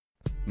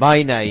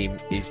My name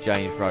is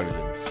James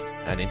Rowlands,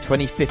 and in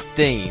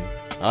 2015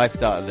 I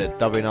started a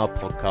WNR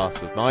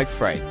podcast with my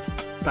friend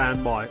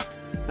Dan White.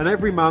 And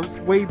every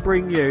month we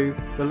bring you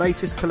the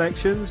latest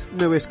collections,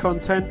 newest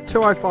content,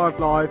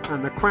 205 Live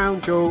and the crown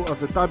jewel of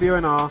the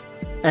WNR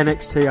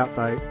NXT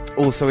update.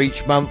 Also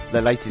each month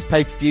the latest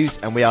pay-per-views,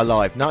 and we are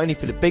live not only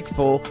for the Big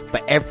Four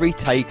but every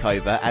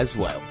takeover as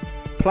well.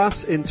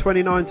 Plus, in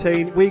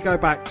 2019, we go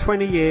back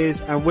 20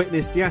 years and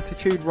witness the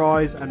Attitude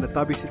Rise and the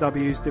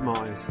WCW's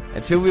demise.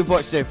 Until we've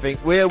watched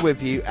everything, we are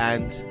with you,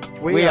 and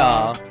we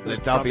are the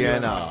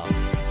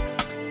WNR.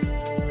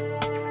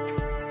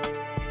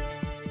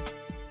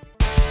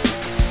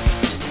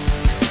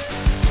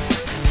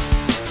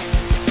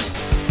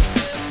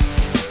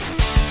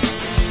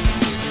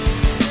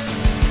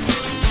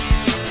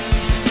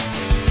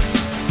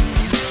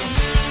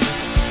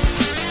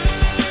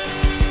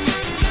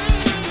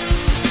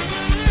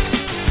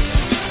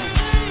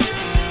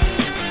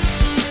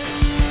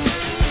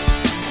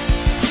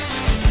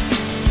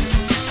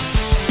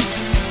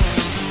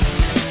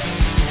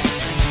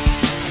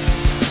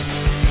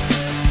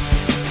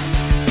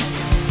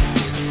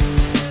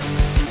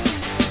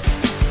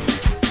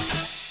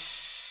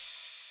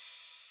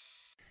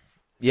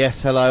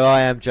 Yes, hello,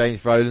 I am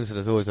James Rowlands, and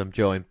as always I'm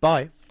joined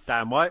by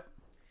Dan White.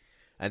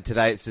 And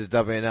today it's the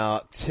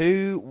WNR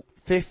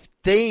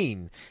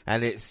 215,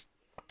 and it's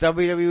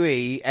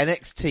WWE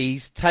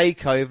NXT's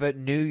Takeover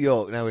New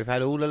York. Now, we've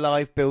had all the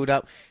live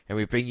build-up, and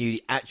we bring you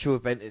the actual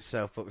event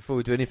itself, but before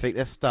we do anything,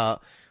 let's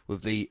start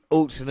with the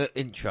alternate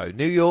intro.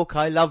 New York,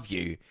 I love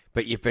you,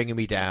 but you're bringing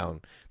me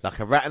down. Like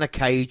a rat in a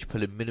cage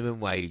pulling minimum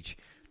wage.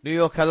 New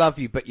York, I love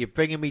you, but you're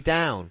bringing me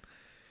down.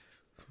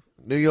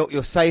 New York,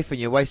 you're safe and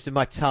you're wasting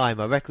my time.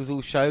 My records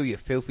all show you're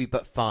filthy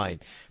but fine.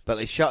 But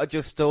they shuttered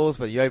your stores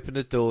when you opened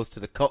the doors to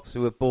the cops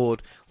who were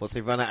bored once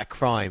they run out of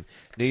crime.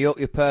 New York,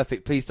 you're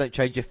perfect. Please don't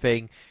change a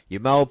thing.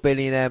 Your male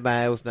billionaire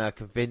males now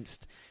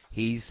convinced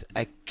he's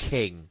a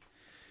king.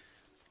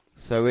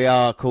 So we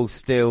are, of course,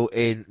 still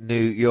in New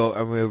York,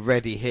 and we're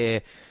ready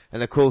here.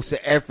 And, of course,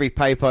 at every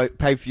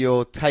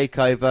pay-per-view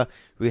takeover,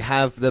 we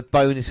have the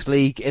bonus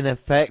league in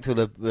effect, or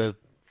the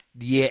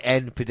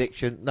year-end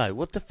prediction. No,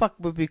 what the fuck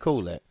would we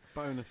call it?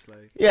 Bonus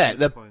league. Yeah,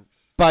 the points.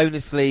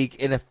 Bonus league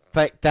in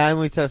effect. Dan,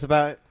 will you tell us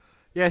about it?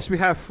 Yes, we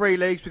have 3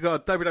 leagues. We've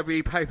got a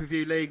WWE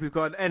pay-per-view league, we've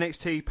got an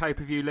NXT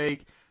pay-per-view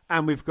league,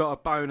 and we've got a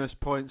bonus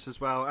points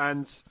as well.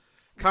 And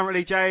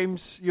currently,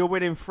 James, you're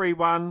winning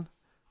 3-1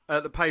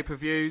 at the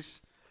pay-per-views.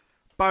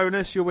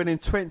 Bonus, you're winning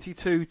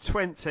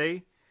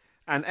 22-20.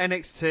 And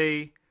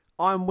NXT,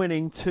 I'm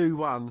winning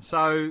 2-1.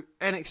 So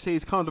NXT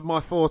is kind of my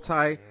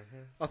forte.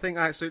 I think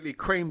I absolutely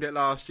creamed it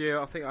last year.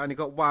 I think I only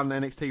got one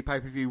NXT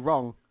pay-per-view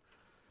wrong.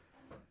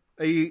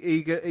 Are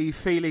you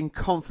feeling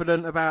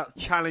confident about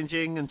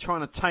challenging and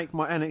trying to take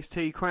my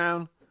NXT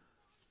crown?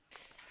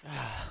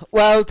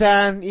 Well,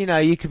 Dan,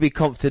 you could be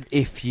confident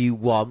if you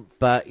want,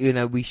 but,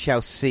 we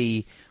shall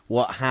see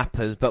what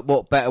happens. But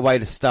what better way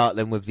to start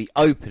than with the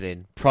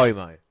opening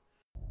promo?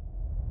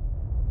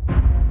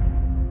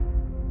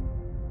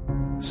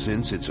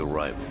 Since its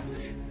arrival,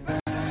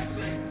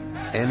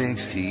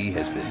 NXT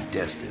has been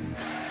destined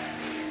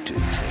to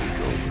take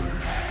over.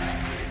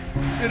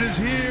 It is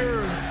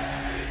here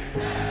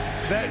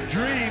that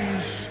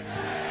dreams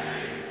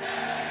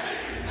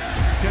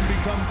can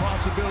become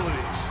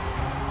possibilities.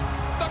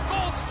 The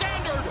gold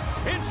standard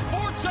in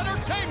sports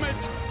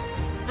entertainment,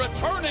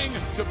 returning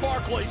to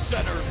Barclays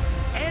Center.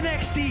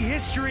 NXT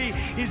history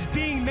is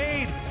being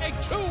made. A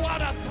 2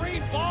 out of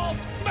 3 falls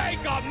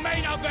mega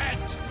main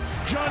event.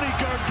 Johnny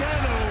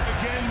Gargano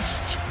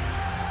against...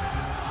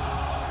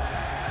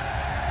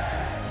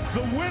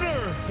 The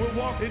winner will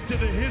walk into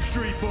the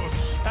history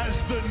books as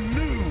the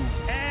new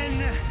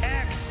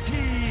NXT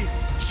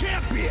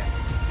champion.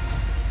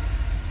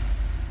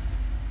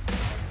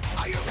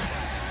 Are you ready?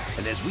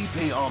 And as we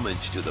pay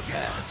homage to the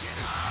past,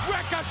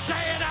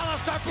 Ricochet and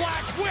Aleister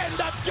Black win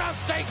the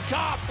Dusty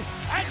Cup,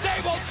 and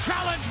they will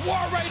challenge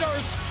War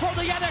Raiders for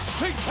the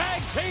NXT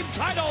Tag Team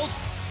titles.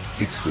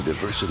 it's the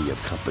diversity of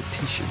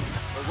competition.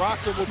 The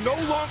roster will no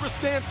longer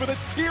stand for the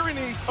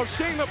tyranny of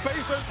Shayna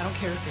Baszler. I don't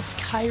care if it's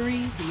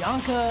Kyrie,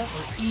 Bianca,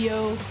 or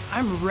Io.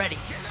 I'm ready.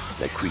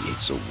 That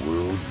creates a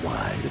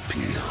worldwide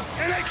appeal.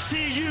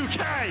 NXT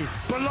UK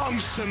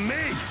belongs to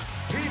me.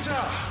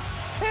 Peter.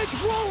 It's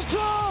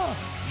Walter.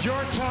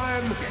 Your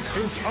time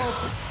is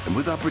up. And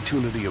with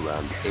opportunity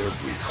around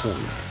every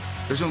corner.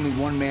 There's only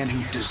one man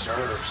who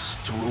deserves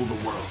to rule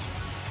the world.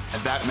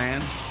 And that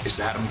man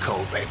is Adam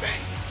Cole, baby.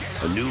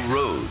 A new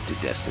road to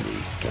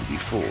destiny can be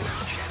forged.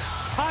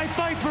 I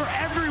fight for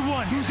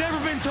everyone who's ever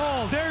been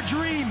told their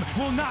dream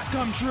will not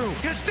come true.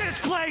 Because this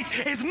place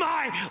is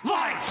my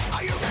life.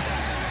 Are you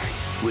ready?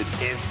 With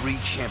every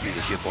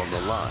championship on the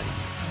line.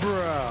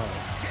 Bro.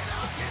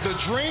 The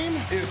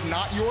dream is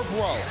not your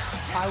bro.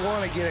 I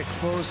want to get a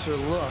closer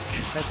look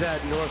at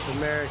that North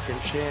American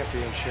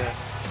Championship.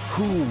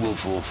 Who will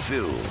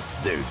fulfill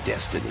their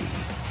destiny?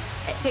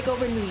 At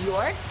Takeover New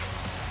York,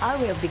 I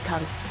will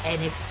become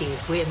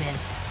NXT Women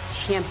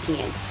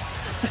Champion.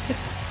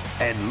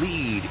 And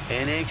lead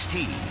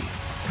NXT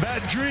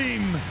That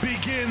dream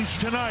begins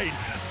tonight.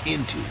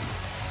 Into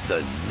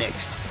the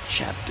next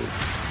chapter.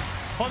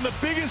 On the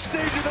biggest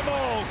stage of them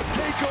all,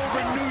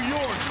 Takeover New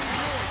York.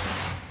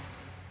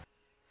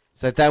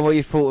 So, Dan, what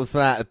you thought was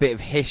that? A bit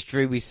of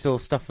history. We saw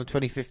stuff from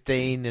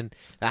 2015 and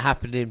that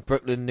happened in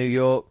Brooklyn, New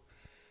York.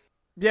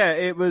 Yeah,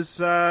 it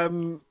was, I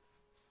don't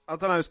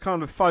know, it's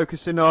kind of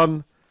focusing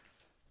on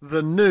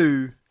the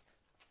new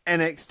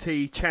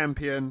NXT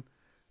champion.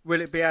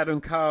 Will it be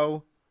Adam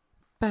Cole,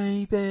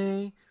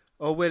 baby,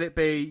 or will it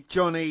be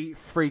Johnny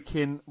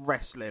freaking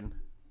Wrestling?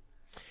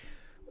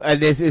 And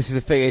this is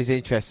the thing, it's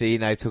interesting,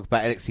 talk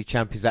about NXT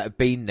champions that have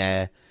been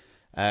there.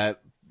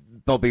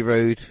 Bobby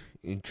Roode,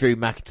 Drew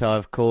McIntyre,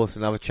 of course,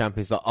 and other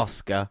champions like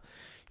Oscar,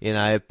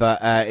 but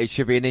it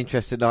should be an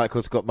interesting night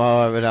because we've got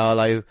Mauro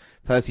Ranallo,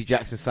 Percy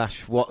Jackson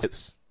 /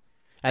 Watts,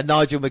 and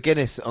Nigel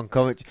McGuinness on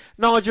commentary.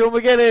 Nigel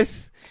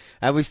McGuinness!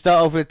 And we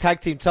start off with the tag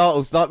team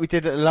titles like we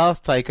did at the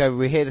last takeover.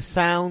 We hear the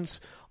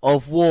sounds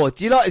of war.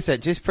 Do you like this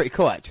entry? It's pretty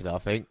cool, actually, I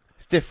think.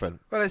 It's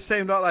different. Well, it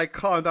seemed like they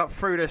climbed up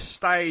through the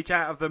stage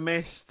out of the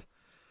mist.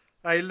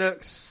 They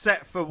look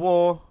set for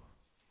war.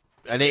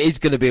 And it is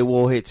going to be a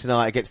war here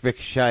tonight against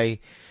Ricochet.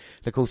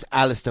 Of course,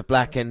 Aleister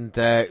Black, and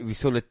we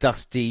saw the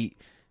Dusty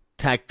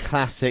Tag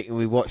Classic, and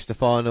we watched the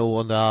final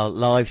on our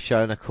live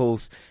show. And of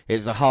course,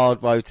 it's a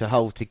hard road to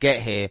hoe to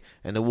get here,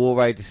 and the War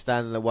Raiders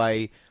stand in the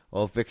way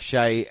of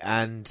Ricochet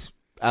and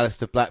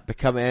Aleister Black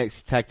becoming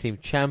NXT Tag Team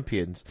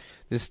Champions.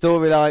 The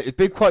storyline has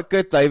been quite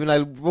good, though, even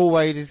though War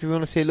Raiders, we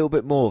want to see a little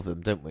bit more of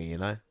them, don't we,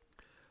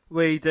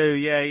 We do,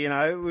 yeah,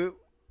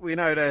 we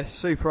know they're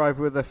super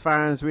over with the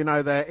fans, we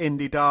know they're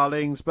indie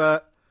darlings,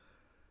 but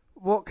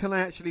what can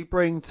they actually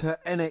bring to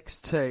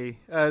NXT?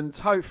 And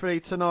hopefully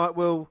tonight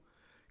we'll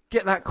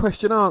get that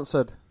question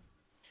answered.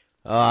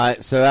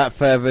 Alright, so without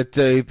further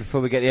ado,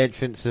 before we get the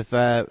entrance of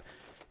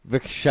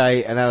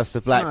Ricochet and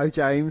Aleister Black... No,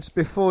 James,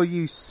 before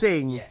you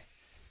sing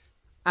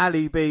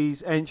Ali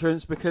B's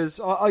entrance, because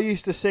I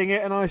used to sing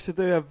it and I used to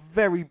do a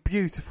very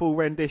beautiful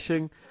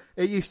rendition.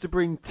 It used to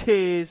bring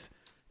tears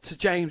to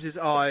James's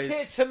eyes.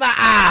 Tear to my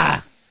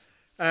eye!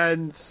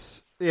 And...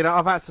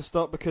 I've had to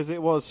stop because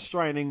it was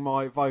straining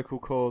my vocal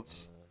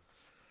cords.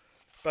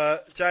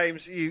 But,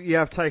 James, you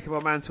have taken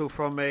my mantle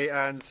from me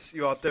and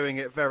you are doing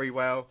it very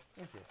well.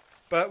 Thank you.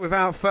 But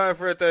without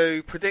further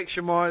ado,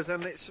 prediction-wise,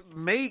 and it's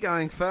me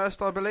going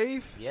first, I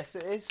believe. Yes,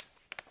 it is.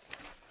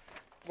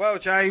 Well,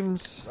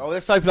 James... Oh,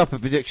 let's open up the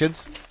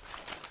predictions.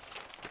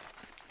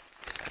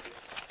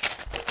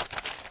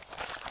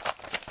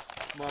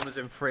 Mine was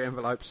in 3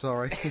 envelopes,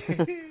 sorry.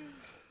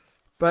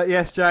 But,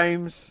 yes,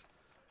 James...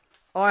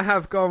 I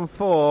have gone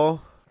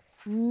for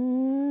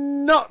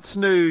not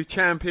new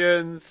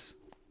champions,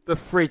 the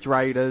Fridge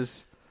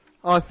Raiders.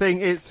 I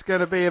think it's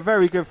going to be a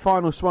very good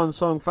final swan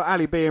song for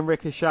Ali B and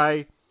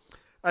Ricochet.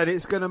 And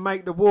it's going to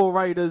make the War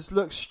Raiders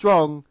look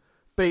strong,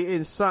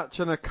 beating such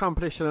an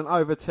accomplished and an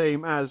over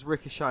team as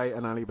Ricochet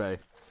and Ali B.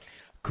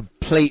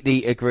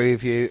 Completely agree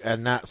with you,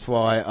 and that's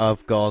why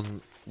I've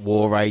gone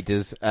War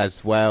Raiders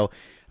as well.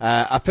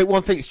 I think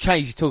one thing that's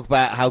changed, you talk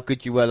about how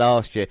good you were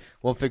last year.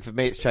 One thing for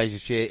me that's changed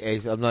this year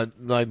is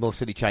no more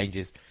silly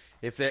changes.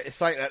 If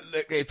it's like that,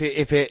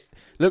 if it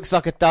looks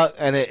like a duck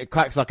and it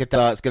cracks like a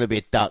duck, it's going to be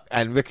a duck.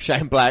 And Ricochet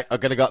and Black are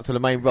going to go up to the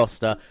main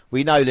roster.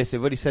 We know this.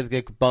 They've already said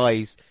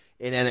goodbyes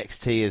in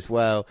NXT as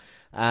well.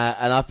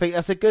 And I think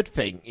that's a good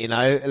thing,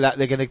 that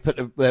they're going to put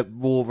the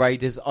War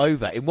Raiders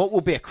over in what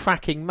will be a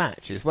cracking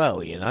match as well,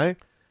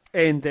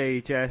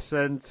 Indeed, yes.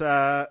 And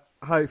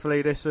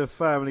hopefully this will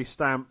firmly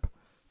stamp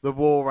the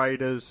War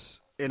Raiders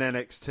in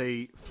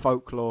NXT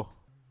folklore.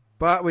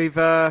 But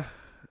we're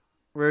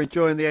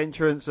enjoying the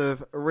entrance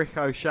of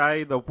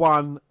Ricochet, the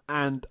one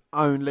and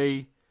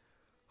only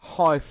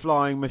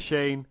high-flying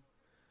machine,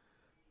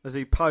 as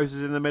he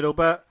poses in the middle.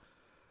 But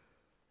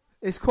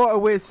it's quite a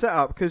weird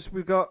setup because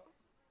we've got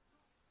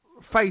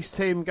face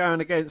team going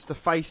against the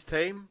face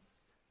team.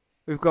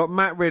 We've got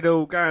Matt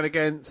Riddle going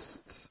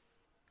against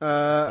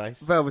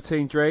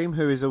Velveteen Dream,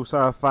 who is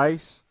also a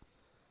face.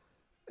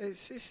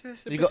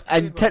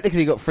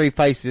 Technically got 3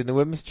 faces in the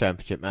Women's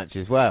Championship match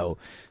as well.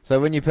 So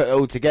when you put it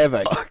all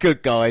together,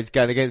 good guys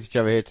going against each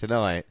other here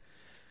tonight.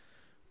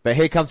 But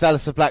here comes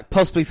Aleister Black,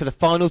 possibly for the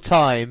final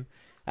time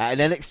at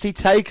an NXT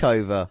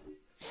takeover.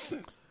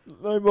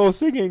 No more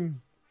singing.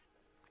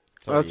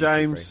 Sorry, well,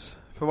 James,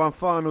 for one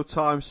final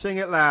time, sing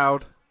it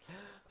loud,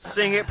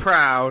 sing it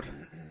proud.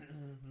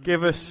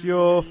 Give us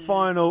your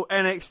final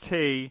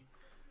NXT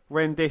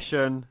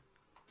rendition.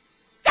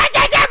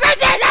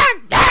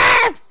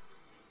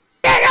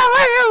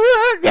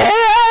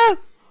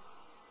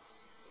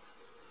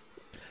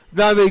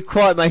 Nobody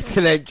quite makes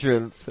an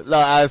entrance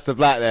like Aleister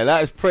Black there.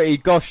 That is pretty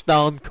gosh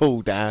darn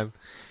cool, Dan.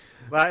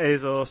 That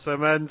is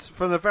awesome. And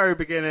from the very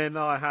beginning,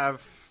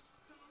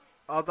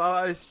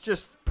 it's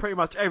just pretty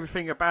much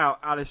everything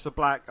about Aleister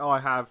Black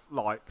I have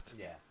liked.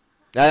 Yeah.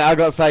 I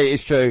got to say,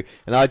 it's true,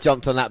 and I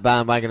jumped on that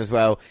bandwagon as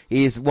well.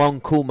 He is one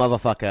cool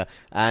motherfucker,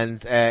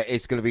 and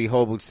it's going to be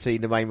horrible to see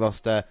the main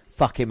roster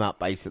fuck him up,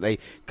 basically,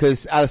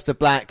 because Aleister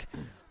Black,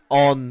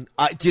 on...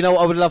 do you know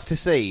what I would love to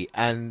see?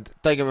 And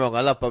don't get me wrong,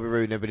 I love Bobby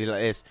Roode and everybody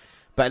like this,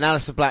 but an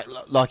Aleister Black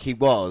like he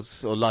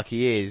was, or like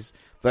he is,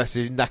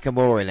 versus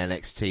Nakamura in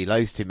NXT,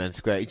 those two men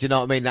square. Do you know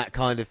what I mean? That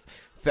kind of...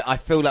 I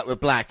feel like with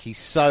Black, he's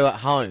so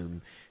at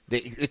home.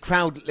 The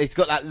crowd, he's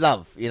got that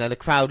love. You know, the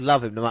crowd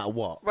love him no matter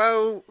what.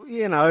 Well,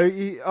 you know,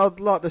 I'd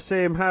like to see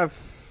him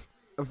have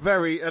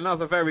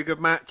another very good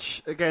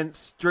match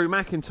against Drew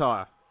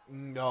McIntyre.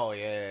 Oh,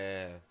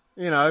 yeah.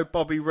 You know,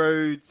 Bobby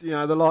Roode, you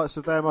know, the likes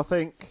of them, I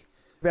think,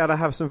 be able to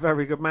have some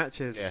very good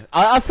matches. Yeah.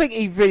 I think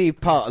he's really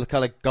part of the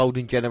kind of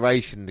golden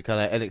generation. The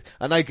kind of,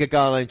 I know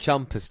Gargano and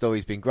Ciampa's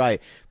story's been great,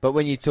 but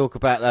when you talk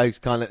about those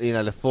kind of, you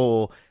know, the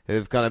four who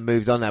have kind of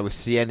moved on now with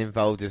CN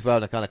involved as well,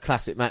 the kind of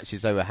classic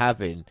matches they were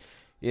having,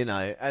 you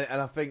know,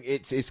 and I think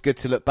it's good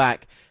to look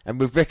back, and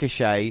with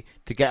Ricochet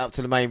to get up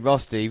to the main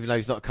roster, even though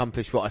he's not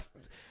accomplished what I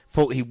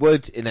thought he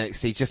would in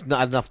NXT, just not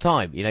had enough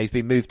time. You know, he's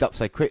been moved up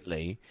so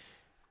quickly.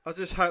 I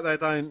just hope they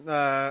don't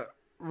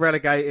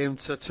relegate him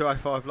to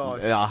 205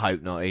 Live. I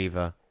hope not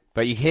either.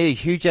 But you hear a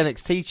huge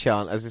NXT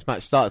chant as this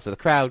match starts, so the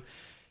crowd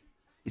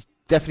is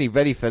definitely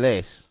ready for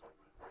this.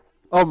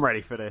 I'm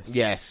ready for this.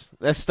 Yes.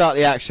 Let's start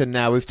the action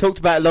now. We've talked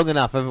about it long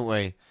enough, haven't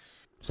we?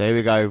 So here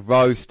we go.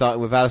 Rose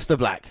starting with Aleister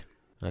Black.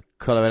 A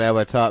collar and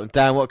elbow tie.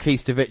 Dan, what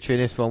keys to victory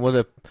in this one? What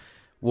are the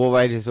War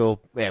Raiders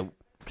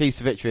keys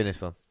to victory in this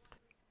one?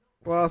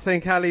 Well, I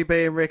think Ali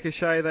B and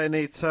Ricochet, they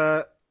need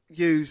to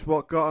use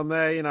what got them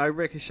there. You know,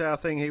 Ricochet, I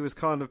think he was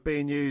kind of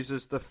being used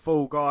as the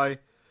fall guy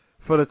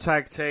for the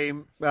tag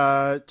team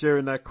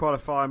during their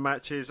qualifying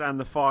matches and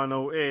the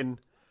final in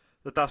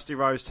the Dusty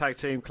Rhodes Tag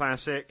Team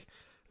Classic.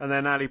 And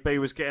then Ali B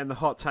was getting the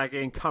hot tag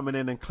in, coming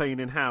in and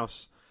cleaning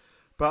house.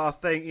 But I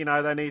think, you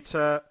know, they need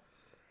to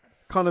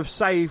kind of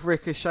save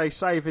Ricochet,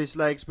 save his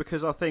legs,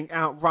 because I think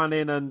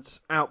outrunning and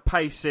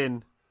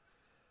outpacing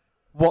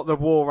what the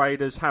War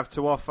Raiders have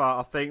to offer,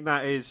 I think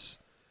that is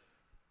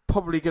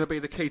probably going to be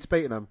the key to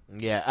beating them.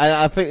 Yeah, and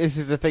I think this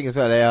is the thing as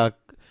well. They are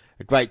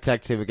a great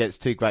tag team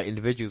against two great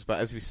individuals,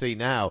 but as we see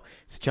now,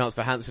 it's a chance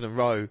for Hanson and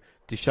Rowe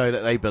to show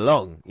that they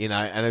belong, you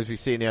know, and as we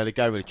see in the early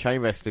game with the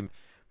chain wrestling,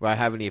 Rowe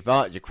having the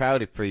advantage, the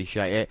crowd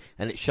appreciate it,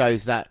 and it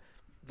shows that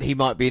he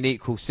might be an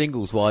equal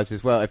singles-wise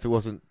as well if it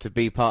wasn't to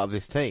be part of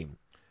this team.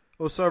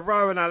 Also,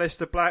 Rowe and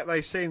Aleister Black,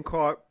 they seem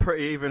quite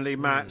pretty evenly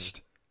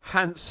matched.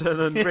 Hanson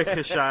and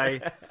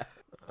Ricochet.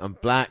 And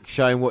Black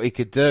showing what he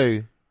could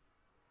do.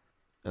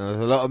 And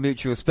there's a lot of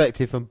mutual respect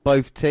here from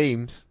both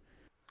teams.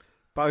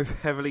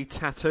 Both heavily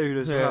tattooed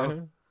as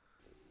well.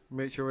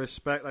 Mutual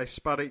respect. They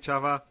spud each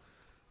other.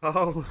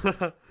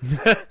 Oh,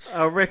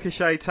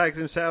 Ricochet tags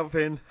himself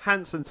in.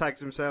 Hanson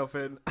tags himself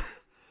in.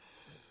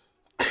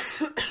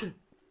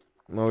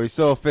 Well, we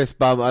saw a fist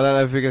bump. I don't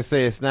know if we can see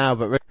this now,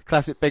 but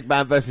classic big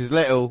man versus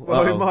little.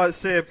 Well, we might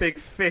see a big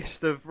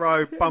fist of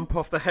Rowe bump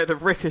off the head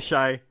of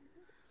Ricochet.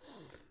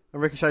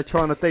 And Ricochet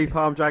trying to deep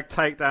arm drag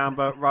takedown,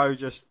 but Rowe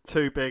just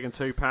too big and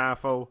too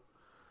powerful.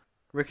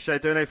 Ricochet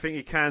doing everything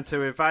he can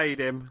to evade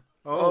him.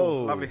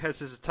 Oh. Lovely head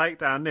scissors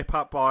takedown, nip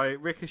up by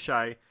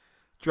Ricochet.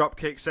 Drop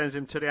kick sends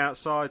him to the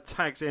outside,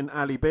 tags in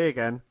Ali B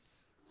again.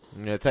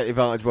 Yeah, take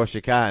advantage whilst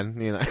you can,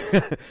 you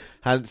know.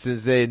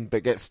 Hanson's in,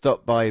 but gets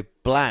stopped by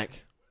Black.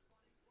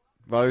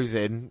 Rowe's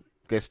in,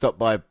 gets stopped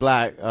by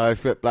Black.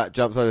 Black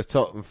jumps over the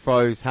top and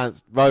throws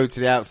Rowe to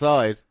the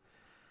outside.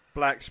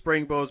 Black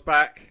springboards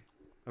back.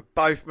 And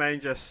both men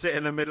just sit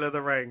in the middle of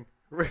the ring.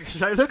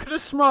 Ricochet, look at the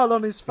smile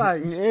on his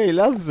face. Yeah, he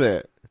loves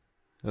it.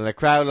 And the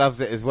crowd loves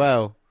it as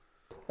well.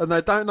 And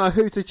they don't know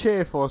who to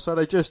cheer for, so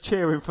they're just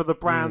cheering for the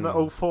brand that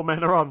all four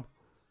men are on.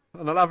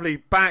 And a lovely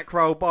back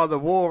roll by the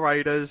War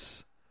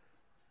Raiders.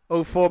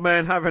 All four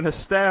men having a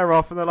stare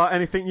off, and they're like,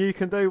 anything you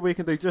can do, we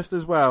can do just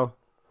as well.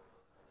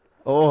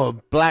 Oh,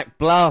 Black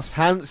blast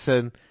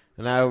Hanson.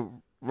 And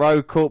now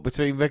Rowe caught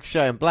between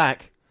Ricochet and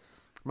Black.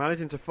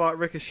 Managing to fight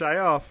Ricochet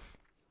off.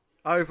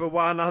 Over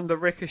one, under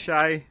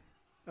Ricochet.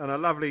 And a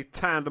lovely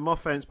tandem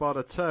offense by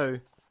the two.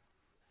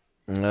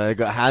 They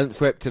got hand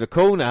swept to the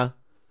corner.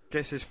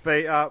 Gets his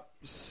feet up.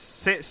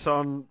 Sits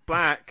on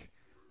Black.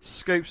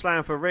 Scoop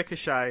slam for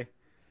Ricochet.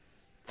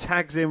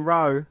 Tags in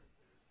Rowe.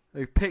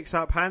 Who picks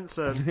up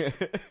Hanson.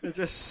 And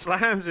just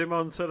slams him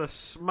onto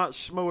the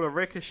much smaller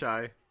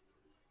Ricochet.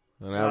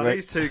 Now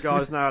these two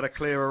guys know how to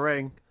clear a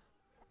ring.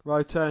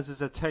 Rowe turns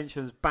his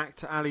attentions back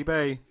to Ali B.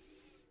 I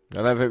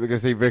don't think we're going to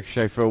see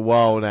Ricochet for a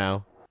while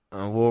now.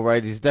 And War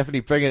Raiders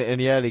definitely bringing it in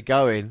the early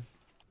going.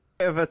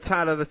 Bit of a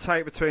tale of the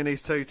tape between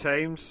these two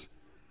teams.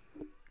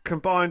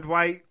 Combined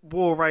weight,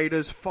 War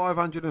Raiders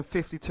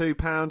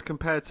 £552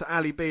 compared to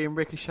Ali B and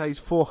Ricochet's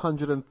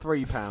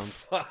 £403.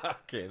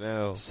 Fucking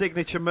hell.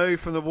 Signature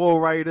move from the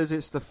War Raiders,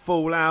 it's the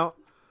Fallout.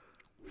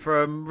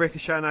 From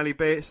Ricochet and Ali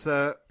B, it's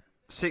the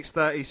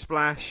 630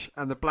 splash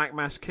and the Black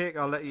Mass kick.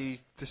 I'll let you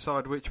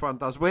decide which one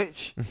does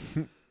which.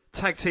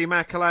 Tag team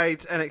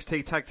accolades,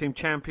 NXT Tag Team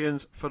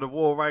Champions for the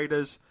War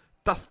Raiders.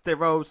 Dusty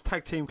Rhodes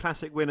Tag Team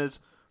Classic winners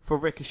for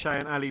Ricochet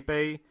and Ali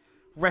B.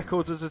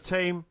 Records as a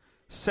team,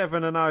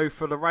 7-0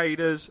 for the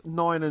Raiders,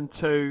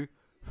 9-2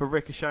 for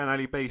Ricochet and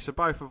Ali B. So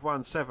both have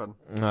won 7.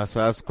 So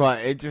that's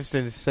quite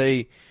interesting to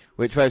see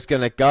which way it's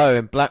going to go,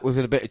 and Black was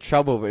in a bit of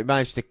trouble, but he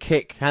managed to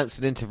kick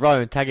Hansen into row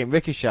and tag in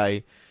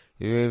Ricochet,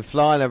 who had been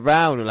flying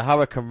around with a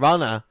Hurricane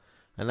Runner,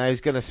 and now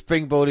he's going to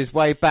springboard his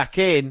way back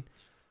in,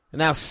 and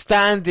now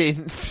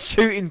standing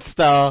Shooting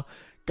Star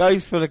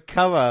goes for the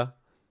cover,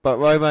 but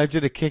Romo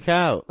did a kick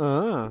out.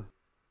 And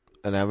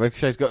now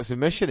Ricochet's got a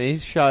submission, and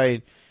he's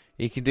showing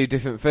he can do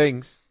different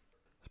things.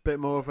 It's a bit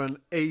more of an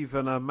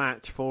evener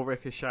match for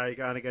Ricochet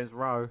going against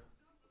Rowe.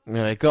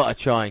 Yeah, they've got to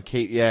try and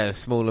keep the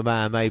smaller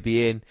man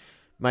maybe in,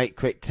 make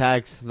quick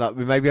tags. Like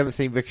we maybe haven't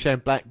seen Ricochet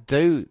and Black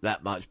do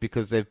that much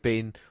because they've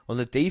been on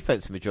the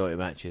defense majority of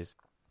matches.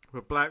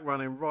 With Black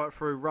running right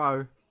through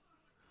Rowe,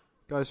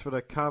 goes for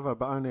the cover,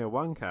 but only a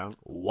 1 count.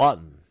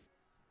 1.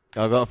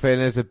 I've got a feeling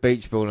there's a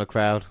beach ball in the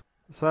crowd.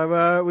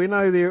 So we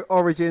know the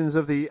origins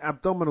of the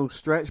abdominal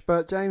stretch,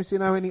 but James, do you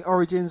know any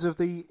origins of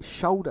the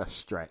shoulder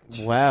stretch?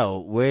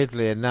 Well,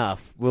 weirdly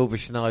enough, Wilbur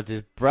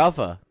Schneider's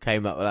brother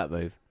came up with that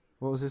move.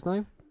 What was his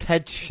name?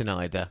 Ted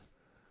Schneider.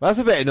 Well, that's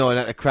a bit annoying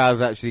that the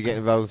crowd's actually getting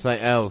involved in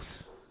something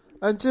else.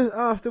 And just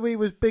after we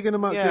was bigging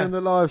them up during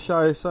the live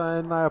show,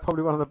 saying they are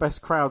probably one of the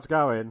best crowds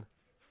going,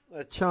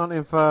 they're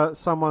chanting for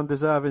someone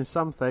deserving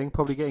something,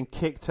 probably getting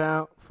kicked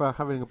out for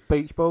having a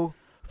beach ball.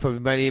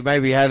 Probably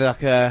maybe had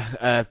like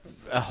a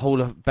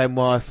Hall of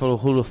Benoit full of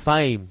Hall of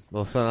Fame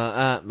or something like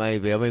that.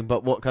 Maybe. I mean,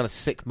 but what kind of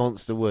sick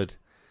monster would?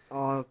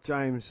 Oh,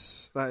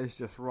 James, that is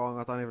just wrong.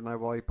 I don't even know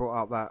why he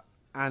brought up that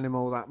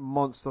animal, that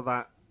monster,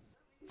 that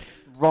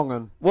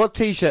wrong'un. What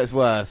t-shirt's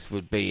worse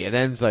would be an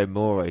Enzo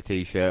Amore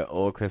t-shirt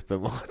or a Chris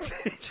Benoit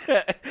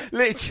t-shirt?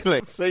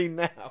 Literally, see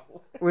now.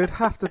 We'd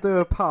have to do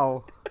a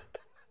poll.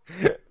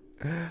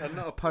 And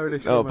not a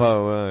Polish woman. Not a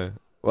poll, no.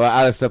 Well,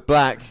 Aleister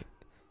Black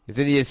is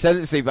in the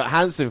ascendancy, but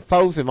Hansen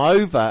folds him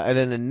over and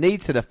then a knee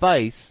to the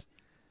face.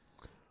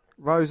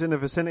 Rose in the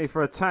vicinity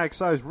for a tag,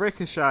 so is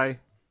Ricochet.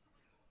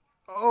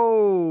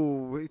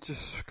 Oh, he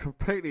just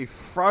completely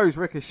throws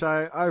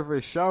Ricochet over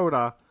his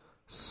shoulder,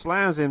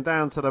 slams him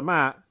down to the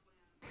mat,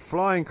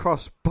 flying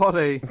cross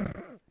body,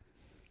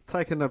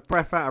 taking the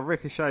breath out of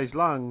Ricochet's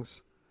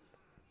lungs.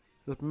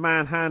 The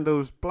man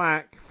handles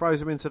Black,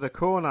 throws him into the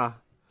corner.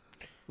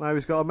 Now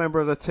he's got a member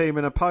of the team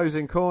in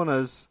opposing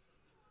corners.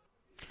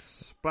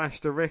 Splash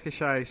to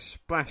Ricochet,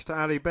 splash to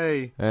Ali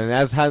B. And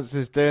as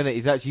Hansen's doing it,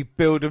 he's actually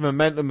building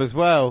momentum as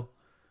well.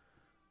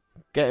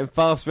 Getting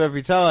faster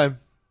every time.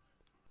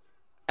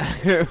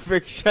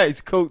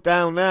 Ricochet's caught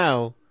down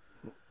now.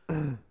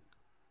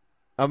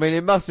 I mean,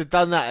 it must have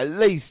done that at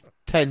least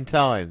 10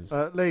 times.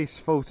 At least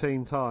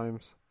 14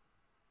 times.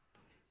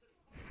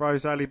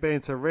 Throws Ali B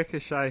into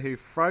Ricochet, who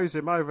throws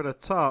him over the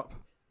top.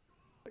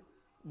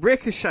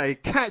 Ricochet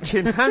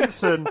catching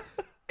Hansen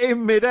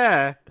in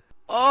midair.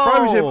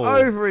 Throws him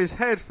over his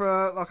head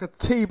for like a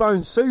T-bone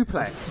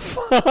suplex.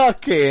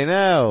 Fucking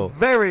hell.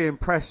 Very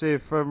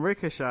impressive from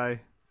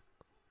Ricochet.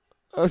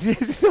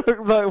 It's like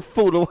a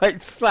fall away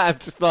slam,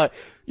 just like,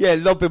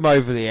 lob him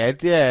over the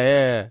head,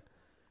 yeah.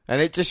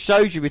 And it just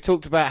shows you, we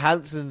talked about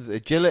Hansen's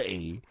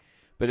agility,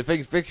 but the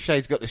thing is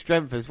Ricochet's got the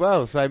strength as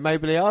well, so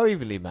maybe they are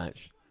evenly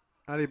matched.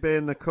 Ali B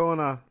in the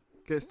corner,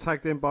 gets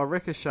tagged in by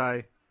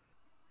Ricochet.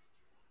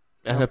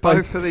 And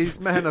both of these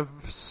men have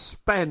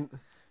spent.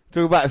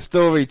 Talk about a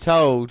story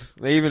told.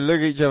 They even look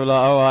at each other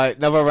like, alright,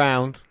 another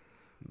round.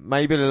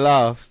 Maybe the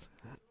last.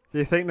 Do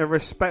you think the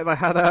respect they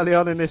had early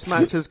on in this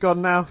match has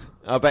gone now?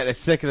 I bet they're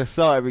sick of the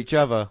sight of each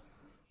other.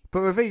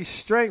 But with each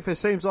strength, it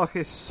seems like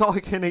it's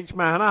psyching each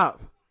man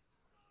up.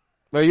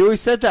 Well, you always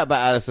said that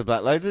about Aleister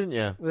Black, though, didn't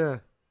you? Yeah.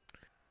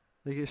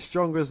 He gets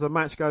stronger as the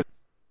match goes.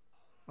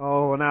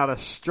 Oh, now the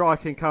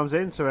striking comes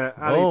into it.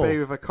 Ali B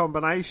with a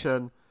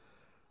combination.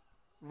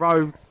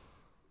 Rowe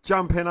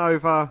jumping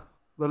over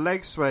the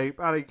leg sweep.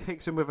 Ali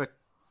kicks him with a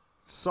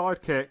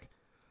side kick.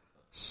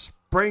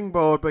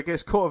 Springboard, but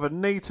gets caught with a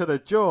knee to the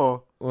jaw.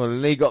 Well, the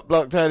knee got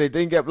blocked early,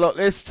 didn't get blocked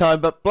this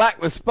time, but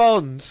Black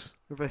responds.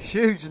 With a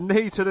huge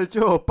knee to the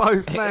jaw,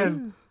 both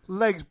men,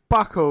 legs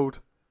buckled.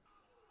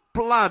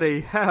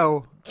 Bloody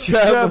hell.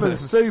 German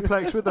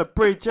suplex with a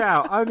bridge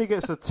out. Only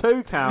gets a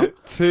 2 count.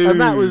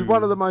 And that was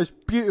one of the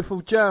most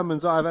beautiful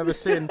Germans I've ever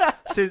seen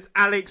since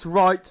Alex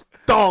Wright's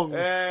dong.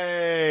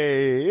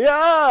 Hey,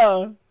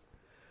 yeah.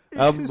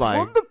 This is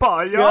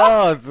wonderful, yeah.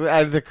 God,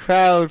 and the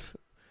crowd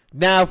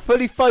now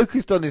fully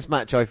focused on this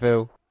match, I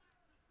feel.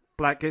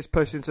 Black gets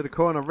pushed into the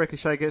corner.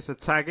 Ricochet gets a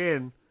tag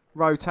in.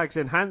 Rowe tags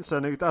in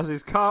Hansen, who does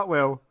his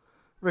cartwheel.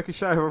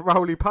 Ricochet with a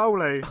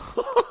roly-poly.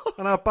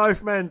 And are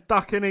both men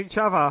ducking each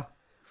other.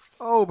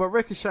 Oh, but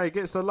Ricochet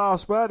gets the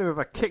last word with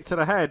a kick to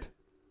the head.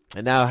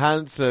 And now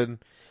Hansen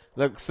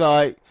looks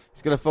like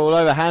he's going to fall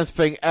over.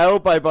 Handspring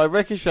elbow by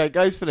Ricochet.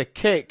 Goes for the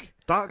kick.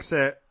 Ducks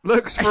it.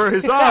 Looks for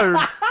his own.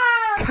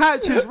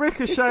 Catches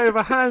Ricochet with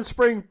a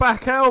handspring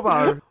back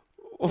elbow.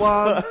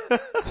 1,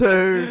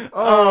 2.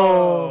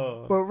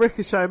 Oh. But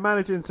Ricochet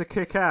managing to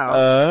kick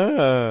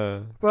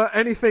out. But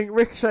anything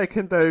Ricochet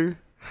can do,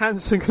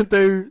 Hansen can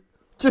do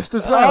just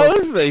as well.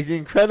 Honestly,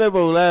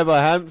 incredible there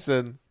by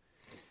Hansen.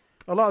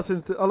 I'd like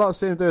to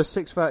see him do a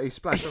 630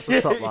 splash off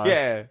the top line.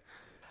 Yeah.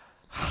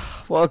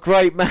 What a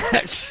great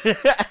match.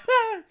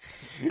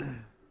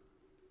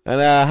 And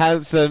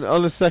Hansen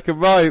on the second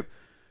rope,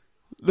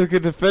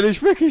 looking to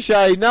finish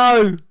Ricochet.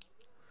 No!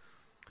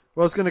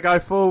 Was going to go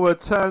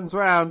forward, turns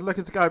round,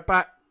 looking to go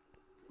back,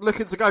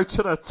 looking to go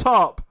to the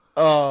top.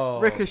 Oh.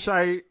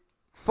 Ricochet,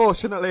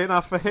 fortunately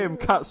enough for him,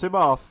 cuts him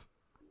off.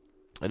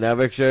 And now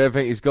Ricochet,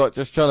 everything he's got,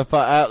 just trying to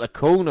fight out the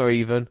corner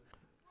even.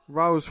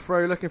 Rolls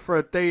through, looking for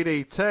a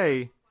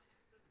DDT.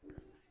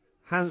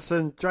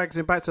 Hansen drags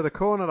him back to the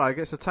corner though,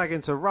 gets a tag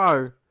into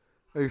Rowe,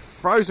 who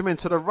throws him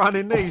into the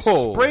running knee,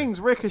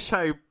 springs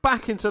Ricochet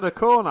back into the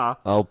corner.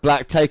 Oh,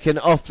 Black taken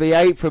off the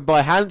apron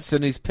by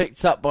Hansen, who's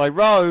picked up by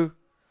Rowe.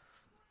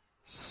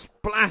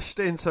 Splashed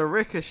into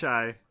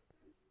Ricochet.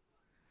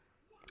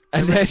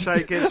 And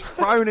Ricochet gets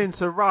thrown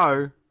into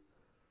Rowe.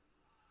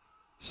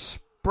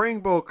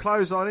 Springboard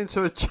clothesline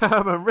into a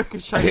German.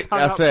 Ricochet's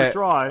hung up to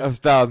dry. That's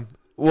done.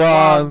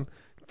 One,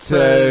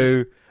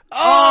 two.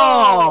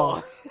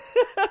 Oh!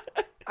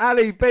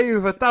 Ali B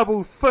with a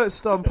double foot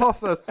stomp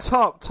off the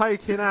top,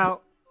 taking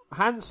out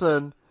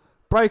Hansen,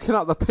 breaking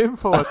up the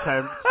pinfall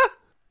attempt.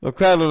 The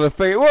crowd on the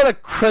feet. What a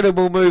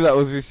credible move that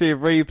was. We see a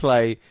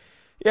replay.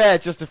 Yeah,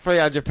 just a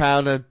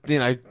 300-pounder,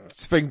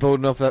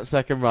 springboarding off that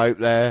second rope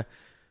there.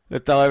 The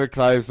diver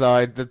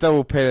clothesline, the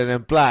double pin,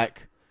 and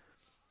Black.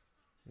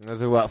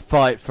 There's a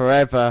fight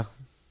forever.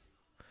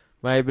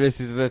 Maybe this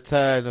is the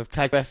return of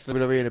tag wrestling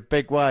in a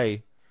big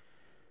way.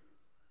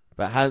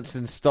 But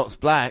Hansen stops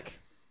Black.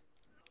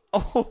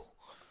 Oh!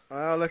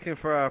 Looking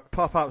for a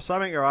pop-up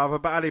something or other,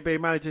 but Ali B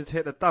managing to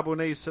hit the double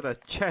knees to the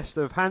chest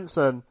of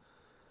Hansen.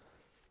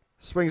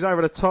 Swings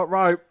over the top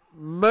rope.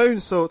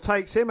 Moonsault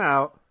takes him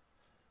out.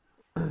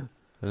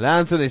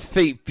 Lands on his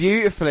feet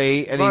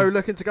beautifully. And Rowe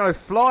looking to go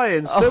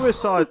flying.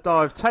 Suicide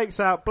dive. Takes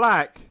out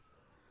Black. I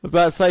was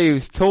about to say he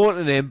was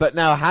taunting him, but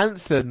now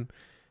Hansen.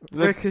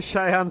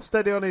 Ricochet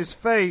unsteady on his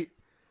feet.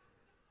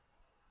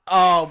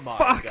 Oh my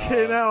God.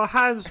 Fucking hell.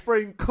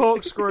 Handspring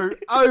corkscrew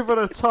over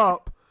the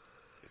top.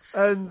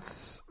 And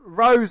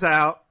Rowe's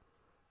out.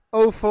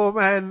 All four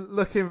men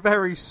looking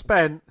very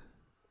spent.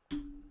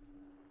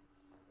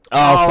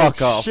 Oh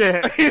fuck off.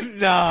 Shit.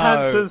 No.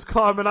 Hansen's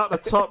climbing up the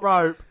top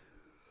rope.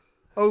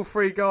 All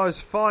three guys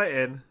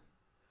fighting.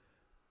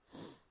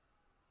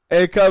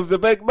 Here comes the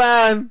big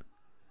man.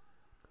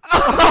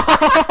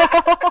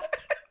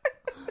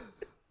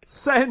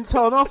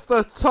 Senton off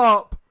the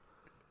top.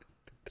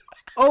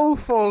 All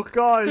four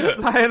guys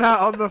laying out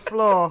on the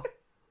floor.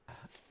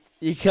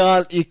 You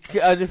can't. You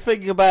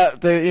think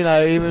about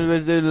even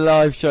when doing the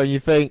live show, you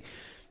think,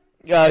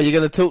 oh, you're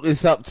going to talk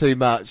this up too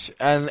much,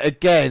 and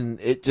again,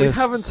 it just.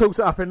 We haven't talked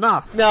it up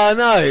enough. No, I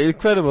know.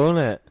 Incredible, isn't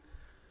it?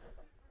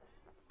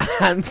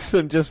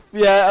 Hansen just,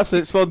 that's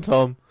it, Swan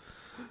Tom.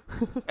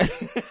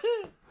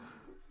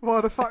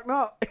 Why the fuck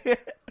not?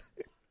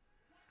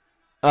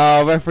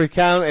 Oh, referee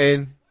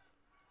counting.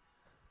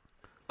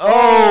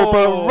 But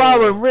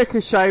Rowe and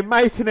Ricochet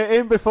making it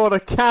in before the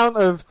count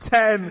of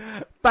 10.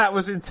 That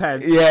was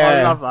intense. Yeah.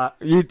 I love that.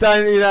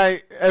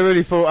 I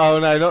really thought, oh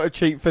no, not a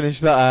cheap finish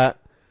that.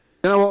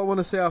 You know what I want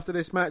to see after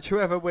this match?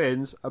 Whoever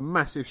wins, a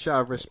massive show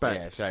of respect.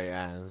 Yeah, show your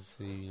hands,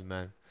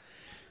 man.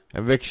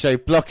 And Ricochet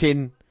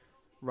blocking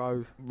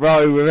Rowe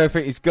with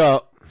everything he's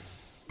got.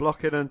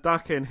 Blocking and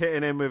ducking,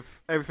 hitting him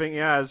with everything he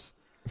has.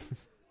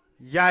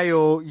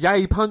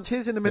 Yay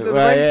punches in the middle of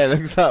the ring. Yeah,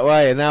 looks that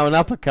way. And now an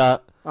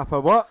uppercut. Upper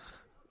what?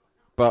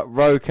 But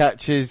Rowe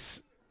catches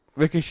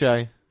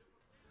Ricochet.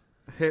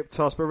 Hip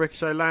toss, but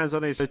Ricochet lands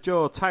on his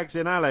jaw, tags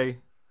in Ali.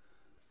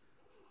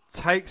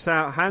 Takes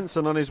out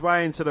Hansen on his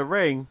way into the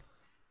ring.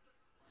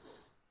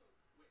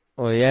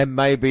 Well, yeah,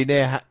 maybe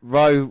near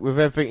Rowe with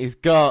everything he's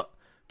got,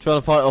 trying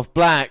to fight off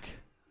Black.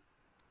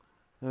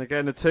 And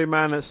again, the two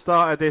man that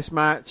started this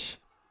match.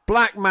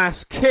 Black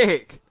mass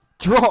kick.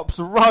 Drops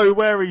Rowe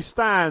where he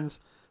stands.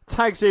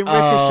 Tags in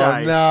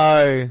Ricochet. Oh,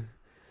 no.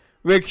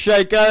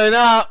 Ricochet going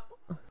up.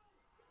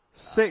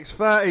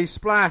 6:30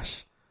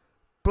 splash.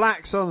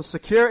 Black's on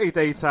security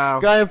detail.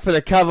 Going for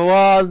the cover.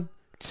 1,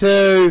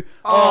 2.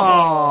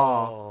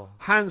 Oh.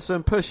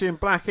 Hansen pushing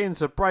Black in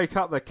to break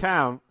up the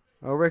count.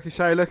 Oh,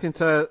 Ricochet looking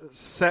to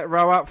set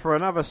Rowe up for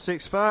another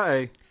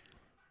 6:30.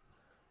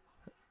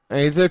 And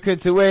he's looking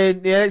to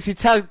win the NXT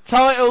Tag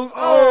titles.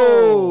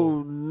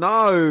 Oh,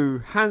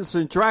 no.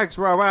 Hansen drags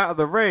Rowe out of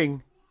the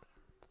ring.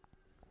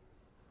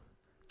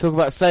 Talk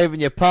about saving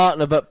your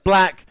partner, but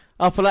Black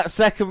up for that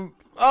second.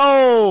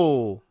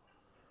 Oh.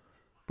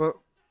 But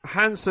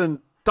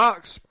Hansen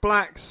ducks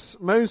Black's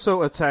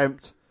moonsault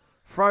attempt,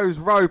 throws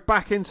Rowe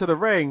back into the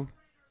ring.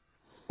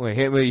 We're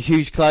hit with a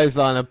huge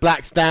clothesline, and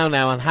Black's down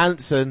now, and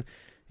Hansen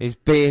is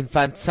being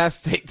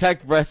fantastic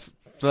tag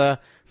wrestler,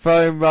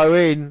 throwing Rowe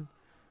in.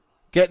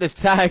 Get the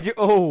tag.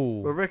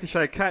 Oh. Well,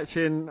 Ricochet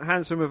catching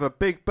Hansen with a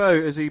big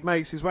boot as he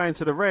makes his way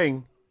into the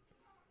ring.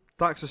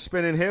 Ducks a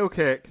spinning heel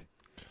kick.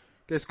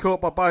 Gets caught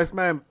by both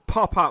men.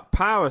 Pop-up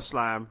power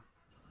slam.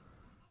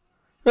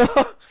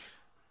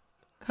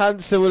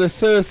 Hansen with a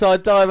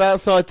suicide dive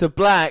outside to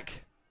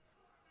Black.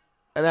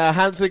 And now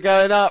Hansen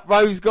going up.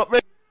 Rowe's got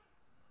rid.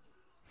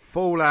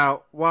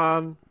 Fallout.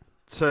 1,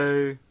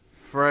 2,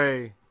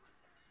 3.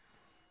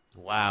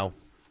 Wow.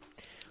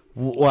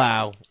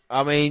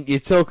 I mean, you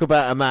talk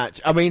about a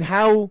match. I mean,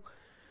 how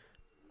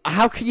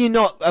can you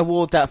not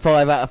award that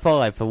 5 out of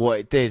 5 for what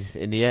it did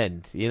in the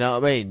end? You know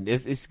what I mean?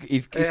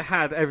 It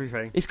had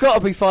everything. It's got to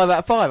be 5 out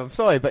of 5. I'm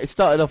sorry, but it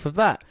started off with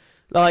that.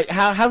 Like,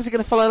 how's it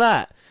going to follow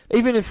that?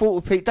 Even if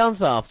what Pete Dunne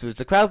afterwards,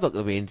 the crowd's not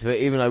going to be into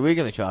it, even though we're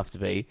going to try to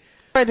be.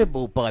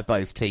 Incredible by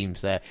both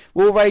teams there.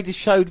 War Raiders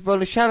showed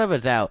beyond a shadow of a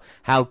doubt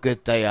how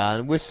good they are,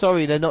 and we're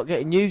sorry they're not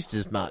getting used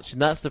as much,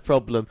 and that's the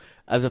problem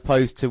as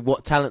opposed to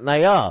what talent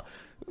they are.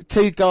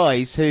 Two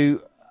guys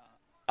who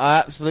I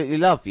absolutely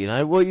love, you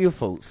know. What are your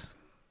thoughts?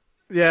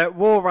 Yeah,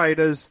 War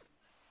Raiders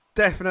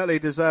definitely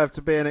deserve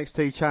to be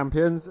NXT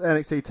champions,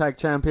 NXT tag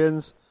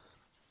champions.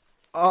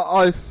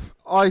 I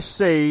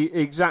see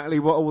exactly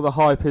what all the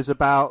hype is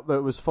about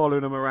that was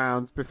following them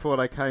around before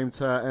they came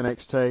to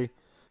NXT.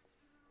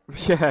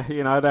 Yeah,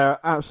 you know, they're an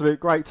absolute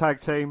great tag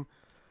team.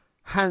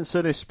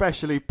 Hanson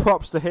especially,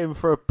 props to him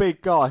for a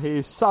big guy. He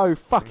is so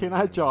fucking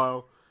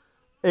agile.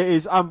 It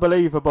is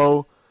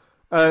unbelievable.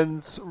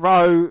 And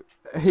Rowe,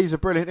 he's a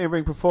brilliant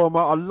in-ring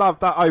performer. I love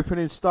that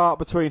opening start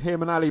between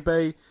him and Ali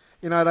B.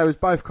 You know, they was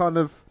both kind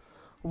of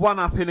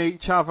one-upping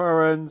each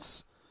other,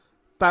 and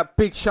that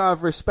big show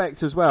of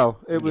respect as well.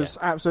 It was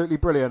absolutely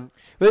brilliant.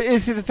 But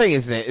this is the thing,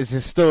 isn't it? It's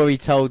a story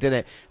told in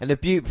it, and the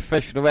beauty of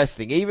professional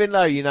wrestling. Even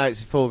though you know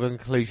it's a foregone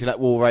conclusion that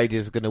War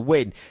Raiders are going to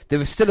win, there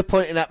was still a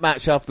point in that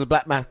match after the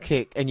Black Mass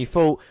kick, and you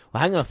thought,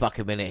 well, hang on a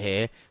fucking minute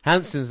here.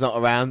 Hanson's not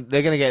around.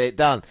 They're going to get it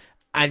done.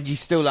 And you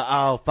still like,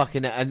 oh,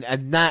 fucking...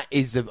 And that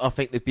is, I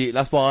think, the beauty.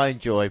 That's why I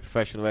enjoy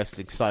professional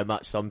wrestling so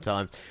much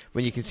sometimes,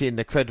 when you can see an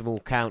incredible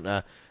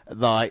counter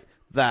like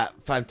that.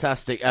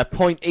 Fantastic. A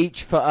point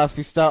each for us.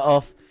 We start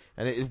off,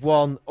 and it is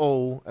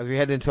 1-1 as we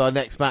head into our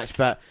next match.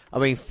 But, I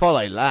mean,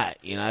 follow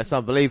that. You know, it's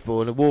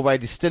unbelievable. And the War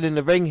Raiders still in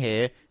the ring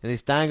here, and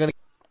it's Dan going to...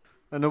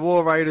 And the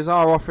War Raiders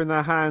are offering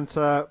their hand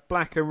to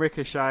Black and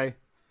Ricochet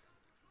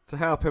to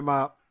help him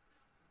up.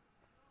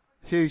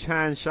 Huge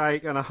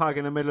handshake and a hug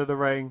in the middle of the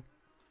ring.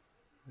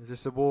 Is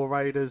this a War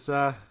Raiders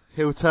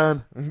heel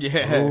turn?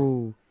 Yeah.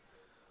 Ooh.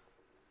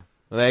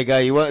 Well, there you go.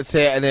 You want to see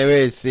it, and there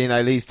is. You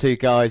know, these two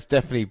guys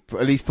definitely,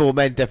 at least 4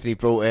 men definitely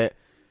brought it.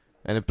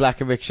 And the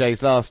Black and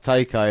Ricochet's last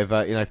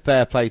takeover, you know,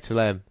 fair play to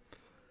them.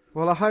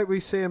 Well, I hope we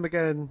see him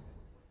again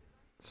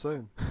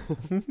soon.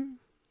 That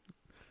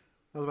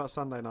was about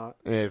Sunday night.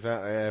 Yeah,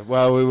 exactly. Yeah.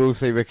 Well, we will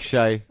see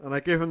Ricochet. And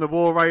they give him the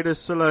War Raiders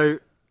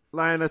salute,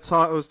 laying the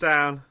titles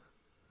down.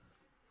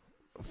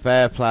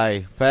 Fair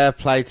play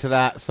to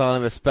that, sign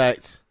of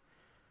respect.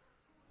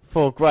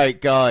 4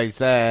 great guys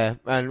there,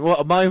 and what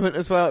a moment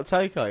as well at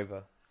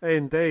Takeover.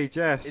 Indeed,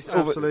 yes, it's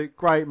absolute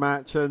great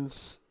match, and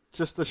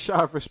just the show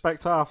of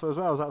respect after as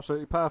well was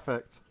absolutely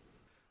perfect.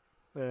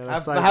 Yeah,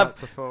 let's save that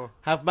to 4.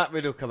 Have Matt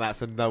Riddle come out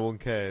so no one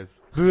cares,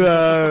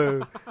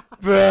 bro.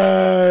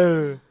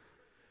 Because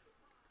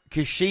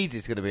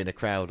Sheed going to be in the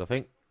crowd, I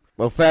think.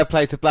 Well, fair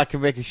play to Black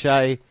and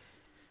Ricochet.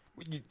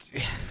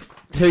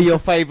 2 of your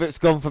favourites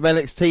gone from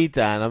NXT,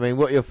 Dan. I mean,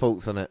 what are your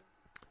thoughts on it?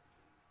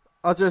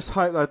 I just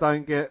hope they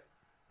don't get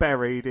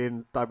buried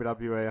in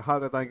WWE. I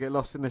hope they don't get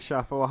lost in the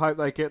shuffle. I hope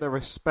they get the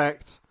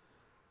respect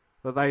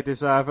that they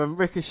deserve. And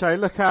Ricochet,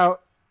 look how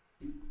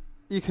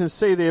you can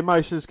see the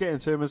emotions getting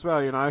to him as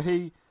well. You know,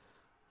 he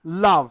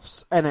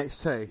loves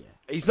NXT.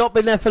 Yeah. He's not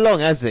been there for long,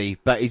 has he?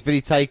 But he's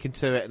really taken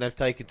to it, and they've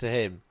taken to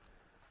him.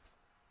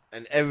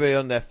 And everybody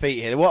on their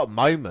feet here. What a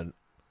moment.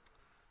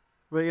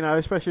 But, you know,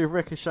 especially with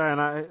Ricochet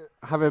and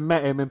having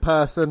met him in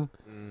person,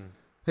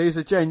 he's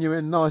a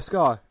genuine nice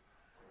guy.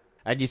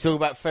 And you talk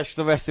about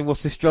professional wrestling,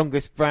 what's the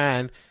strongest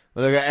brand?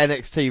 Well, look at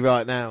NXT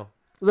right now.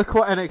 Look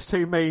what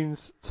NXT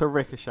means to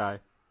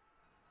Ricochet.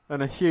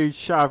 And a huge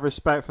show of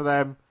respect for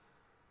them.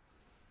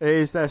 It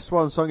is their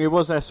swan song. It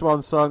was their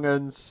swan song,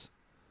 and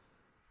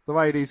the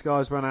way these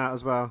guys went out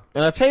as well.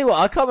 And I'll tell you what,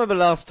 I can't remember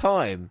last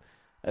time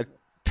a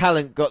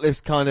talent got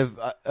this kind of,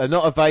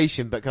 not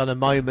ovation, but kind of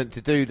moment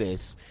to do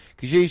this.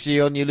 Because usually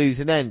you're on your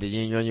losing end and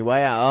you're on your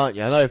way out, aren't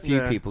you? I know a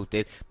few people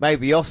did.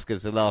 Maybe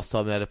Oscars the last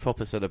time they had a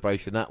proper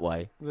celebration that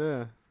way.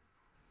 Yeah.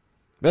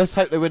 Let's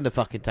hope they win the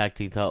fucking tag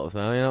team titles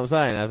now, you know what I'm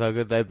saying? That's how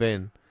good they've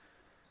been.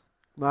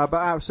 No, but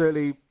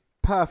absolutely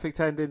perfect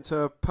ending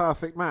to a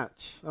perfect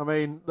match. I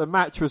mean, the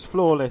match was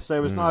flawless.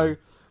 There was no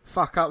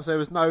fuck-ups. There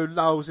was no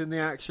lulls in the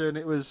action.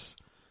 It was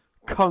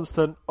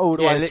constant all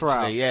the way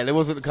throughout. Yeah, there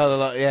wasn't kind of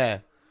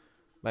like,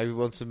 maybe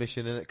one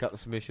submission in it, a couple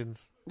of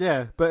submissions.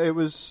 Yeah, but it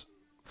was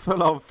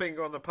full-on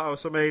finger on the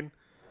pulse. I mean,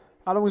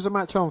 how long was the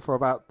match on for?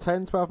 About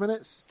 10, 12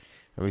 minutes?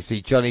 And we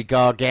see Johnny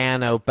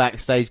Gargano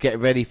backstage getting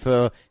ready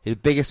for his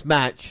biggest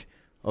match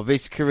of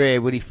his career.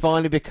 Will he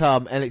finally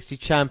become NXT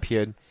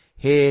champion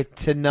here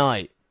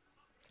tonight?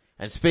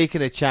 And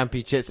speaking of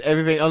championships,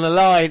 everything on the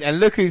line. And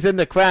look who's in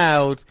the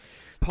crowd.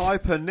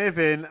 Piper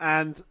Niven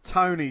and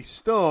Tony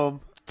Storm.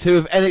 2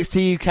 of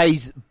NXT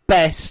UK's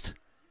best.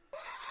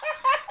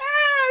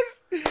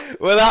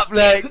 Well, up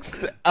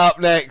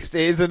next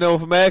is the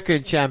North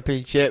American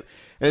Championship.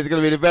 And it's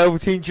going to be the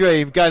Velveteen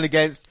Dream going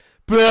against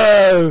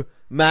Bro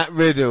Matt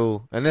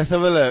Riddle. And let's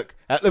have a look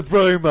at the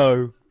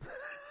promo.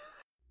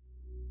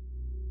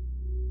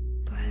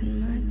 Bite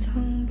my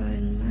tongue,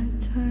 bite my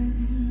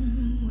time.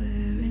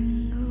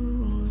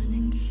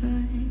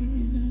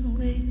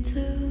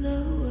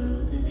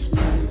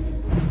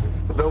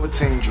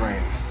 Velveteen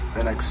Dream,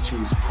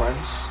 NXT's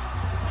prince,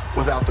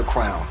 without the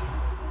crown.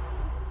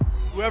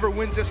 Whoever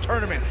wins this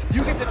tournament,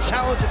 you get to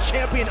challenge a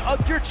champion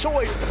of your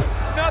choice.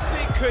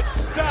 Nothing could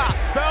stop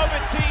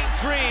Velveteen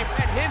Dream,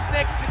 and his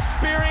next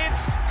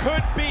experience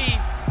could be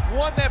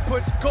one that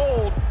puts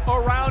gold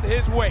around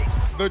his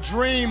waist. The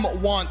Dream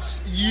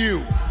wants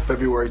you.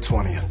 February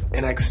 20th,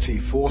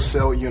 NXT Full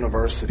Sail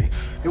University.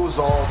 It was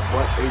all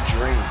but a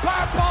dream.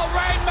 Purple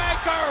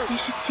Rainmaker! You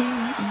should see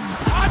me.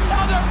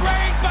 Another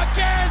reign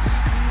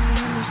begins!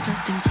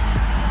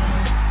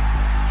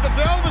 The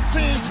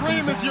Velveteen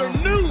Dream is your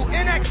new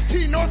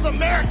NXT North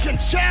American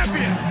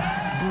champion.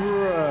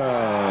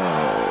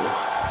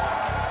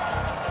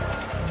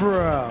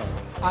 Bro,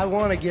 I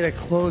want to get a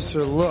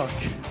closer look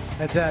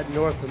at that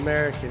North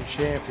American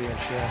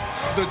championship.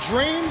 The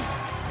Dream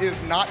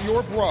is not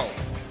your bro.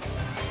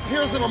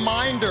 Here's a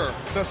reminder,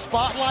 the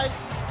spotlight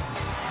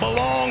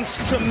belongs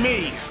to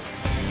me.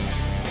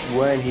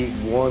 When he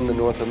won the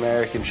North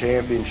American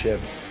Championship,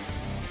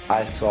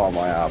 I saw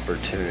my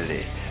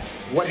opportunity.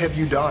 What have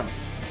you done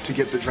to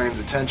get the Dream's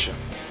attention?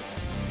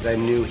 I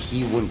knew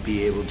he wouldn't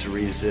be able to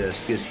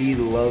resist because he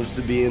loves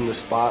to be in the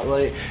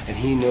spotlight, and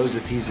he knows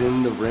if he's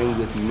in the ring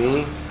with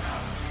me,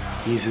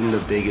 he's in the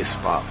biggest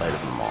spotlight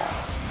of them all.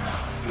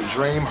 The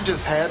Dream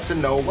just had to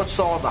know what's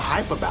all the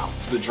hype about.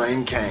 So the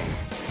Dream came.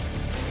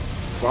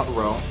 Front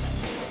row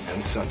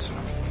and center.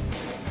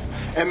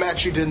 And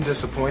Matt, you didn't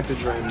disappoint the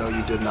Dream. No,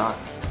 you did not.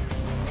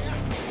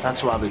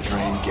 That's why the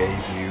Dream gave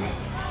you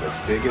the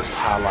biggest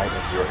highlight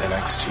of your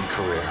NXT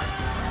career.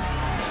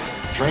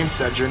 Dream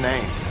said your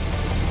name.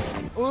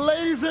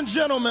 Ladies and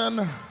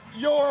gentlemen,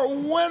 your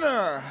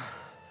winner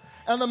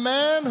and the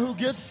man who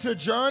gets to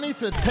journey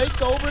to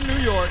Takeover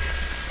New York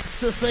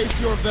to face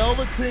your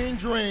Velveteen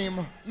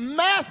Dream,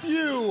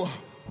 Matthew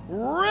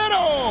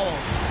Riddle.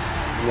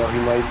 You know, he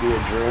might be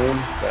a dream,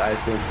 but I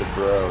think the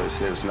bro is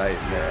his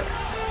nightmare.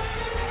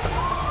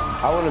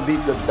 I want to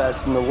beat the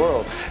best in the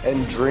world,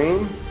 and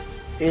Dream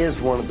is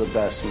one of the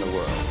best in the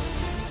world,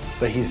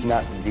 but he's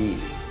not the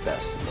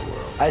best in the world.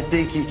 I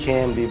think he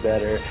can be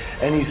better,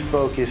 and he's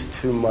focused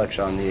too much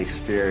on the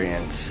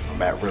experience.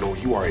 Matt Riddle,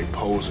 you are a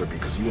poser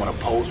because you want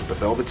to pose with the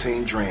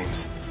Velveteen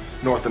Dream's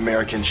North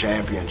American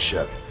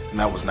Championship, and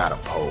that was not a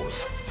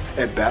pose.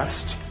 At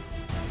best,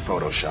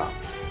 Photoshop.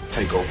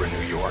 Takeover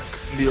New York.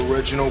 The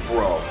original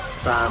bro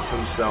finds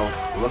himself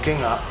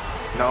looking up,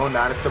 no,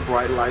 not at the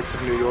bright lights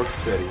of New York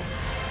City,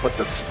 but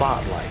the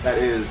spotlight that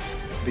is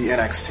the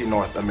NXT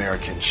North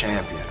American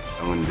Champion.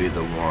 I wouldn't be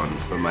the one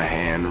with my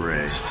hand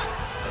raised,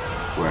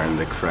 wearing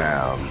the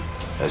crown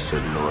as the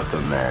North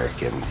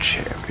American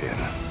Champion.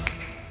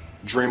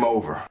 Dream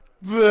over.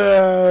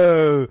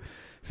 Whoa!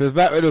 So as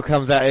Matt Riddle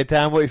comes out here,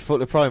 Dan, what you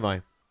thought of the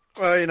promo?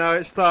 Well, you know,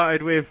 it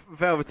started with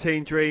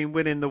Velveteen Dream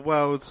winning the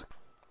World's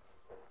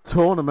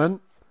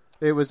Tournament.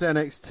 It was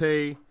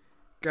NXT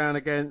going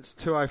against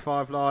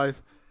 205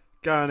 Live,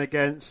 going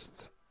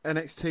against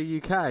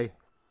NXT UK.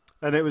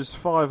 And it was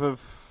 5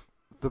 of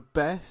the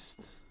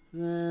best?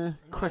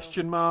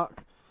 Question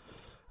mark.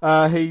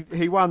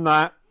 He won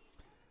that.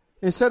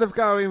 Instead of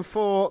going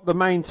for the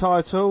main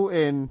title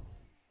in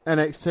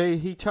NXT,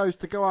 he chose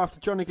to go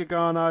after Johnny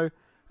Gargano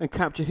and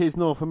capture his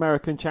North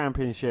American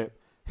Championship.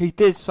 He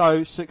did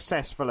so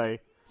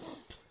successfully.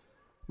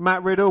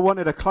 Matt Riddle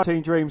wanted a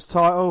Velveteen Dreams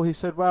title. He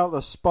said, well,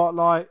 the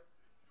spotlight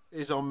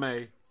is on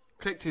me.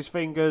 Clicked his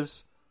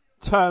fingers,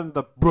 turned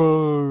the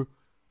bro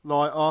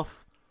light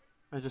off,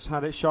 and just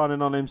had it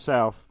shining on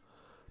himself.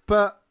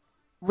 But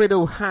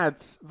Riddle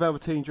had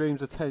Velveteen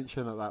Dreams'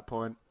 attention at that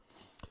point.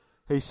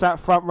 He sat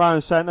front row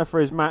and centre for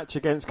his match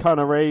against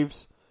Conor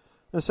Reeves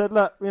and said,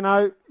 look, you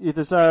know, you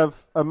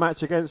deserve a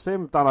match against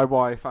him. Don't know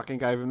why he fucking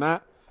gave him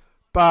that.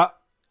 But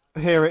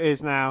here it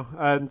is now.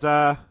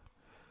 And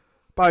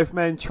both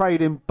men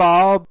trading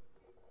barb.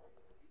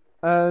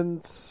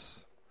 And,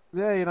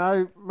 yeah, you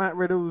know, Matt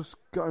Riddle's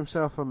got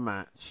himself a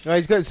match. Well,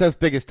 he's got himself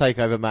the biggest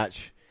takeover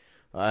match.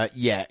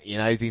 Yeah, you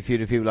know, he's been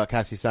feuding people like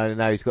Cassius Stone, and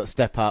now he's got to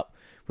step up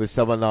with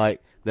someone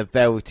like the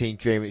Velveteen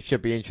Dream. It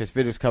should be interesting.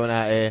 Riddle's coming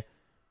out here.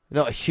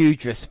 Not a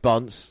huge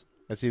response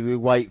as we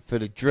wait for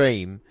the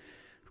Dream,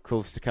 of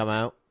course, to come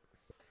out.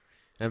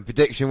 And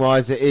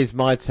prediction-wise, it is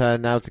my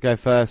turn now to go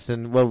first.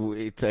 And, well,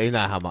 you know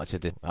how much I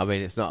did. I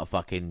mean, it's not a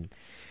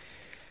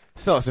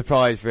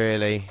surprise,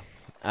 really.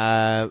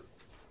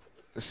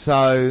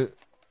 So,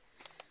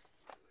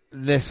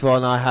 this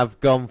one I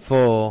have gone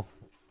for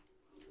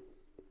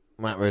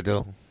Matt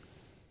Riddle.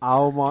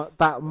 Oh, my,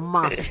 that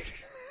must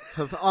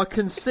have... I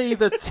can see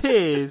the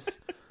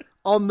tears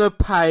on the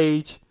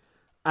page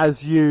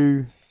as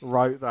you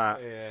wrote that.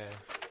 Yeah.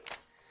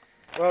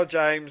 Well,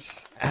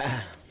 James,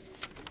 I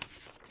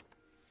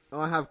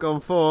have gone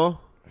for...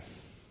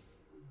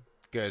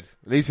 Good.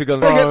 At least we've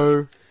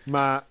gone...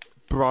 Matt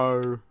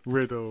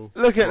Riddle.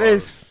 Look at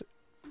this.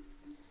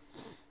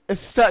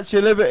 It's Statue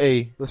of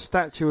Liberty. The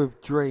Statue of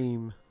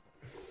Dream.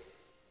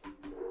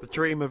 The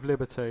Dream of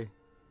Liberty.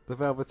 The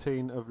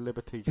Velveteen of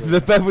Liberty Dream. The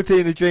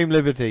Velveteen of Dream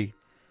Liberty.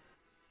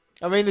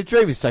 I mean, the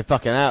Dream is so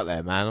fucking out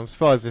there, man. I'm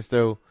surprised they're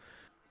still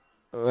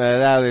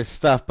Well, all this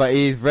stuff, but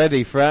he is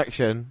ready for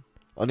action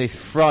on his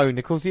throne.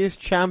 Of course, he is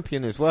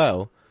champion as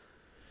well.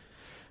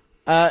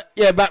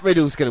 Yeah, Matt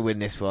Riddle's going to win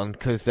this one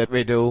because the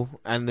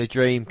Riddle and the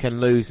Dream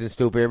can lose and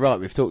still be alright.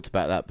 We've talked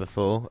about that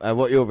before.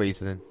 What are your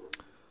reasoning?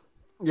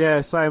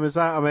 Yeah, same as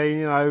that. I mean,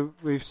 you know,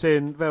 we've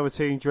seen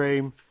Velveteen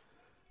Dream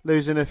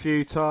losing a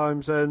few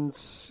times and,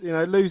 you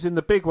know, losing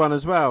the big one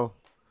as well.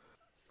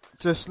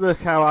 Just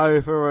look how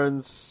over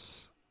and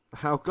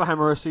how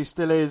glamorous he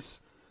still is,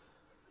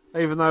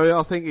 even though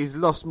I think he's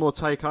lost more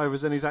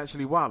takeovers than he's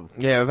actually won.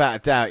 Yeah, without a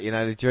doubt, you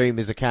know, the Dream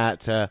is a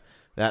character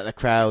that the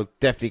crowd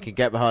definitely can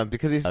get behind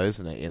because he's,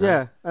 isn't it? You know?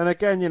 Yeah, and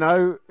again, you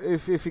know,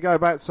 if you go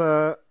back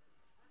to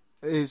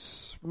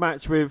his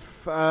match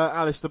with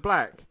Aleister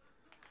Black,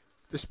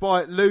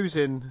 despite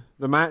losing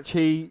the match,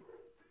 he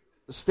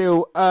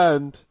still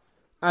earned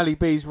Ali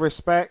B's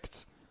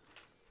respect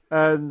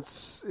and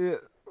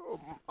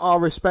our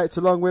respect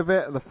along with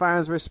it, and the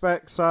fans'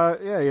 respect. So,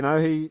 yeah, you know,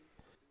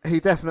 he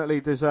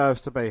definitely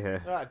deserves to be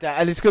here.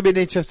 And it's going to be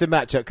an interesting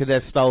matchup because their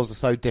styles are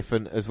so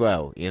different as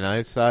well, you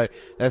know. So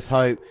let's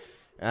hope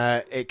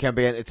it can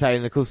be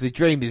entertaining. Of course, the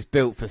Dream is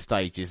built for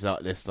stages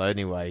like this, though,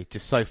 anyway.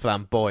 Just so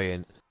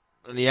flamboyant.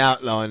 And the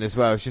outline as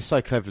well is just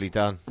so cleverly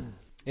done.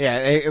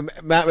 Yeah,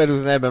 Matt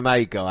Riddle's an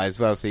MMA guy as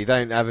well, so you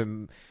don't have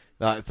him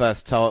like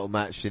first title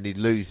match and he'd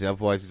lose it,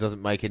 otherwise it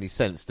doesn't make any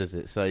sense, does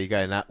it? So you're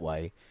going that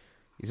way.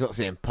 He's not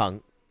seeing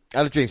Punk.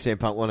 I'd dream seeing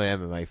Punk won an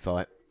MMA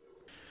fight.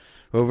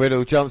 Well,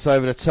 Riddle jumps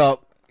over the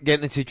top,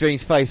 getting into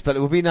Dream's face, but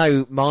there will be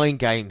no mind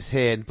games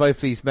here, and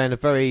both these men are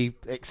very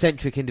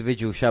eccentric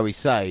individuals, shall we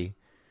say.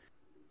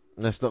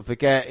 Let's not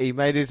forget, he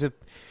made his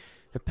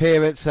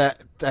appearance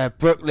at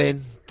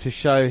Brooklyn to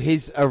show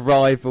his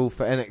arrival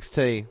for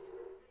NXT.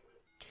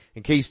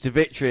 And keys to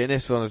victory in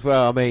this one as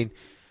well. I mean,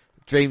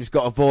 Dream's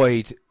got to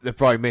avoid the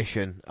Bro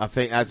Mission. I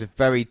think that's a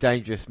very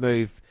dangerous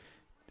move.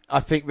 I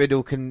think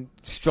Riddle can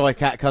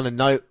strike in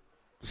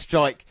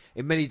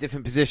many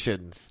different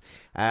positions.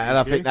 And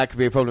I think that could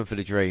be a problem for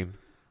the Dream.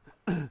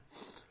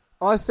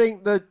 I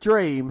think the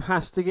Dream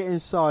has to get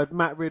inside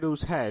Matt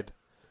Riddle's head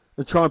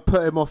and try and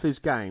put him off his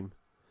game.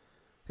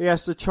 He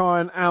has to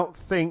try and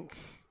outthink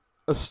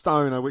a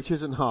stoner, which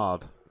isn't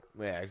hard.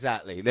 Yeah,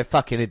 exactly. They're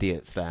fucking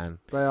idiots, Dan.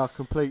 They are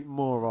complete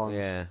morons.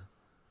 Yeah.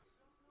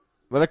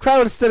 Well, the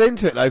crowd is still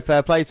into it, though.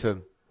 Fair play to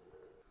them.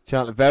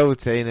 Chanting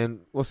Velveteen,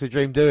 and what's the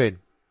Dream doing?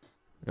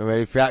 We're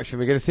ready for action.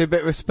 We're going to see a bit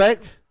of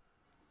respect.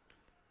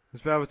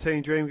 Is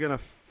Velveteen Dream going to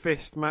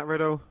fist Matt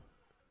Riddle?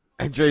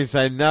 And Dream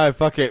saying, no,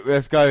 fuck it.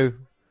 Let's go.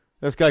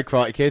 Let's go,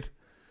 Karate Kid.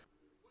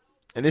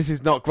 And this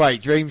is not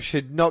great. Dream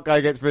should not go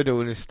against Riddle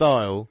in his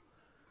style.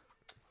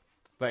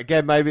 But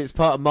again, maybe it's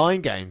part of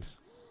mind games.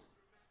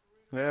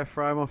 Yeah,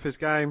 throw him off his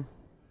game.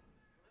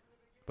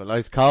 But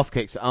those calf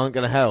kicks aren't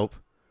going to help.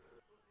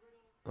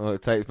 Well,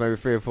 it takes maybe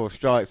 3 or 4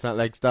 strikes, that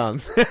leg's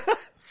done.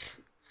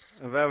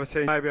 And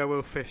Velveteen, maybe I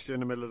will fist you in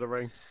the middle of the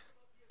ring.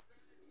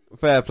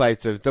 Fair play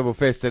to him. Double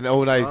fist, and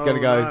no, he's going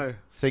to go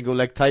single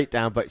leg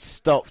takedown, but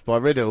stopped by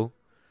Riddle.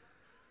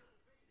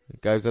 He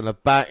goes on the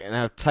back and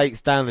now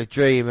takes down the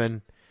Dream,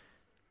 and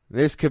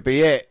this could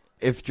be it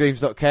if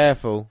Dream's not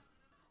careful.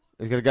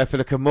 He's going to go for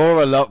the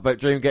Kimura lock, but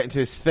Dream getting to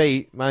his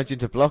feet, managing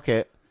to block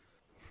it.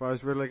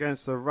 Throws Riddle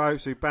against the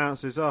ropes, who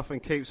bounces off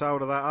and keeps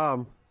hold of that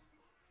arm.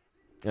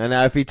 And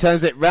now if he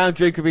turns it round,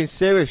 Dream could be in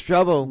serious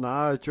trouble.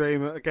 No,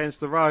 Dream against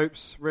the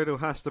ropes. Riddle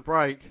has to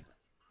break.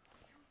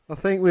 I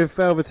think with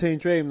Velveteen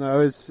Dream,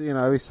 though, is, you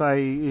know, we say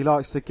he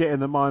likes to get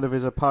in the mind of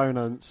his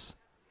opponents.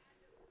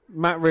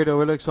 Matt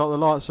Riddle, it looks like the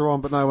lights are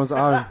on, but no one's at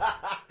home.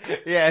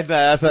 Yeah, no,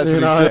 that's actually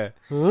true.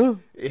 Huh?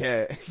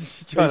 Yeah.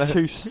 He's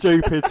too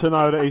stupid to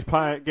know that he's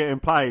getting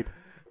played.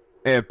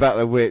 Yeah,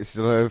 battle of wits,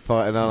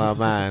 fighting on our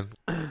man.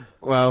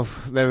 Well,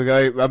 there we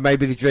go.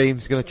 Maybe the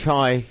Dream's going to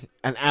try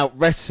and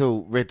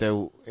out-wrestle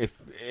Riddle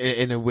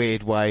in a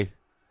weird way.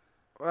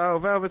 Well,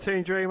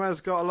 Velveteen Dream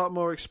has got a lot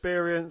more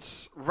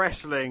experience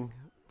wrestling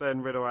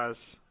than Riddle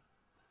has.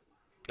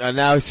 And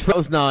now it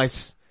smells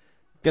nice.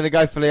 Going to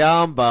go for the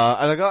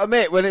armbar. And I got to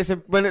admit, when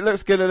it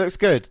looks good, it looks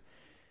good.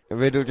 And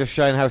Riddle just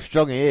showing how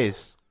strong he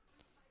is.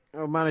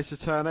 He'll manage to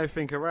turn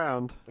everything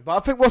around. But I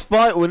think what's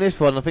vital in this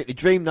one, I think the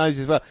Dream knows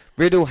as well,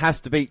 Riddle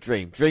has to beat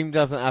Dream. Dream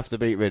doesn't have to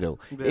beat Riddle.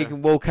 Yeah. He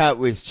can walk out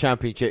with his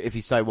championship if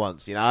he so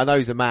wants. You know, I know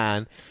he's a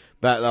man,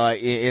 but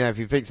like, you know, if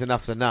he thinks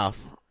enough's enough,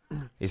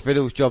 it's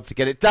Riddle's job to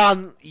get it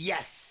done.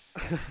 Yes!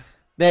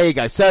 There you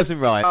go, serves him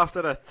right.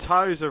 After the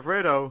toes of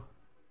Riddle,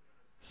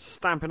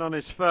 stamping on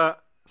his foot,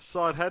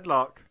 side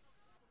headlock,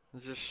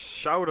 and just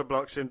shoulder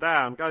blocks him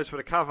down, goes for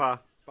the cover,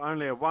 but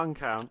only a 1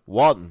 count.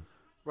 1.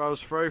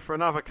 Rolls through for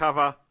another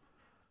cover.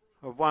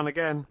 A 1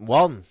 again.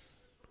 1.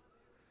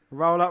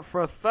 Roll up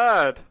for a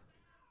 3rd.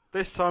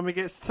 This time he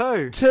gets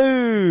 2.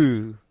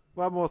 2.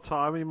 1 more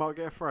time and he might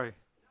get a 3.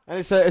 And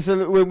it's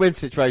a win-win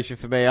situation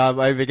for me. I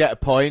either get a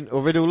point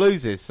or Riddle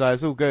loses, so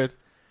it's all good.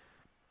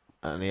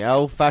 And the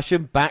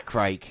old-fashioned back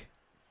rake.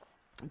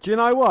 Do you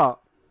know what?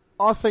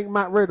 I think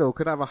Matt Riddle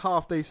could have a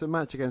half-decent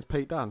match against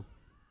Pete Dunne.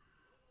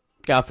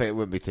 I think it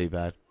wouldn't be too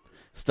bad.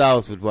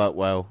 Styles would work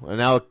well. And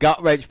now a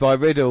gut wrench by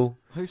Riddle.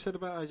 Who said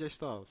about AJ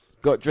Styles?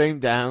 got Dream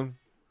down,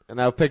 and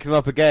now picking him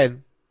up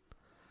again.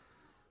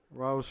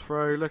 Rolls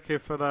through, looking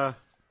for the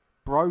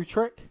bro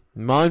trick.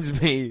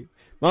 Reminds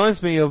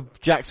me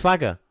of Jack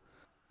Swagger.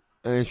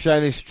 And he's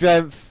showing his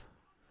strength.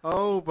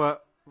 Oh,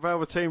 but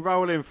Velveteen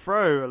rolling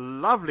through. A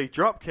lovely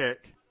drop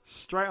kick.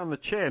 Straight on the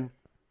chin.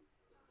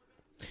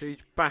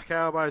 Huge back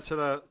elbow to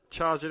the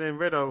charging in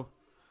Riddle.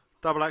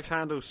 Double axe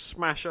handle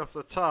smash off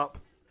the top.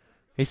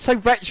 He's so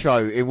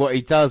retro in what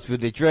he does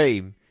with the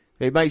Dream.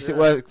 It makes it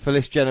work for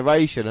this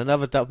generation.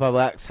 Another double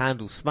axe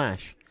handle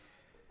smash.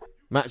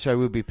 Macho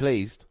would be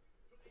pleased.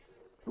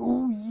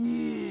 Oh,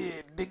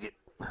 yeah. Dig it.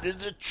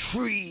 There's a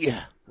tree.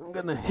 I'm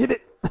going to hit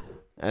it.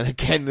 And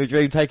again, the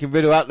Dream taking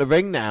Riddle out the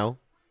ring now.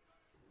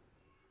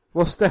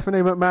 What's Stephanie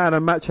McMahon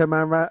and Macho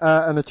Man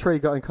and a tree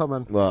got in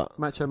common? What?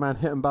 Macho Man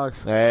hit them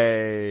both.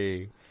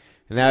 Hey.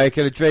 And now he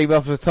can Dream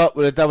off the top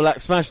with a double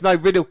axe smash. No,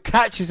 Riddle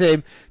catches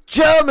him.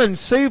 German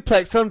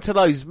suplex onto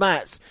those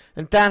mats.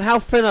 And Dan, how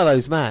thin are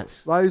those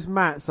mats? Those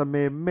mats are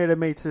mere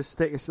millimetres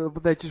thick.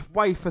 They're just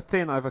wafer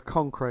thin over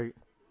concrete.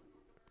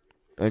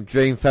 And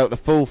Dream felt the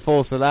full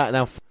force of that.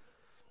 Now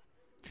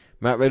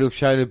Matt Riddle's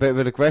showing a bit of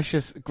an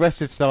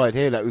aggressive side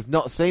here that we've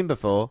not seen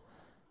before.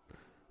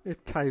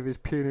 He'd cave his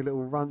puny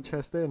little runt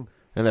chest in.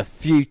 And a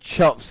few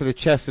chops to the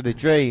chest of the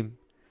Dream.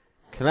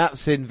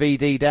 Collapsing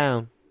VD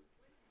down.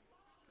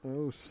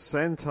 Oh,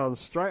 senton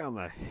straight on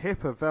the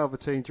hip of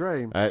Velveteen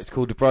Dream. It's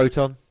called the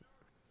Broton.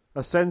 A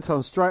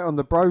senton straight on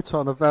the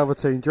Broton of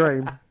Velveteen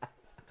Dream.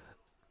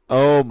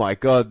 Oh my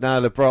God, now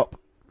the prop.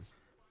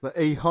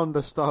 The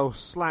E-Honda style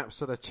slaps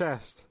to the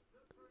chest.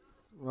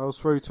 Rolls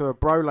through to a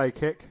Brole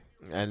kick.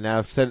 And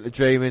now sent the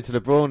Dream into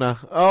the Brawler.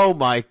 Oh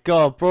my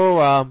God, brawl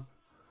arm.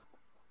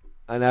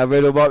 And now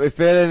Riddle might be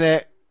feeling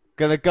it.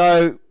 Gonna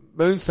go.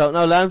 Moonsault.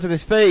 No, lands on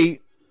his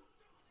feet.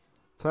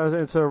 Turns it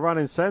into a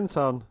running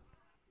senton.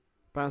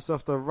 Bounces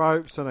off the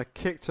ropes and a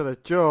kick to the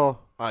jaw.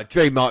 Alright,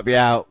 Dream might be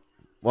out.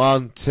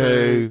 1,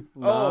 2.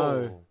 No.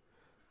 Oh.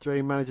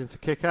 Dream managing to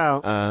kick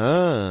out.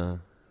 And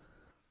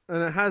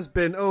it has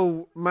been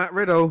all Matt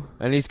Riddle.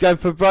 And he's going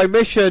for Bro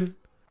Mission.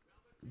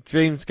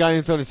 Dream's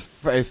going on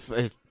his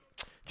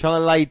trying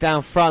to lay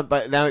down front,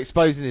 but now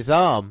exposing his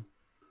arm.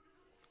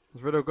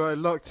 Has Riddle got it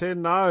locked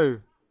in? No.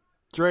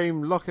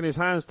 Dream locking his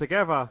hands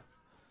together.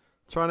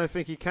 Trying to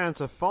think he can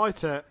to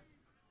fight it.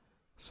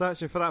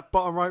 Searching for that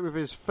bottom rope with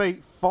his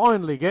feet.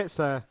 Finally gets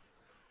there.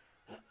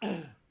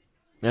 And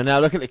now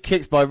look at the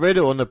kicks by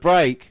Riddle on the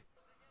break.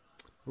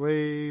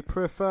 We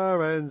prefer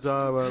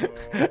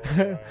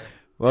Enzo.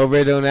 Well,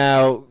 Riddle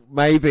now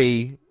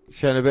maybe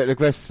showing a bit of the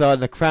aggressive side in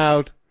the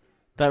crowd.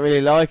 Don't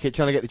really like it,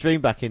 trying to get the Dream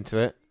back into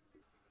it.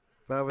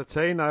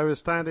 Velvetino, a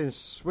standing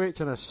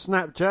switch and a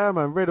snap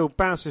German. Riddle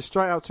bounces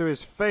straight up to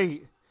his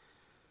feet.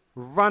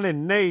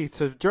 Running knee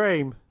to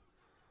Dream.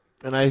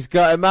 And he's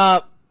got him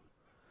up.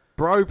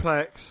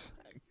 Broplex.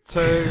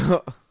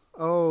 2.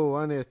 Oh,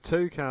 only a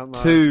 2 count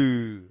though.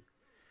 2.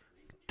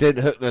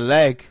 Didn't hook the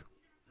leg.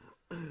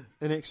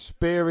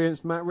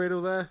 Inexperienced Matt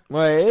Riddle there.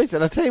 Well, it is.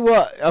 And I tell you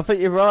what, I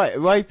think you're right.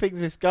 The way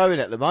things is going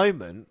at the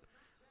moment,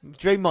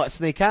 Dream might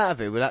sneak out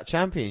of it with that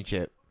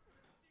championship.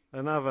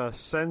 Another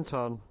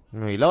senton.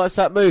 He likes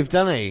that move,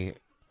 doesn't he?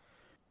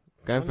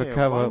 Going only for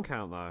cover. 1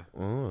 count though.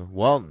 Oh,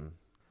 1.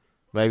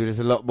 Maybe there's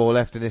a lot more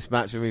left in this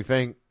match than we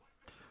think.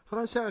 I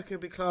don't think it could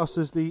be classed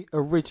as the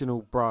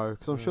original bro,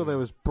 because I'm sure there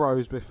was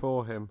bros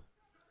before him.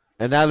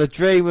 And now the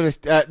Dream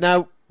with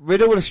now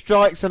Riddle with the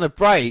strikes on a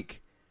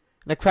break.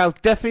 And the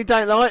crowd definitely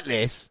don't like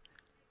this.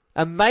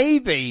 And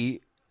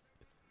maybe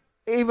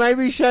he may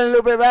be showing a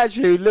little bit of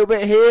attitude, a little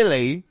bit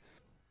heely.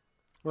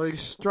 Well,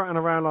 he's strutting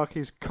around like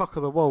he's cock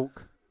of the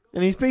walk.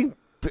 And he's been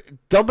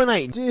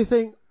dominating. Do you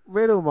think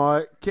Riddle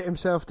might get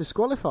himself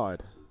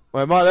disqualified?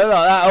 Well, it might look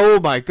like that. Oh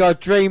my God,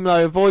 Dream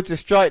though avoids the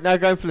strike, now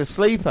going for the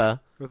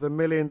sleeper. With a $1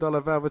 million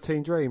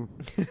Velveteen Dream.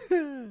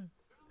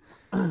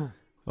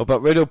 Oh,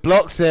 but Riddle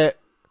blocks it.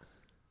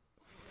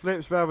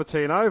 Flips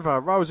Velveteen over,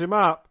 rolls him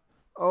up.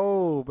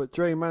 Oh, but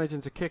Dream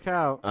managing to kick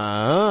out.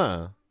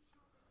 And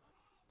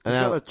he's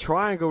got a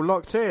triangle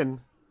locked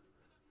in.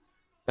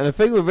 And the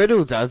thing with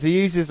Riddle does, he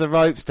uses the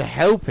ropes to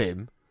help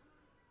him.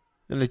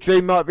 And the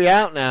Dream might be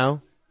out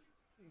now.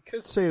 You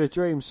could see the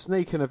Dream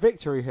sneaking a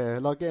victory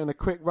here, like getting a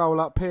quick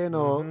roll-up pin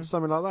or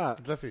something like that.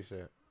 Definitely see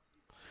it.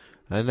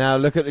 And now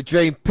look at the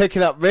Dream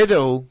picking up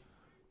Riddle.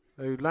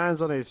 Who lands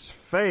on his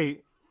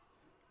feet.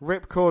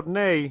 Ripcord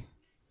knee.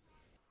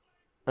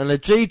 And the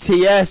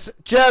GTS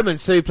German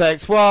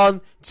suplex.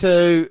 1,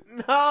 2.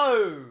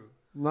 No!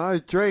 No,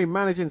 Dream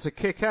managing to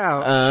kick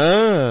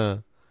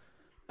out.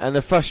 And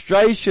the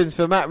frustrations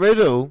for Matt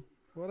Riddle.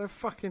 What are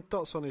fucking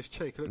dots on his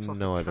cheek? It looks like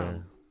no a idea.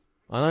 cunt.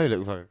 I know he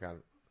looks like a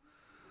cunt.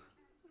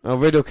 Oh,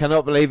 Riddle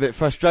cannot believe it.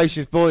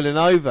 Frustration's boiling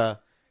over.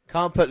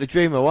 Can't put the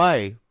Dream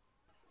away.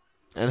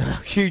 And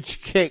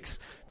huge kicks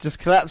just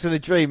collapsing the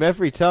Dream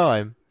every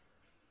time.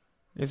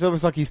 It's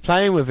almost like he's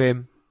playing with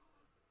him.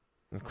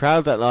 The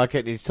crowd don't like it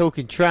and he's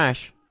talking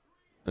trash.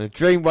 And the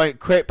Dream won't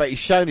quit, but he's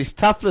shown his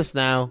toughness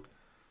now.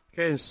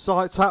 Getting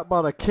psyched up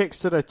by the kicks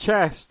to the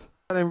chest.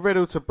 And then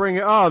Riddle to bring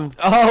it on.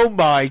 Oh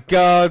my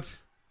God.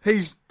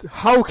 He's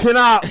hulking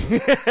up.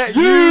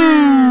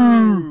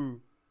 You!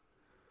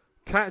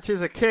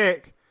 Catches a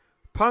kick.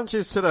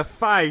 Punches to the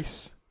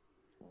face.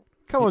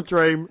 Come on,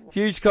 Dream.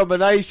 Huge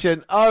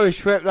combination.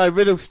 Irish whip. No,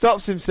 Riddle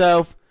stops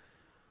himself.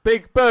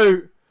 Big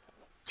boot.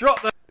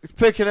 Drop the...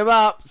 Picking him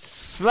up.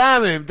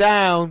 Slamming him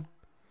down.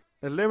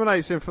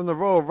 Eliminates him from the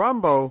Royal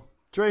Rumble.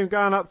 Dream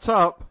going up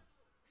top.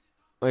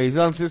 Well, he's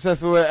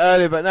unsuccessful with it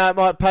earlier, but now it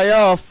might pay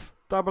off.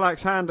 Double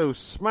axe handle.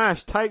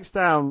 Smash. Takes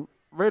down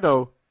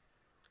Riddle.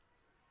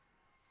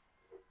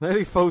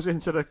 Nearly falls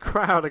into the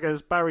crowd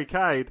against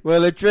Barricade.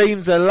 Well, the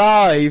Dream's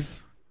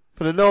alive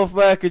for the North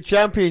American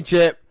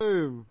Championship.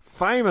 Boom.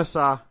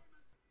 Famouser.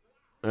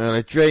 Well,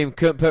 the Dream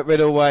couldn't put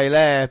Riddle away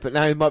there, but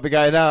now he might be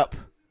going up.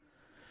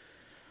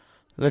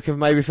 Looking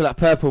maybe for that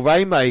purple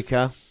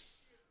Rainmaker.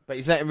 But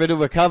he's letting Riddle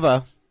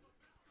recover.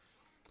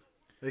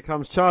 He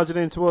comes charging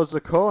in towards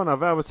the corner.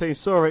 Velveteen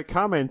saw it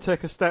coming.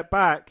 Took a step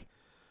back.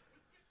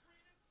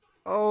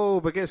 Oh,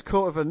 but gets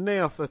caught with a knee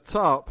off the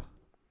top.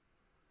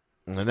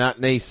 And that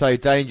knee's so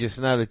dangerous.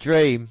 Now the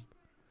Dream,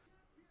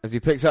 as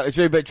he picks up the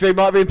Dream, but Dream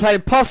might have been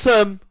playing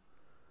possum.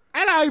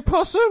 Hello,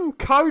 possum.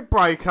 Code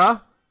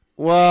breaker.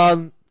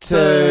 1,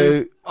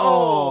 2.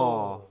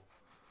 Oh.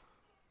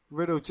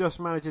 Riddle just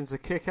managing to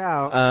kick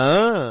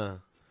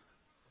out.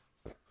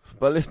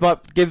 But this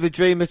might give the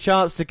Dream a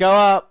chance to go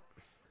up.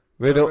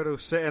 Riddle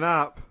sitting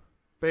up,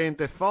 being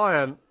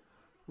defiant.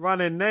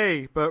 Running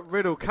knee, but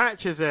Riddle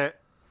catches it.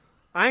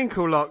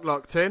 Ankle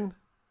locked in.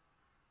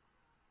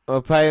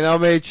 We're paying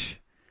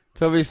homage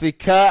to obviously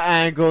Kurt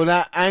Angle.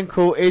 That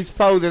ankle is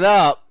folded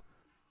up.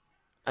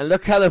 And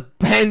look how the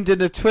bend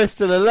and the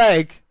twist of the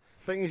leg.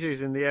 I think he's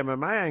using the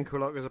MMA ankle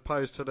lock as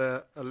opposed to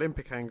the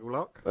Olympic ankle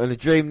lock. And the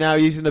Dream now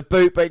using the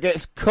boot, but it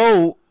gets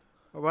caught.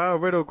 Well,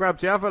 Riddle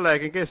grabs the other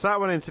leg and gets that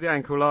one into the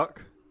ankle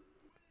lock.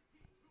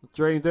 The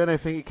Dream doing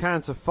everything he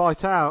can to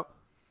fight out.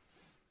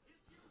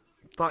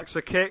 Ducks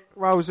a kick,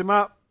 rolls him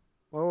up.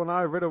 Oh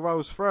no, Riddle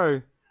rolls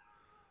through.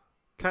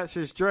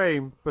 Catches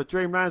Dream, but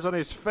Dream lands on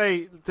his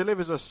feet,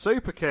 delivers a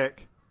super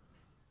kick.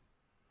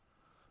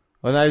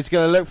 Well, now he's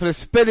going to look for the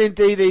spinning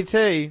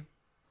DDT.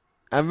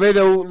 And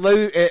Riddle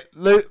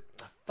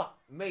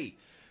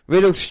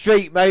Riddle's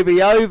streak may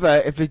be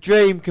over if the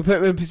Dream can put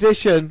him in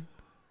position.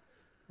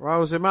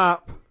 Rolls him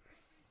up.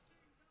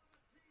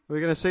 We're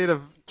going to see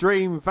the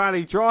Dream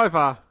Valley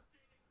Driver.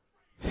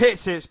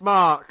 Hits its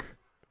mark.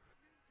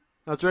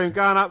 Now Dream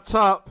going up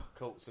top.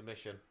 Caught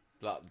submission.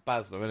 Like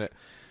Basler, isn't it?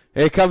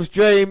 Here comes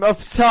Dream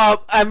off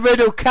top, and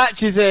Riddle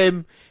catches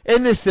him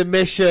in the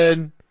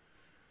submission.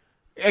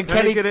 And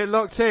can he get it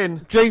locked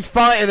in? Dream's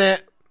fighting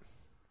it.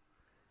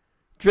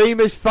 Dream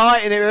is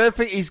fighting it with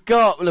everything he's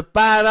got, with a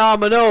bad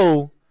arm and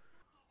all.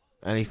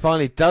 And he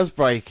finally does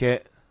break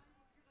it.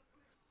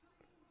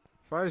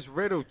 Throws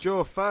Riddle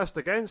jaw first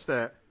against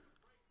it.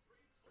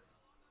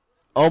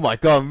 Oh my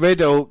God,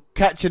 Riddle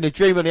catching the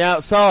Dream on the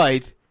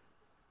outside.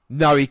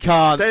 No, he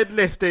can't.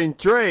 Deadlifting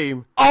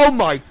Dream. Oh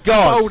my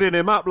God. Folding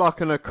him up like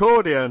an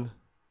accordion.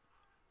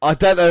 I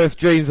don't know if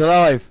Dream's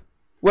alive.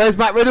 Where's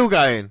Matt Riddle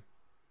going?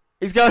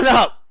 He's going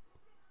up.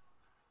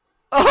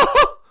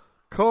 Oh!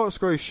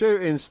 Corkscrew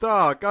shooting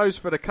star. Goes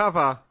for the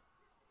cover.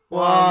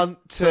 1,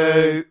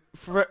 2,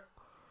 3.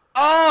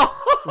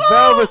 Oh!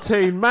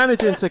 Velveteen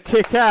managing to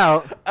kick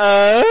out.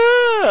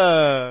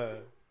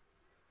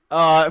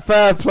 Alright,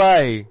 fair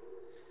play.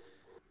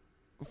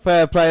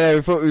 Fair play there.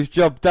 We thought it was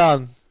job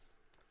done.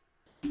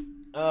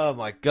 Oh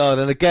my God,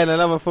 and again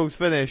another false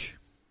finish.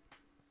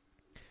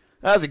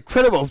 That was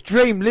incredible.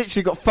 Dream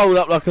literally got folded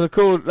up like an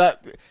accordion,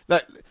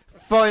 like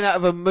flying out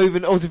of a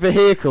moving auto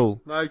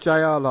vehicle. No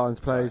JR lines,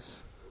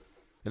 please.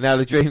 And now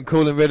the Dream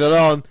calling Riddle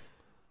on.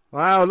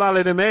 Wow,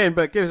 lulling him in,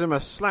 but gives him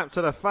a slap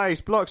to the face,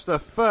 blocks the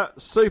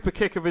foot, super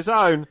kick of his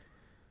own.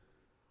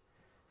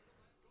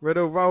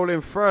 Riddle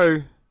rolling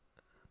through.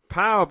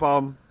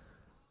 Powerbomb.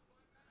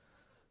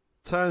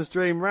 Turns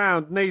Dream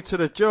round, knee to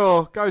the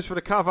jaw, goes for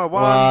the cover.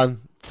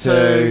 1,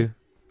 2.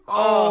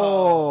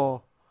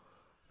 Oh!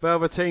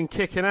 Velveteen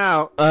kicking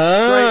out.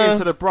 Straight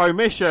into the bro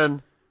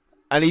mission.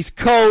 And he's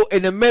caught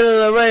in the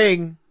middle of the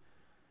ring.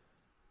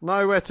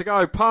 Nowhere to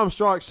go. Palm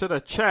strikes to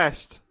the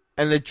chest.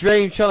 And the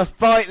Dream trying to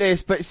fight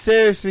this, but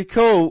seriously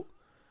caught.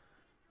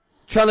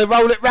 Trying to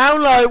roll it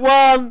round like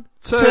 1,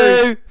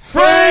 2,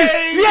 3.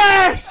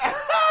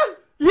 Yes!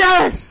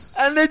 Yes!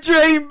 And the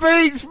Dream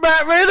beats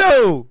Matt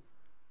Riddle.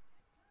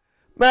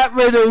 Matt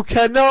Riddle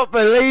cannot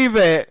believe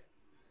it.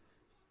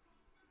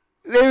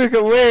 Look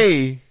at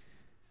we.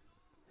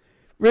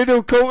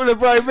 Riddle caught in the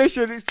bro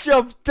mission. His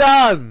job's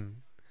done.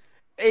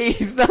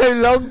 He's no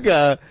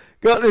longer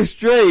got the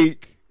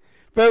streak.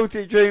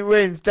 Velveteen Dream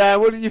wins. Dan,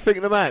 what did you think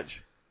of the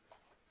match?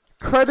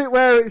 Credit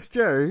where it's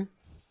due.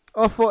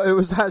 I thought it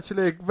was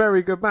actually a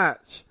very good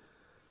match.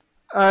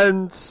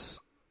 And,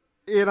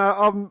 you know,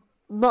 I'm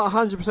not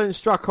 100%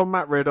 struck on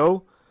Matt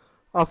Riddle.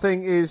 I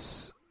think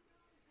his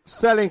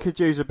selling could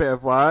use a bit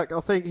of work. I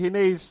think he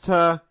needs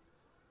to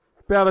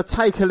be able to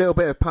take a little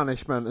bit of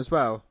punishment as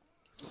well.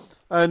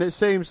 And it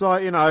seems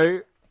like, you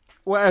know,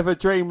 whatever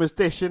Dream was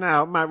dishing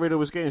out, Matt Riddle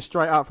was getting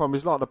straight up from.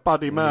 He's like the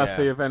Buddy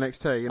Murphy of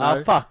NXT, you know?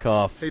 Oh, fuck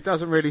off. He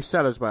doesn't really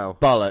sell as well.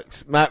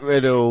 Bollocks. Matt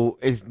Riddle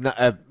is...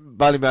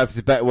 Buddy Murphy's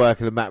a better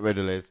worker than Matt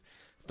Riddle is.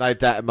 There's no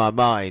doubt in my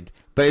mind.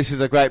 But this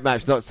was a great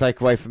match, not to take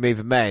away from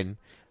either men.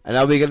 And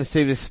are we going to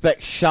see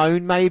respect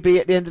shown, maybe,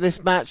 at the end of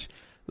this match?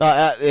 Like,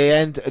 at the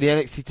end of the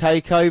NXT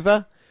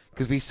TakeOver?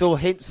 Because we saw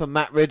hints from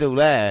Matt Riddle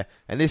there,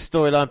 and this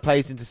storyline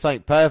plays into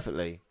something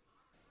perfectly.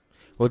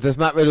 Or does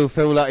Matt Riddle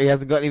feel like he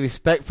hasn't got any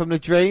respect from the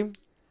Dream?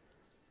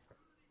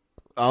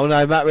 Oh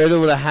no, Matt Riddle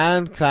with a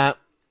hand clap,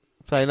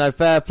 saying no,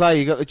 fair play,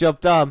 you got the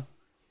job done.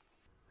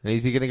 And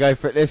is he going to go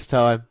for it this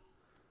time?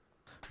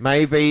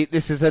 Maybe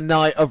this is a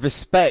night of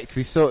respect.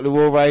 We saw it the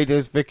War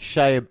Raiders,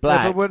 Ricochet and Black.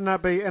 Yeah, but wouldn't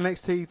that be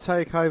NXT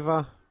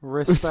TakeOver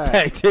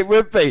respect? It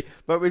would be,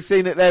 but we've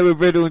seen it there with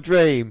Riddle and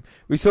Dream.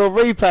 We saw a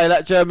replay of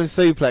that German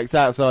suplex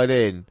outside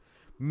in.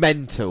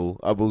 Mental,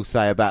 I will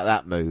say, about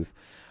that move.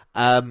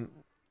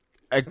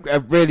 A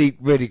really,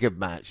 really good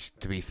match,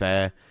 to be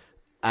fair.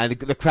 And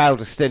the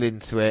crowd are still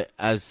into it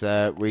as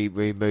we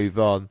move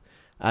on.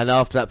 And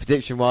after that,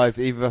 prediction-wise,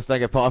 either of us don't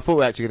get part. I thought we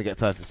were actually going to get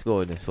a perfect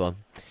score in this one.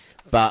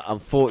 But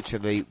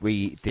unfortunately,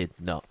 we did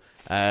not.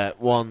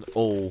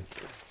 1-1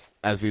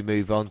 as we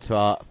move on to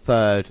our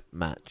third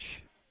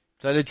match.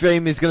 So the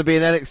Dream is going to be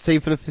in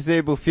NXT for the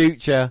foreseeable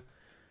future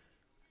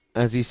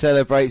as he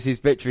celebrates his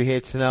victory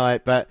here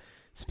tonight. But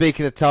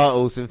speaking of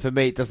titles, and for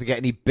me, it doesn't get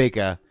any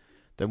bigger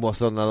than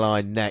what's on the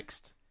line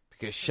next.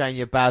 Because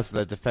Shayna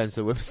Baszler defends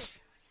the women's...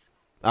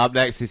 Up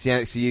next is the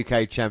NXT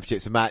UK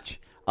Championships, a match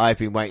I've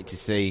been waiting to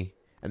see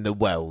in the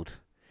world.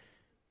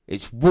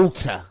 It's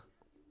Walter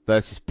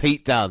versus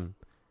Pete Dunne.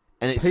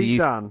 Pete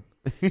Dunne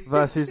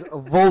versus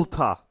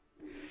Volta.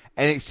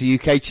 NXT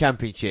UK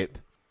Championship.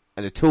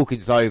 And the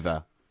talking's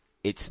over.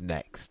 It's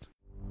next.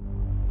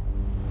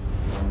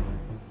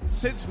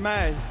 Since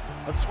May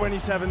of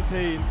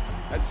 2017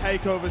 at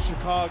Takeover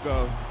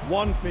Chicago,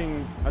 one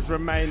thing has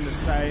remained the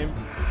same.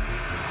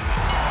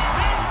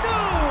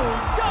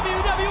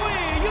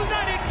 WWE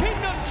United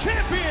Kingdom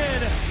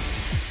Champion!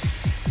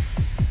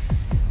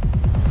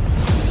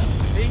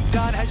 Pete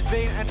Dunne has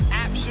been an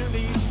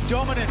absolutely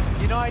dominant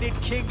United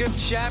Kingdom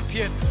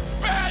champion.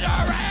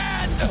 Better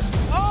end!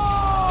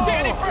 Oh!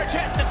 Danny Burch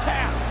has the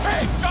tap.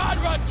 Pete Dunne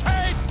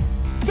retains.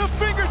 The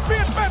fingers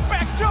being bent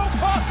back. Joe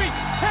Coffey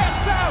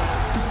taps out.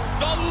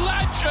 The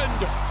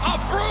legend of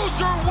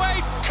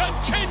Bruiserweight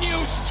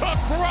continues to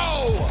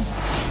grow.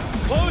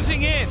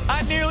 Closing in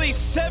on nearly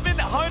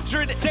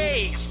 700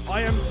 days.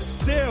 I am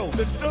still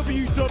the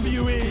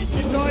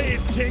WWE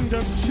United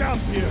Kingdom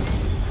champion.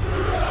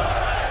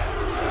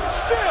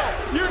 Still,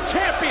 your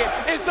champion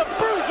is the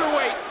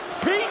Bruiserweight,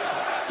 Pete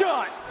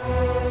Dunne.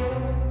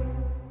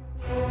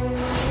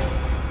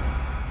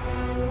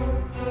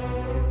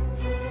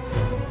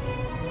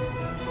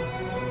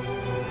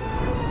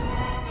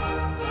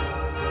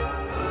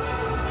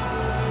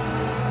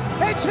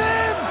 It's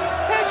him!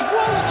 It's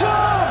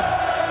Walter!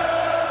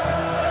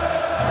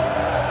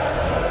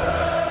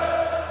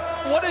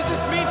 What does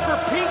this mean for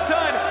Pete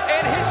Dunne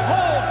and his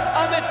hold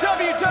on the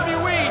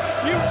WWE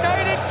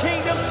United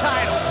Kingdom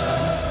title?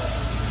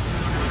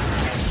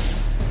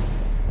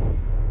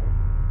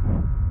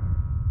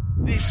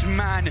 This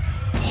man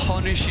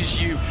punishes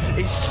you.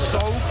 He's so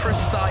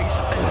precise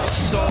and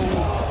so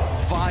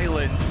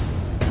violent.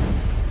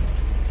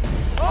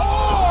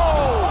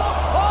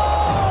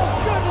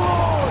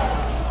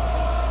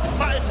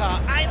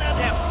 Einer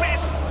der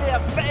besten der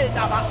Welt,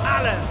 aber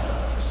alle.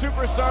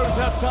 Superstars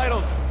have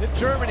titles in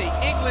Germany,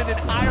 England,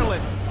 and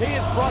Ireland. He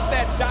has brought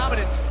that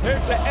dominance here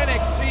to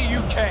NXT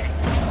UK.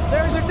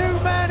 There's a new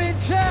man in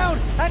town,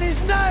 and his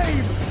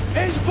name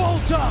is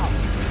Volta.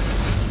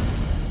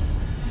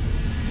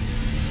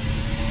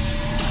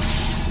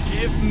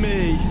 Give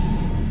me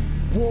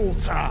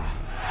Walter.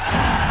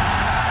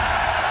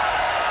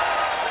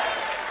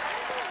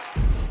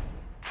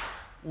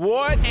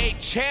 What a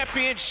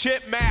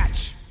championship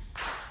match.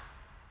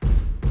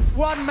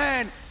 One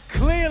man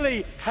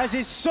clearly has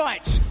his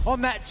sights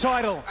on that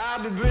title.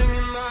 I'll be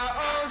bringing my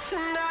own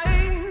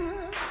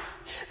tonight.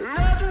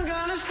 Nothing's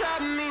gonna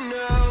stop me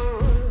now.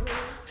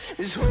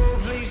 This whole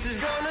place is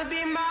gonna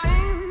be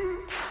mine.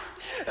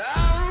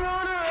 I'm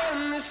gonna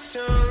run this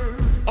town.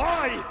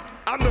 I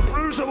am the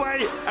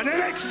Bruiserweight, and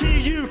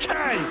NXT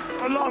UK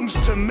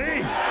belongs to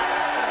me.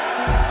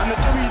 And the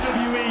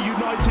WWE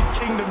United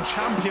Kingdom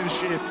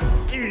Championship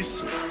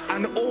is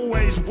and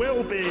always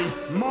will be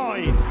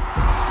mine.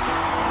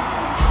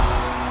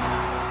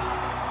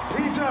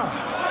 Peter.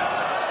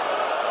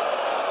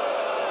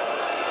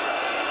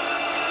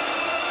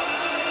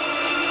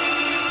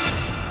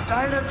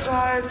 Deine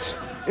Zeit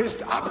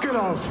ist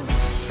abgelaufen.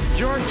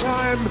 Your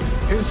time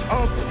is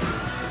up.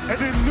 And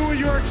in New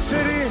York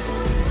City,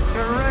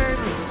 the reign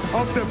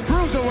of the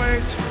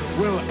Bruiserweight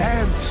will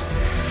end.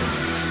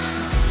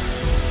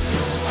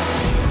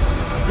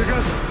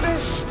 Because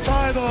this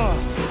title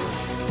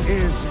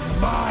is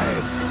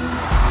mine.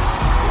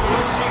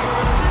 What's she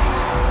gonna do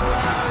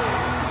about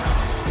it?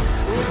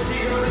 What's she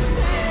gonna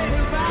say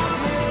about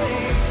me?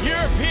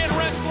 European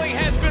wrestling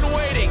has been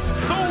waiting.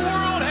 The world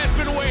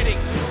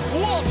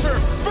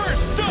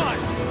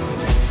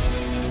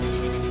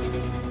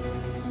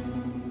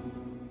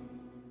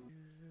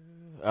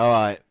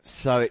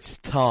So it's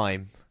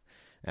time.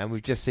 And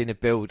we've just seen a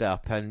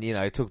build-up. And, you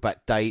know, talk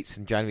about dates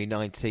and January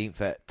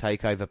 19th at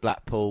TakeOver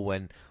Blackpool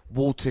when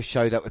Walter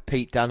showed up with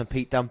Pete Dunne and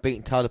Pete Dunne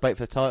beating Tyler Bate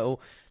for the title.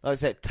 Like I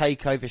said,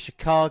 TakeOver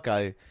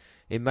Chicago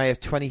in May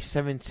of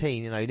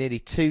 2017. You know, nearly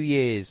 2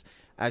 years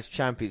as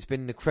champion. It's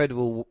been an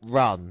incredible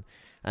run.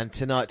 And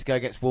tonight to go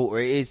against Walter,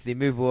 it is the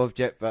immovable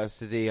object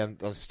versus the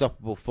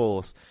unstoppable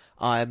force.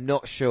 I am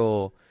not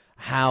sure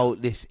how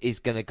this is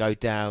going to go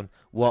down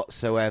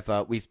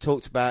whatsoever. We've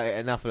talked about it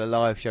enough at the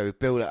live show. We've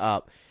built it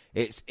up.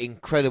 It's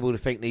incredible to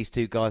think these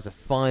two guys are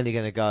finally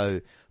going to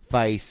go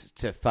face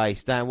to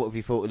face. Dan, what have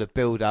you thought of the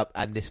build-up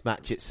and this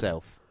match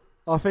itself?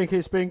 I think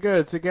it's been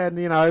good. Again,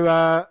 you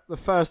know, the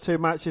first two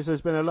matches,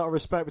 there's been a lot of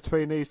respect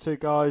between these two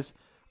guys,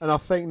 and I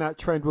think that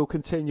trend will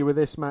continue with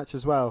this match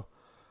as well.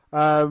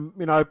 You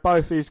know,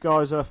 both these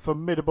guys are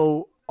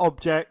formidable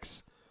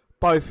objects.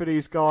 Both of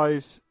these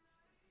guys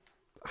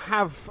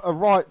have a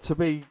right to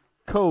be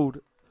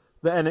called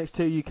the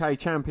NXT UK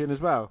champion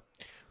as well.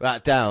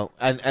 Without doubt.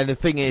 And the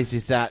thing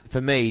is that, for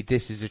me,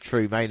 this is a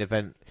true main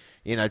event.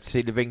 You know, to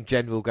see the ring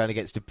general going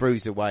against the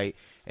Bruiserweight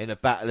in a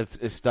battle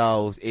of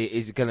styles, it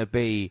is going to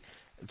be,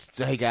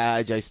 take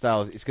out AJ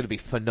Styles, it's going to be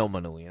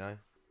phenomenal, you know.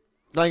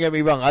 Don't get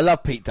me wrong, I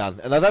love Pete Dunne.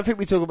 And I don't think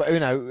we talk about, you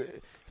know,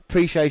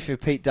 appreciation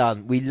for Pete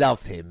Dunne. We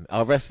love him.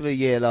 Our Wrestler of the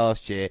Year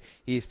last year,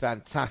 he is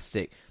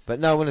fantastic. But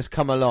no one has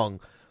come along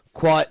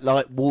quite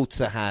like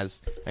Walter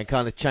has and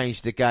kind of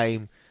changed the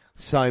game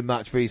so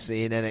much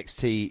recently in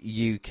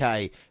NXT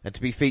UK, and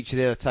to be featured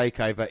in a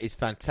TakeOver is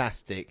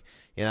fantastic,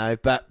 you know.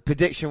 But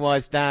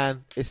prediction-wise,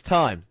 Dan, it's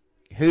time.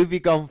 Who have you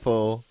gone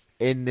for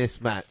in this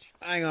match?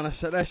 Hang on a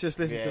sec, let's just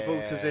listen to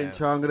Walter's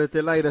intro. I'm going to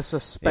delay the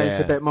suspense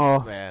a bit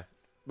more. Yeah.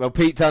 Well,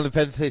 Pete Dunne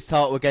defends his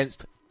title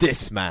against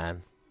this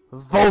man,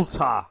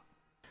 Walter.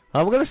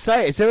 I'm going to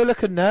say, is there a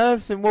look of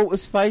nerves in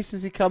Walter's face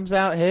as he comes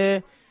out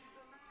here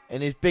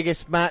in his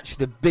biggest match,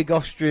 the big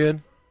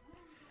Austrian,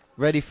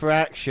 ready for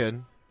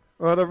action?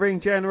 Well, the ring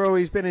general,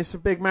 he's been in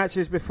some big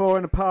matches before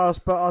in the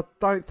past, but I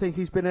don't think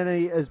he's been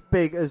any as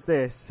big as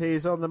this.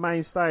 He's on the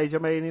main stage. I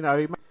mean, you know,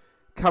 he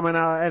coming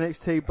out of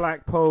NXT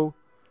Blackpool,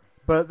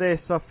 but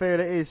this, I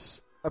feel it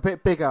is a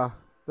bit bigger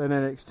than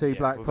NXT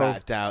Blackpool. Without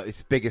a doubt, it's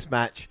the biggest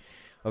match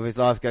of his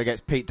life, going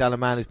against Pete Dunne, a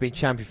man who's been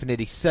champion for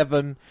nearly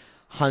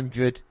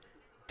 700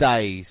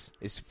 days.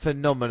 It's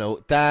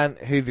phenomenal. Dan,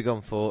 who have you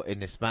gone for in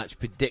this match?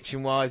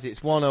 Prediction-wise,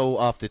 it's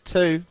 1-1 after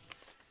 2.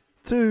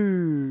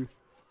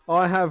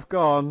 I have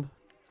gone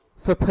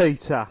for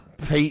Peter.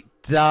 Pete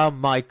Dunne,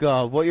 my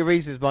God. What are your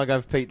reasons by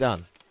going for Pete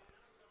Dunne?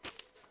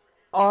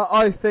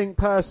 I think,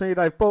 personally,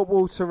 they've brought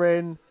Walter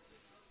in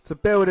to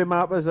build him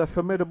up as a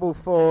formidable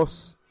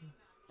force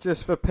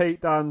just for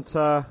Pete Dunne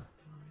to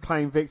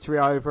claim victory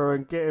over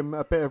and get him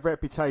a bit of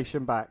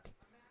reputation back.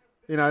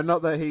 You know,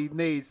 not that he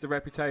needs the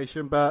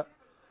reputation, but,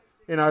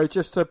 you know,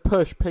 just to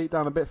push Pete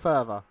Dunne a bit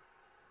further.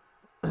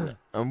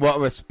 And what a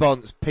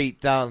response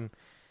Pete Dunne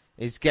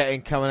is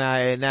getting coming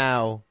out here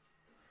now.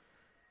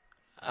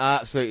 I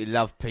absolutely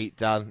love Pete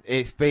Dunne.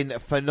 It's been a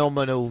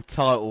phenomenal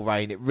title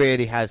reign. It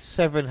really has.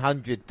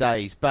 700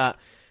 days. But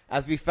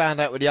as we found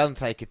out with The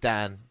Undertaker,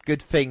 Dan,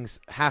 good things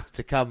have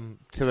to come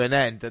to an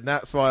end. And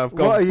that's why I've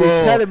gone What are you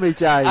telling me,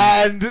 James?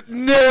 And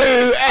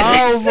new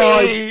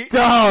NXT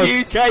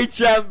UK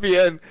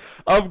champion.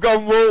 I've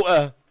gone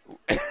Walter.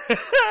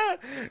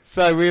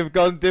 So we have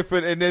gone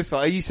different in this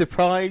one. Are you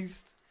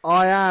surprised?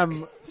 I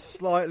am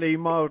slightly,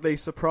 mildly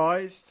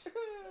surprised.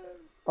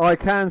 I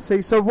can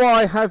see. So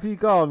why have you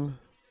gone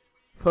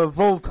for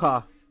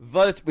Walter?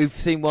 We've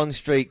seen one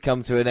streak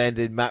come to an end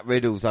in Matt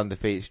Riddle's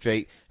undefeated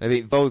streak. I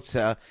think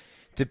Walter,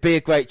 to be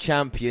a great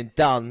champion,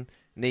 Dunne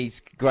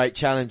needs great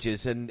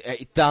challenges, and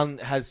Dunne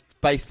has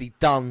basically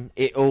done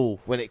it all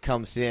when it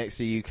comes to the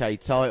NXT UK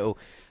title.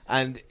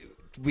 And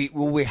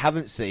we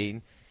haven't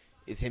seen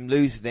is him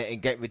losing it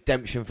and getting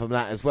redemption from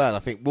that as well. I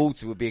think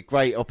Walter would be a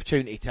great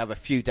opportunity to have a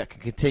feud that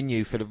can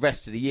continue for the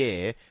rest of the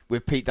year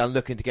with Pete Dunne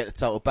looking to get the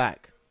title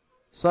back.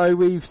 So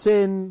we've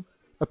seen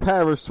a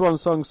pair of swan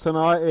songs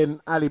tonight in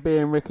Ali B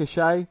and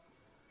Ricochet.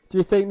 Do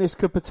you think this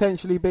could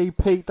potentially be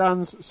Pete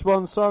Dunne's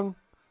swan song?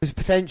 There's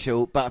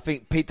potential, but I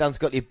think Pete Dunne's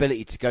got the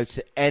ability to go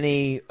to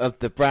any of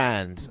the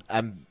brands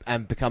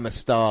and become a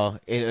star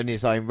in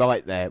his own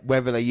right there.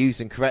 Whether they use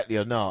him correctly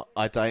or not,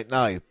 I don't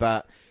know.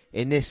 But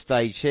in this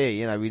stage here,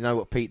 you know, we know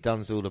what Pete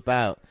Dunne's all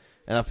about.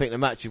 And I think the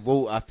match with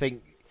Walter, I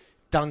think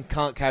Dunne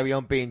can't carry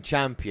on being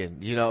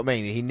champion. You know what I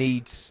mean? He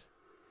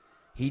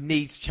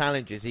needs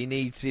challenges. He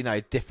needs, you know,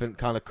 a different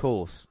kind of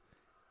course.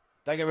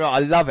 Don't get me wrong, I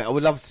love it. I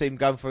would love to see him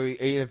going for,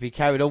 if he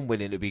carried on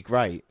winning, it'd be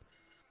great.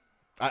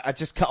 I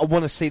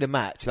want to see the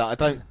match. Like, I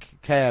don't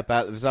care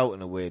about the result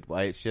in a weird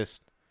way. It's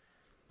just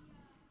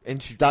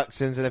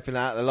introductions and everything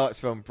like that. The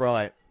lights are on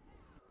bright.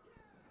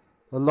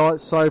 The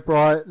lights so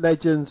bright.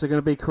 Legends are going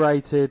to be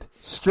created.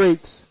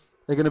 Streaks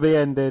are going to be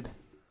ended.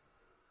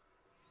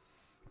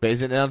 But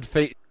is it an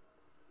undefeated,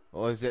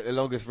 or is it the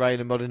longest reign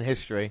in modern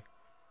history?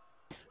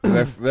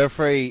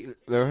 The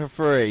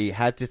referee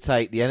had to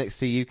take the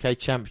NXT UK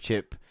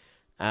Championship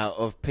out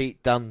of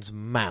Pete Dunne's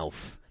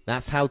mouth.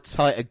 That's how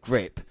tight a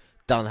grip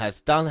Dunne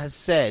has. Dunne has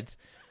said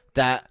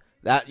that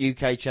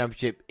UK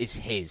Championship is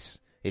his.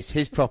 It's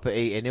his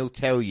property, and he'll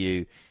tell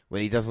you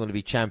when he doesn't want to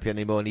be champion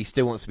anymore, and he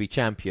still wants to be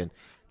champion.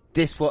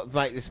 This what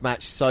makes this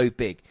match so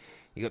big.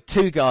 You got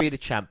two guys, be the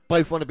champ,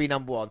 both want to be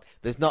number one.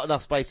 There's not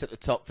enough space at the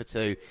top for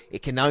two.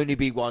 It can only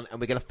be one, and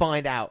we're going to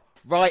find out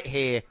right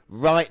here,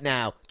 right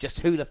now, just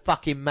who the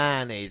fucking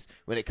man is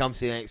when it comes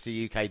to the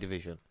NXT UK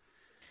division.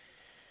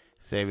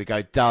 So here we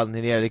go, Dunne,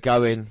 and they're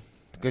going.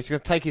 He's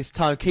going to take his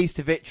time. Keys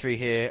to victory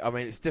here. I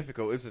mean, it's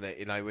difficult, isn't it?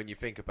 You know, when you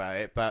think about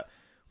it. But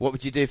what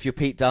would you do if you're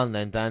Pete Dunne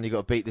then, Dan? You've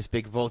got to beat this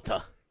big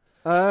Volta.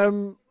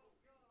 Well,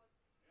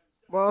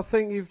 I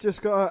think you've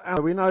just got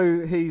to... We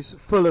know he's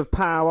full of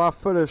power,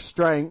 full of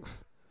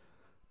strength.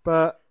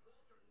 But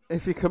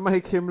if you can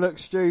make him look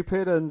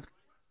stupid and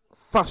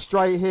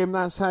frustrate him,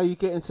 that's how you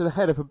get into the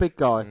head of a big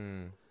guy.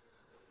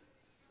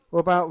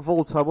 What about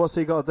Volta? What's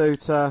he got to do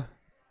to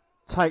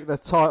take the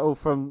title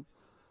from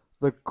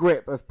the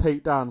grip of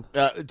Pete Dunne?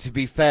 To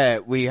be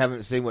fair, we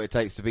haven't seen what it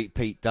takes to beat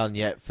Pete Dunne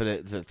yet for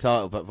the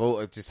title, but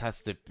Volta just has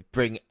to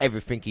bring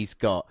everything he's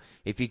got.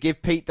 If you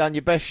give Pete Dunne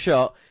your best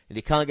shot and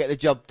he can't get the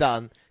job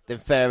done, then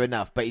fair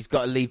enough. But he's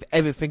got to leave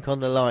everything on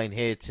the line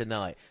here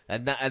tonight,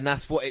 and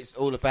that's what it's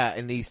all about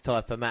in these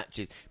type of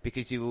matches.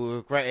 Because you will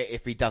regret it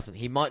if he doesn't.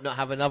 He might not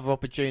have another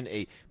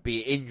opportunity, be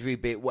it injury,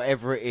 be it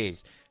whatever it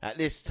is. At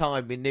this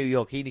time in New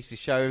York, he needs to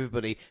show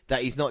everybody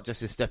that he's not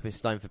just a stepping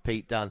stone for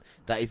Pete Dunne,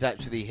 that he's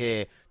actually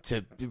here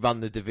to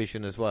run the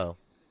division as well.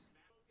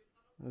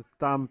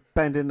 Dunne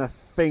bending the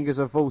fingers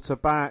of Walter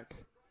back,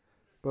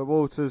 but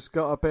Walter's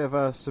got a bit of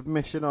a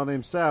submission on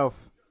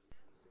himself.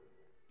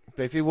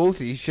 But if you're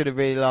Walter, you should have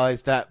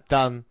realised that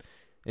Dunne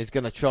is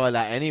going to try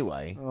that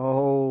anyway.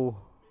 Oh,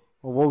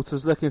 well,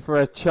 Walter's looking for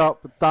a chop,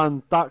 but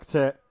Dunne ducked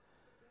it.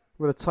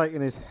 Would have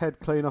taken his head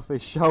clean off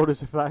his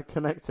shoulders if that had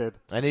connected.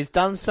 And is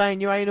Dunne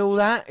saying you ain't all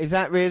that? Is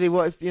that really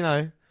what it's,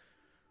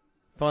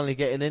 finally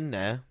getting in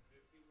there?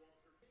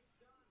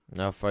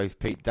 Now throws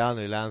Pete Dunne,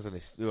 who lands on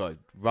his,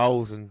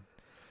 rolls and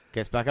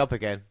gets back up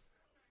again.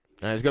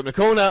 And he's got in the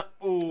corner.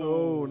 Ooh.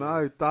 Oh,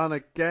 no, Dunne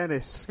again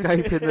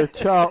escaping the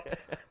chop.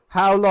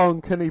 How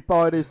long can he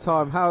bide his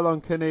time? How long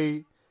can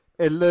he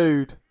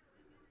elude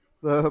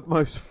the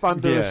most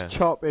thunderous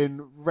chop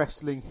in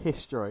wrestling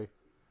history?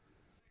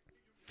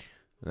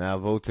 Now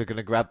Volta going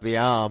to grab the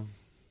arm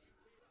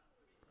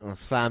and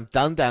slam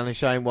Dunne down and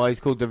show him why he's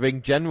called the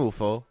ring general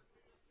for.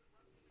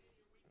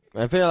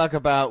 I feel like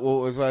about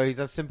Walter as well, he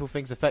does simple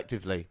things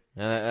effectively.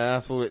 And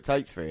that's all it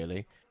takes,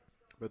 really.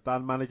 But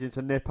Dunne managing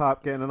to nip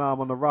up, getting an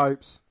arm on the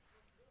ropes,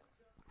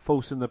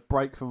 forcing the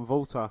break from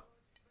Volta.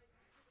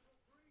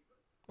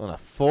 On a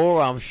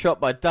forearm shot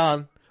by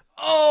Dunne.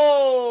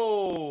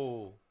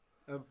 Oh!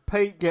 And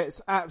Pete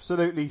gets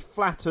absolutely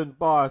flattened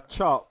by a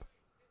chop.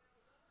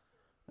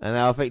 And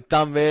now I think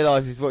Dunne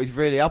realises what he's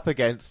really up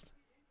against.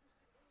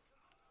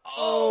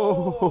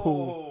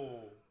 Oh!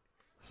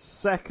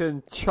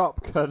 Second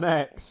chop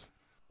connects.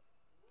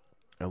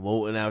 And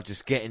Walter now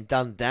just getting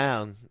Dunne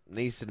down.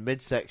 Knees to the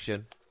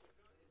midsection.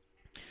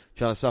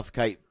 Trying to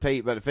suffocate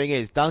Pete. But the thing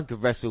is, Dunne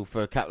could wrestle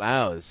for a couple of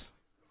hours.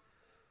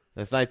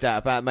 There's no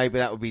doubt about it. Maybe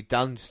that would be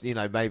Dunne's,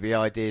 maybe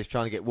ideas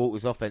trying to get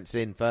Walter's offense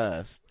in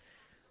first.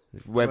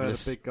 Whether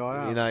the big guy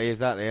out.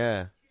 Exactly,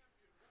 yeah.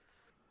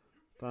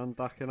 Dunne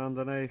ducking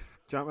underneath,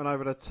 jumping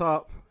over the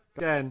top.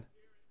 Again,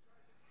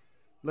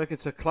 looking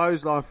to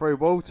clothesline through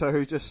Walter,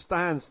 who just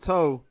stands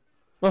tall.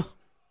 Oh.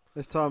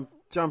 This time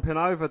jumping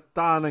over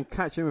Dunne and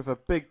catching with a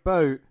big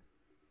boot.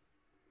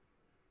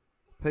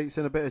 Pete's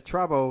in a bit of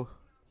trouble.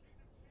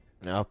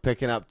 Now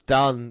picking up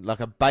Dunne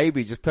like a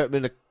baby, just put him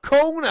in the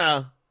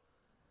corner.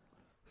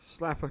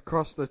 Slap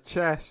across the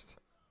chest.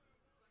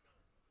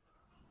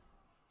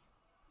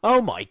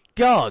 Oh my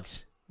God.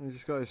 He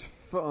just got his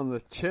foot on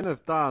the chin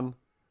of Dunne.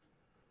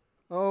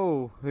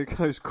 Oh, he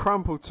goes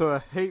crumpled to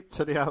a heap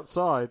to the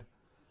outside.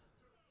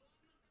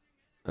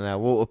 And now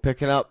Walter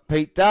picking up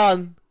Pete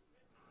Dunne.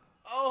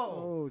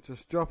 Oh,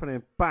 just dropping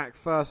him back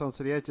first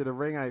onto the edge of the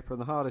ring apron,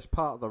 the hardest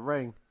part of the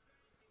ring.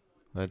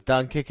 And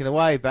Dunne kicking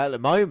away, but at the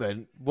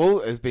moment,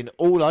 Walter's been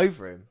all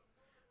over him.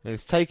 And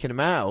he's taking him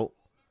out.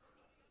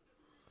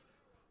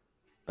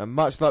 And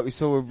much like we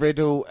saw with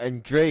Riddle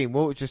and Dream,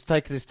 Walter's just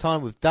taking his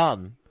time with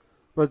Dunne.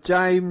 But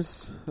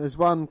James, there's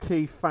one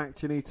key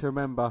fact you need to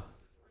remember.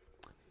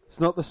 It's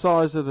not the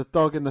size of the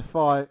dog in the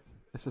fight,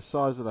 it's the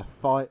size of the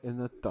fight in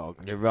the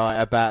dog. You're right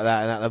about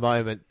that, and at the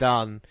moment,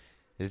 Dunne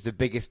is the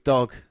biggest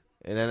dog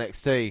in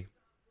NXT,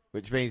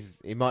 which means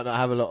he might not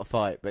have a lot of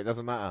fight, but it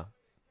doesn't matter.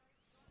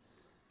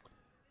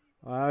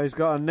 He's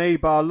got a knee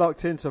bar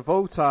locked into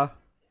Volta,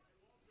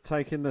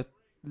 taking the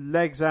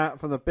legs out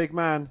from the big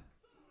man.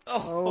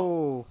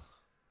 Oh.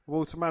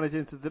 Walter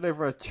managing to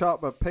deliver a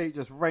chop, but Pete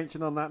just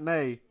wrenching on that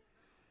knee.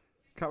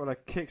 A couple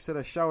of kicks to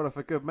the shoulder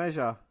for good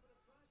measure.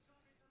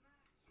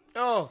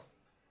 Oh.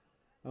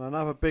 And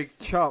another big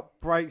chop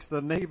breaks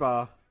the knee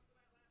bar.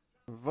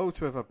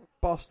 Volta with a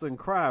Boston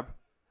Crab.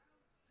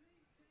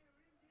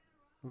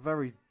 A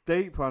very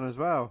deep one as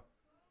well.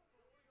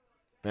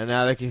 And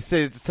now they can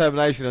see the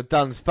determination of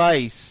Dunne's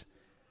face.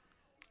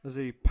 As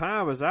he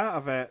powers out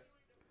of it.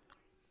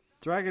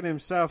 Dragging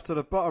himself to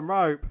the bottom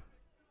rope.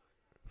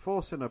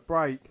 Forcing a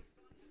break.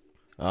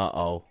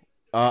 Uh-oh.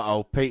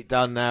 Pete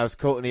Dunne now is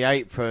caught in the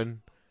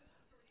apron.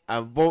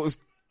 And Walter's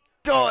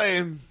got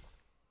him.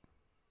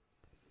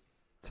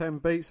 10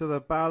 beats of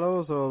the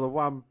Balors or the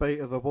 1 beat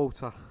of the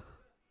Walter?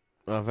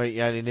 I think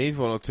he only needs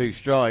 1 or 2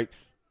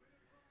 strikes.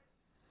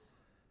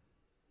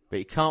 But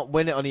he can't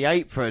win it on the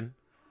apron.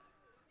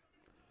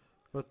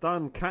 But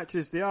Dunne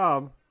catches the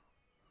arm.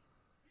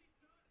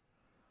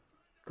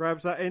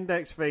 Grabs that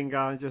index finger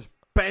and just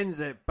bends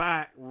it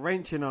back,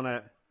 wrenching on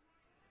it.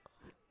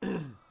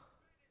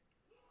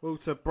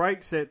 Walter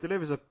breaks it,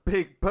 delivers a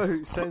big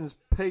boot, sends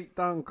Pete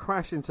Dunne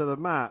crashing to the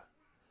mat.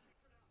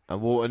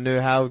 And Walter knew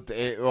how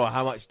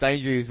much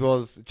danger he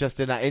was just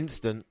in that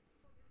instant.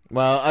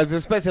 Well, I was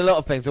expecting a lot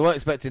of things. I wasn't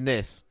expecting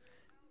this.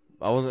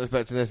 I wasn't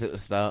expecting this at the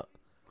start.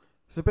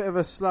 It's a bit of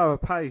a slower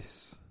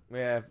pace.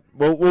 Yeah.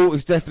 Well,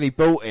 Walter's definitely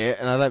bought it,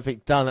 and I don't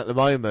think Dunne at the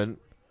moment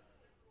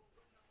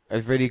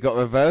has really got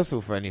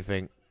reversal for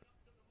anything.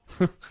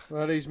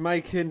 Well, he's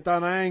making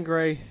Dunne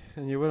angry,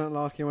 and you wouldn't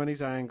like him when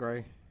he's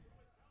angry.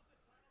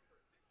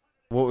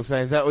 Walter's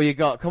saying, is that all you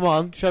got? Come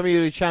on, show me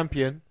you're the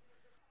champion.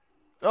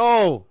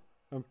 Oh!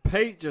 And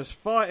Pete just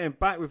fighting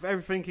back with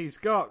everything he's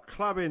got,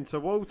 clubbing to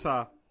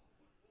Walter.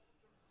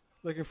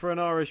 Looking for an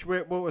Irish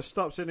whip. Walter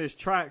stops in his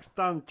tracks.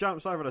 Dunne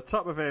jumps over the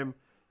top of him.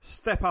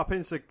 Step up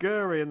into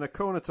Guri in the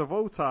corner to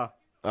Walter.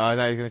 I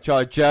know he's going to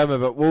try a German,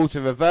 but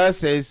Walter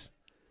reverses.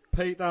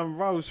 Pete Dunne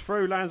rolls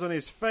through, lands on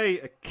his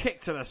feet. A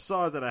kick to the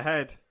side of the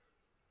head.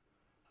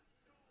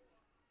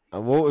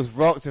 And Walter's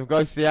rocked and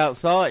goes to the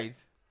outside.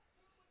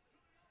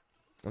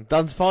 And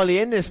Dunne's finally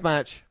in this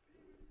match.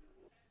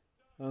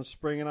 And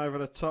springing over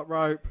the top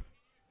rope.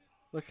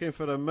 Looking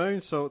for the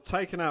moonsault.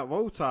 Taking out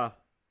Walter.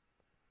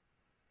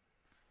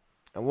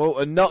 And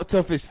Walter knocked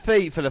off his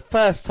feet for the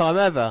first time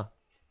ever.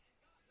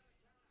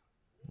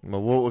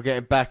 Well, Walter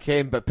getting back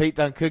in, but Pete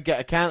Dunne could get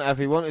a counter if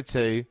he wanted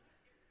to.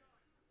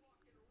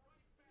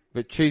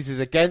 But chooses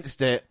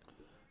against it.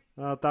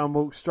 Dunne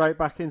walks straight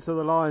back into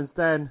the Lions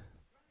Den.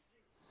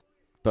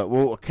 But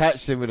Walter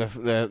catches him with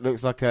a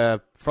looks like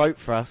a throat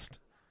thrust.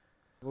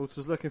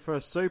 Walter's looking for a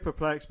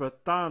superplex,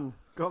 but Dunne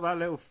got that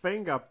little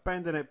finger,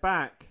 bending it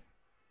back.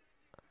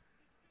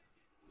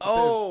 It's a bit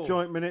of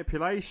joint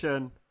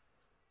manipulation.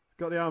 He's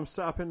got the arm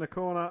set up in the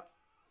corner.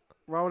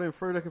 Rolling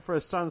through, looking for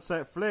a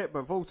sunset flip,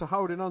 but Walter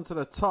holding on to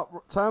the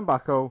top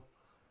turnbuckle.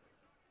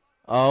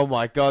 Oh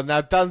my God,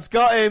 now Dunne's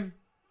got him.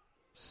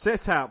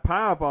 Sit out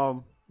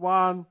powerbomb.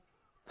 1,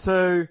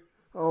 2.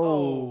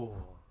 Oh.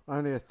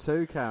 Only a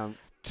 2 count.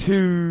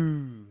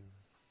 2.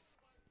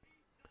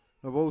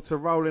 And Walter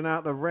rolling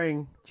out the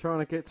ring, trying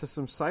to get to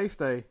some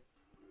safety.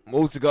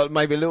 Walter got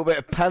maybe a little bit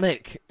of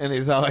panic in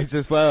his eyes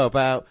as well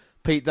about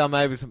Pete Dunne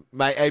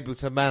able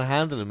to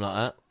manhandle him like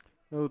that.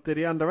 Oh, did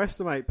he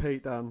underestimate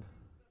Pete Dunne?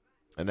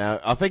 And now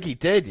I think he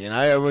did. You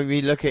know, when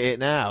we look at it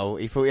now,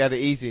 he thought he had it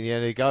easy in the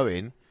end of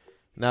going.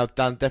 Now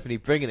Dunne definitely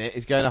bringing it.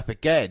 He's going up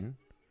again.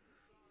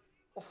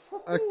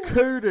 A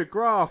coup de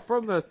grace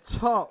from the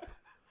top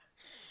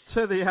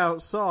to the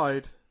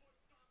outside.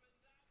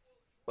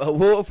 Well,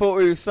 Walter thought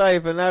he was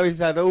safe, and now he's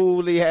had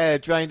all the air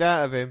drained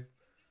out of him.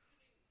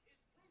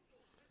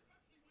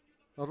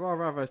 I'd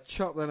rather have a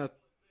chop than a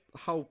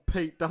whole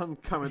Pete Dunne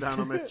coming down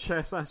on my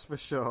chest, that's for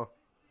sure.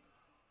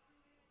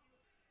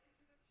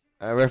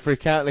 A referee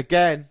counting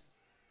again.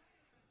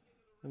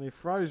 And he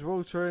throws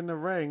Walter in the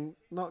ring,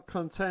 not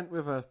content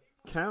with a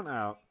count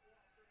out.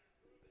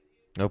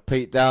 Well,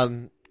 Pete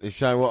Dunne is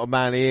showing what a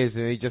man he is,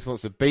 and he just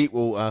wants to beat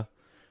Walter.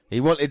 He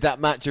wanted that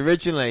match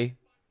originally.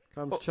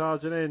 Comes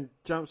charging in,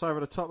 jumps over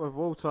the top of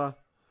Walter.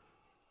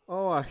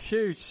 Oh, a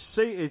huge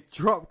seated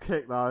drop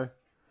kick though.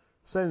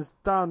 Sends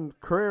Dunne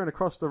careering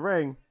across the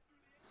ring.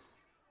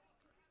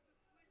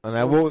 And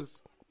now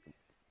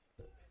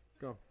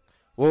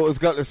Walter's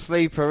got the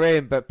sleeper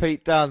in, but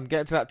Pete Dunne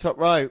getting to that top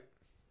rope.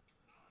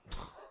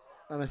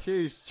 And a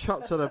huge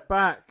chop to the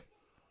back.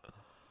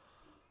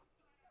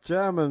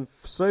 German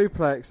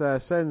suplex there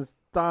sends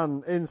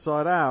Dunne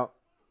inside out.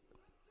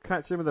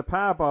 Catch him with a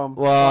powerbomb.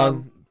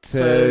 1,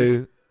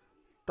 2.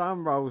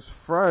 Dunne rolls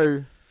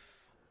through.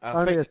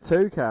 Only a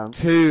 2 count.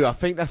 2. I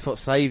think that's what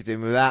saved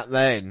him with that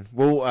then.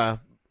 Walter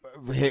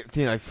hit,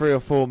 3 or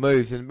 4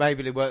 moves, and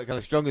maybe they weren't the kind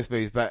of strongest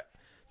moves, but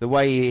the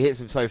way he hits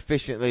them so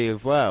efficiently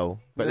as well,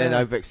 but then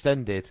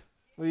overextended.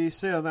 Well, you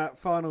see on that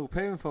final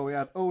pinfall, he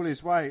had all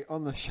his weight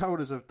on the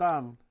shoulders of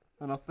Dunne,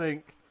 and I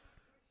think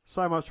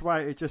so much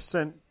weight, it just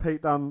sent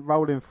Pete Dunne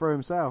rolling through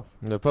himself.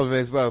 And the problem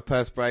is,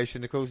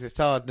 perspiration, it causes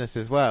tiredness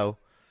as well.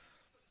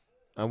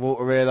 And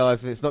Walter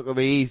realising it's not going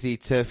to be easy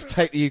to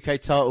take the UK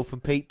title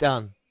from Pete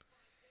Dunne.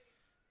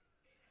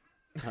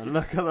 And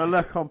look at the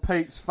look on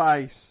Pete's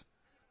face.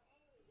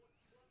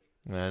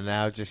 And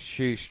now just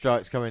huge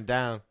strikes coming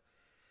down.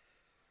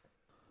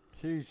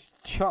 Huge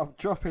chop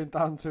dropping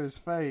down to his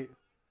feet.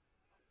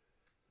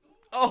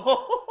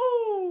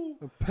 Oh!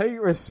 And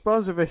Pete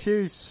responds with a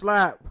huge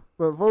slap,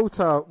 but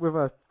Walter with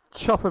a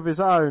chop of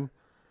his own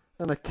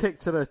and a kick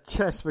to the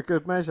chest for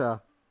good measure.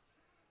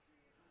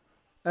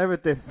 Ever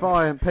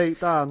defiant Pete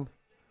Dunne,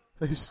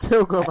 He's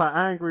still got that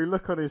angry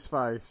look on his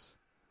face.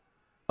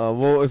 Oh,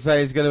 Walter's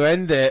saying he's going to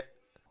end it.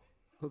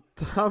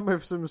 Done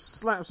with some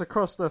slaps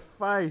across the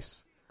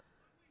face.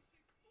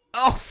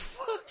 Oh,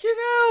 fucking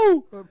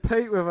hell! But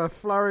Pete with a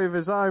flurry of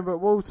his own, but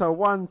Walter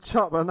one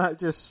chop and that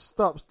just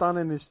stops Dunne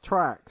in his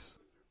tracks.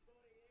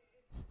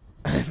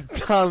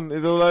 Dunne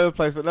is all over the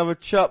place, but another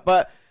chop,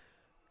 but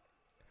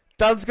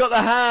Dunne's got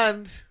the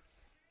hand.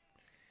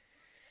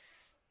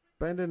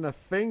 Bending the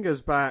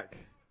fingers back.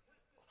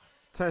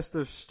 Test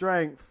of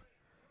strength.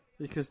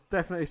 You can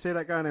definitely see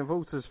that going in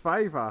Walter's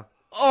favour.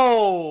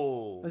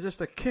 Oh! And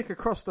just a kick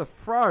across the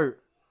throat.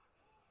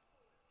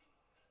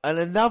 And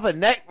another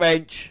neck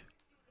wrench.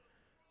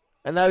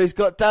 And now he's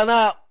got Dunne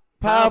up.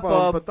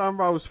 Powerbomb. But Dunne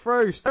rolls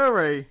through.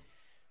 Story.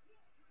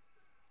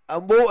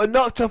 And Walter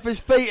knocked off his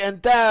feet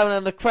and down,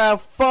 and the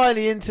crowd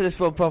finally into this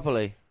one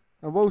properly.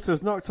 And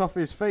Walter's knocked off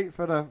his feet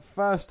for the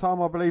first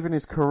time, I believe, in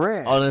his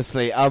career.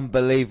 Honestly,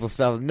 unbelievable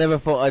stuff. Never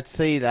thought I'd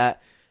see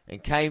that.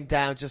 And came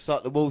down just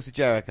like the walls of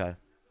Jericho.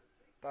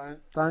 Don't,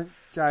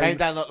 James. Came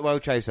down like the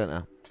World Trade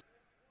Centre.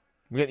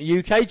 We get the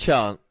UK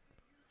chant.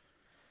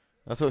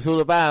 That's what it's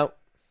all about.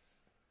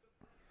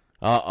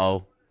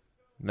 Uh-oh.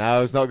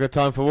 Now it's not a good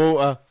time for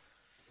Walter.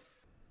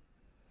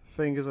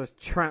 Fingers are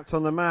trapped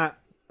on the mat.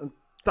 And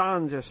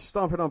Dunne just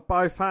stomping on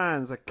both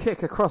hands. A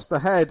kick across the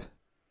head.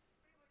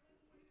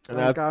 And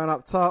now going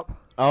up top.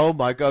 Oh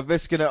my God,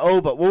 risking it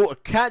all, but Walter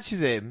catches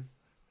him.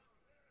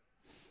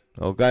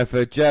 Oh, going for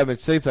a German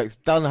suplex.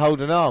 Dunne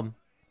holding on.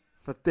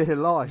 For dear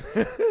life.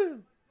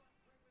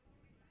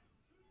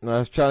 I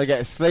was trying to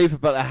get a sleeper,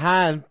 but the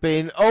hand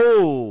being...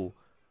 Oh!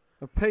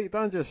 And Pete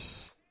Dunne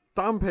just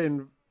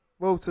stumping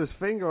Walter's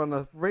finger on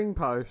the ring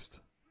post.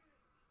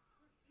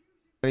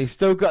 And he's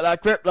still got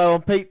that grip though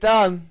on Pete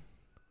Dunne.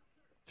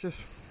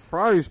 Just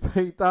throws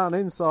Pete Dunne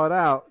inside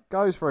out.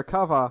 Goes for a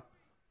cover.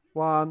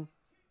 1,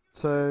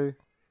 2...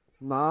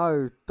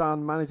 No,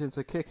 Dunne managing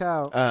to kick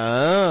out.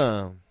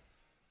 Oh.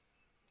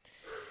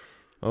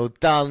 Well,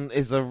 Dunne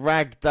is a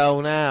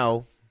ragdoll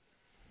now.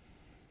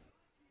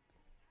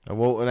 And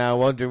Walter now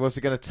wondering what's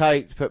it going to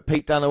take to put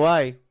Pete Dunne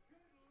away.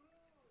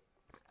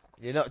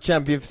 You're not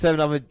champion for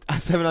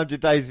 700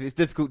 days if it's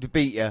difficult to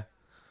beat you.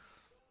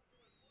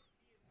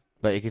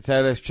 But you can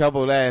tell there's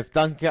trouble there. If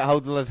Dunne can get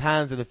hold of his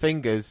hands and the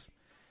fingers,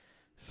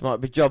 this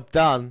might be job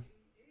done.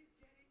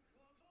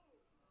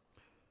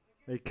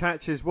 He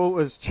catches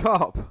Walter's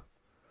chop.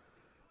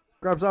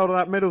 Grabs hold of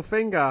that middle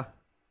finger.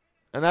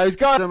 And now he's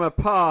got them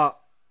apart.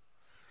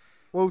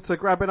 Walter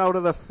grabbing hold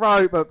of the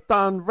throat, but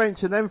Dunne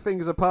wrenching them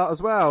fingers apart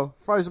as well.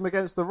 Throws them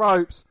against the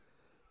ropes.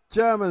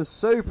 German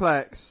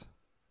suplex.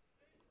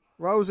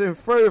 Rolls him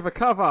through with a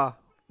cover.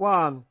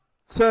 1,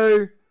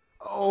 2.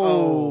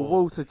 Oh,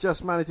 Walter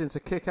just managing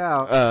to kick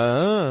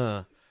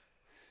out.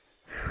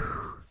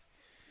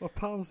 My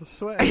palms are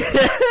sweating.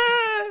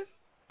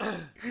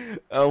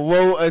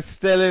 Walter's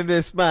still in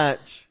this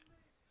match.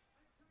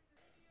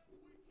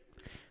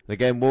 And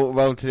again, Walter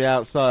rolling to the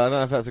outside. I don't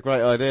know if that's a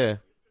great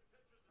idea.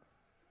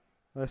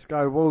 Let's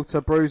go,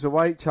 Walter.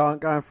 Bruiserweight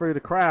chant going through the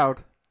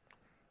crowd.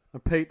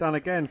 And Pete Dunne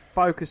again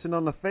focusing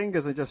on the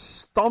fingers and just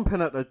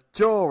stomping at the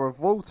jaw of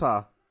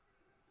Walter.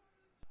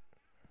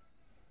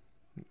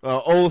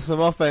 Awesome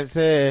offense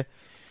here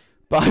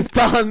by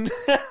Dunne.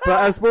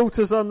 But as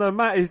Walter's on the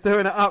mat, he's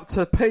doing it up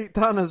to Pete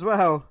Dunne as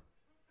well.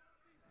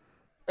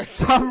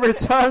 Dunne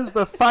returns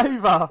the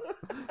favour.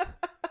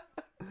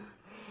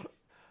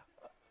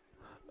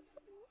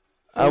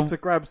 Walter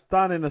grabs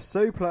Dunne in a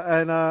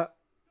suplex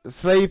and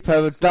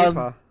sleeper.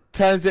 Dunne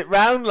turns it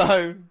round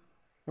low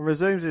and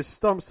resumes his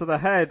stomps to the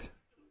head.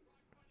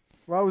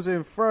 Rolls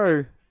him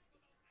through.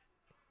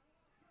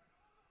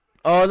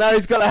 Oh no,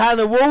 he's got the hand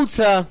of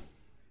Walter.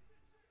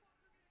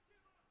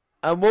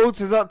 And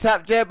Walter's not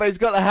tapped yet, but he's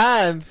got the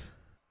hand.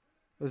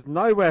 There's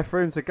nowhere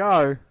for him to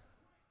go.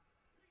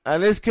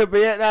 And this could be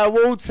it now.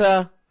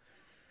 Walter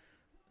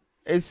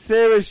is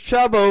serious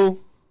trouble.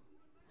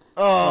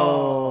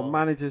 Oh,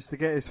 manages to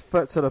get his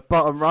foot to the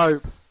bottom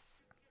rope.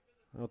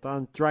 Well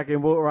done,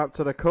 dragging Walter up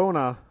to the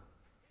corner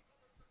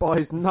by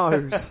his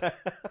nose.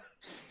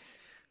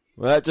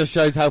 Well, that just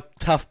shows how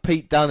tough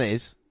Pete Dunne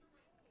is.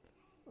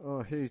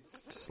 Oh, huge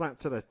slap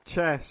to the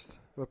chest.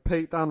 With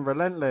Pete Dunne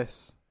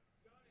relentless.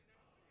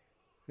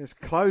 He's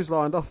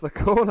clotheslined off the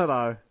corner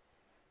though.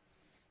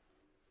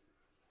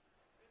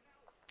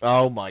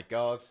 Oh my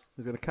God.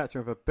 He's going to catch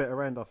him with a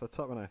bitter end off the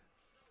top, isn't he?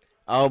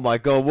 Oh my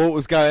God,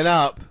 Walter's going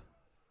up.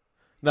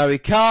 No, he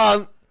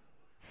can't.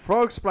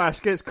 Frog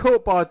splash gets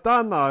caught by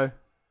Dunne though.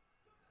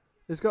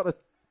 He's got the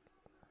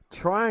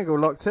triangle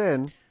locked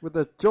in with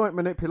the joint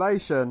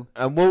manipulation.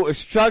 And Walter's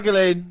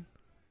struggling.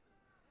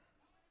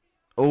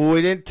 Oh,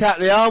 he didn't tap,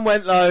 the arm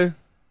went low.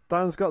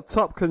 Dunne's got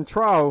top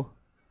control.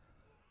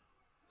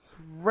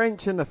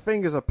 Wrenching the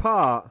fingers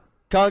apart.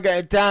 Can't get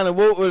it down, and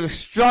Walter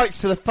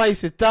strikes to the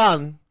face of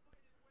Dunne.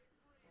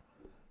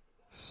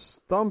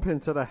 Stomping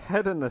to the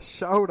head and the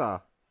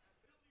shoulder.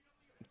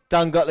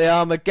 Dunne got the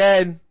arm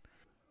again.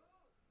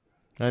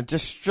 And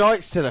just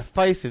strikes to the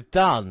face of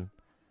Dunne.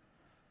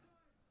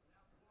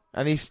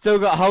 And he's still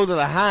got hold of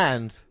the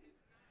hand.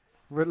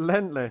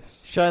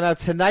 Relentless. Showing how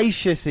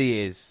tenacious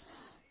he is.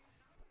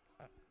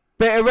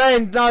 Bitter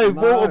end, no.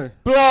 Walter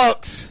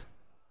blocks.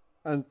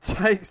 And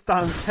takes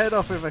Dunne's head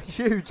off with a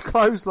huge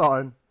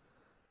clothesline.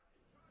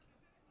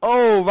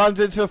 Oh, runs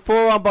into a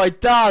forearm by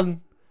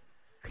Dunne.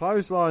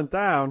 Clothesline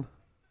down.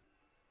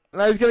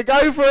 Now he's going to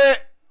go for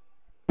it.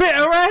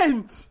 Bitter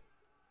end.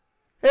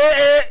 Hit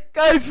it.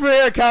 Goes for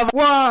it. Cover.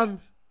 1,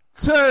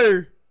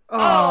 2.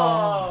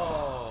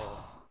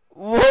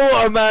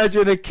 What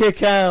imagine a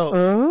kick out.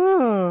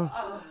 I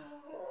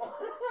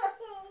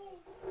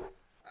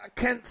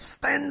can't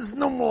stand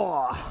no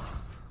more.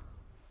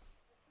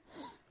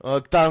 Oh,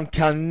 Dunne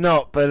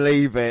cannot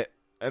believe it.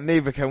 And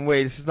neither can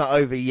we. This is not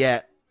over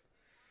yet.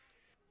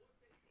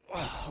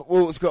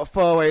 Walt's got a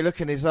faraway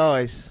look in his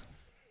eyes.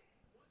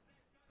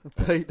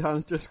 Pete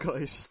Dunne's just got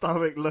his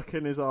stoic look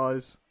in his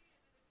eyes.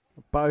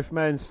 Both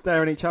men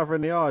staring each other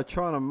in the eye,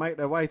 trying to make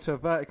their way to a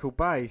vertical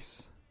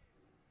base.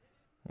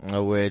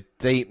 Oh, we're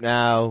deep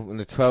now in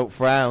the 12th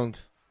round.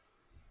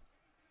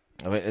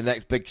 I think the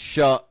next big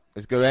shot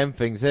is going to end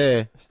things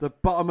here. It's the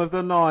bottom of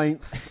the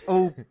 9th.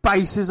 All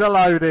bases are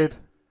loaded.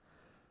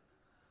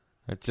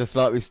 And just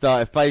like we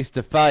started face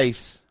to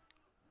face.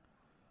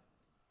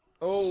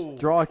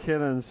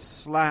 Striking and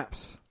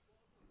slaps.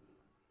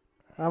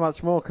 How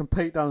much more can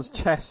Pete Dunne's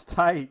chest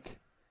take?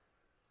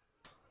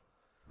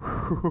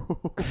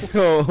 And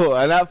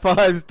that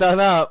fire's done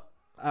up.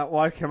 That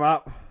woke him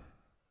up.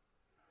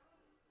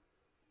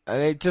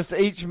 And it just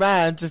each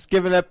man just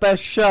giving their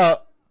best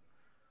shot.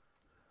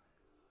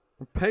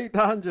 And Pete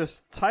Dunne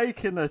just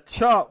taking the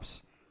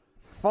chops,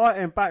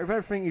 fighting back with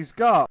everything he's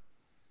got.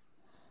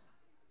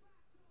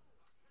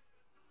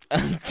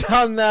 And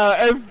Dunne now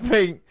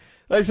everything.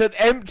 Like I said,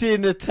 empty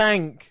in the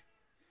tank.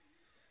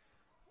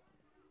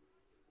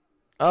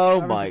 Oh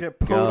my God. God. Get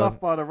pulled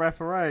off by the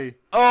referee.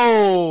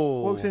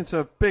 Oh. Walks into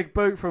a big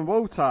boot from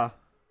Walter.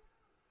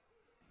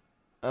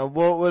 And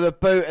Walt with a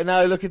boot and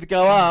now looking to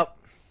go up.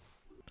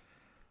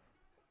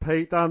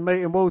 Pete Dunne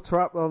meeting Walter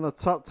up on the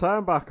top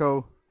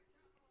turnbuckle.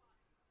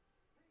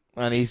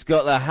 And he's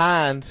got the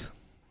hand.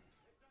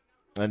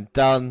 And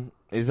Dunne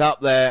is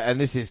up there. And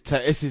this is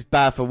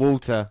bad for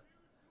Walter.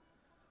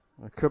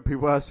 It could be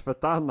worse for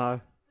Dunne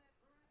though.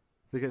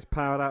 If he gets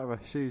powered out of a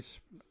huge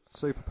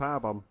super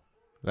powerbomb.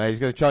 Now he's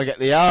going to try and get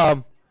the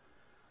arm.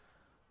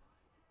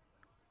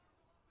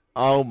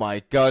 Oh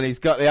my God, he's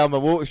got the arm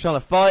and Walter's trying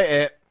to fight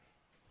it.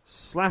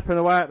 Slapping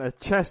away at the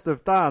chest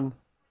of Dunne.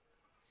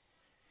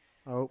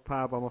 Oh,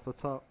 powerbomb off the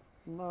top.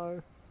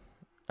 No.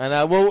 And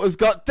now Walter's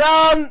got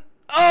Dunne.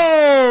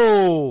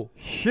 Oh!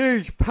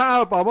 Huge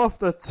powerbomb off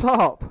the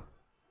top.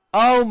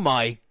 Oh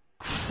my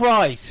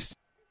Christ.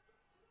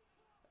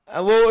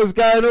 And Walter's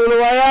going all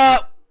the way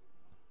up.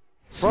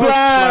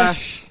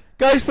 Splash!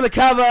 Goes for the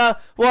cover.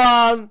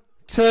 1,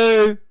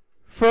 2,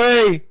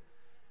 3.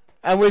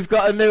 And we've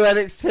got a new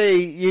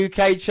NXT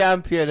UK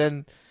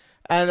champion.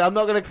 And I'm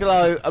not going to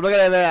glow. I'm not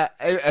going to.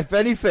 If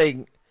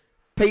anything,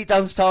 Pete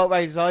Dunne's title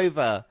reign is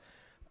over.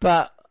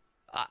 But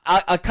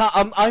I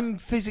can't. I'm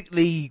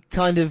physically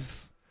kind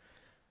of.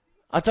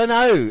 I don't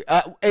know.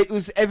 It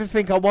was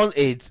everything I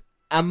wanted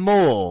and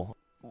more.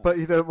 But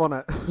you didn't want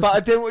it. But I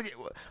didn't want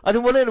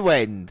it to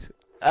end.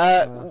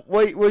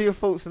 What were your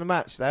thoughts on the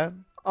match,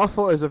 Dan? I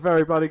thought it was a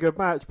very bloody good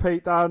match.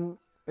 Pete Dunne,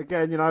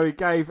 again, he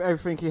gave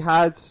everything he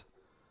had.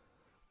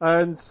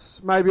 And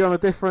maybe on a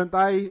different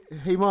day,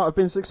 he might have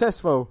been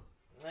successful.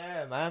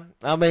 Yeah, man.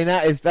 I mean,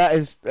 that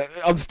is.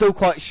 I'm still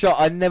quite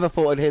shocked. I never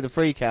thought I'd hit the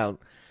 3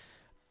 count.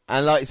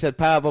 And like you said,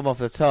 powerbomb off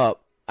the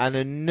top. And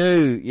a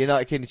new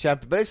United Kingdom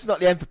champion. But this is not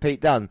the end for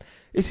Pete Dunne.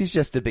 This is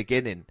just the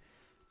beginning.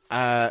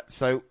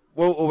 So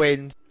Walter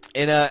wins.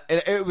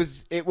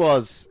 It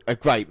was a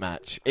great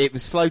match. It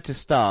was slow to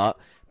start,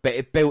 but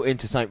it built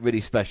into something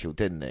really special,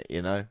 didn't it?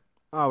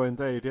 Oh,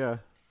 indeed, yeah.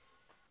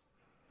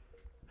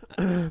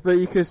 But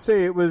you could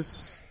see it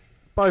was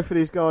both of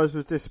these guys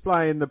was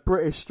displaying the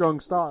British strong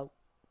style.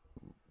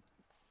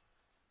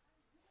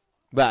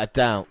 Without a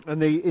doubt.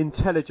 And the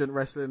intelligent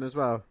wrestling as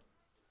well.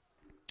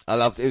 I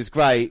loved it. It was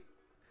great.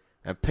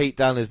 And Pete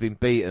Dunne has been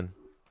beaten.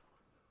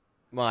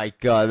 My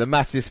God, the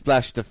massive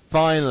splash to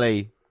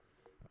finally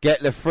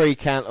get the 3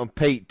 count on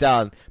Pete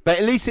Dunne. But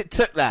at least it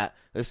took that.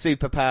 The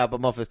super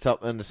powerbomb off the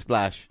top and the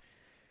splash.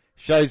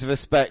 Shows of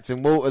respect.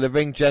 And Walter, the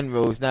ring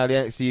general, is now the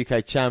NXT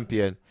UK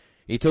champion.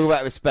 You talk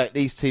about respect.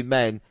 These two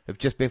men have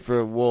just been through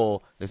a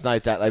war. There's no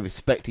doubt they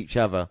respect each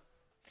other.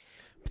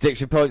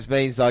 Prediction points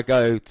means I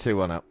go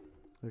 2-1 up.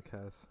 Who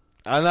cares?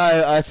 I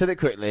know, I said it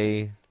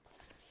quickly.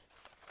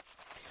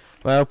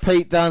 Well,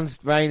 Pete Dunne's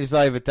reign is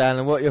over, Dan.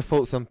 And what are your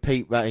thoughts on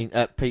Pete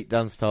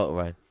Dunne's title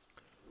reign?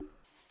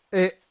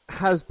 It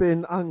has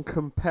been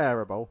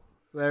uncomparable.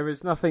 There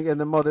is nothing in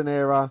the modern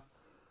era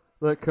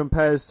that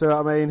compares to it.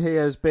 I mean, he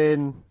has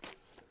been,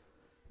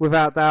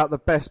 without doubt, the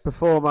best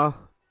performer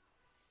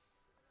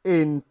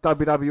in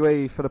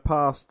WWE for the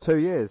past 2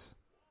 years.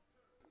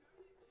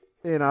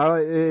 It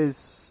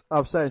is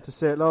upsetting to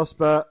see it lost,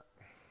 but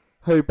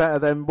who better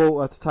than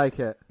Walter to take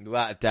it?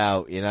 Without a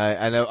doubt, you know.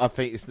 And I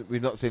think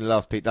we've not seen the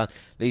last Pete Dunne.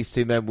 These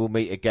two men will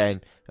meet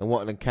again, and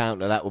what an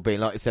encounter that will be.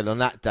 And like I said, on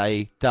that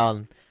day,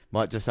 Dunne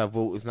might just have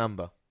Walter's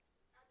number.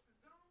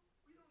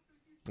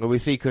 Well, we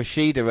see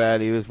Kushida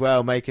earlier as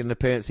well, making an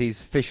appearance.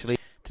 He's officially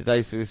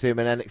today, so we see him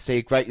in NXT.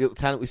 A great little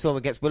talent. We saw him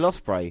against Will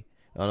Ospreay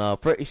on our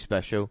British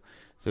special,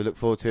 so look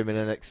forward to him in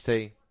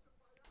NXT.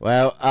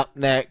 Well, up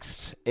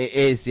next, it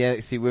is the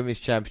NXT Women's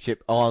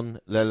Championship on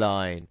the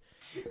line.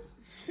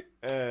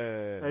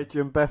 Edge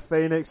and Beth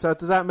Phoenix. So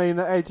does that mean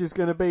that Edge is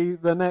going to be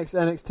the next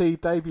NXT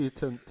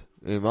debutant?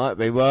 It might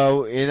be.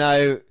 Well, you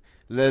know,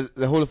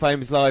 the Hall of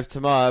Fame is live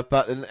tomorrow,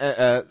 but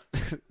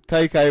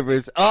Takeover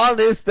is on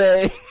this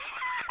day.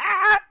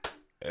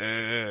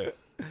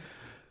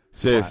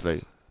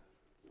 Seriously.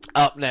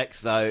 Up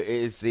next, though,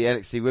 is the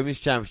NXT Women's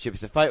Championship.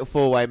 It's a fatal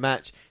four-way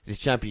match. This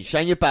champion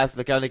Shayna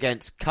Baszler going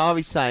against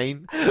Kairi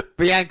Sane,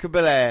 Bianca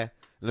Belair,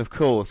 and of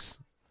course,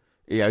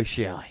 Io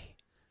Shirai.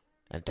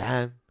 And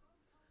Dan,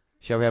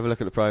 shall we have a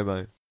look at the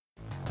promo?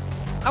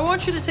 I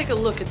want you to take a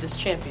look at this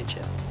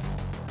championship.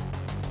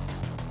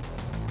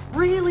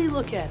 Really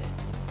look at it.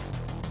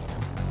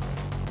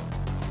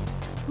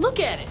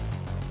 Look at it.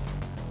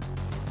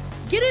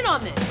 Get in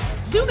on this.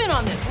 Zoom in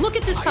on this. Look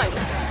at this title.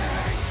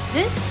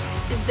 This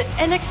is the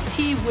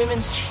NXT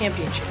Women's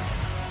Championship,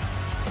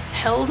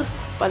 held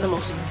by the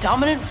most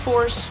dominant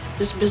force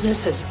this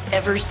business has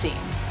ever seen.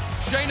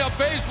 Shayna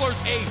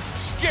Baszler's a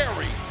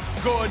scary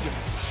good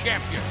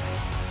champion.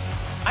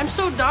 I'm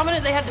so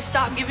dominant they had to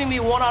stop giving me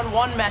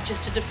one-on-one matches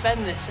to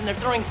defend this, and they're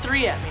throwing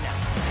 3 at me now.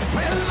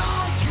 Well,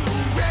 are you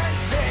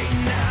ready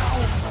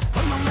now?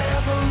 From the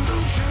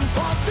revolution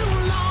for too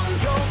long,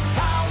 your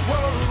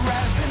power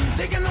has been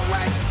taken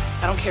away.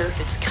 I don't care if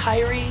it's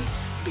Kairi,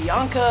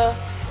 Bianca,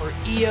 or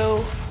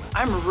Io.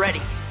 I'm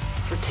ready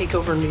for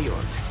TakeOver New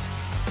York.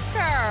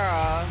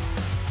 Girl.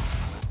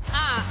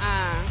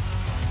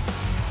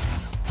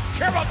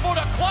 Kara for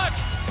the clutch.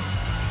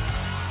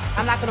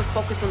 I'm not going to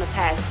focus on the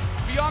past.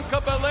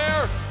 Bianca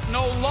Belair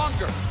no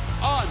longer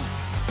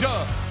undefeated.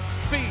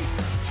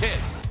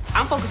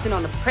 I'm focusing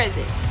on the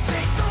present.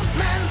 Take those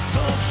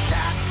mental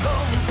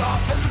shackles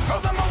off and throw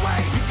them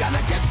away. You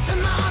gotta get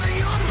them out of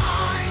your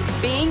mind.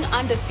 Being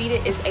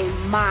undefeated is a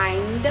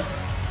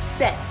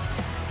mindset.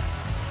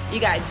 You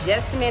got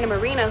Jessamine and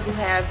Marina who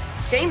have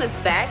Shayna's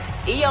back.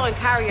 Io and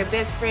Kairi are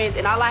best friends,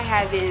 and all I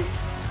have is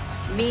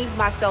me,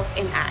 myself,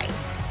 and I.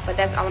 But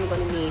that's all I'm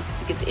going to need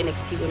to get the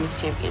NXT Women's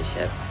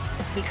Championship.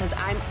 Because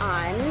I'm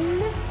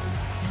undefeated.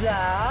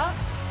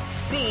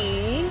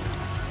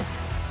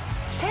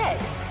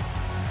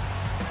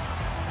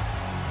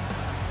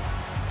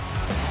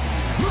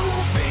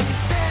 Moving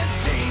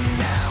steady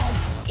now.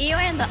 Io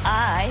and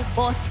I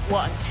both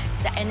want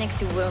the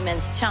NXT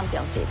Women's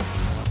Championship.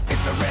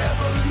 It's a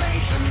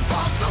revelation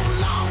for so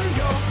long.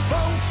 Your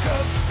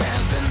focus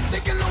has been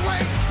taken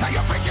away. Now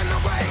you're breaking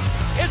away.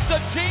 It's the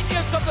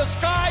genius of the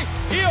sky.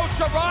 Io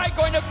Shirai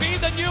going to be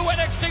the new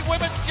NXT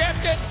Women's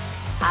Champion.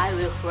 I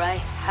will fly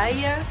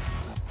higher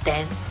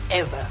than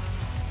ever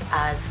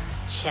as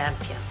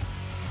champion.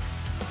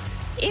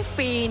 If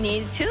we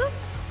need to,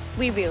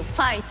 we will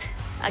fight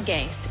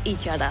against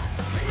each other.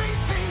 They may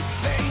think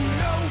they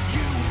know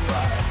you,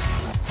 but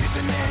it's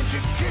an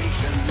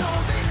education. No,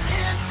 they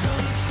can't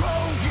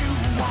control you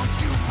once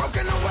you've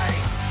broken away.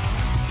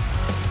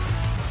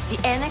 The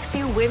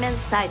NXT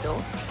Women's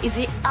title is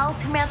the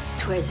ultimate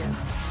treasure.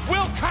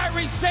 Will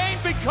Kairi Sane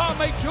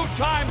become a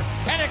 2-time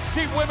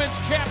NXT Women's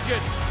Champion?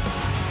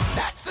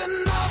 That's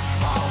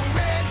enough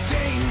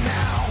already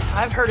now.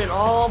 I've heard it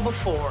all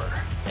before.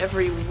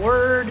 Every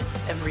word,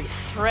 every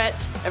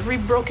threat, every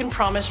broken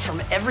promise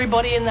from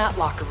everybody in that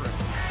locker room.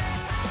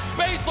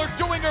 Baszler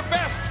doing her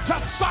best to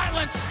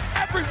silence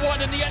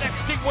everyone in the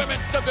NXT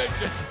Women's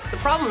division. The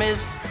problem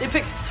is, they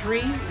picked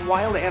 3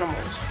 wild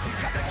animals.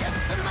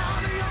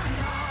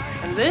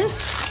 And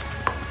this?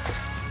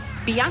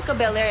 Bianca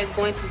Belair is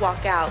going to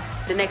walk out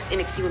the next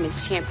NXT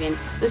Women's Champion.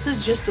 This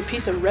is just the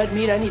piece of red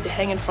meat I need to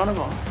hang in front of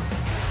them.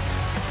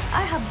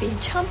 I have been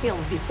champion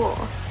before.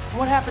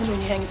 What happens when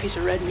you hang a piece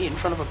of red meat in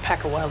front of a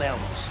pack of wild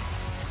animals?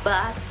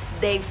 But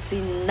they've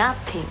seen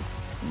nothing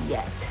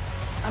yet.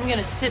 I'm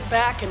gonna sit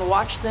back and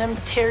watch them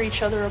tear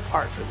each other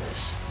apart for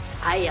this.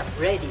 I am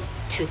ready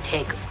to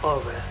take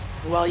over.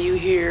 While you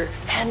hear,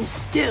 and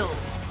still,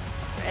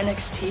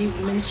 NXT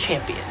Women's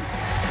Champion.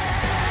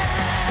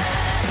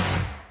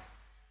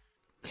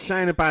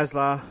 Shayna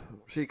Baszler,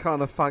 she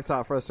kind of fucked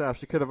up for herself.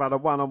 She could have had a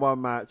one-on-one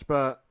match,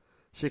 but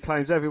she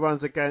claims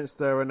everyone's against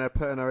her and they're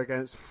putting her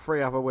against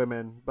 3 other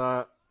women.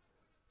 But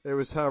it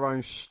was her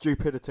own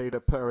stupidity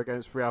that put her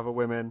against 3 other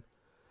women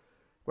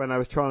when they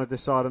was trying to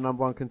decide a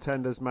number 1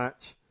 contenders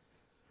match.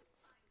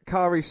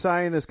 Kairi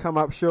Sane has come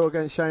up short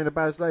against Shayna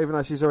Baszler, even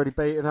though she's already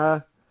beaten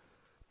her.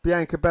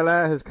 Bianca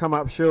Belair has come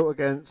up short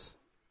against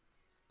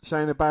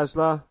Shayna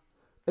Baszler.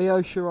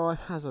 Io Shirai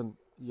hasn't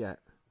yet.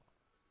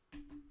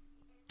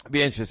 It'll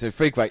be interesting.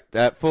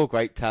 4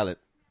 great talent.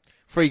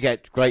 3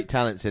 great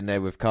talents in there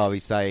with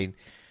Kairi Sane,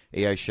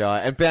 Io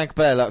Shirai. And Bianca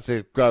Belair looks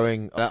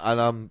growing,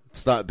 and I'm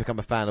starting to become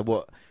a fan of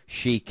what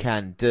she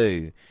can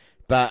do.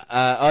 But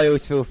I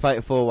always feel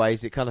Fatal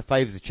 4-Ways, it kind of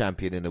favours the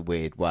champion in a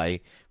weird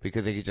way,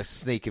 because they can just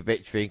sneak a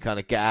victory and kind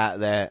of get out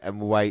there and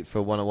wait for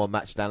a one-on-one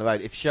match down the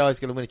road. If Shirai's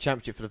going to win a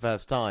championship for the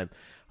first time,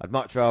 I'd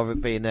much rather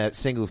it be in a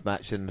singles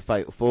match than the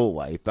Fatal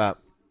 4-Way, but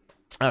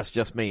that's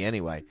just me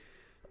anyway.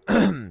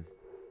 I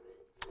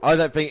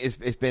don't think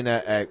it's been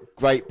a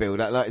great build.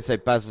 Like I say,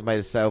 Basil's made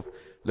herself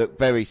look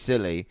very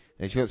silly,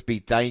 and she wants to be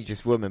a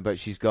dangerous woman, but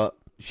she's got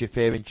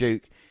Shafir and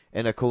Duke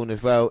in her corner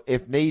as well,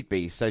 if need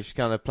be. So she's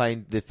kind of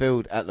playing the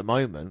field at the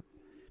moment.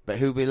 But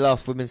who'll be the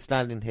last woman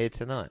standing here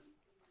tonight?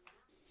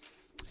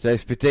 So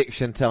it's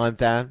prediction time,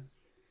 Dan.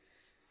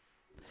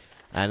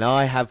 And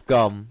I have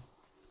gone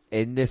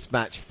in this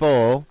match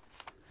for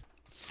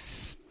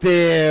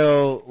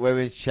still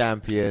women's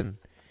champion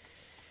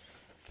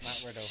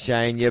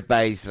Shayna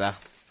Baszler.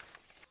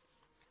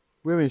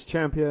 Women's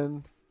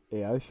champion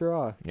Io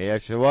Shirai. Io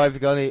Shirai. Why have you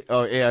gone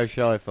Io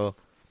Shirai for?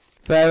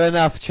 Fair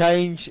enough.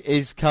 Change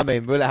is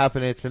coming. Will it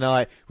happen here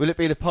tonight? Will it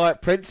be the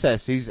Pirate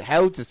Princess who's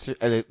held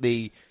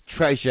the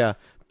treasure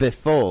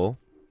before?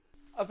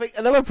 I think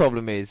another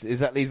problem is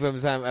that these women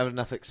haven't had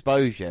enough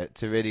exposure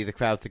to really the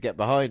crowd to get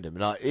behind them.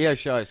 Like, Io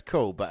Shirai is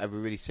cool, but have we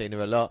really seen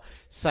her a lot?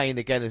 Sane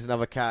again is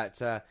another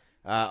character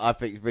I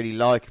think is really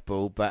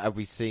likeable, but have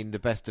we seen the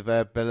best of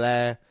her?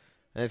 Belair,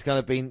 and it's kind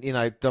of been,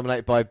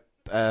 dominated by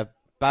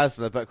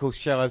Baszler, but of course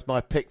Shirai's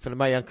my pick for the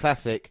Mae Young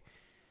Classic.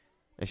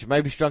 And she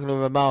may be struggling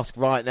with a mask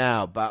right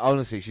now, but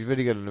honestly, she's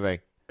really good in the ring.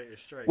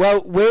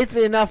 Well,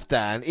 weirdly enough,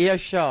 Dan, Io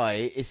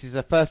Shirai, this is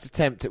her first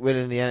attempt at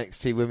winning the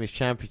NXT Women's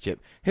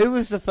Championship. Who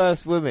was the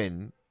first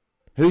woman,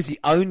 who's the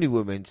only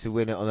woman to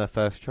win it on her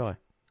first try?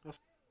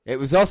 It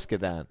was Asuka,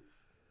 Dan.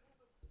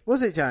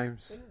 Was it,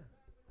 James? Yeah.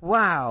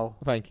 Wow.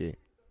 Thank you.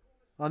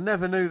 I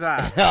never knew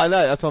that. I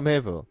know, that's what I'm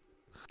here for.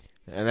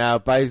 And now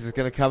Baszler's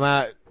going to come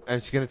out,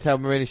 and she's going to tell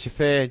Marina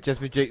Shafir and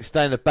Jasmine Duke to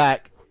stay in the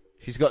back.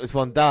 She's got this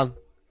one done.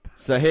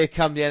 So here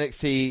come the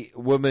NXT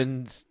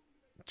Women's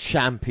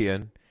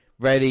Champion,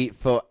 ready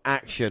for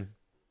action.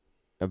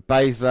 And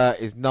Baszler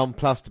is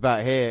nonplussed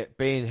about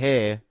being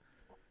here.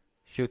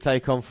 She'll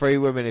take on 3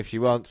 women if she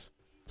wants.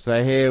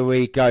 So here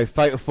we go.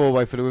 Fatal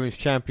 4-Way for the Women's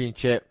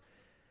Championship.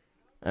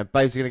 And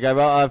Baszler's going to go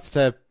right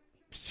after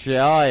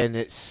Shirai, and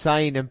it's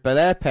Sane and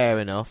Belair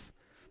pairing off.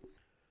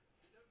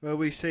 Well,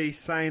 we see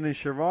Sane and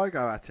Shirai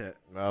go at it.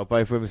 Well,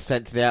 both women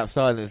sent to the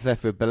outside, and it's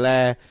left with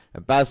Belair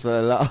and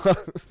Baszler.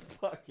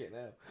 Fucking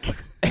hell.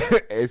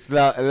 It's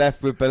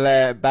left with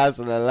Belair and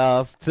Baszler the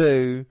last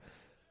two.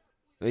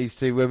 These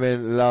 2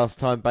 women, last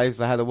time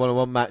Baszler had a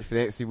one-on-one match for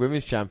the NXT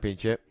Women's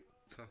Championship.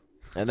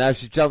 And now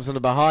she jumps on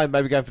the behind,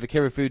 maybe going for the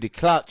Kirifuda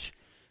clutch.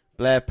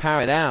 Blair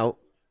parried out.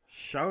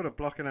 Shoulder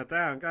blocking her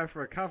down, go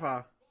for a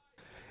cover.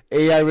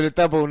 Io with the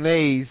double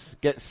knees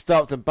gets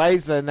stopped, and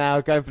Baszler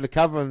now going for the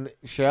cover on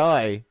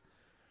Shirai.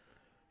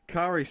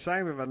 Kairi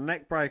Sane with a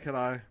neck breaker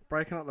though,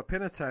 breaking up the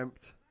pin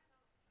attempt.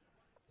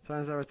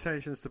 Turns her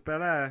attentions to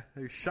Belair,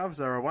 who shoves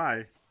her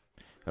away.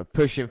 A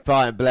pushing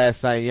fight, and Blair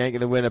saying you ain't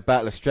going to win a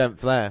battle of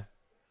strength there.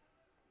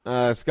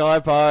 Sky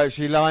Pirate,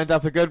 she lined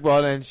up a good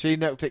one, and she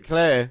knocked it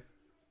clear.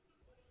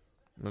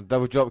 A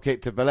double drop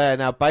kick to Belair.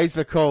 Now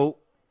Baszler caught.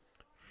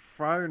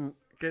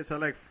 Gets her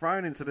leg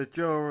thrown into the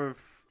jaw of...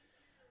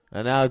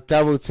 And now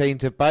double team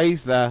to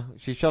Baszler.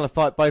 She's trying to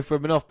fight both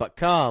women off, but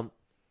can't.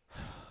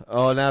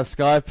 Oh, now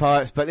Sky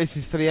Pirates, but this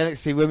is for the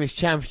NXT Women's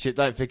Championship,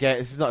 don't forget.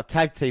 This is not a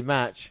tag team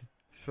match.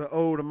 It's for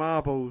all the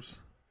marbles.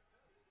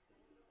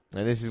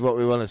 And this is what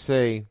we want to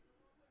see.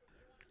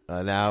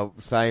 Now,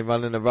 Sane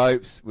running the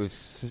ropes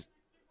with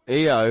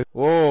Io.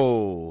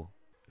 Whoa.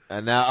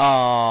 And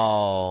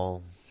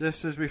now,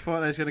 just as we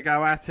thought they was going to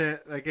go at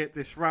it, they get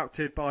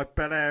disrupted by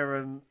Belair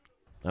and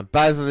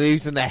Baszler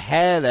using the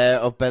hair there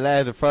of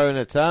Belair to throw in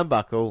a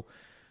turnbuckle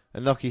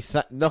and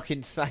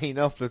knocking Sane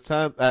off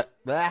the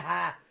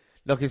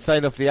knocking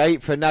Sane off the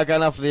apron, now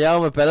going off the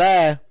arm of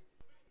Belair.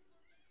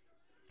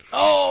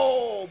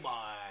 Oh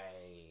my!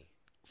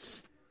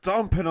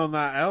 Stomping on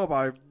that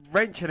elbow,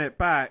 wrenching it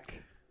back.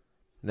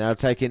 Now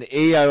taking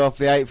Io off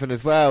the apron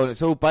as well, and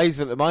it's all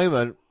Baszler at the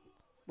moment.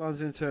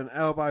 Runs into an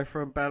elbow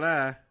from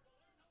Belair.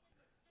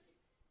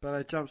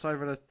 Belair jumps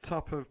over the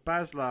top of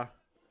Baszler.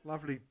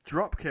 Lovely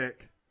drop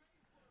kick.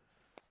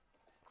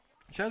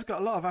 She has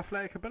got a lot of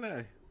athletic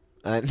ability.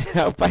 And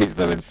now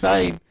Baszler and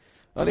Sane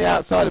on the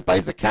outside of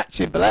Baszler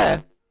catching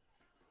Belair.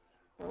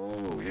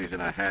 Oh,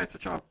 using her hair to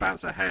try and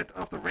bounce her head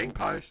off the ring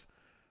post.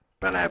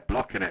 Belair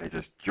blocking it and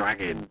just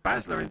dragging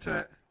Baszler into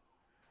it.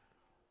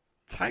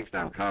 Takes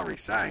down Kairi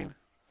Sane.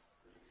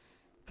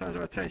 Turns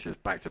her attention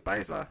back to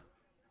Baszler.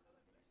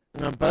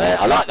 And Belair,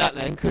 I like that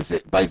then, because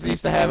Baszler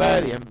used the hair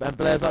early, and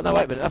Belair's like, no,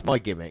 wait a minute, that's my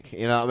gimmick.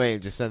 You know what I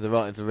mean? Just send her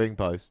right into the ring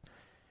post.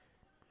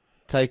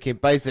 Taking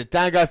Baszler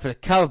down, go for the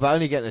cover, but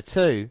only getting a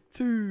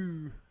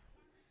 2.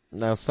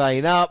 Now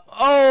Sane up.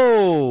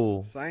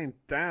 Oh! Sane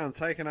down,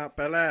 taking up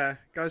Belair.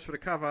 Goes for the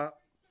cover.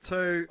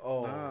 2.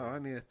 Oh. No,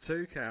 only a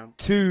 2 count.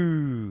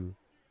 2.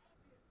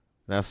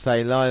 Now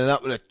Sane lining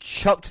up with a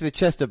chop to the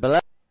chest of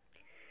Belair.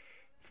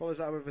 Follows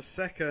that with a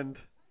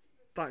second.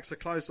 Ducks a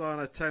clothesline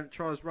attempt,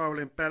 tries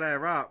rolling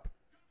Belair up.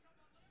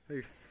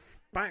 Who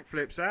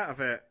backflips out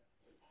of it.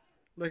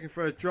 Looking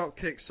for a drop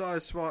kick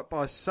side swipe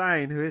by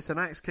Sane, who hits an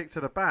axe kick to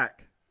the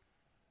back.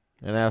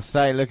 And now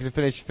Sane looking to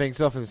finish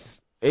things off, and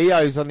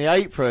Io's on the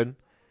apron.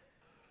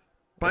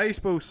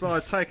 Baseball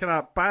slide taking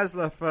out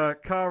Baszler for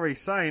Kairi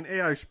Sane.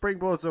 Io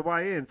springboards her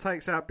way in,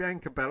 takes out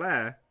Bianca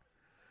Belair.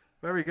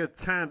 Very good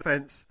tan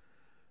defense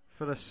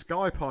for the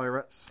Sky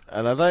Pirates.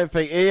 And I don't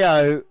think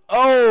Io...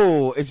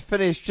 Oh, it's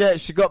finished yet.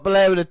 She got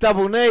Belair with a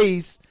double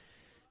knees.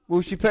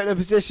 Will she put in a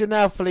position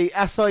now for the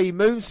Asai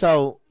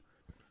moonsault?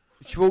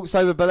 She walks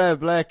over Belair.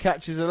 Belair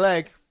catches her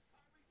leg.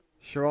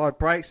 Shirai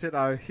breaks it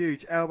though.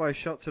 Huge elbow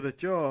shot to the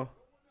jaw.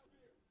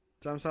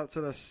 Jumps up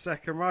to the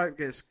second rope.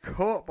 Gets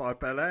caught by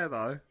Belair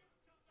though.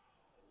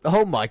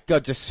 Oh my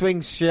God, just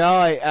swings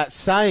Shirai at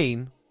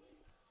Sane.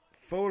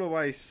 Fall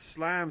away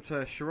slam to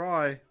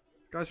Shirai.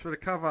 Goes for the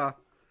cover.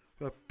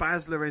 But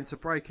Baszler in to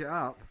break it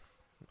up.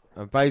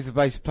 And Baszler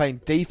basically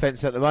playing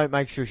defense at the moment,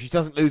 making sure she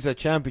doesn't lose her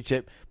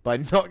championship by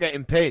not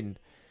getting pinned.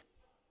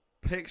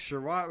 Picks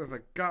Shirai with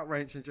a gut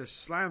wrench and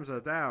just slams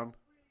her down.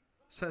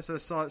 Sets her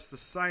sights to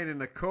Sane in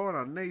the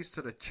corner, knees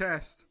to the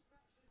chest.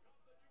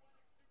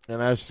 And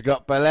now she's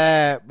got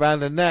Belair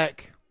round the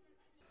neck.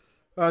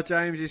 Well,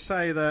 James, you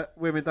say that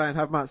women don't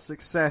have much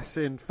success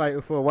in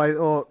Fatal 4-Way,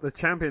 or the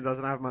champion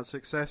doesn't have much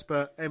success,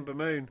 but Ember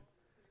Moon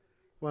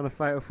won a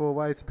Fatal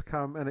 4-Way to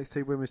become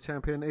NXT Women's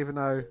Champion, even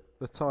though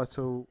the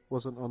title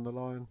wasn't on the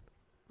line.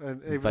 And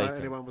even though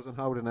anyone wasn't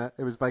holding it,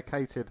 it was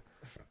vacated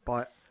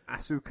by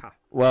Asuka.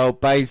 Well,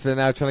 Baszler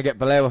now trying to get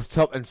Belair off the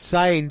top, and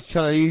Sane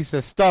trying to use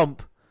the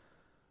stomp.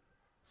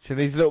 She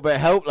needs a little bit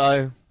of help,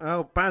 though.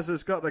 Oh,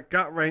 Baszler's got the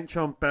gut wrench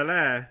on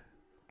Belair.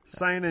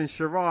 Sane and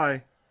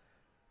Shirai.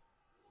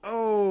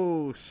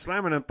 Oh,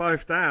 slamming them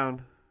both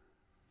down.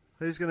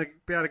 Who's going to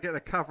be able to get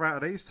the cover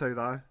out of these two,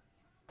 though?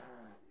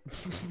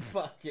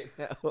 Fucking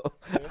hell.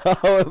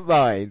 Oh,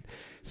 mine.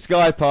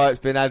 Sky Pirate's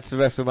been added to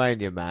the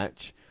WrestleMania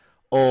match,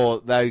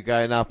 or they're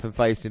going up and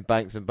facing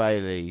Banks and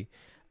Bayley,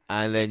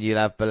 and then you'll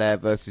have Belair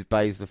versus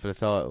Baszler for the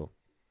title.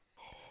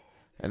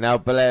 And now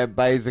Belair and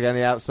Baszler on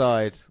the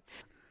outside.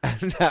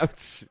 And now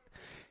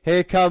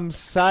here comes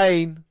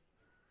Sane.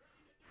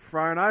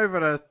 Thrown over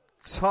the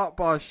top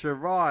by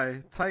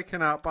Shirai,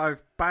 taking out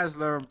both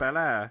Baszler and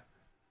Belair.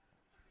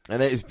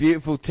 And it is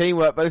beautiful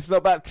teamwork, but it's not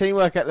about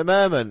teamwork at the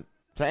moment.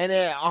 So in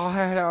it,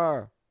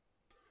 oh,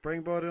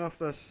 Springboarding off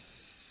the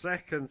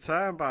second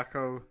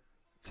turnbuckle,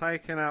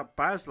 taking out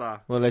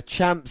Baszler. Well, the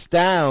champ's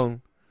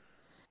down.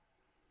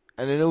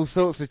 And in all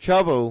sorts of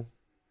trouble.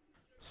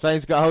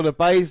 Sane's got hold of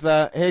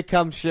Baszler. Here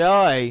comes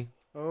Shirai.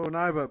 Oh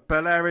no, but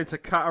Belair in to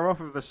cut her off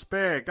with the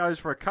spear. Goes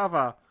for a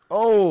cover.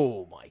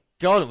 Oh my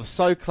God, it was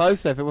so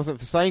close there if it wasn't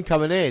for Sane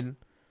coming in.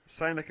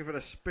 Sane looking for the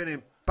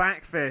spinning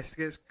back fist.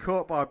 Gets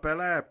caught by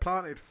Belair.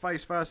 Planted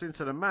face first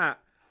into the mat.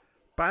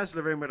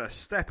 Baszler in with a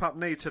step up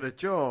knee to the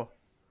jaw.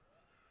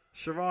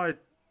 Shirai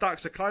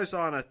ducks a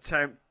clothesline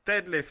attempt.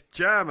 Deadlift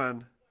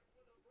German.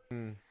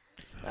 And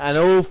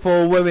all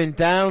four women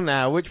down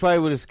now. Which way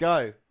will this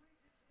go?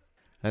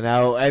 And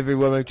now every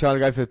woman trying to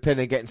go for the pin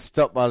and getting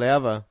stopped by the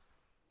other.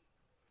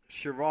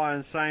 Shirai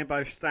and Sane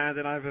both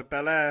standing over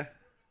Belair.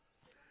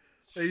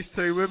 These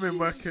two women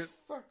working...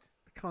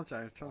 Can't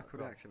James, trying to call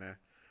the action here.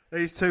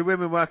 These two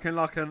women working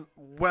like a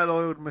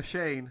well-oiled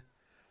machine.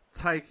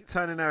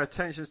 Turning their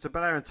attentions to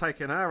Belair and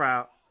taking her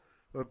out.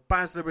 With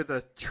Baszler with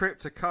a trip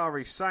to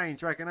Kairi Sane,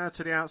 dragging her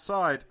to the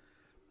outside.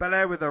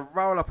 Belair with a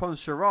roll-up on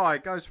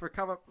Shirai. Goes for a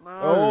cover. No.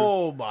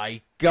 Oh,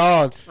 my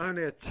God.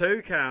 Only a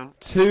 2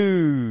 count.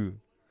 2.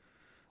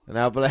 And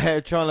now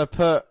Belair trying to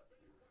put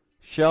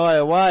Shirai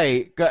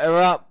away. Got her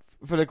up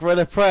for the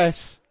Gorilla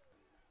Press.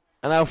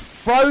 And now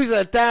throws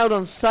her down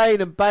on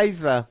Sane and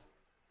Baszler.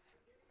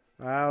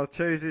 Well,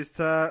 chooses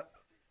to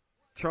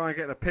try and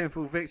get the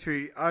pinfall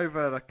victory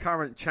over the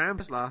current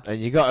Chancellor. And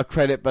you got to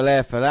credit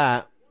Belair for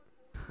that.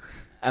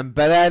 And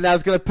Belair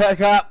now's going to pick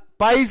her up.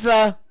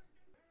 Baszler.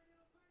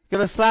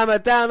 Going to slam her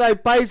down. No,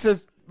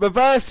 Baszler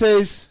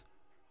reverses.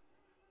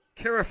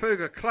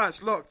 Kirifuga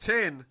clutch locked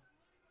in.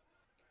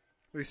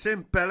 We've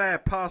seen Belair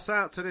pass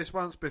out to this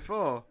once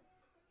before.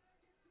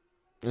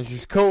 And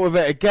she's caught with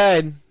it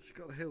again. She's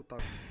got the heel done.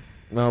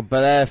 Well,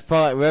 Belair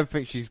fighting with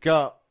everything she's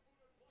got.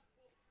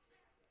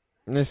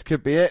 And this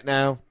could be it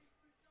now.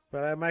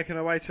 Belair making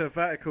her way to a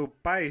vertical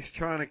base,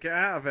 trying to get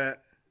out of it.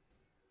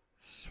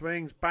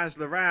 Swings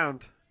Baszler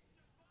round.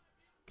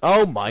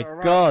 Oh my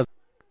God.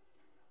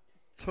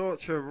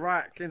 Torture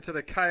rack into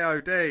the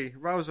KOD.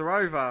 Rolls her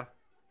over.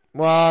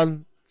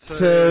 1,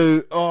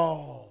 2.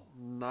 Oh.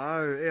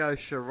 No, Io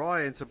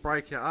Shirai in to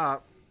break it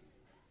up.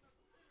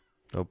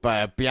 Oh,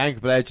 Bianca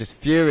Belair just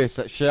furious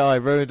that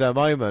Shirai ruined her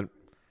moment.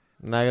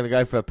 And they're going to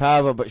go for a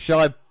powerbomb, but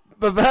Shirai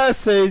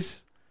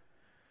reverses.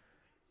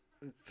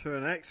 To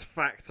an X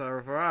Factor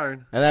of her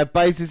own. And now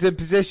Baszler's in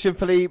position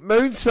for the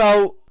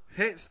moonsault.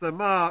 Hits the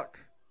mark.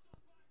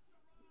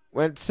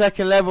 Went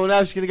second level,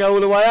 now she's going to go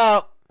all the way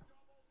up.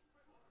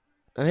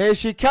 And here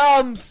she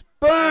comes.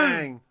 Boom.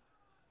 Bang.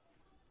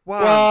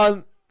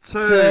 1,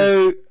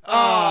 2.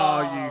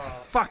 Oh, you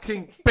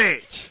fucking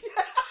bitch.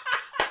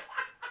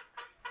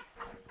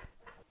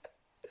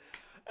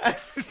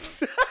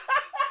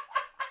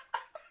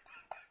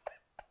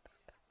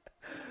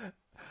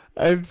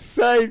 And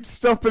Sane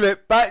stopping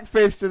it, back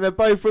fist, and they're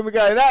both women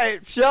going at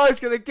it. Shia's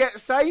going to get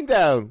Sane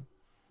down.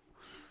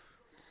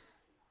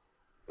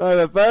 Oh,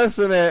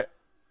 reversing it.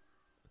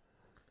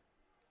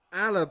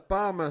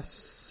 Alabama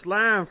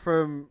slam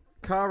from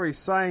Kairi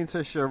Sane to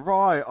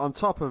Shirai on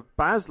top of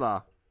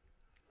Baszler.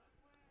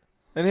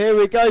 And here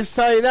we go,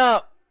 Sane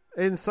up.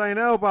 Insane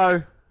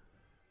elbow.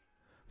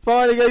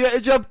 Finally going to get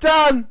the job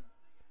done.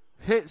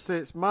 Hits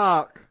its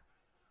mark.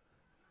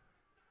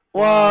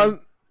 1,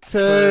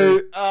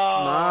 2.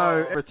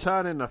 No,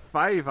 returning the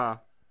favour.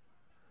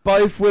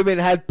 Both women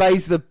had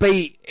Baszler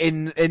beat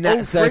in that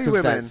All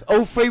circumstance.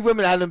 All 3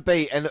 women had them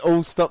beat and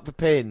all stopped the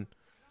pin.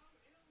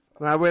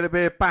 Now will it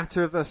be a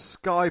battle of the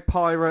Sky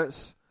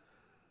Pirates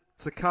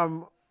to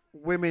come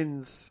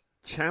women's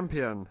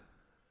champion?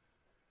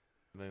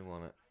 They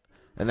want it.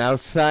 And now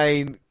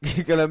Sane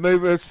going to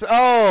move us.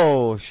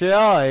 Oh,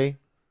 Shiai.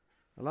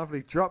 A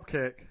lovely drop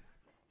kick.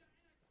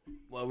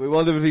 Well, we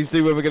wondered if these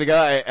 2 women were going to go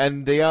at it,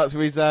 and the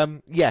answer is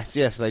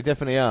yes, they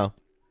definitely are.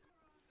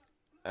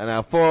 And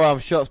now forearm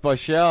shots by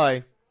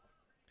Shiai.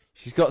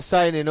 She's got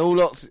Sane in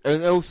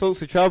all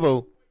sorts of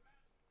trouble.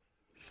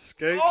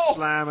 Scoop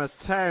slam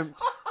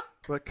attempt,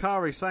 but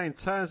Kairi Sane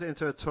turns it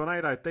into a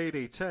tornado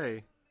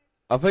DDT.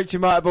 I think she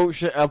might have broke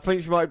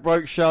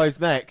Shiai's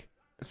neck.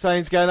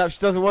 Sane's going up. She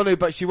doesn't want to,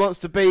 but she wants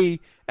to be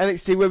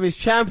NXT Women's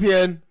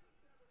Champion.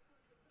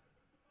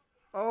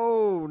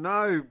 Oh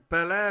no,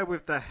 Belair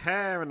with the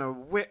hair and a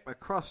whip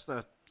across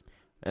the...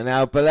 And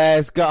now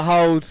Belair's got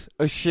hold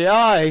of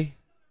Shiai.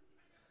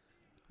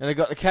 And they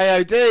got the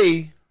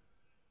KOD.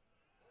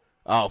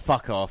 Oh,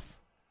 fuck off.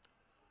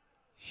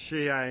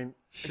 She ain't.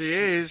 She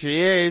is. She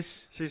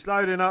is. She's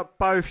loading up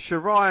both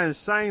Shirai and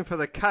Sane for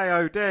the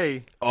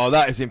KOD. Oh,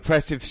 that is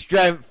impressive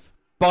strength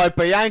by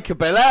Bianca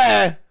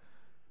Belair.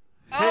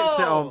 Hits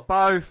it on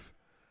both.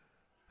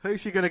 Who's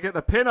she going to get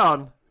the pin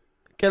on?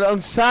 Get it on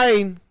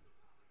Sane.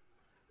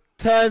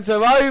 Turns her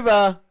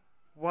over.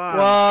 1.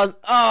 Oh,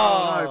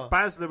 no,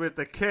 Baszler with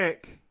the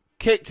kick.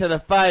 Kick to the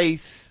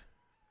face.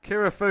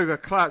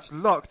 Kirifuga clutch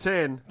locked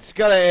in. She's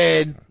got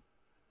it in.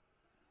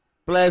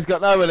 Blair's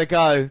got nowhere to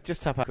go.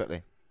 Just tap out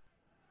quickly.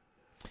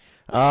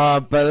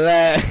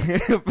 Belair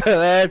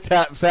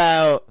taps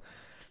out.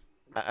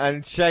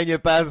 And Shayna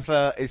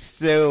Baszler is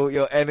still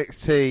your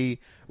NXT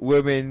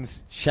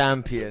Women's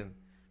Champion.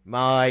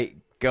 My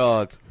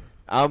God.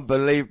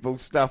 Unbelievable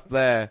stuff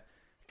there.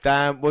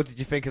 Dan, what did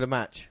you think of the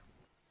match?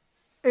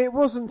 It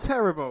wasn't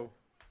terrible.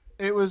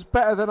 It was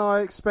better than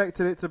I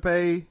expected it to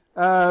be.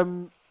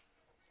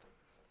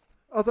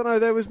 I don't know,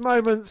 there was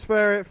moments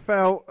where it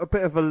felt a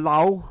bit of a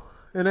lull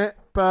in it,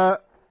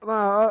 but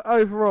no,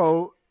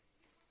 overall,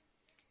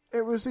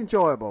 it was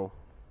enjoyable.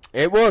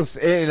 It was,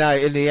 in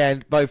the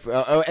end, both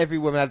every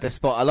woman had their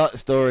spot. I like the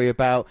story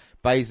about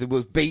Baszler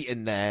was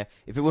beaten there.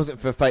 If it wasn't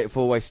for a fatal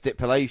 4-way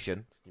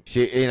stipulation,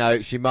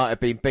 she might have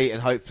been beaten.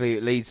 Hopefully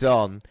it leads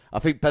on. I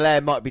think Belair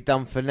might be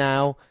done for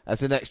now as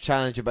the next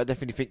challenger, but I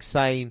definitely think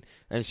Sane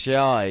and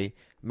Shiai,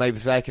 maybe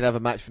if they can have a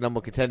match for number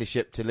one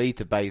contendership to lead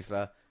to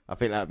Baszler, I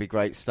think that would be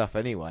great stuff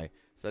anyway.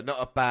 So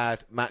not a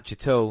bad match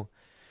at all.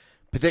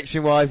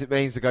 Prediction-wise, it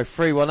means I go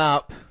 3-1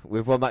 up.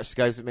 With 1 match to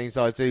go, it means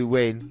I do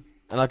win.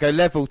 And I go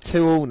level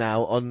 2-all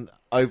now on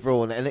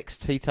overall on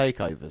NXT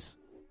takeovers.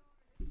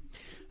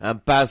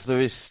 And Baszler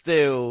is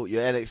still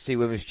your NXT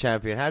Women's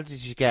Champion. How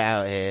did you get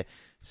out here?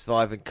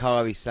 Surviving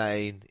Kairi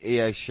Sane,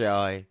 Io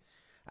Shirai,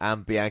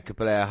 and Bianca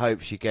Belair. I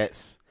hope she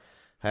gets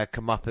her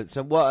comeuppance.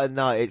 And what a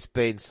night it's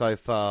been so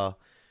far.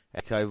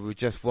 Okay, with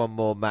just 1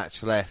 more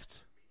match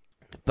left.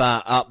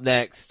 But up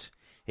next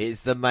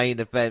is the main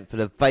event for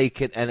the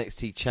vacant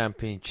NXT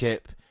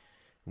Championship.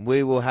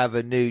 We will have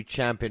a new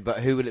champion,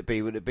 but who will it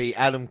be? Will it be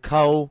Adam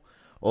Cole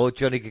or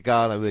Johnny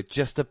Gargano? We're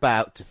just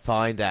about to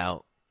find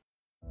out.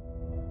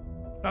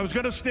 I was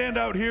going to stand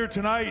out here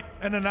tonight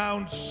and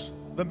announce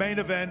the main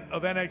event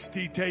of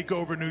NXT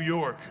TakeOver New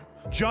York.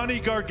 Johnny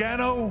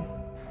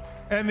Gargano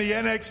and the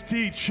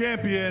NXT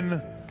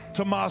champion,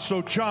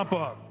 Tommaso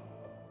Ciampa.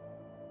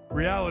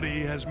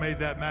 Reality has made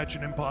that match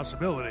an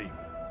impossibility.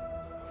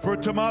 For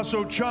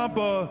Tommaso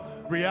Ciampa,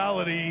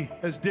 reality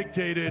has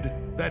dictated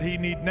that he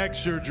need neck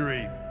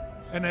surgery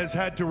and has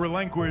had to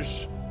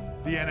relinquish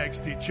the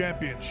NXT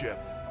championship.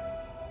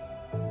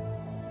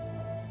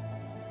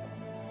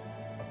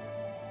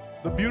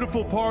 The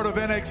beautiful part of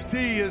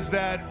NXT is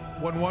that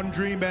when one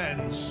dream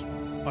ends,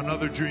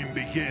 another dream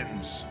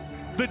begins.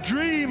 The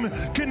dream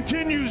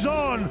continues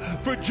on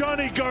for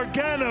Johnny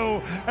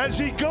Gargano as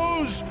he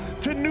goes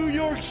to New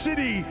York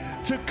City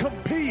to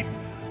compete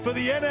for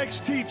the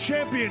NXT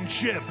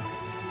championship.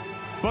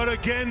 But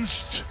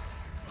against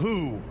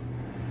who?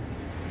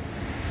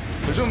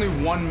 There's only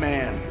one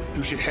man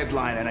who should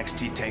headline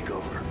NXT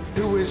TakeOver.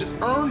 who has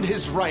earned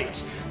his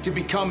right to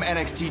become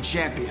NXT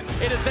champion.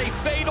 It is a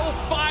fatal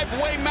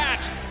 5-way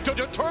match to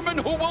determine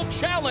who will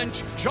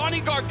challenge Johnny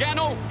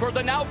Gargano for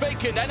the now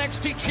vacant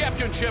NXT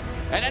Championship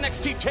and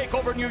NXT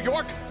TakeOver New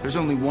York. There's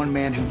only one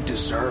man who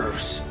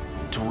deserves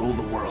to rule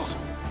the world,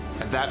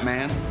 and that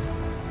man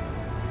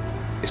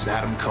is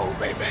Adam Cole,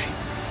 baby.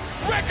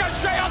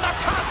 Ricochet on the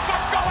cusp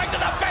of going to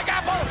the Big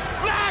Apple.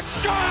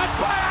 Last shot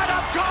by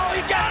Adam Cole.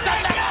 He gets the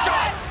next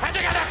shot and the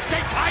NXT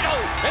title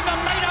in the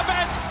main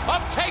event of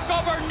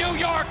TakeOver New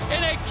York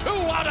in a 2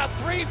 out of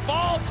 3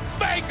 falls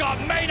mega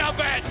main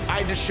event.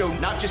 I just showed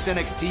not just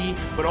NXT,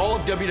 but all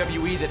of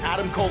WWE that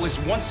Adam Cole is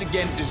once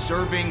again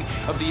deserving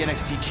of the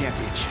NXT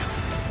Championship.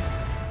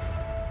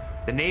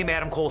 The name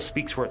Adam Cole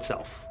speaks for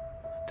itself.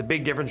 The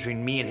big difference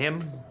between me and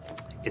him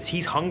is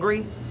he's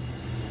hungry,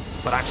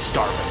 but I'm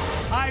starving.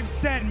 I've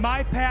said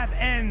my path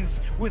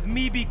ends with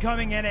me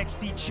becoming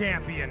NXT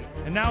champion.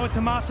 And now with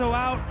Tommaso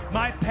out,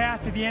 my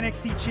path to the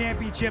NXT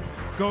championship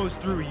goes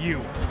through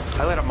you.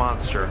 I let a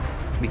monster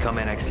become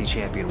NXT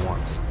champion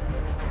once.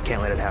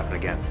 Can't let it happen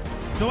again.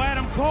 So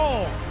Adam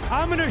Cole,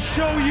 I'm gonna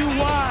show you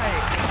why.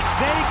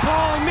 They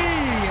call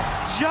me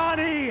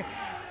Johnny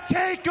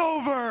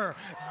Takeover,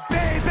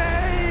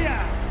 baby!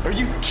 Are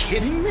you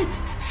kidding me?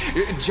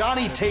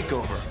 Johnny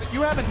Takeover.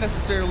 You haven't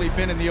necessarily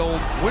been in the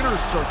old winner's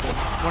circle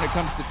when it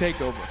comes to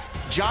TakeOver.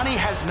 Johnny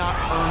has not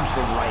earned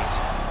the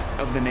right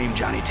of the name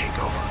Johnny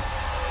Takeover.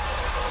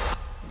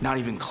 Not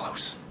even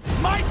close.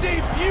 My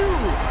debut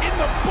in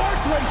the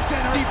Barclays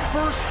Center, the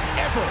first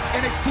ever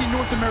NXT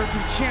North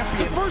American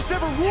champion, the first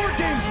ever War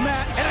Games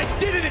match, and I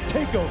did it at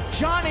TakeOver.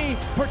 Johnny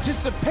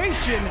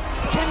participation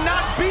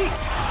cannot beat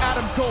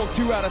Adam Cole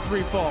 2 out of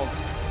 3 falls.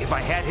 If I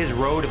had his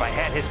road, if I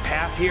had his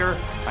path here,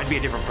 I'd be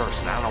a different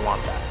person. I don't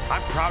want that.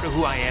 I'm proud of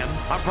who I am.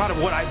 I'm proud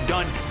of what I've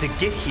done to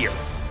get here.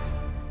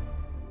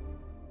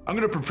 I'm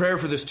going to prepare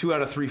for this 2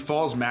 out of 3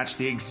 falls match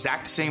the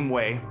exact same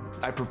way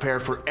I prepare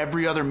for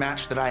every other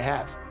match that I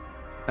have.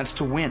 That's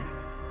to win.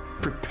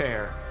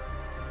 Prepare.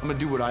 I'm going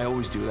to do what I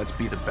always do. That's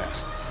be the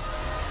best.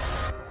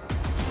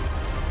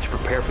 To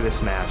prepare for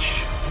this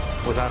match,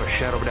 without a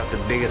shadow of a doubt,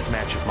 the biggest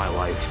match of my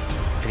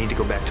life, I need to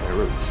go back to my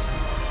roots.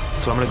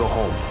 So I'm going to go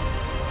home.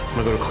 I'm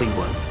gonna go to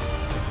Cleveland.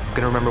 I'm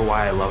gonna remember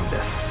why I love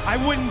this. I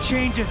wouldn't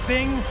change a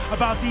thing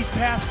about these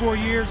past 4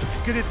 years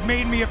because it's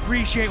made me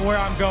appreciate where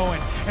I'm going.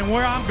 And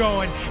where I'm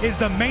going is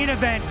the main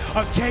event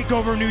of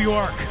TakeOver New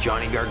York.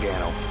 Johnny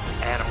Gargano,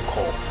 Adam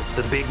Cole,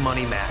 the big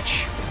money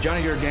match.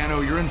 Johnny Gargano,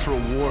 you're in for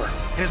a war.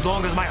 And as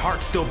long as my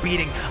heart's still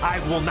beating, I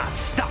will not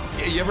stop.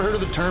 You ever heard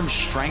of the term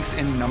strength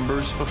in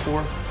numbers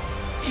before?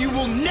 You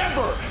will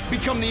never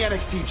become the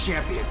NXT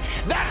champion.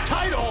 That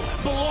title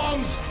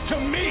belongs to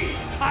me.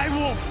 I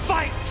will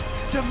fight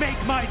to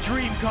make my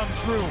dream come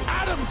true.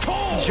 Adam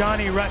Cole,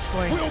 Johnny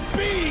Wrestling, will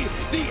be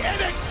the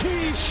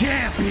NXT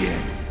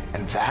champion.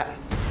 And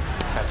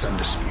that's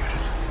undisputed.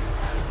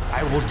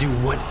 I will do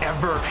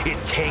whatever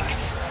it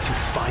takes to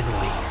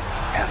finally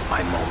have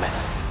my moment.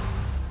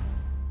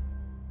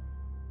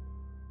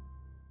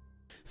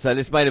 So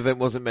this main event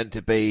wasn't meant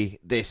to be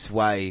this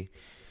way.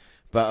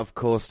 But, of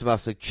course,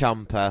 Tommaso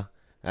Ciampa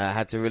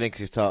had to relinquish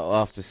his title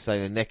after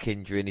sustaining a neck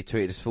injury, and he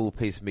tweeted, "A small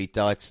piece of me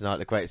died tonight,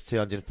 the greatest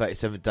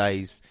 237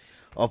 days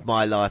of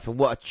my life." And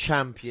what a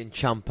champion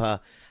Ciampa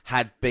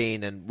had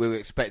been, and we were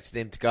expecting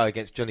him to go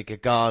against Johnny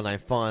Gargano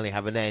and finally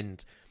have an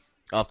end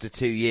after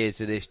 2 years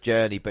of this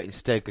journey. But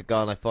instead,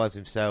 Gargano finds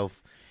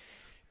himself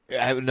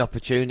out an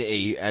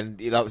opportunity,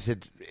 and like I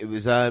said, it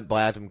was earned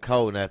by Adam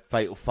Cole in a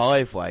fatal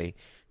 5-way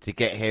to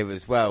get here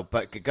as well.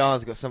 But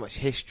Gargano's got so much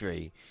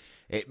history.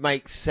 It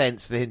makes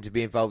sense for him to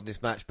be involved in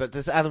this match, but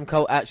does Adam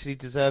Cole actually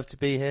deserve to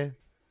be here?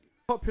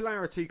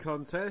 Popularity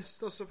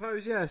contest, I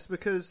suppose, yes,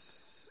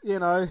 because, you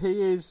know,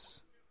 he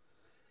is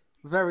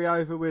very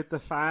over with the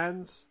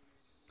fans.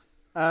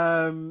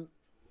 You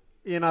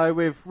know,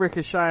 with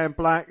Ricochet and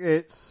Black,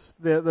 it's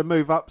the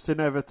move up's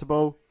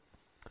inevitable.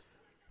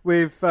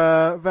 With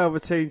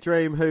Velveteen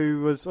Dream,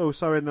 who was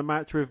also in the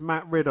match with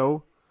Matt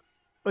Riddle,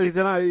 I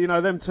don't know, you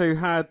know, them two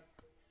had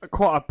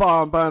quite a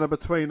barn burner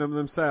between them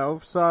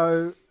themselves,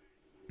 so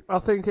I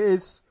think it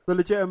is the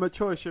legitimate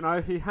choice. You know,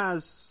 he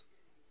has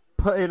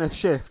put in a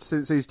shift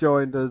since he's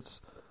joined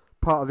as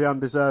part of the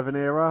undeserving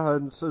era,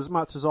 and as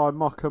much as I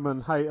mock them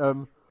and hate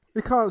them,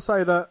 you can't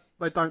say that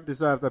they don't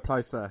deserve their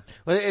place there.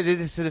 Well, this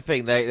is the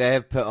thing. They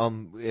have put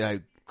on, you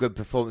know, good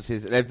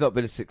performances. They've not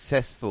been as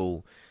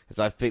successful as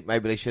I think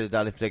maybe they should have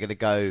done if they're going to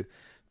go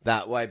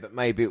that way, but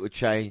maybe it would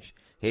change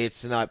here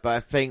tonight. But I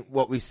think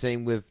what we've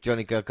seen with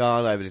Johnny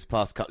Gargano over this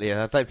past couple of years,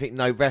 I don't think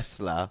no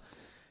wrestler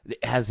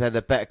has had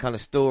a better kind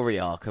of story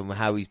arc and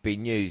how he's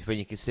been used when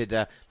you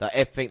consider that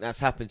everything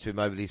that's happened to him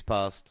over these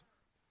past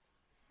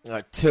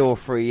 2 or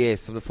 3 years,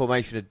 from the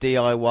formation of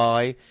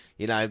DIY,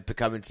 you know,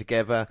 becoming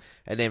together,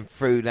 and then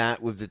through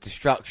that with the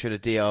destruction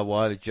of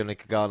DIY, the Johnny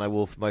Gargano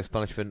War for most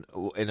punishment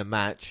in a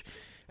match,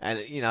 and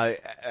you know,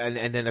 and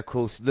then of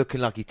course looking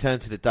like he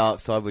turned to the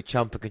dark side with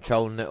Ciampa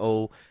controlling it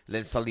all, and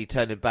then suddenly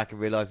turning back and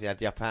realising he had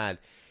the upper hand.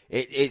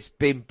 It's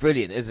been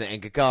brilliant, isn't it?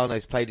 And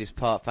Gargano's played his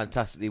part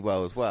fantastically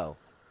well as well.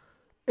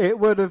 it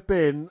would have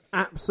been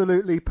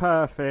absolutely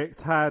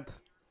perfect had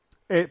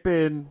it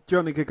been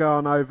Johnny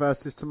Gargano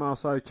versus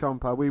Tommaso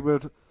Ciampa. We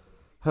would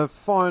have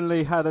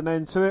finally had an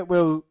end to it.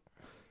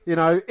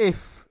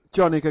 If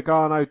Johnny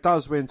Gargano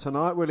does win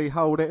tonight, will he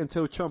hold it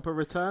until Ciampa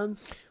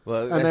returns?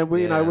 Well, and then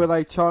will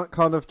they try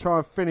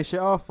and finish it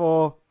off,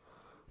 or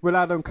will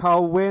Adam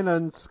Cole win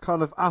and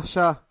kind of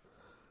usher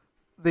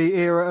the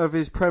era of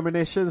his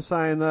premonition,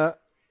 saying that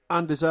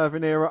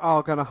undeserving era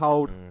are going to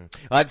hold?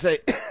 I'd say.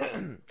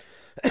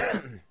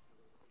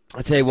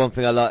 I'll tell you one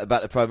thing I like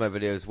about the promo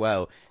video as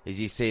well is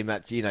you see him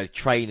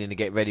training to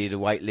get ready to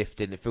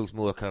weightlifting. It feels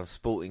more like a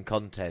sporting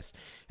contest,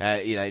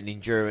 in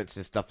endurance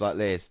and stuff like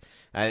this.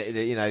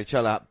 Trying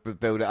to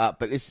build it up,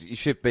 but it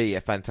should be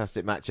a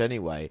fantastic match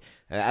anyway.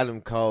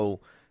 Adam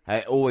Cole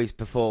always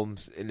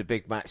performs in the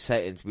big match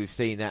settings. We've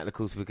seen that, of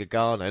course, with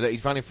Gargano. Look,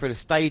 he's running through the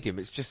stadium.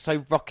 It's just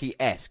so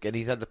Rocky-esque, and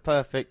he's had the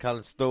perfect kind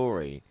of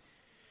story.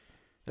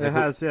 It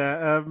has,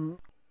 yeah.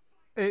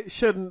 It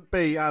shouldn't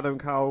be Adam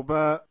Cole,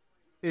 but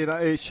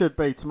it should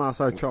be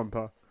Tommaso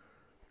Ciampa,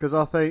 because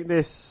I think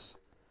this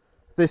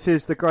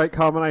is the great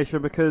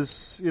culmination.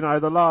 Because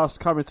the last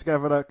coming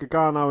together that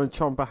Gargano and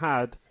Ciampa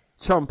had,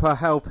 Ciampa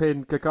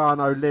helping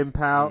Gargano limp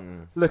out,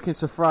 looking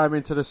to throw him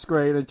into the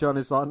screen, and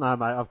Johnny's like, "No,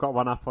 mate, I've got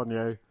one up on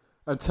you,"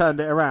 and turned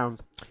it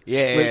around.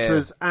 Which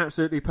was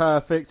absolutely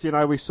perfect.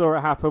 We saw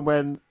it happen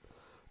when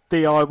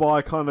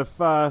DIY kind of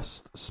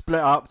first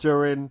split up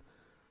during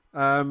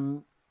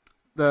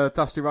the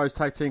Dusty Rhodes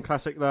Tag Team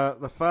Classic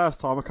the first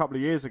time a couple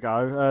of years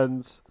ago,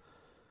 and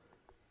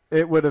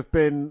it would have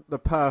been the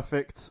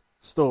perfect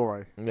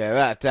story. Yeah,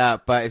 without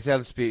doubt, but it's the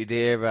Undisputed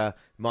Era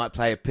might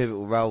play a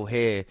pivotal role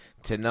here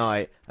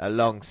tonight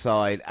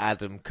alongside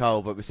Adam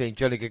Cole, but we're seeing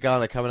Johnny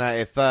Gargano coming out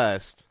here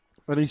first.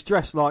 And he's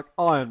dressed like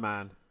Iron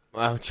Man.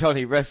 Well,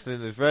 Johnny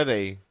Wrestling is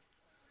ready.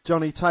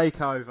 Johnny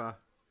Takeover.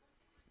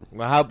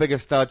 Well, how big a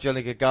star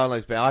Johnny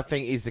Gargano's been? I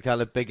think he's the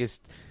kind of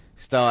biggest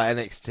star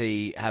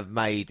NXT have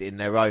made in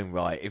their own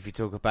right, if you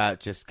talk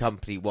about just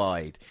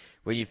company-wide.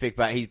 When you think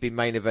about he's been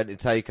main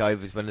evented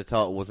takeovers when the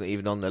title wasn't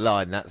even on the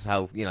line, that's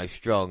how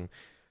strong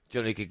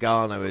Johnny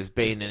Gargano has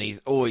been, and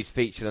he's always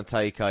featured on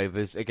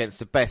takeovers against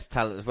the best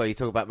talent as well. You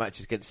talk about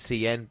matches against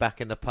CN back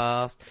in the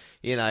past,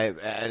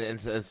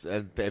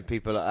 and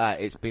people like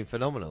that. It's been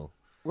phenomenal.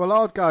 Well,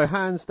 I'd go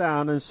hands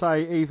down and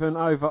say even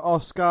over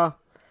Oscar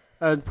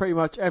and pretty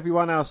much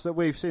everyone else that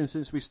we've seen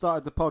since we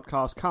started the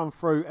podcast come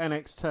through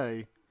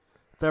NXT.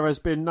 There has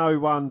been no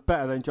one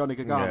better than Johnny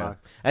Gargano. Yeah.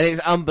 And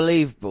it's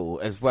unbelievable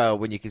as well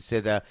when you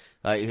consider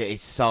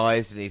his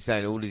size, and he's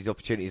saying all these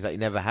opportunities that he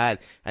never had.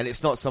 And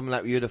it's not something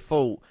that you would have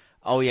thought,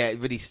 oh yeah, it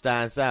really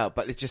stands out.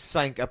 But there's just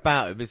something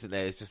about him, isn't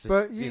there? It's just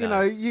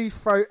you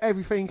throw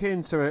everything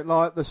into it,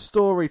 like the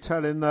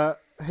storytelling that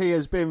he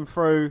has been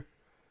through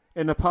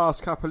in the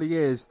past couple of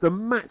years. The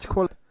match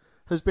quality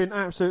has been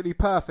absolutely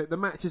perfect. The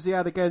matches he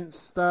had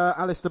against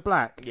Aleister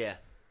Black. Yeah.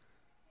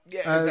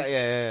 Yeah, exactly.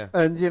 Yeah.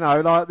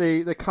 And like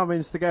the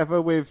comings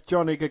together with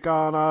Johnny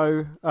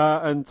Gargano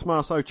and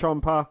Tommaso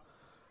Ciampa,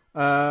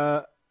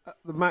 the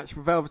match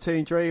with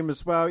Velveteen Dream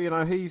as well.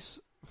 He's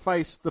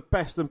faced the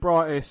best and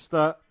brightest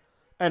that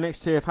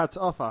NXT have had to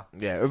offer.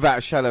 Yeah, without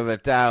a shadow of a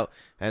doubt.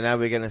 And now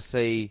we're going to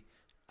see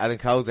Adam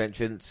Cole's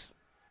entrance,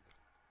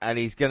 and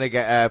he's going to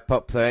get a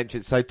popular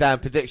entrance. So, Dan,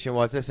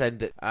 prediction-wise, let's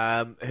end it.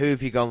 Who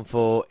have you gone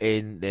for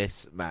in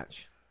this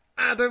match?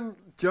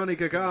 Johnny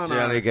Gargano.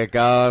 Johnny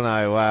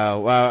Gargano, wow.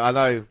 Well, I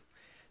know it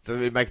doesn't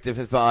really make a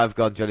difference, but I've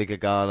gone Johnny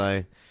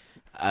Gargano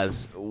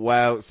as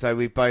well. So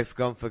we've both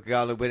gone for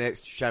Gargano win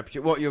X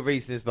Championship. What are your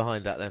reasons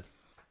behind that then?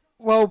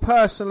 Well,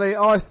 personally,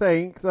 I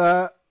think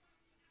that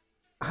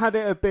had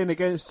it have been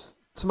against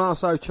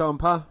Tommaso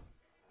Ciampa,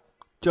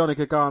 Johnny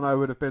Gargano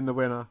would have been the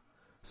winner.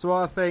 So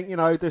I think,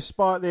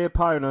 despite the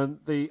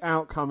opponent, the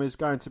outcome is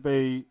going to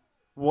be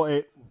what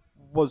it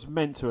was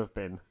meant to have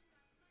been.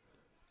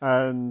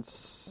 And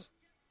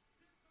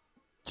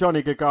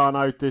Johnny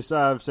Gargano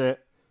deserves it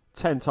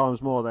 10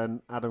 times more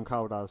than Adam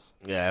Cole does.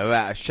 Yeah,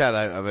 without a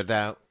shadow of a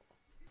doubt.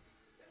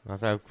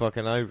 That's how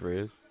fucking over he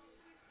is.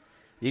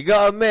 You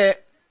gotta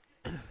admit,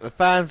 the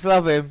fans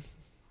love him.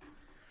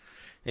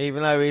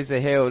 Even though he's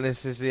a heel, and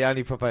this is the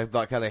only proper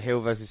kind of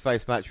heel versus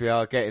face match we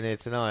are getting here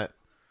tonight.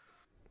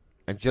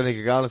 And Johnny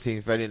Gargano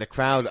seems ready, and the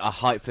crowd are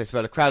hyped for this.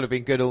 Well, the crowd have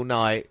been good all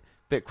night.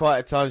 Bit quiet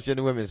at times during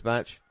the women's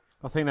match.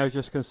 I think they were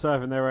just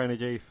conserving their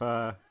energy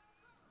for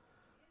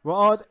what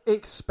I'd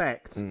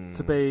expect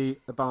to be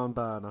a barn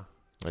burner.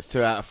 There's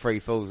 2 out of 3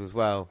 falls as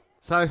well.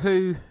 So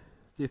who do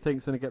you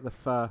think's going to get the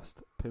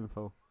first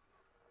pinfall?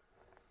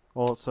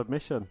 Or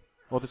submission?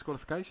 Or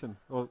disqualification?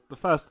 Or the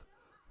first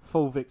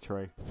full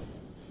victory?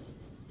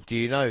 Do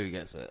you know who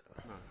gets it?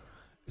 No.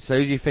 So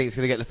who do you think is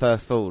going to get the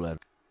first fall then?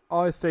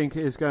 I think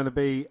it is going to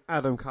be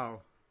Adam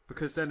Cole.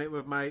 Because then it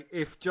would make,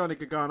 if Johnny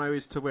Gargano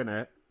is to win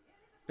it,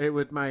 it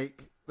would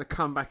make the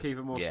comeback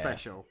even more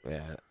special.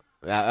 Yeah.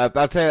 I'll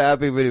tell you, that would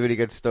be really, really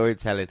good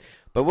storytelling.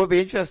 But what would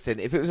be interesting,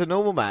 if it was a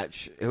normal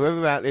match,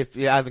 if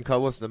Adam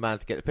Cole wasn't the man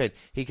to get the pin,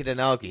 he could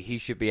then argue he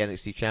should be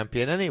NXT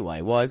champion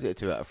anyway. Why is it a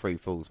 2 out of 3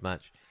 falls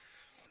match?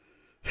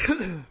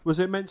 Was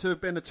it meant to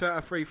have been a 2 out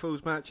of 3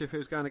 falls match if it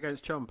was going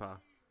against Ciampa?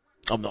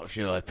 I'm not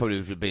sure. It probably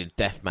would have been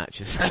death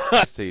matches.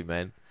 Two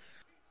men.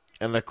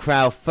 And the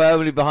crowd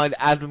firmly behind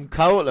Adam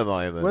Cole at the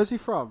moment. Where's he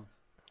from?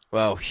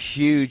 Well,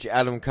 huge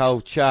Adam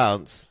Cole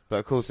chants. But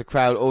of course the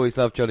crowd always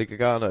love Johnny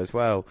Gargano as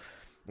well.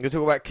 We're going to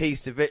talk about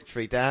keys to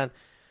victory, Dan.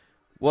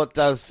 What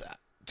does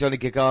Johnny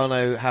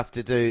Gargano have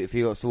to do if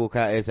he wants to walk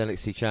out as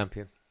NXT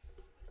champion?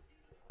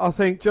 I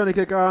think Johnny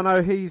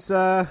Gargano, he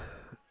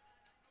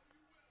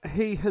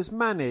has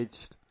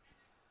managed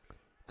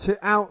to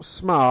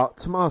outsmart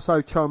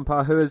Tommaso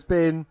Ciampa, who has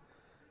been,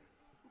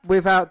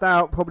 without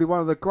doubt, probably one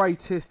of the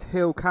greatest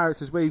heel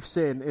characters we've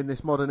seen in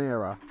this modern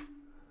era.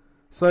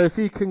 So if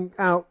you can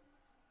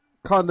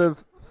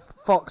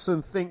fox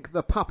and think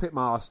the puppet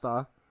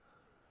master,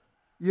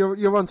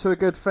 you're onto a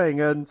good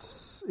thing. And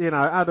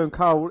Adam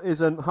Cole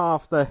isn't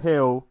half the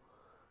heel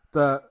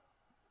that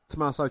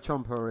Tommaso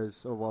Ciampa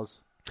is or was.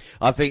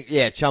 I think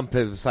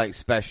Ciampa was something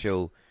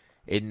special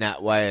in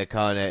that way, a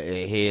kind of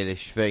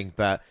heelish thing.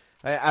 But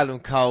Adam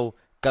Cole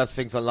does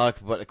things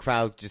unlikable, but the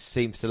crowd just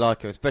seems to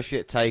like him, especially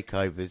at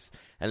takeovers.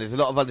 And there's a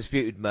lot of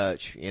undisputed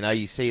merch.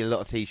 You see a lot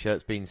of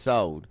T-shirts being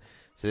sold.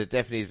 So there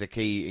definitely is a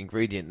key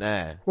ingredient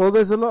there. Well,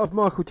 there's a lot of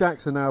Michael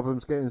Jackson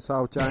albums getting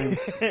sold, James,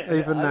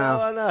 even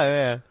now. I know,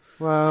 yeah.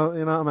 Well,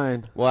 you know what I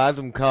mean. Well,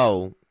 Adam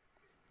Cole,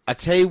 I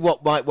tell you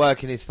what might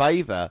work in his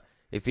favour.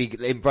 If he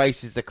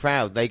embraces the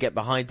crowd, they get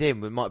behind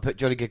him. We might put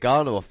Johnny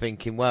Gargano off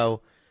thinking,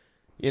 well,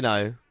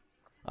 I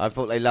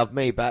thought they loved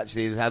me, but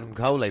actually it's Adam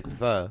Cole they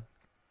prefer.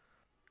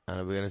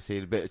 And we're going to see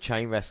a bit of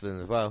chain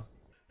wrestling as well.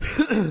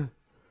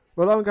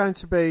 Well, I'm going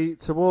to be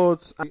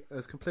towards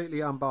as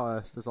completely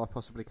unbiased as I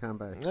possibly can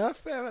be. That's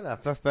fair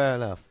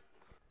enough.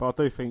 But I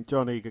do think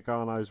Johnny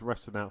Gargano's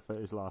wrestling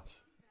outfit is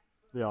lush.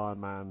 The Iron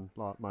Man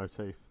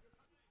motif.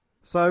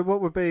 So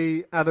what would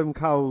be Adam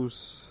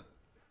Cole's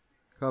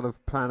kind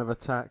of plan of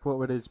attack? What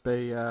would his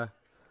be?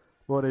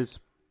 What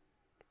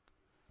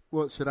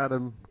should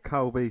Adam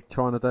Cole be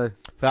trying to do?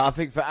 But I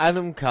think for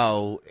Adam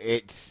Cole,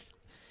 it's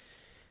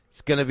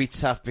going to be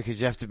tough because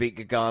you have to beat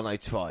Gargano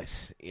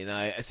twice,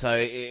 So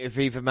if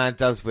either man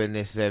does win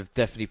this, they've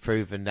definitely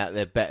proven that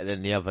they're better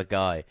than the other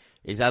guy.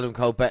 Is Adam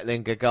Cole better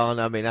than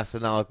Gargano? I mean, that's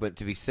an argument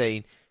to be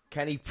seen.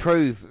 Can he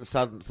prove,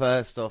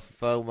 first off,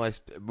 for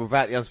almost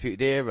without the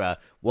Undisputed Era,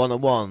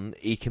 one-on-one,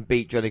 he can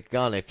beat Johnny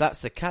Gargano? If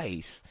that's the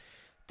case,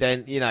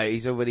 then,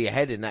 he's already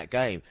ahead in that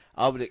game.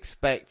 I would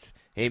expect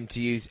him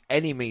to use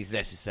any means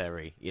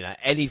necessary,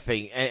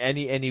 anything,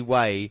 any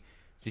way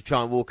to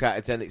try and walk out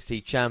as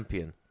NXT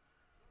champion.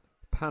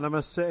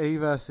 Panama City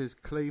versus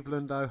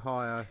Cleveland,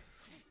 Ohio.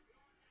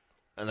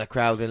 And the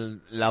crowd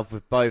in love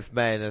with both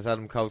men as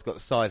Adam Cole's got the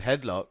side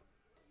headlock.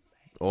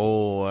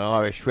 Oh, an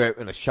Irish whip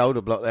and a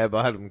shoulder block there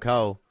by Adam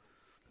Cole.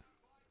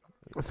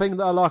 The thing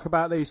that I like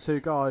about these two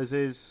guys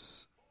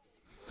is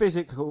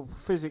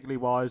physically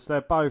wise,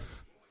 they're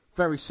both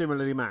very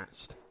similarly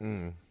matched.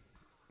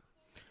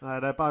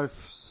 They're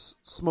both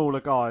smaller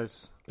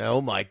guys.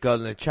 Oh my God,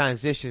 and the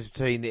transitions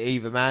between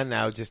either man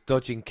now, just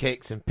dodging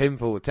kicks and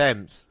pinfall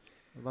attempts.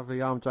 A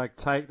lovely arm drag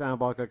takedown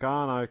by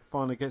Gargano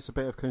finally gets a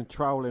bit of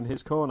control in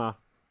his corner.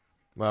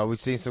 Well,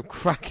 we've seen some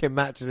cracking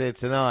matches here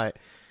tonight.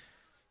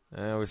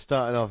 We're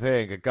starting off here,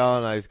 and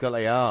Gargano's got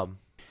the arm.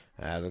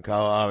 Adam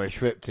Cole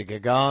Irish whip to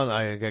Gargano,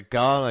 and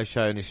Gargano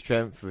showing his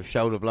strength with a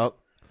shoulder block.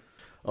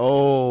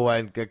 Oh,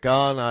 and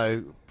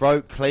Gargano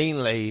broke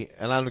cleanly,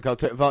 and Adam Cole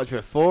took advantage of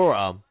a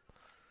forearm.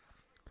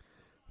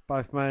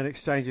 Both men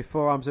exchanging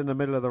forearms in the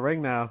middle of the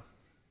ring now.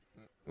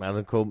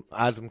 Adam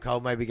Cole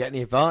maybe getting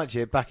the advantage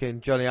here,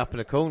 backing Johnny up in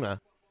the corner.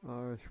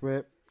 Irish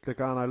whip.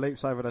 Gargano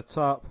leaps over the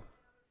top.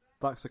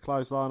 Ducks a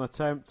clothesline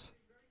attempt.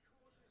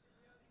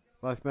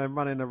 Both men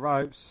running the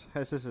ropes.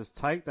 Head scissors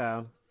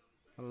takedown.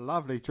 A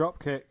lovely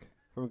drop kick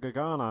from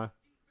Gargano.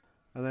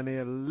 And then he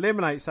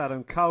eliminates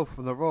Adam Cole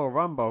from the Royal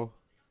Rumble.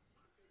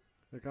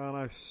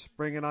 Gargano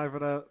springing over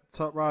the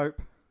top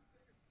rope.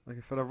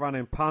 Looking for the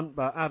running punt,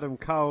 but Adam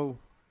Cole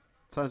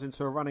turns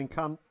into a running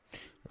cunt.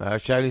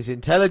 Showing his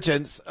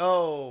intelligence.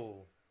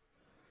 Oh.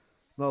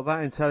 Not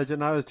that intelligent,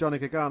 though, as Johnny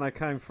Gargano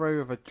came through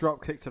with a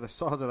drop kick to the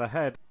side of the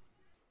head.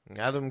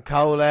 Adam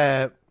Cole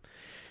there,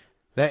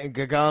 letting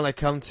Gargano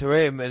come to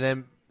him and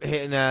then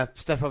hitting a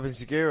step up in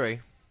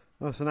Seguri.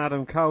 That's an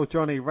Adam Cole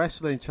Johnny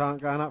wrestling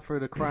chant going up through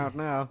the crowd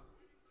now.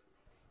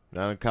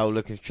 Adam Cole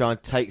looking to try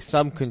and take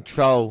some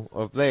control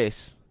of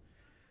this.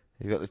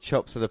 He's got the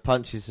chops and the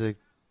punches of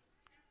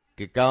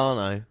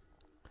Gargano.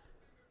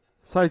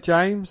 So,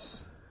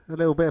 James, a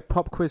little bit of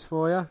pop quiz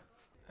for you.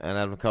 And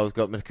Adam Cole's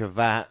got him in a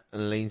cravat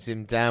and leans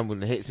him down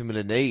and hits him with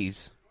the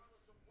knees.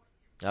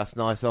 That's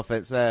nice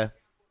offense there.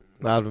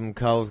 Adam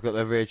Cole's got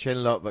the rear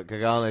chin lock, but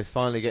Gargano's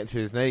finally getting to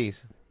his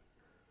knees.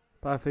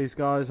 Both these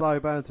guys low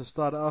band to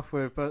start it off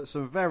with, but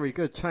some very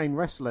good chain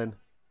wrestling.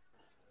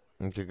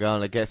 And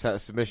Gargano gets out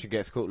of submission,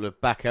 gets caught with a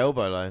back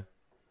elbow though.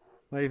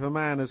 Neither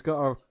man has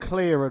got a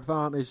clear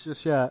advantage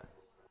just yet.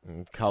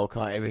 And Cole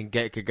can't even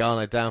get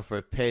Gargano down for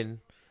a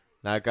pin.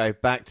 Now go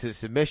back to the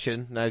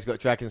submission. Now he's got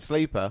Dragon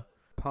Sleeper.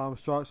 palm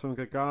strikes from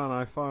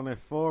Gargano. Finally a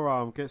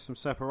forearm. Gets some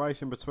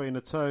separation between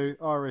the two.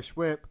 Irish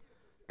whip.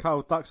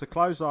 Cole ducks a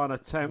clothesline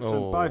attempt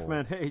and both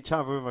men hit each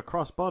other with a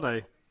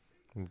crossbody.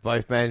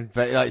 Both men,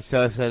 like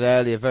Sir said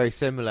earlier, very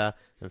similar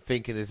and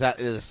thinking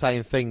exactly the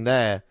same thing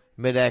there.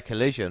 Mid-air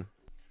collision.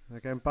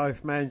 Again,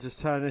 both men just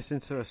turn this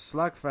into a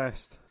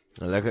slugfest.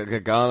 And look at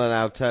Gargano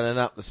now turning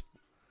up. A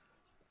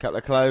couple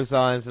of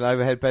clotheslines and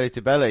overhead belly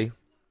to belly.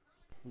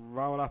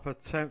 Roll up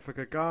attempt for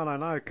Gargano.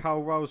 No,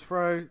 Cole rolls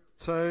through.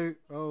 2.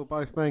 Oh,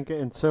 both men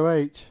getting 2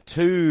 each.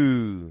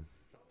 2.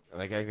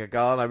 And again,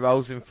 Gargano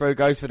rolls him through,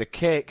 goes for the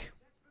kick.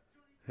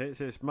 Hits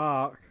his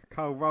mark.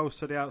 Cole rolls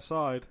to the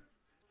outside.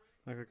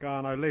 And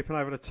Gargano leaping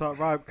over the top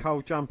rope.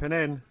 Cole jumping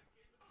in.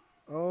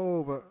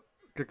 Oh, but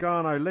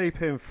Gargano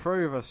leaping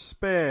through with a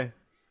spear.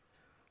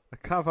 A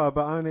cover,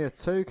 but only a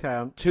 2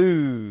 count.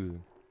 2.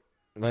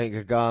 I think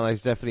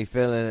Gargano's definitely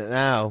feeling it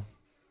now.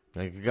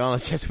 And Gargano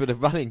just with a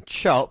running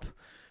chop.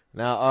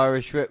 Now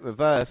Irish whip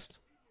reversed.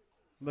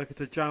 Looking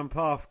to jump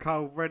off.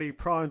 Cole ready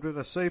primed with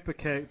a super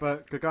kick,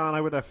 but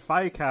Gargano with a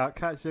fake out.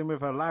 Catches him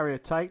with a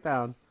lariat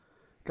takedown.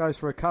 Goes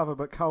for a cover,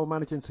 but Cole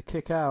managing to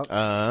kick out.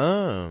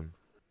 Oh.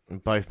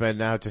 And both men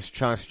now just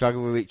trying to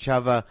struggle with each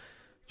other,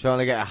 trying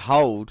to get a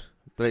hold.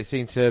 But it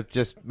seems to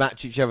just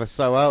match each other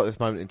so well at this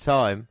moment in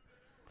time.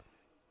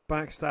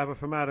 Backstabber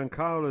from Adam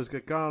Cole as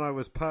Gargano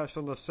was perched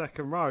on the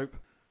second rope.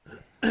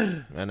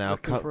 And now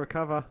looking for a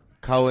cover.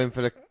 Cole in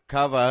for the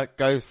cover,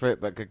 goes for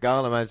it, but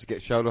Gargano managed to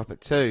get shoulder up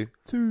at 2.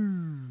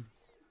 2.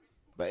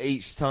 But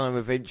each time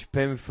with inch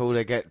pinfall,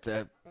 they get,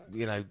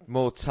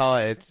 more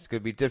tired. It's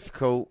going to be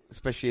difficult,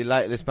 especially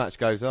later this match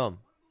goes on.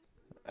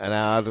 And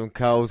now Adam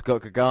Cole's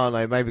got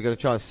Gargano, maybe going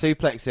to try and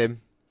suplex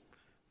him.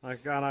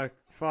 Gargano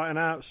fighting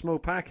out, small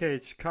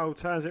package. Cole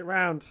turns it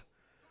round.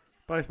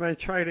 Both men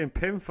trading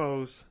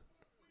pinfalls.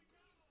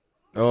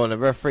 Oh, and the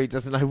referee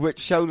doesn't know which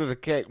shoulder to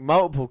kick.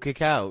 Multiple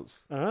kick outs.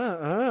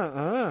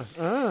 And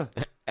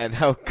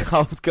now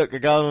Cole's got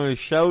Gargano on his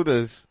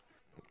shoulders.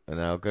 And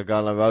now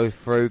Gargano rolls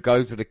through,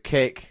 goes for the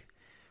kick.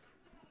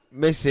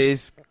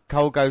 Misses.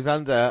 Cole goes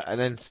under and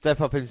then step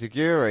up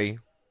enziguri.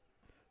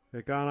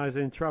 Gargano's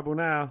in trouble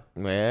now.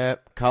 Yeah,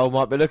 Cole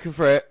might be looking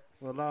for it.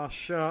 The last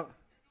shot.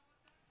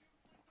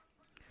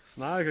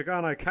 No,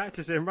 Gargano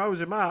catches him, rolls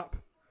him up.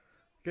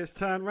 Gets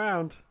turned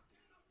round.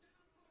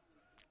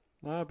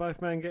 No,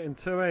 both men getting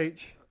 2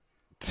 each.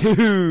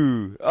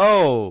 2.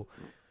 Oh.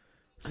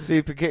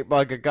 Super kick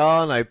by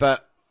Gargano,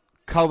 but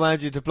Cole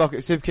managed to block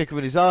it. Super kick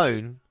with his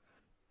own.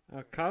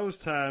 Cole's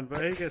turn,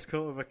 but he gets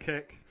caught with a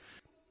kick.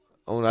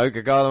 Oh no,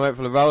 Gargano went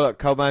for the roll up.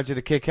 Cole managed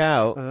to kick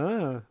out.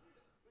 And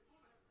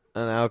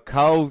now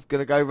Cole's going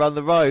to go run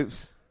the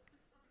ropes.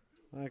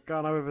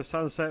 Gargano with a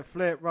sunset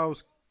flip,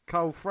 rolls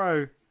Cole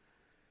through.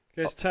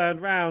 Gets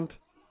turned round.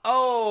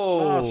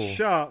 Oh. Last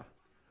shot.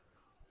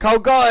 Cole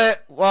got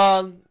it.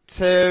 1,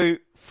 2,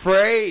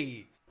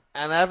 3.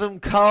 And Adam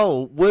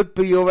Cole would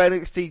be your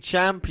NXT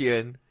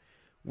champion,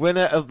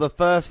 winner of the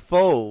first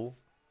fall.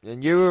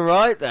 And you were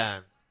right,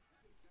 Dan.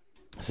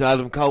 So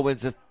Adam Cole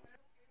wins the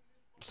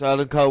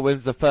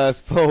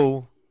first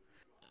fall.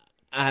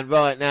 And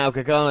right now,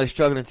 Gargano's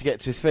struggling to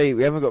get to his feet.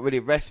 We haven't got really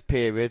a rest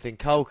period, and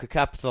Cole could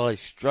capitalise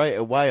straight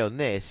away on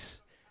this.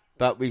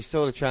 But we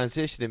saw the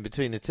transition in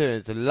between the two, and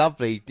it's a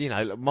lovely,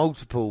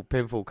 multiple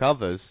pinfall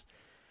covers.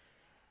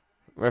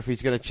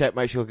 Referee's going to check,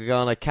 make sure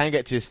Gargano can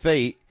get to his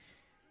feet.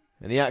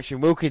 And the action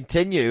will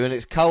continue, and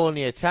it's Cole on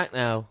the attack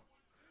now.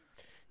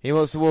 He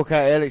wants to walk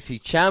out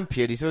NXT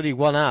champion. He's already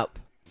one up.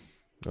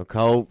 Oh,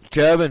 Cole,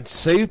 German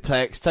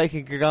suplex,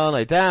 taking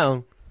Gargano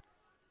down.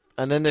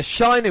 And then the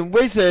Shining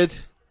Wizard.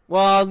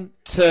 1,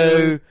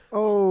 2.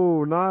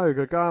 Oh, no,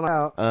 Gargano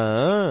out.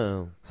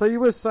 Oh. So you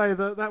would say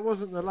that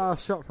wasn't the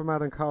last shot from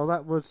Adam Cole.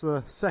 That was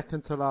the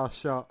second to last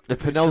shot.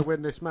 To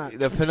win this match.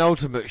 The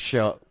penultimate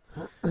shot.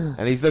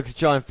 And he's looking to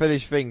try and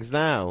finish things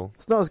now.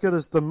 It's not as good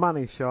as the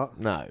money shot.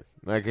 No.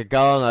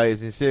 Gargano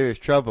is in serious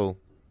trouble.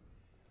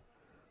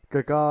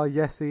 Gargano,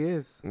 yes he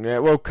is. Yeah,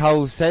 well,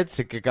 Cole said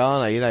to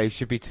Gargano, he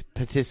should be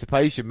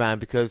participation man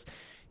because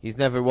he's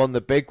never won the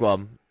big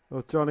one.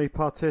 Well, Johnny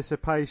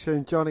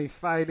Participation, Johnny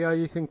Failure,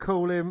 you can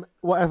call him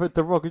whatever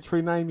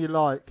derogatory name you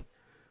like.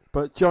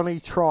 But Johnny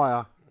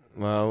Trier.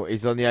 Well,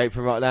 he's on the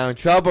apron right now in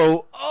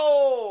trouble.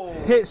 Oh!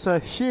 Hits a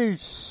huge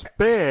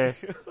spear.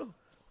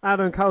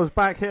 Adam Cole's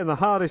back hitting the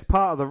hardest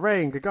part of the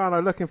ring.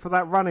 Gargano looking for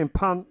that running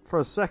punt for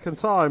a second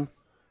time.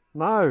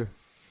 No.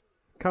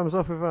 Comes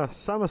off with a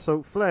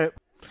somersault flip.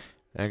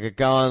 And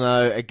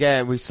Gargano,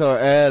 again, we saw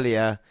it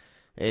earlier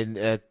in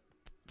the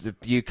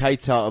UK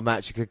title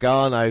match.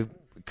 Gargano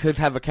could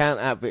have a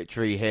count-out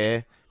victory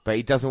here, but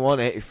he doesn't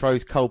want it. He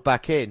throws Cole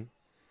back in.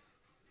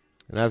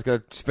 And now he's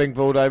going to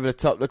springboard over the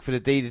top, look for the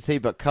DDT,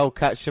 but Cole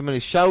catches him on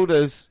his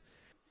shoulders.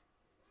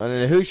 And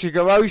then the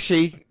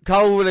Hushigoroshi,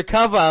 Cole with a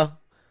cover.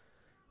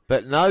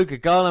 But no,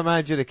 Gargano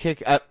managing to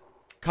kick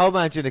Cole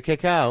managing to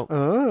kick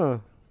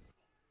out.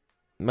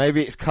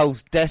 Maybe it's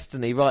Cole's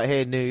destiny right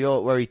here in New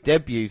York, where he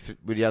debuted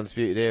with the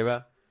Undisputed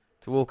Era,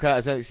 to walk out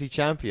as NXT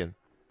champion.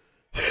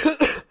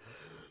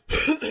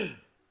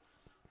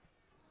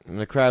 And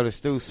the crowd is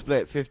still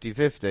split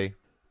 50-50.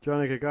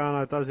 Johnny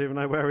Gargano doesn't even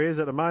know where he is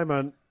at the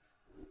moment.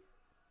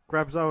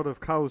 Grabs hold of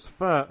Cole's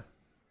foot.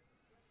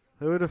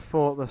 Who would have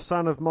thought the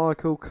son of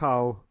Michael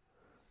Cole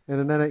in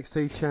an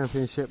NXT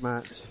Championship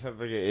match? I don't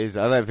think it is.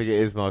 I don't think it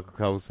is Michael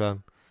Cole's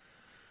son.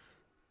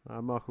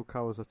 Michael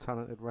Cole is a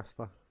talented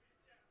wrestler.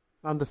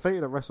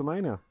 Undefeated at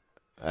WrestleMania.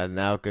 And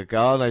now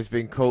Gargano's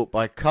been caught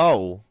by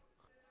Cole.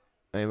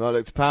 He might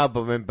look to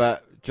powerbomb,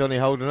 but Johnny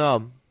holding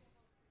on.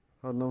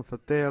 Holding on for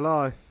dear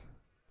life.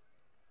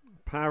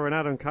 Powering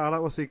Adam Cole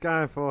up. What's he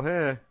going for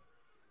here?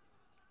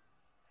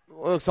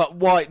 Looks like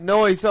white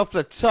noise off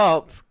the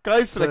top.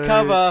 Goes for the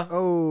cover.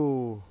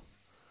 Oh.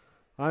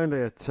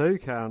 Only a 2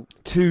 count.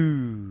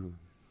 2.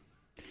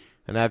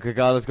 And now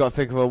Gargano's got to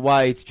think of a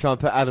way to try and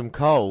put Adam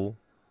Cole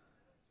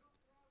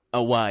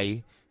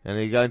away. And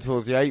he's going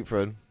towards the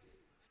apron.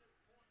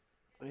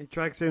 He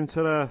drags him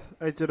to the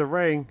edge of the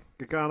ring.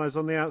 Gargano's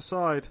on the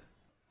outside.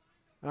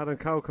 Adam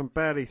Cole can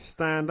barely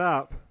stand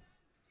up.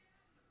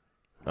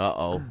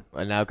 Uh-oh.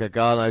 And now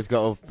Gargano's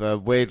got a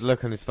weird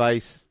look on his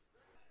face.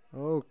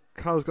 Oh,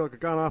 Cole's got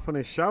Gargano up on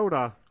his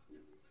shoulder.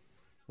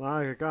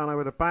 Now Gargano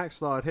with a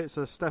backslide hits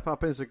a step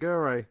up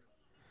enziguri.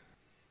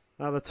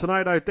 Now the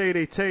tornado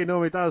DDT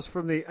normally does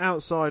from the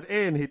outside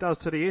in. He does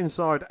to the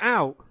inside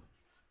out.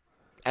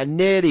 And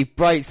nearly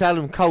breaks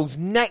Adam Cole's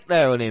neck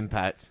there on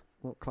impact.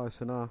 Not close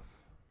enough.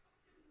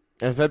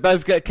 And if they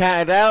both get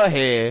counted out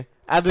here,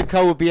 Adam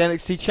Cole will be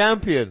NXT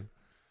champion.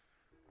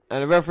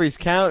 And the referee's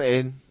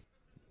counting.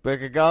 But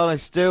Gargano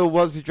still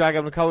wants to drag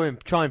Adam Cole in,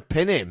 try and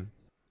pin him.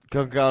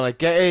 Gargano,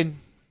 get in.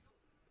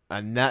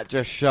 And that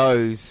just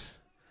shows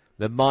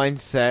the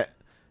mindset.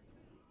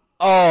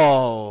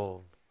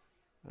 Oh.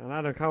 And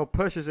Adam Cole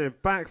pushes him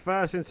back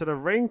first into the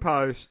ring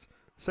post.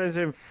 Sends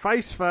him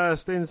face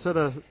first into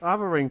the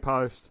other ring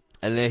post.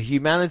 And the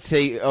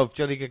humanity of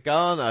Johnny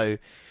Gargano,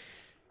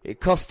 it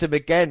cost him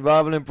again,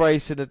 rather than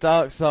embracing the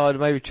dark side and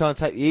maybe trying to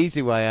take the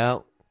easy way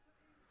out.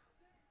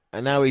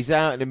 And now he's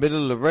out in the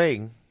middle of the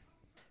ring.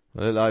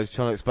 It looked like he was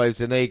trying to expose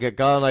the knee.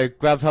 Gargano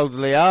grabbed hold of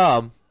the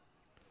arm.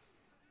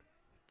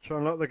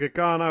 Trying to let the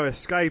Gargano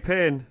escape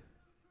in.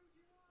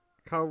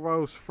 Cole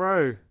rolls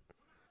through.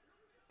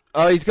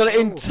 Oh, he's got it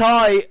in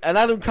tight, and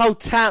Adam Cole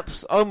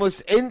taps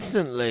almost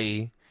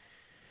instantly.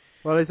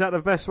 Well, is that the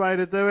best way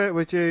to do it?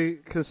 Would you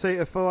concede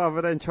a fall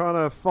other than trying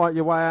to fight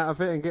your way out of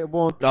it and get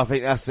one? I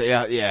think that's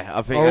it. Yeah,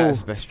 I think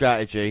that's the best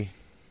strategy.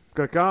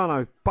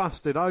 Gargano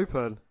busted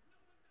open.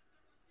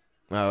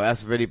 Oh,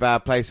 that's a really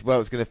bad place. Well,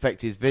 it's going to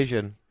affect his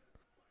vision.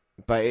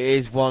 But it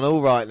is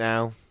 1-1 right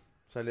now.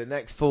 So the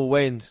next 4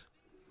 wins.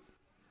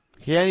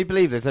 Can you only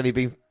believe there's only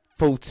been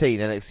 14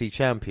 NXT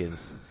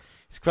champions?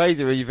 It's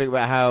crazy when you think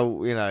about how,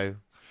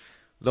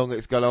 long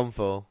it's gone on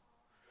for.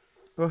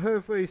 Well, who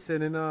have we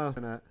seen in our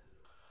net?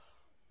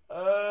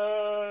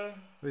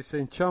 We've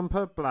seen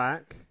Ciampa,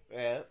 Black,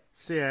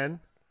 Cien,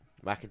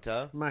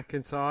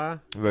 McIntyre,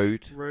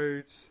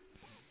 Rude,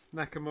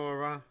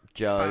 Nakamura,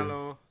 Joe,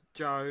 Balor,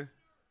 Joe.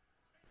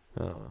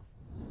 Oh.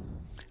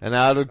 And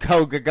Adam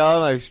Cole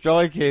Gargano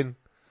striking.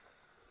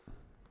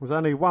 There's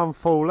only 1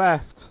 fall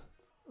left.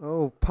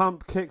 Oh,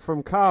 pump kick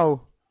from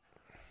Cole.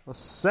 A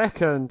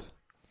second.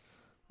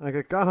 And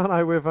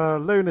Gargano with a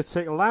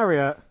lunatic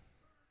lariat.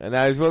 And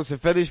now he wants to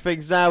finish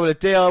things now with a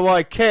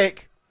DIY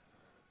kick.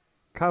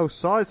 Cole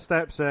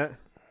sidesteps it.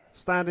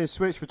 Standing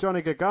switch for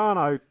Johnny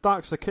Gargano.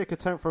 Ducks a kick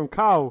attempt from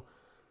Cole.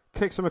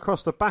 Kicks him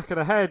across the back of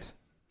the head.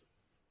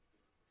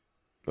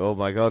 Oh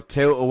my God,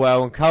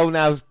 tilt-a-well. And Cole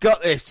now's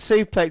got this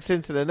suplex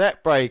into the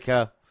neck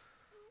breaker.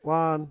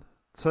 1,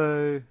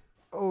 2.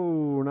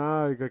 Oh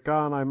no,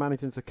 Gargano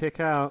managing to kick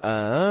out.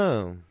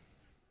 Oh.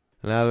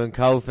 And Adam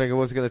Cole thinking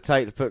what's it going to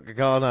take to put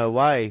Gargano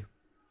away.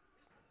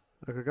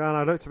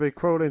 Gargano looked to be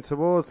crawling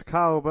towards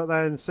Cole, but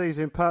then sees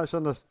him perched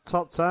on the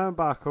top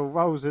turnbuckle,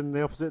 rolls in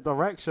the opposite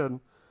direction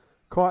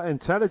quite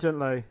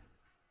intelligently.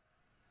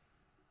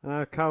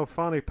 Now Cole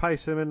finally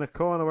pastes him in the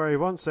corner where he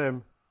wants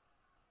him.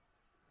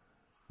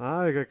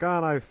 Oh,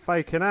 Gargano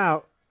faking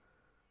out.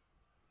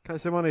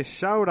 Catches him on his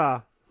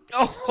shoulder.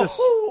 Oh.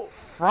 Just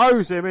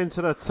throws him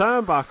into the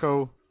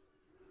turnbuckle.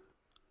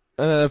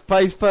 And a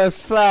face first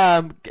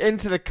slam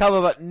into the cover,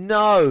 but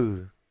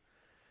no.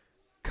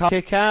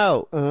 Kick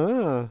out.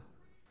 Now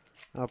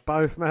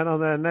both men on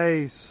their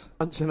knees,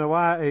 punching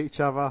away at each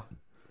other.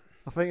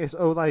 I think it's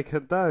all they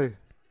can do.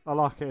 I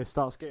like it. It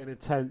starts getting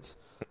intense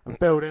and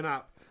building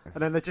up.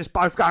 And then they're just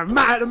both going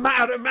mad and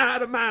mad and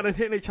mad and mad and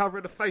hitting each other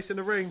in the face in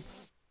the ring.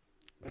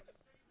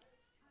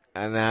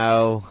 And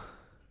now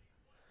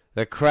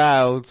the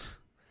crowd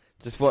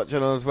just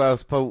watching on as well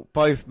as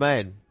both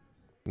men.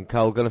 And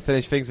Cole going to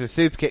finish things with a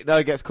super kick. No,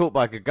 he gets caught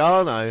by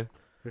Gargano.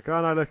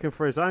 Gargano looking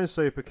for his own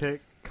super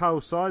kick. Cole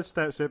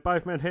sidesteps it.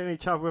 Both men hitting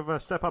each other with a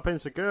step up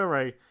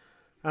enziguri.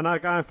 And they're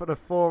going for the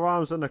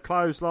forearms and the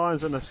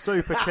clotheslines and the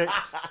super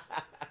kicks.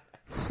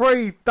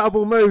 3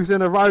 double moves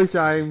in a row,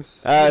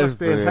 James. That must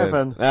be in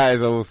heaven. That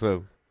is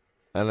awesome.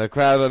 And the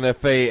crowd on their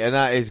feet, and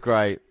that is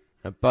great.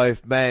 And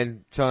both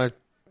men trying to...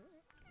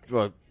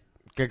 Well,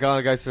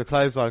 Gargano goes to the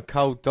clothesline.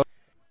 Cole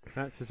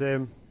catches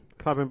him.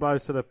 Clubbing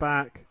blows to the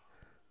back.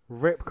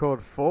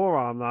 Ripcord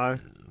forearm, though.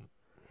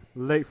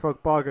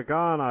 Leapfrog by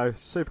Gargano.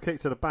 Super kick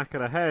to the back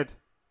of the head.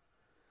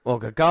 Well,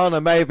 Gargano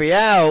may be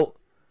out.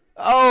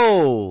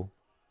 Oh!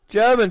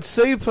 German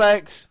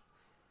suplex.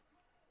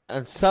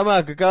 And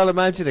somehow Gargano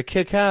managed to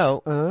kick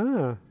out.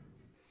 Ah.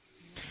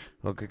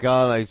 Well,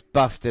 Gargano's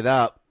busted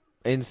up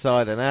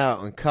inside and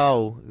out, and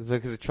Cole is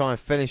looking to try and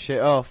finish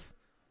it off.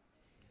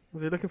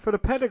 Was he looking for the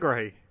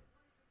pedigree?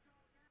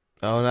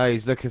 Oh no,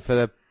 he's looking for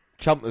the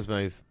Chumpers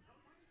move.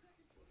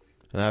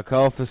 Now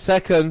Cole for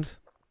second.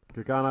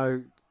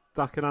 Gargano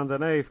ducking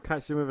underneath,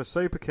 catching with a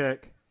super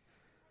kick.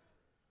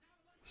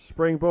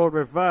 Springboard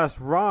reverse,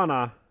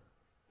 Rana.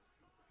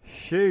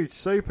 Huge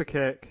super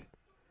kick.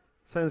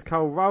 Sends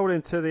Cole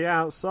rolling to the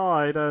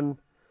outside and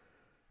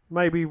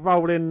maybe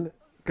rolling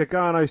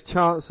Gargano's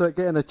chance at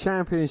getting a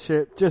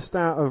championship just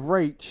out of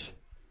reach.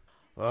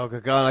 Well,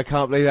 Gargano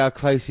can't believe how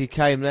close he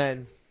came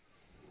then.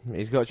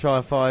 He's got to try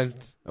and find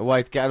a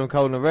way to get Adam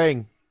Cole in the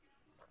ring.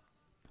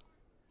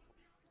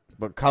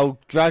 But Cole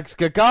drags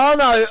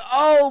Gargano.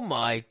 Oh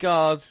my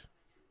God.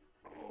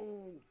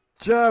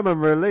 German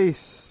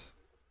release.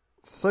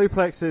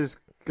 Suplexes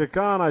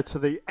Gargano to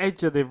the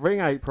edge of the ring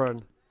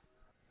apron.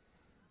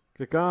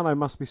 Gargano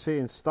must be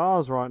seeing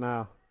stars right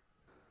now.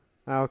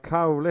 Now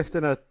Cole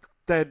lifting a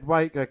dead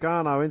weight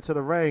Gargano into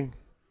the ring.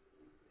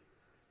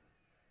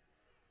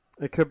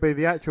 It could be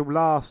the actual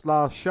last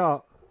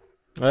shot.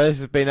 Well, this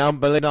has been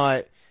unbelievable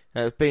night.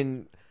 It's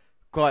been,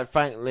 quite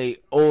frankly,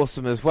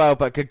 awesome as well.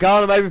 But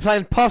Gargano may be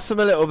playing possum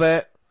a little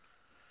bit.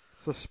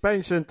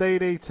 Suspension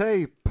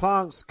DDT.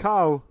 Plants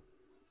Cole.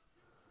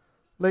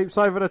 Leaps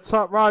over the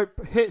top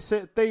rope. Hits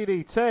it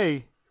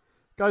DDT.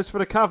 Goes for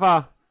the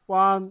cover.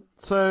 1,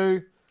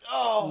 2.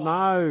 Oh.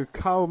 No.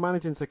 Cole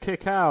managing to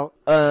kick out.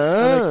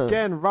 And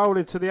again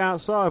rolling to the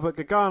outside. But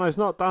Gargano's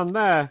not done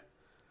there.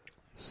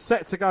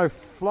 Set to go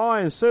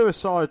flying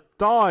suicide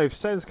dive.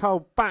 Sends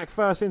Cole back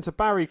first into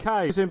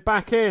barricade. Moves him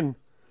back in.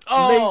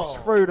 Leaps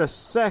through the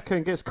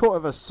second. Gets caught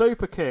with a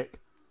super kick.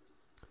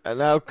 And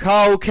now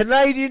Cole,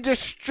 Canadian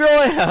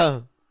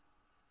Destroyer.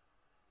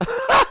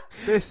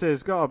 This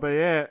has got to be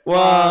it.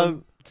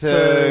 1,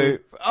 2.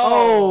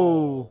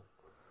 Oh.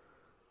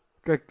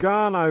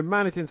 Gargano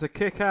managing to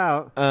kick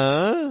out.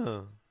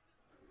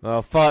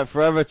 Well, fight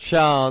forever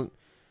chant.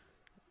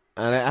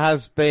 And it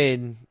has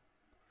been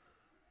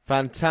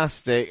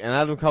fantastic. And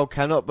Adam Cole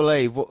cannot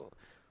believe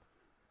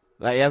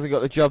that he hasn't got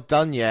the job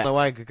done yet.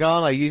 Away,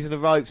 Gargano using the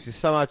ropes to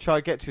somehow try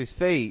to get to his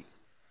feet.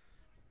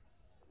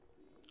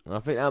 I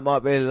think that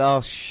might be the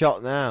last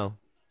shot now.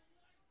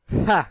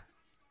 Ha!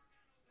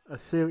 I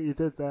see what you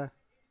did there.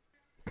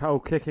 Cole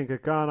kicking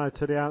Gargano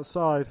to the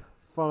outside,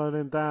 following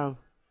him down.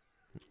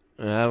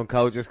 And Adam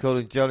Cole just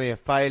calling Johnny a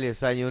failure,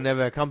 saying you'll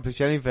never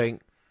accomplish anything.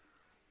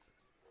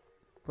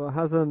 But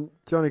hasn't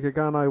Johnny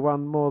Gargano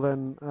won more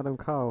than Adam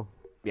Cole?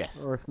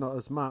 Yes. Or if not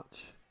as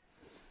much.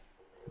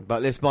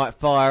 But this might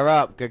fire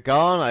up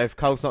Gargano if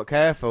Cole's not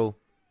careful.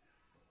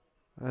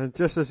 And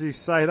just as you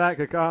say that,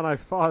 Gargano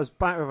fires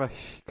back with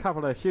a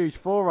couple of huge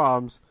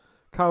forearms.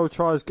 Cole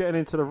tries getting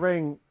into the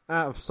ring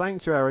out of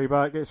Sanctuary,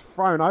 but gets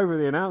thrown over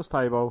the announce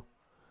table.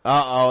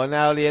 And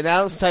now the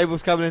announce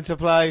table's coming into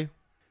play.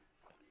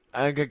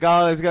 And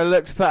Gargano's going to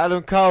look to put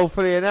Adam Cole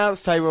for the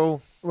announce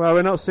table. Well,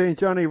 we're not seeing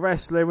Johnny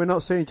wrestling. We're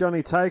not seeing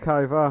Johnny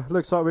Takeover.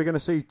 Looks like we're going to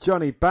see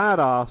Johnny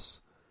Badass.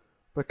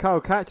 But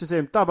Cole catches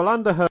him. Double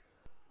underhook.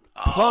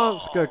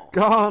 Plants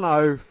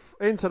Gargano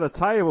into the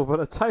table, but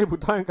the table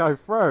don't go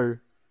through.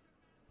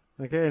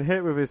 And getting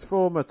hit with his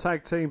former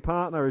tag team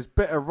partner, his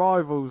bitter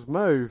rival's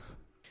move.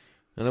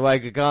 And the way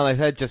Gargano's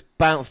head just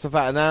bounced off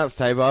that announce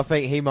table, I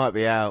think he might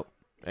be out.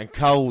 And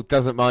Cole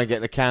doesn't mind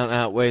getting a count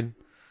out win.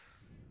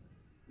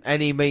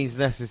 Any means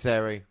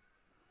necessary.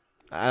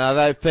 And I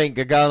don't think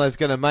Gargano's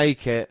going to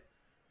make it.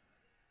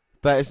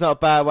 But it's not a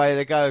bad way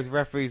to go as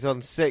referee's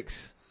on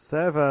 6.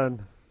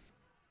 7.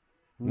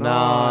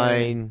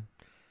 9.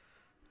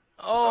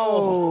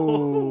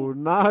 Oh,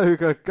 no,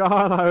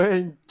 Gargano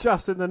in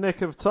just in the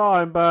nick of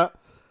time, but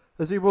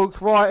as he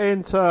walks right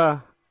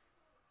into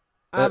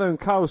Adam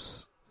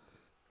Cole's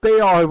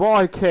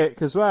DIY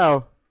kick as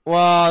well.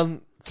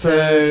 1,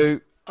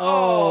 2.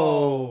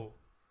 Oh.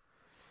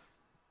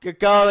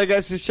 Gargano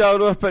gets his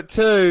shoulder up at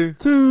 2.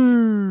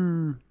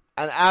 2.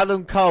 And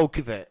Adam Cole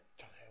give it.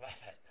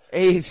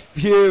 He's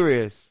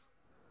furious.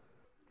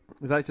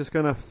 Is that just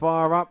going to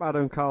fire up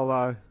Adam Cole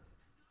though?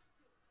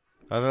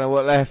 I don't know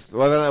what left.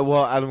 Well, I don't know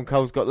what Adam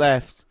Cole's got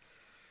left.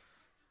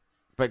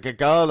 But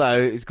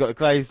Gargano, he's got a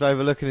glazed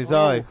over look in his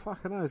eye.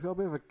 Fucking hell, he's got a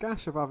bit of a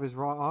gash above his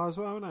right eye as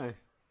well, hasn't he? I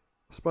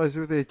suppose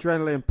with the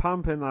adrenaline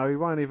pumping though, he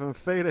won't even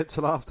feel it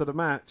till after the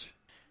match.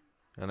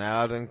 And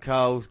now Adam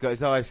Cole's got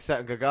his eyes set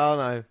on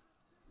Gargano.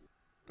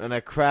 And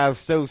the crowd's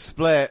still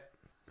split.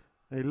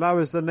 He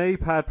lowers the knee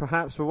pad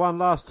perhaps for one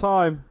last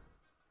time.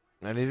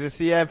 And is this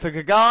the end for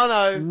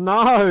Gargano?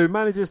 No,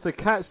 manages to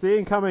catch the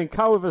incoming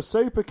Cole with a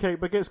super kick,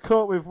 but gets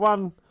caught with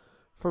one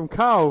from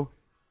Cole.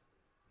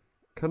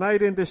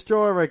 Canadian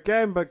Destroyer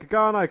again, but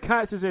Gargano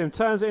catches him,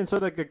 turns it into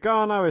the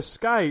Gargano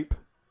escape.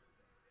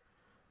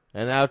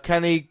 And now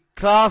can he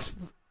clasp?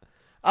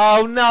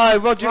 Oh no,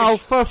 Roger! Oh,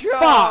 for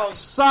fuck's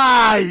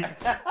sake!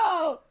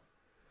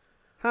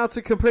 How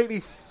to completely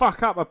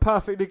fuck up a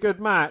perfectly good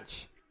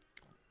match.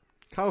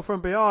 Cole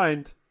from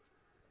behind.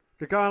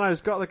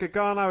 Gargano's got the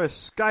Gargano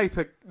escape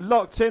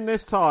locked in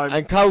this time.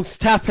 And Cole's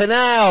tapping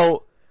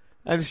out.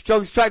 And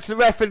Strong's track to the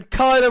ref, and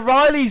Kyle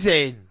O'Reilly's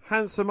in.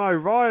 Handsome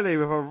O'Reilly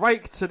with a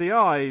rake to the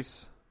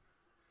eyes.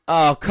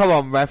 Oh, come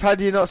on, ref. How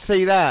do you not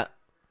see that?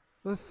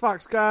 What the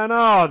fuck's going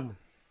on?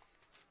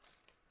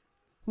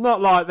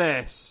 Not like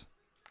this.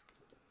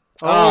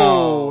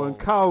 Oh, and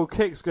Cole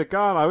kicks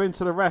Gargano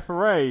into the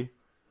referee.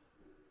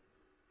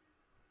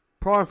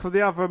 Prime for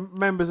the other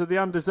members of the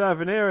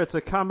Undeserving Era to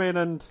come in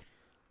and...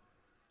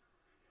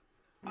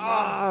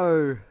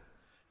 Oh.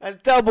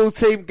 And double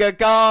team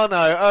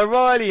Gargano,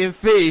 O'Reilly and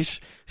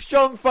Fish.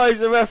 Strong throws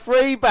the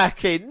referee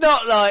back in.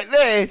 Not like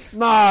this.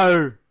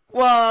 No.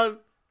 1,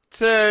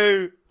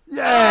 2.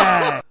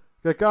 Yeah.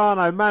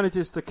 Gargano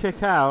manages to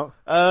kick out.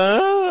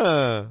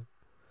 Well,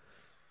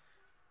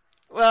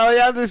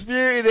 the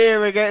Undisputed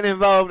Era getting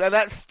involved, and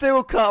that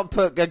still can't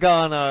put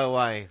Gargano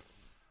away.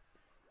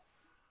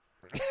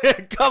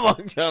 Come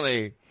on,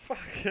 Johnny.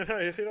 Fucking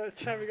hell, you see that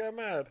champion going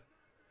mad?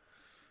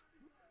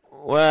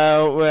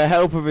 Well, with the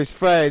help of his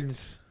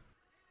friends,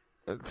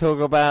 talk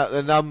about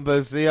the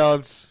numbers, the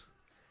odds,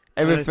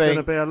 everything. And it's going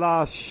to be a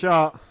last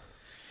shot.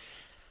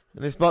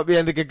 And this might be the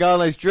end of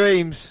Gargano's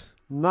dreams.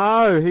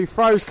 No, he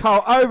throws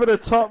Cole over the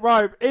top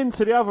rope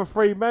into the other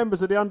three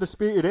members of the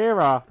Undisputed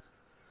Era.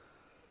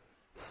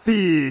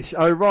 Fish,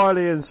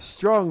 O'Reilly and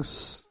Strong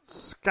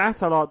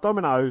scatter like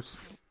dominoes.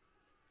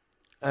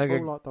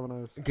 And like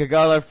dominoes.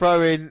 Gargano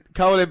throwing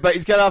Cole in, but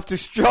he's going after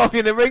Strong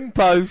in the ring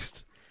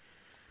post.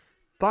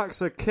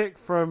 Ducks a kick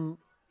from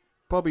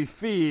Bobby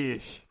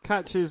Fish.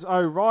 Catches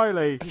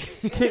O'Reilly.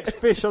 Kicks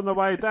Fish on the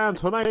way down.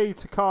 Tornado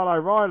to Kyle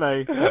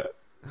O'Reilly.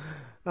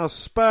 Now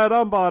spurred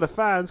on by the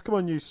fans. Come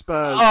on, you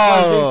Spurs.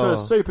 Goes into a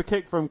super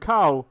kick from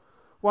Cole.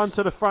 One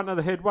to the front of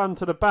the head, one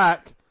to the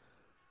back.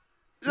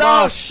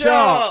 Last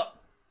shot.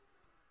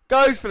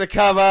 Goes for the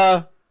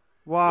cover.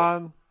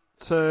 1,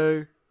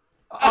 2.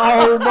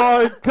 Oh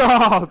my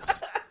God.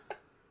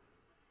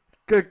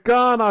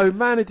 Gargano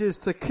manages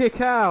to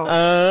kick out.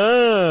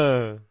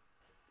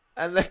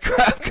 And the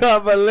crowd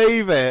can't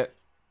believe it.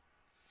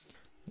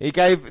 He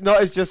gave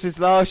not just his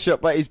last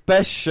shot, but his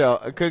best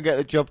shot, and couldn't get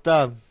the job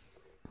done.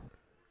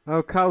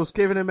 Oh, Cole's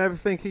giving him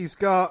everything he's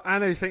got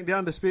and everything the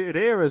Undisputed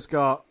Era's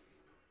got.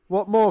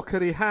 What more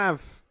could he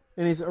have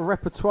in his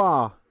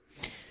repertoire?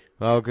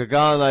 Well,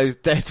 Gargano's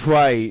dead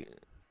weight,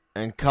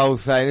 and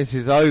Cole's saying this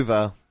is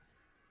over.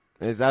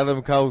 It's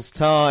Adam Cole's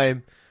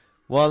time.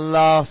 One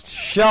last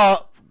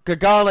shot.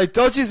 Gargano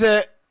dodges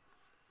it.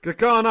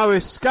 Gargano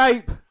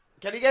escape.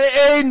 Can he get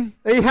it in?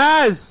 He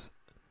has.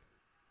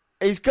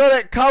 He's got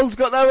it. Cole's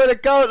got nowhere to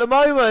go at the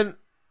moment.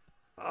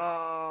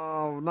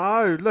 Oh,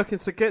 no. Looking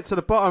to get to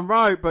the bottom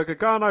rope, but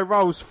Gargano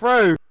rolls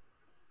through.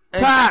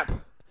 Tap.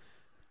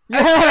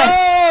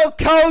 Yes. Oh,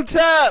 Cole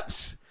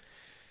taps.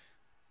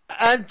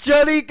 And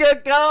Johnny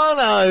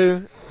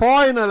Gargano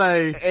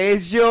finally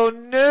is your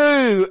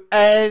new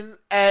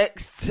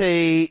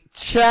NXT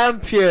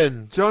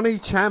champion. Johnny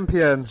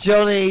Champion.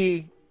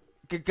 Johnny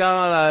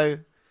Gargano.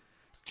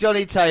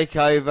 Johnny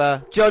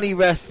Takeover. Johnny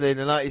Wrestling.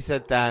 And like you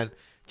said, Dan,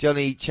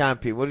 Johnny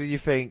Champion. What did you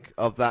think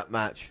of that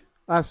match?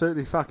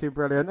 Absolutely fucking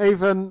brilliant.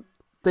 Even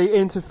the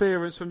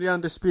interference from the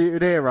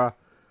Undisputed Era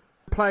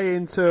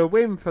playing to a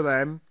win for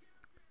them,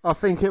 I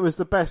think it was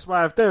the best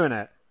way of doing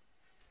it.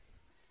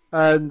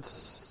 And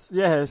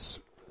yes,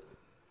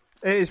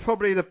 it is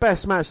probably the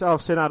best match that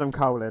I've seen Adam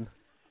Cole in.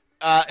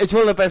 It's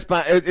one of the best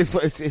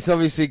matches. It's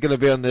obviously going to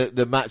be on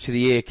the Match of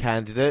the Year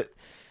candidate.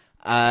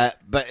 But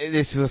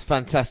this was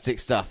fantastic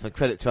stuff, and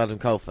credit to Adam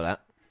Cole for that.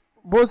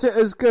 Was it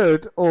as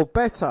good or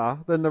better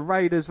than the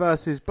Raiders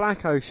versus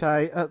Black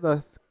O'Shea at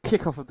the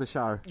kickoff of the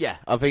show? Yeah,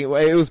 I think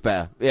it was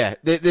better. Yeah,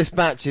 this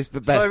match is the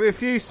best. So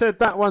if you said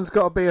that one's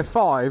got to be a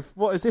 5,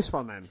 what is this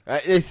one then?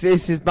 This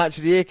is Match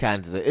of the Year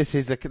candidate. This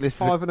is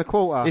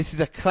 5.25. This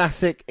is a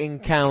classic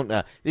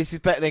encounter. This is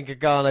better than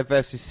Gargano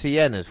versus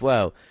CN as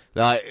well.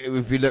 Like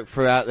if you look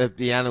throughout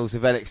the annals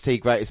of NXT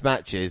greatest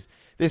matches,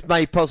 this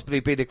may possibly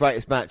be the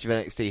greatest match of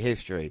NXT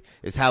history.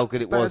 It's how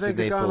good it Better was than in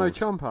the Gargano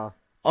falls. Ciampa.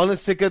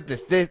 Honest to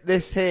goodness,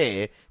 this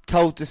here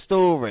told the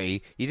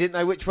story. You didn't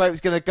know which way it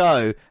was going to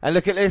go. And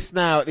look at this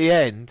now at the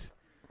end.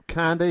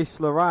 Candice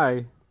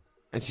LeRae.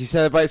 And she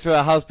celebrates with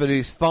her husband,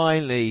 who's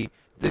finally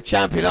the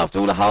champion after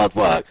all the hard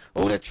work,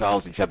 all the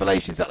trials and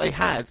tribulations that they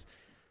had.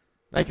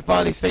 They can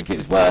finally think it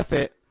was worth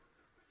it.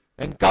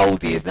 And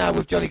Goldie is now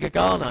with Johnny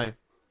Gargano.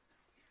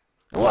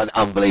 And what an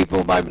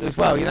unbelievable moment as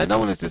well. You know, no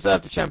one has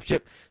deserved the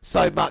championship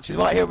so much. And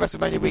right here at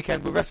WrestleMania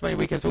Weekend, what WrestleMania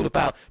Weekend's all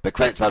about. But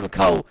credit to Adam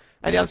Cole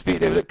and the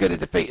Undisputed. They look good in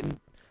defeat, and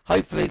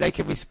hopefully they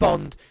can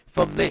respond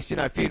from this. You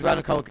know, feud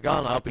around Cole and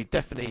Gargano. I'll be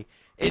definitely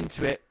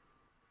into it.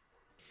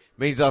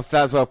 Means after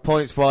that as well,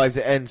 points-wise,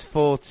 it ends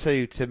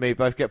 4-2 to me.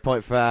 Both get a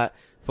point for that.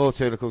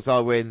 4-2, and of course I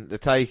win the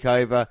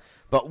takeover.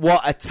 But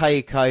what a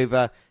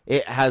takeover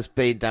it has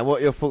been, Dan. What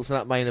are your thoughts on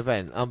that main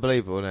event?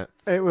 Unbelievable, isn't it?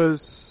 It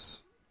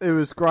was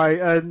great,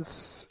 and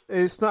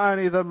it's not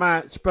only the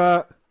match,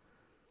 but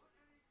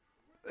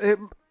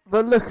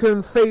the look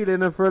and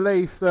feeling of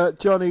relief that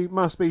Johnny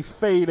must be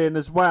feeling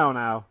as well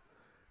now.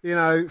 You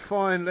know,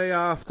 finally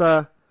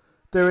after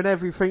doing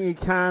everything he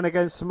can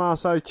against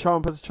Tommaso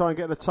Ciampa to try and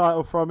get the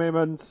title from him,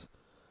 and,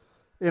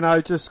 you know,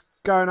 just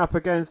going up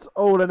against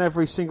all and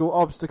every single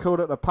obstacle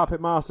that the Puppet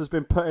Master's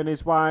been put in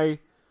his way.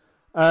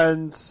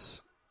 And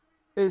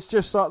it's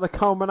just like the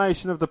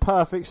culmination of the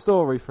perfect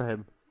story for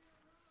him.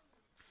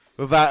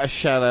 Without a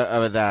shadow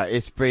of a doubt,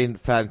 it's been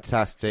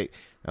fantastic.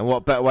 And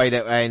what better way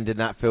to end in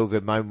that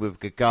feel-good moment with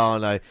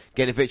Gargano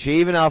getting a victory,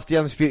 even after the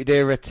Undisputed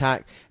Era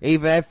attack,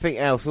 even everything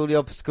else, all the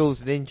obstacles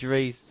and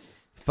injuries,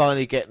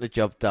 finally getting the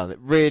job done.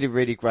 Really,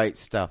 really great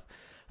stuff.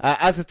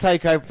 As a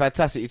takeover,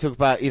 fantastic. You talk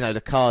about, you know,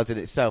 the card in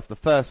itself. The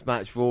first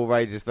match, Raw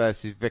Raiders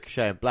versus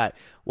Ricochet and Black.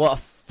 What a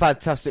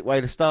fantastic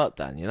way to start,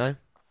 Dan, you know?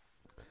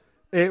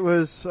 It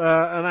was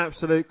an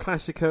absolute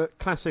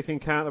classic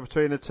encounter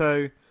between the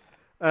two.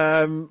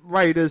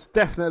 Raiders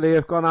definitely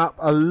have gone up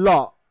a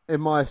lot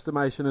in my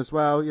estimation as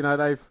well. You know,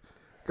 they've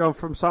gone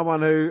from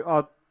someone who,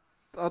 I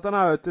don't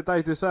know, did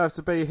they deserve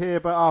to be here?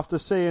 But after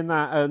seeing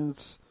that,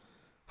 and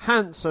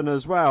Hanson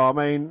as well, I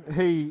mean,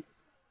 he,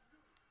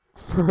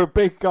 for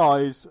big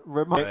guys,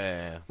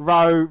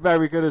 Rowe,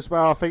 very good as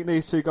well. I think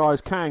these two guys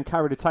can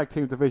carry the tag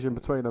team division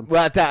between them.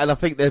 Well, that, and I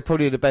think they're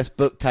probably the best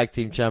booked tag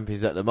team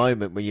champions at the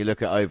moment when you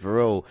look at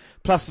overall.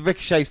 Plus,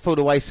 Ricochet's full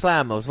away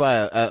slam as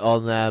well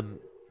on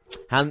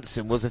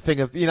Hanson was a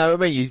thing of, you know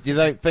what I mean? You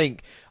don't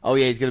think, oh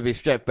yeah, he's going to be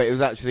stripped, but it was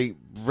actually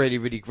really,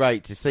 really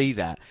great to see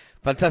that.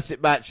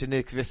 Fantastic match, and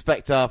the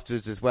respect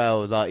afterwards as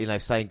well, like, you know,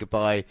 saying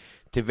goodbye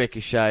to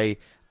Ricochet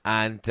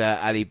and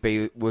Ali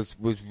B was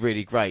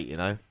really great, you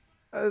know.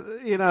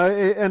 You know,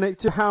 and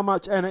how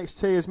much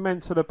NXT has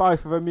meant to the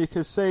both of them. You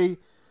can see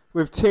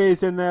with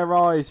tears in their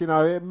eyes, you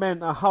know, it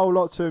meant a whole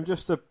lot to them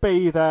just to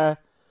be there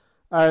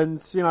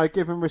and, you know,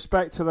 giving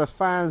respect to the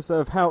fans that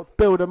have helped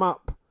build them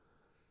up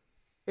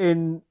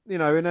in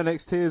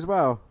NXT as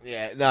well.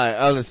 Yeah, no,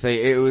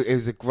 honestly, it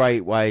was a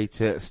great way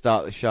to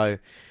start the show.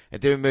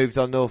 And then we moved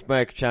on North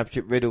American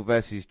Championship, Riddle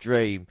versus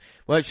Dream.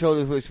 Weren't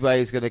sure which way it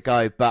was going to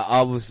go, but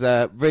I was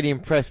really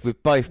impressed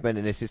with both men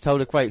in this. It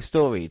told a great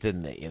story,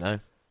 didn't it, you know?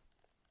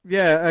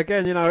 Yeah,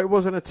 again, you know, it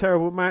wasn't a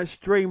terrible match.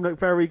 Dream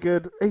looked very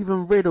good.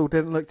 Even Riddle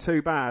didn't look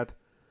too bad.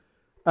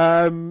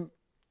 And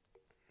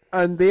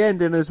the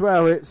ending as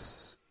well,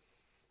 it's,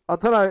 I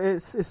don't know,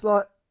 it's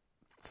like,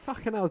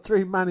 fucking hell,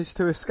 Dream managed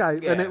to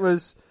escape. Yeah. And it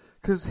was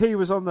because he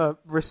was on the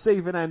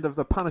receiving end of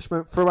the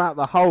punishment throughout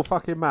the whole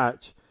fucking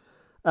match.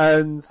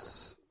 And,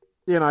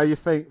 you know, you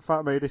think,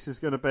 fuck me, this is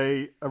going to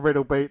be a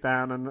Riddle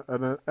beatdown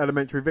and an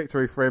elementary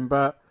victory for him.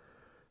 But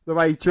the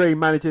way Dream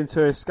managing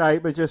to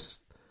escape and just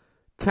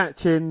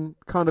catching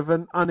kind of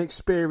an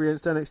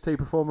unexperienced NXT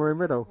performer in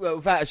Riddle. Well,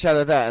 without a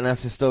shadow of that, and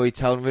that's the story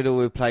told. Riddle,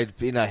 who played,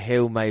 you know,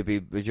 heel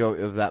maybe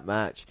majority of that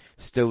match,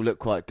 still looked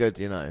quite good,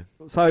 you know.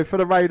 So for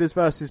the Raiders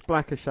versus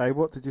Blackochet,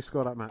 what did you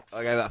score that match?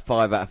 I gave that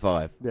 5 out of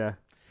 5. Yeah,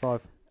 5.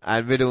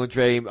 And Riddle and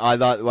Dream, I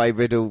like the way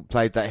Riddle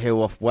played that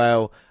heel off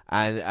well,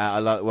 and I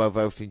like the way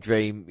Velveteen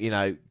Dream, you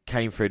know,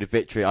 came through the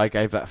victory. I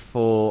gave that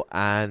 4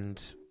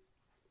 and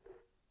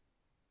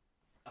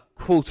a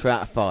quarter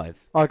out of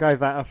 5. I gave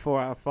that a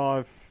 4 out of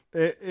 5.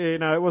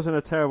 It wasn't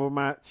a terrible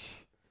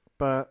match,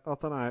 but I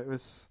don't know, it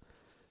was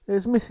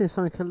missing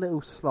something a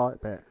little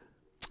slight bit.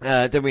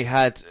 Then we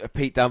had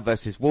Pete Dunne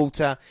versus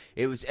Walter.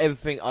 It was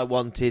everything I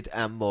wanted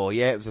and more.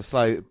 Yeah, it was a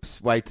slow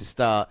way to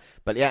start,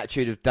 but the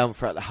attitude of Dunne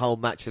throughout the whole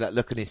match, with that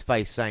look on his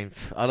face saying,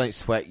 I don't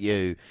sweat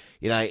you.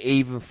 You know,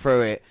 even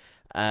through it,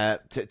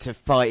 to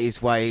fight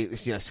his way,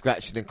 you know,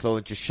 scratching and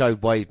clawing, just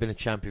showed why he's been a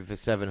champion for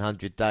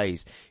 700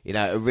 days. You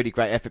know, a really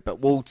great effort. But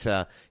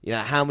Walter, you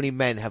know, how many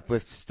men have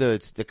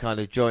withstood the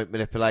kind of joint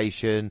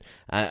manipulation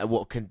and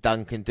what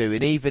Dunne can do?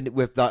 And even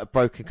with like a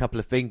broken couple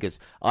of fingers,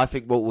 I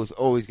think Walter was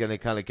always going to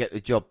kind of get the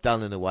job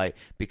done in a way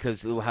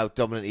because of how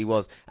dominant he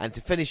was. And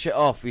to finish it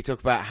off, we talk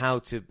about how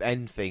to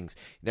end things.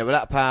 You know, with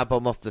that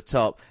powerbomb off the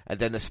top and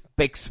then a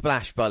big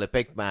splash by the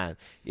big man,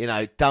 you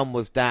know, Dunne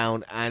was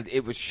down, and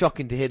it was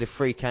shocking to hear the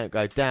 3 count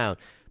go down.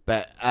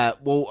 But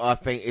Walter, I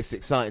think it's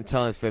exciting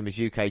times for him as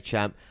UK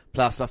champ.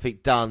 Plus, I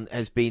think Dunne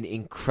has been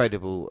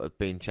incredible at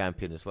being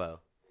champion as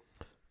well.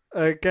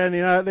 Again,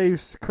 you know, it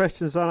leaves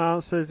questions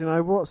unanswered. You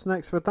know, what's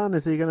next for Dunne?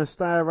 Is he going to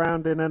stay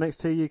around in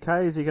NXT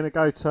UK? Is he going to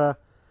go to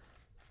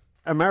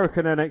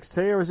American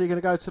NXT, or is he going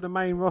to go to the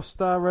main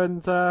roster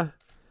and try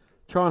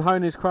and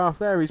hone his craft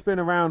there? He's been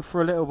around for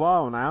a little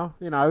while now.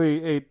 You know,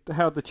 he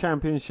held the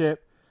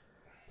championship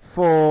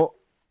for,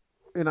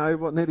 you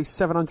know, nearly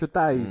 700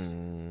 days.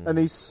 And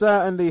he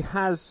certainly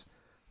has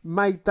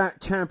made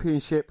that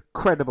championship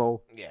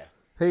credible. Yeah.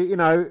 He, you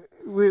know,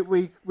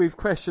 we've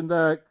questioned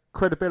the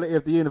credibility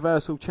of the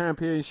Universal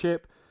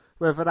Championship,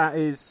 whether that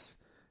is,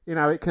 you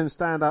know, it can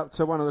stand up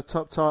to one of the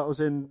top titles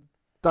in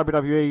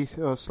WWE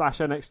or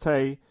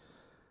 /NXT.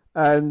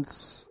 And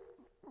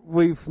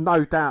we've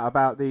no doubt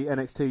about the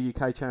NXT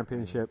UK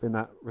Championship in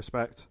that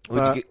respect.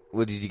 What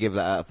did you give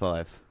that out of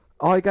 5?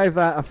 I gave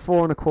that a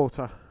 4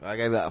 1/4. I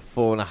gave that a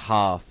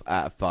 4.5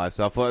 out of 5.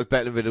 So I thought it was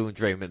better than Riddle and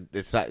Dream, and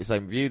it's that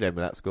same review then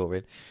with that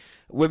scoring.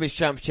 Women's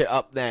Championship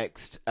up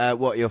next.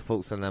 What are your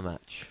thoughts on the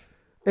match?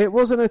 It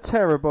wasn't a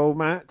terrible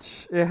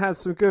match. It had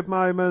some good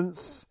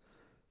moments,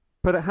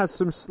 but it had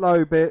some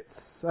slow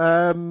bits.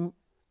 Again,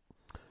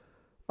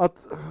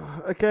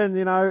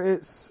 you know,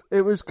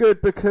 it was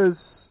good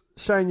because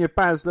Shayna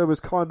Baszler was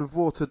kind of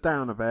watered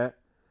down a bit.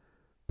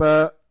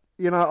 But,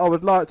 you know, I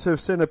would like to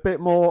have seen a bit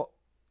more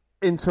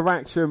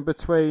interaction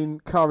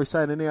between Kairi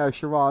Sane and Io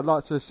Shirai. I'd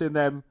like to have seen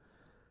them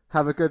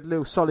have a good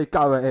little solid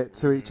go at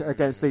it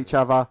against each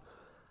other.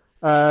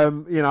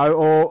 You know,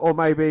 or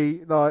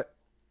maybe like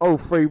all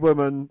three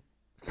women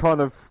kind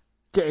of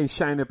getting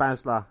Shayna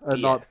Baszler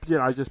and like, you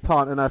know, just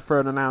planting her through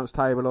an announce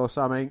table or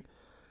something.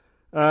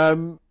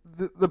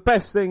 The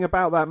best thing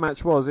about that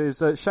match is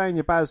that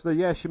Shayna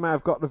Baszler, she may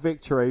have got the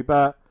victory,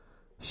 but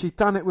she'd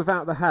done it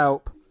without the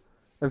help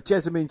of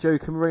Jessamine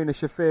Duke and Marina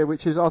Shafir,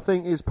 which I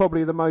think is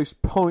probably the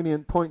most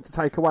poignant point to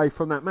take away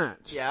from that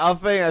match. Yeah, I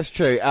think that's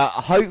true.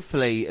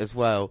 Hopefully, as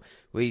well,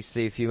 we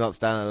see a few months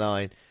down the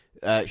line,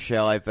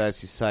 Shai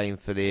versus Sane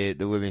for the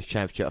Women's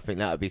Championship. I think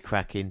that would be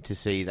cracking to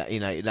see that, you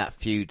know, that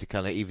feud to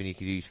kind of, even you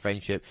could use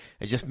friendship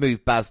and just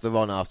move Baszler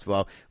on after a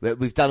while.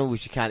 We've done all we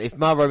can. If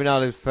Mauro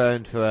Ranallo's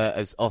referring to her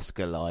as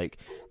Oscar-like,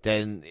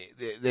 then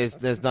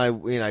there's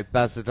no, you know,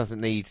 Baszler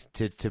doesn't need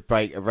to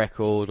break a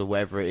record or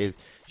whatever it is.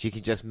 She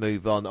can just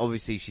move on.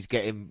 Obviously, she's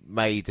getting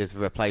made as a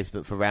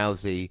replacement for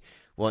Rousey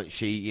once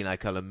she, you know,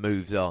 kind of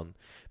moves on.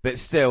 But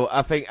still,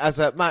 I think as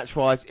a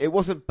match-wise, it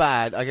wasn't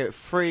bad. I give it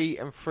 3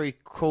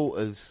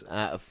 3/4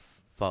 out of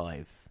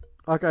 5.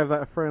 I gave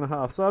that a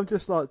 3.5. So I'm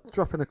just like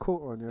dropping a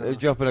quarter on you.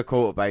 Dropping a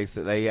quarter,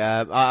 basically.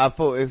 I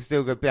thought it was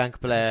still good. Bianca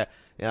Belair,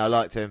 you know, I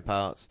liked her in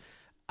parts.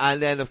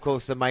 And then, of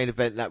course, the main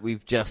event that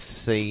we've just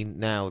seen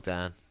now,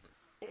 Dan.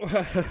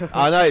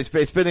 I know,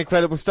 it's been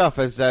incredible stuff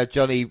as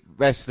Johnny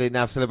wrestling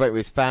now celebrating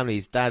with his family.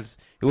 His dad,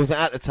 who wasn't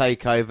at the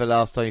Takeover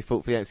last time he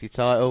fought for the NXT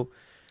title.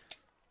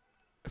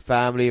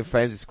 Family and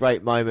friends, it's a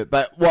great moment.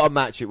 But what a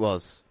match it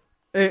was.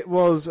 It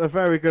was a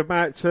very good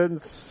match,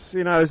 and,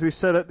 you know, as we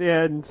said at the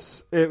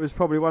end, it was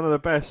probably one of the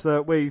best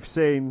that we've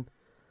seen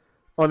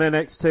on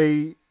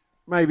NXT,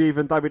 maybe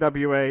even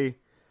WWE.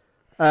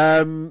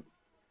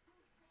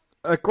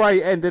 A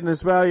great ending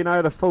as well, you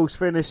know, the false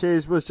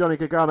finishes. Was Johnny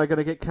Gargano going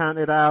to get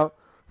counted out?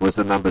 Was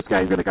the numbers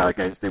game going to go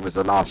against him? Was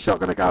the last shot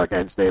going to go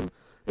against him?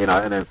 You know,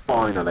 and then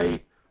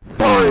finally,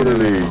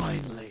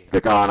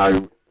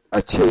 Gargano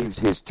achieves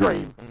his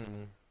dream.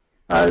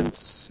 And,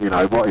 you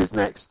know, what is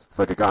next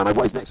for Gargano?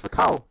 What is next for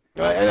Cole?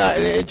 Right,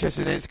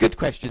 interesting. It's a good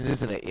question,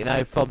 isn't it? You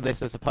know, from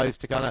this as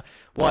opposed to kind of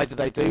why did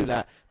they do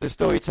that? The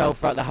story told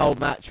throughout the whole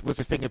match was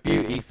a thing of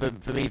beauty from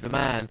either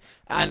man,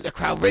 and the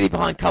crowd really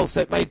behind Cole.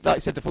 So it made, like I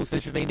said, the false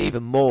finish mean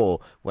even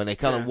more when they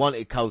kind of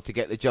wanted Cole to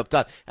get the job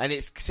done. And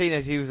it's seen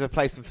as he was a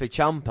replacement for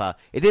Ciampa.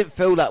 It didn't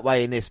feel that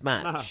way in this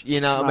match.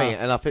 You know what I mean?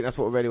 And I think that's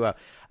what really well.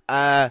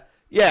 Yeah,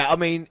 I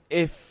mean,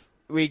 if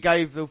we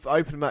gave the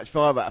open match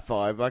 5 out of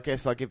 5. I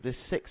guess I give this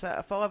 6 out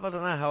of 5. I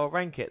don't know how I'll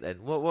rank it then.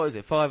 What is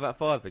it? 5 out of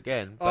 5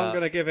 again? I'm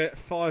going to give it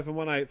 5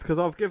 1/8 because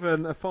I've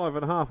given a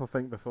 5.5, I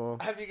think, before.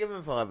 Have you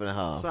given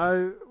 5.5?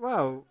 So,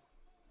 well,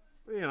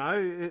 you know,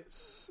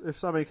 it's if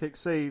something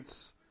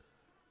exceeds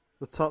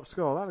the top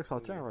score, that looks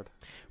like Jared.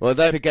 Well,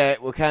 don't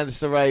forget, we'll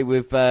Candice LeRae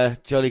with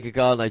Johnny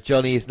Gargano.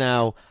 Johnny is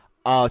now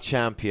our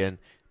champion.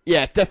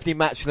 Yeah, definitely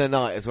match of the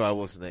night as well,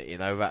 wasn't it? You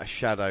know, without a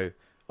shadow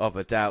of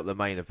a doubt, the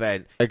main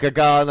event.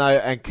 Gargano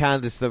and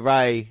Candice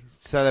LeRae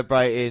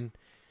celebrating.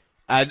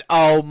 And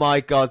oh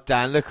my God,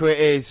 Dan, look who it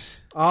is.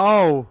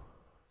 Oh.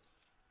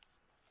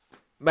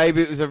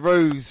 Maybe it was a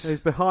ruse. He's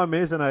behind me,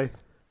 isn't he?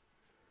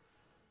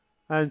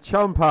 And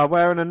Ciampa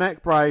wearing a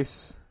neck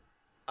brace.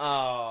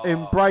 Oh.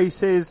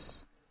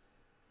 Embraces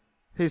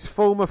his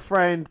former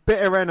friend,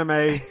 bitter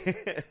enemy.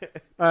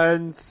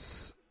 And,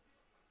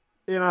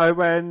 you know,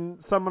 when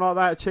someone like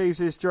that achieves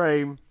his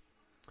dream,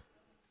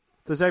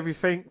 does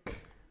everything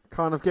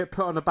kind of get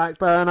put on the back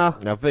burner?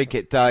 I think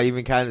it does.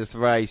 Even Candice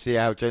LeRae, see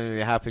how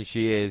genuinely happy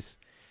she is.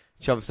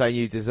 Ciampa saying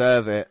you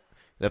deserve it.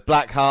 The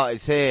black heart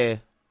is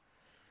here.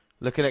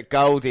 Looking at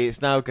Goldie,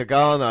 it's now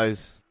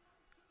Gargano's.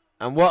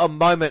 And what a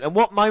moment. And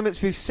what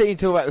moments we've seen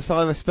talk about the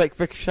sign of respect,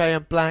 Ricochet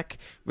and Black,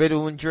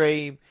 Riddle and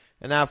Dream,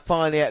 and now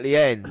finally at the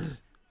end.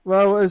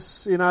 Well,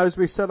 as you know, as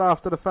we said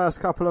after the first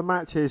couple of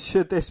matches,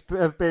 should this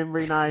have been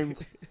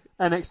renamed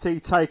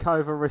NXT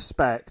Takeover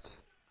Respect?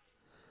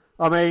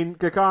 I mean,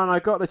 Gargano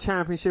got the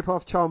championship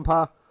off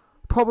Ciampa,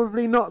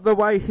 probably not the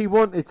way he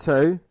wanted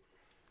to,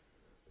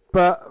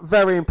 but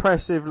very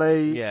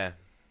impressively,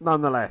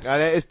 nonetheless.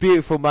 And it's a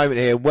beautiful moment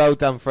here. Well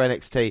done for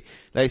NXT.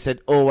 They said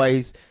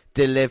always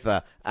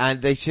deliver,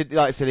 and they should,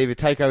 like I said, either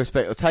Takeover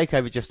Respect or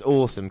Takeover Just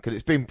Awesome, because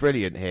it's been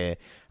brilliant here.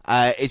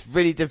 It's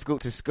really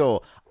difficult to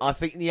score. I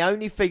think the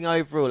only thing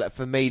overall that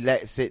for me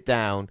lets it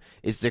down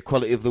is the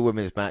quality of the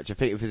women's match. I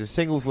think if it's a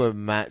singles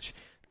women match,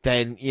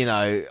 then, you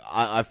know,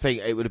 I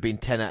think it would have been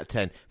 10 out of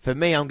 10. For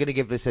me, I'm going to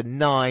give this a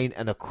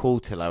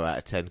 9.25 out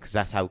of 10, because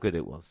that's how good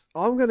it was.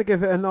 I'm going to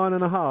give it a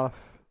 9.5,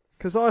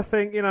 because I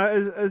think, you know,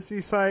 as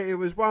you say, it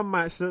was one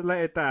match that let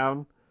it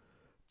down,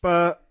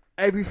 but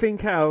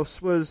everything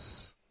else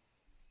was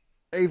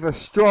either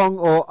strong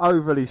or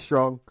overly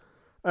strong.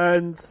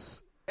 And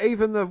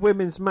even the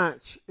women's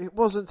match, it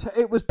wasn't.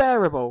 It was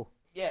bearable.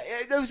 Yeah,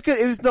 it was good.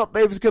 It was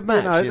a good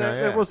match.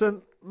 There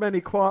wasn't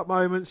many quiet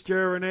moments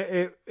during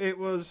it. It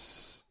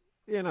was,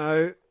 it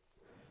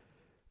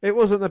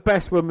wasn't the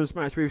best women's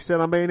match we've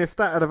seen. I mean, if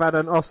that had had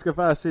an Oscar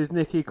versus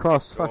Nikki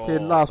Cross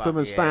last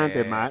woman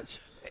standing match,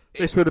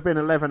 this would have been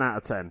 11 out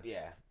of 10.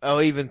 Yeah. Oh,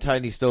 even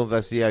Tony Storm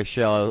versus Io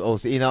Shirai,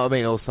 or you know what I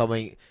mean, or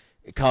something.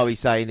 Kari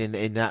Sane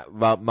in that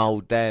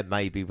mould there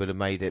maybe would have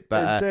made it.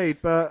 But indeed,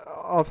 but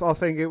I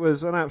think it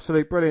was an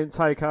absolute brilliant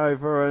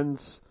takeover,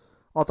 and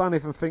I don't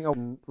even think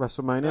on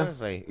WrestleMania.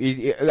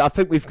 Honestly, I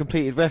think we've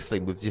completed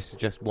wrestling with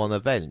just one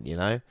event,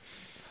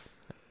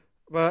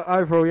 But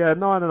overall,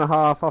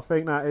 9.5. I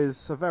think that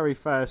is a very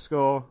fair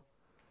score.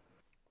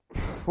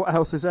 What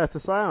else is there to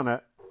say on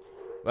it?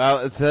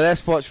 Well, so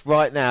let's watch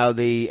right now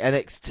the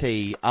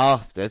NXT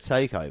after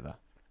Takeover.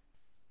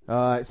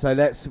 Alright, so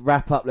let's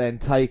wrap up then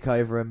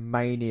Takeover and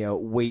Mania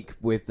week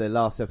with the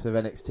last episode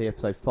of NXT,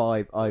 episode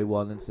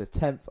 501, and it's the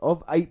 10th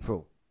of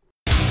April.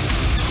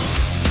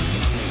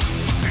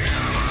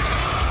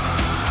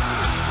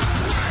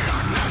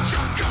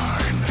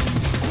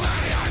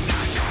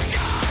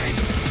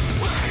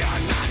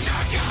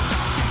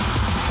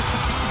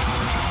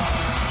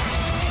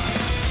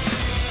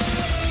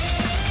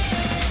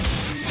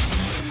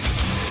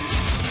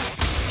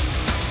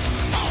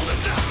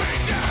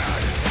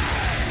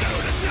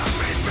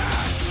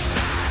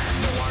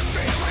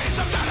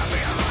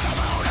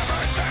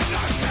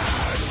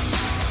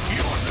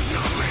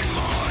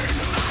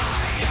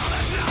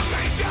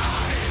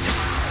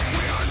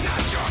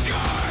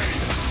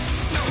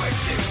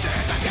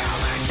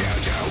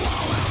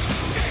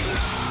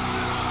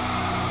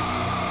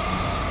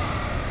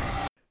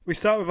 We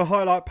start with a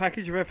highlight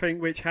package of everything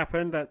which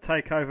happened at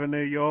Takeover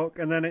New York,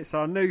 and then it's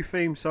our new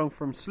theme song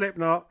from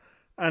Slipknot,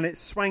 and it's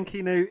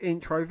swanky new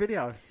intro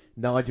video.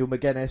 Nigel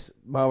McGuinness,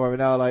 Mauro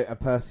Ranallo, and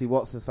Percy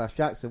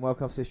Watson/Jackson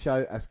welcome to the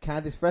show as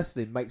Candice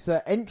Wrestling makes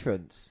her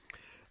entrance.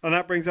 And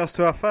that brings us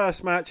to our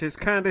first match. It's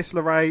Candice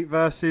LeRae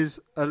versus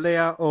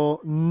Aaliyah or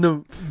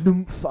Nymph.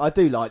 Nymph. I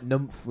do like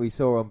Nymph. We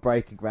saw her on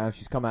Breaking Ground.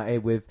 She's come out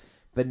here with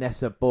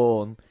Vanessa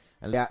Bourne.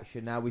 And the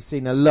action now, we've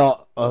seen a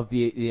lot of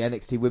the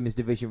NXT women's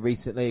division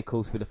recently, of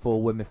course, with the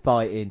 4 women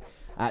fighting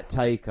at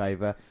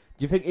TakeOver.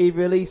 Do you think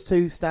either of these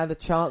two stand a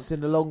chance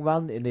in the long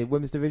run in the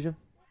women's division?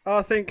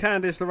 I think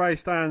Candice LeRae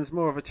stands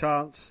more of a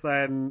chance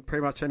than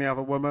pretty much any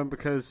other woman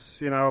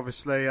because,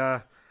 obviously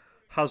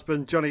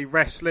husband Johnny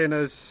Wrestling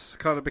has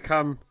kind of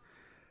become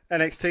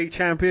NXT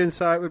champion,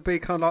 so it would be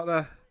kind of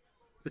like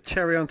the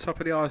cherry on top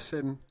of the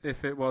icing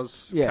if it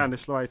was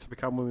Candice LeRae to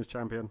become women's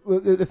champion.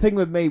 Well, the thing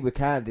with me with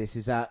Candice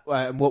is that,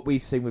 and what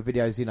we've seen with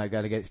videos,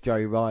 going against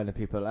Joey Ryan and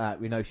people like that,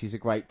 we know she's a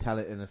great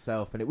talent in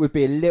herself, and it would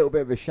be a little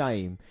bit of a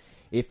shame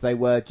if they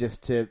were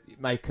just to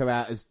make her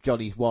out as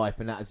Johnny's wife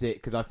and that's it,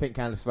 because I think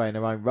Candice LeRae in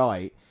her own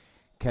right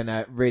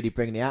can really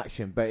bring the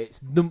action, but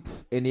it's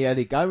Nymph in the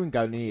early going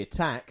in the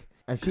attack,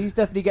 and she's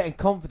definitely getting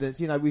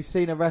confidence. We've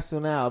seen her wrestle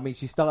now. I mean,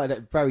 she started at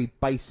a very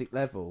basic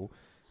level,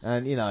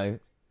 and,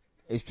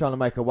 is trying to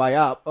make her way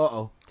up.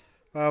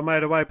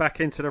 Made her way back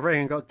into the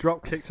ring and got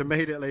drop kicked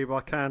immediately by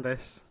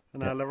Candice.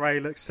 And now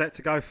LeRae looks set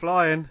to go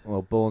flying.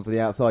 Well, Bourne to the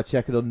outside,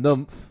 checking on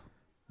Nymph.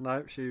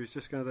 Nope, she was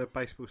just going to do a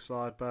baseball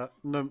slide, but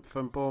Nymph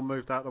and Bourne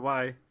moved out of the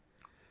way.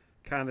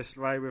 Candice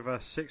LeRae with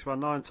a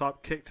 619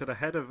 type kick to the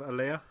head of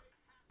Aaliyah.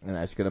 And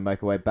now she's going to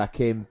make her way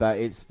back in, but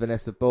it's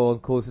Vanessa Bourne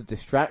causing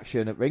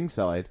distraction at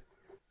ringside.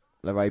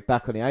 LeRae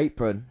back on the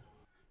apron.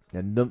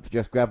 And Nymph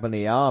just grabbing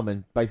the arm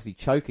and basically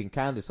choking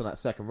Candice on that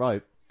second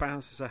rope.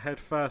 Bounces her head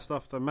first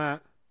off the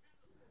mat.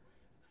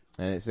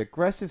 And it's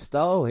aggressive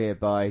style here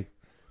by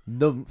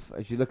Nymph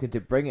as you're looking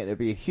to bring it. It'll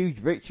be a huge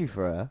victory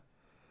for her.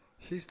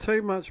 She's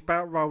too much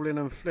about rolling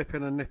and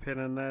flipping and nipping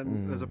and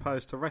then as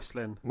opposed to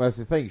wrestling. Well, that's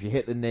the thing. She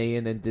hit the knee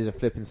and then did a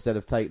flip instead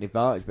of taking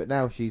advantage. But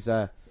now she's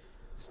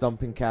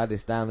stomping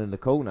Candice down in the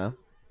corner.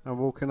 And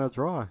walking her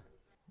dry.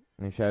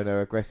 And showing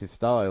her aggressive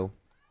style.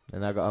 And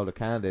now got hold of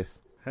Candice.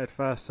 Head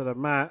first to the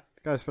mat.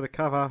 Goes for the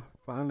cover,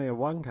 but only a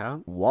 1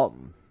 count.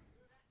 1.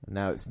 And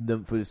now it's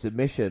Nymph with a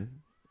submission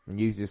and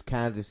uses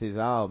Candice's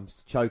arms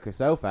to choke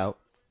herself out.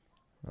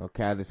 Well,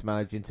 Candice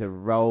managing to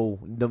roll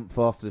Nymph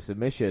off the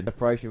submission.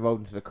 Preparation rolled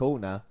into the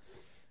corner.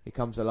 Here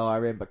comes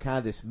Aaliyah in, but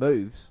Candice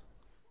moves.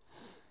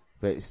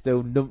 But it's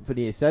still Nymph in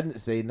the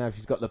ascendancy. Now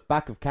she's got the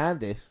back of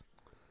Candice.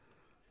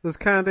 Does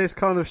Candice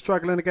kind of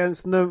struggling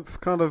against Nymph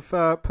kind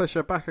of push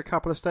her back a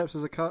couple of steps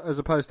as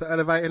opposed to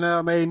elevating her?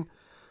 I mean,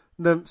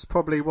 Nymph's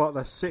probably, the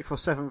 6th or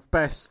 7th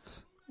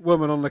best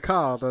woman on the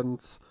card,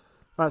 and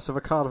that's of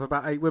a card of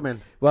about 8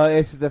 women. Well,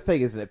 it's the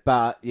thing, isn't it?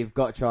 But you've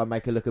got to try and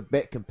make her look a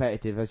bit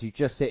competitive as you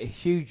just hit a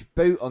huge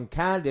boot on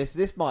Candice.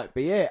 This might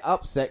be it.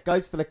 Upset,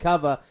 goes for the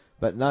cover,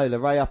 but no,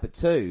 LeRae up at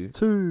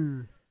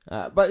 2.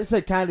 But it's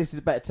like Candice is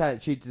a better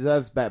talent. She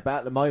deserves better. But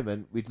at the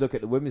moment, we'd look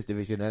at the women's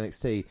division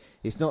NXT.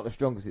 It's not the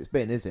strongest it's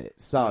been, is it?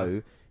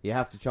 So you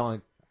have to try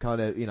and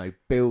kind of,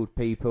 build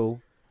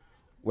people,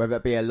 whether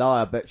it be a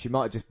liar, but she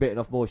might have just bitten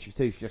off more. She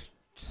just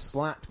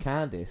slapped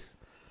Candice.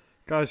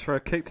 Goes for a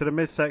kick to the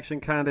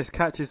midsection. Candice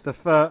catches the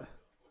foot.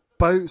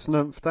 Boots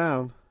Nymph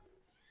down.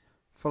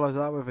 Follows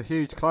that with a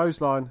huge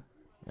clothesline.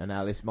 And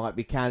now this might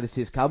be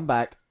Candice's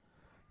comeback.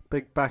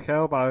 Big back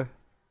elbow.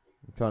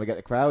 Trying to get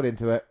the crowd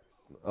into it.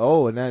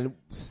 Oh, and then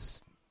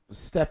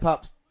step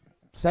up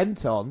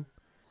senton.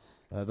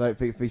 I don't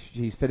think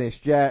she's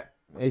finished yet.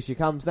 Here she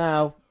comes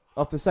now.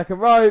 Off the second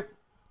rope.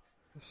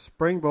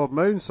 Springboard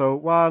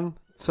moonsault. 1,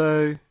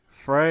 2,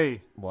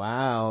 3.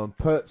 Wow, and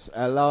puts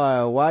a lie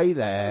away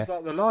there. It was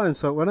like the lion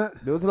salt, wasn't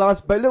it? It was a lion,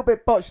 but a little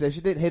bit botched there.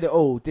 She didn't hit it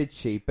all, did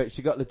she? But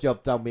she got the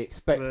job done. We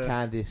expect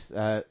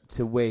Candice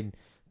to win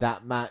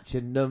that match.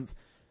 And Nymph,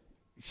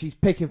 she's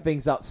picking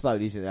things up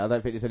slowly, isn't it? I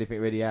don't think there's anything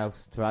really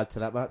else to add to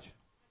that match.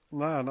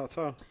 No, not at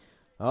all.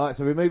 All right,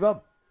 so we move on.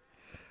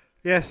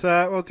 Yes,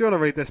 well, do you want to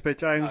read this bit,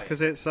 James?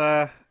 Because it's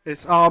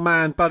our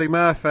man, Buddy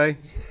Murphy.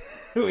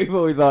 We've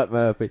always liked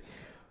Murphy.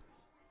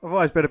 I've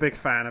always been a big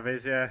fan of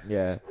his, yeah.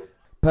 Yeah.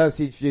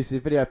 Percy introduces a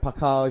video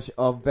package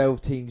on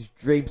Velveteen's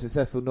dream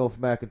successful North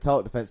American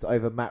title defence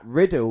over Matt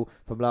Riddle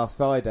from last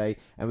Friday,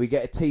 and we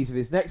get a tease of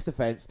his next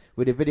defence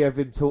with a video of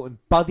him taunting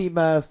Buddy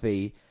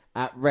Murphy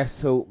at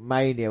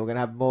WrestleMania. We're going to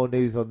have more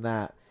news on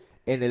that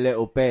in a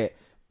little bit.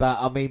 But,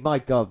 I mean, my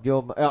God,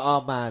 you're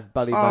our man,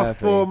 Buddy Murphy. Our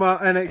former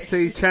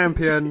NXT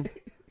champion,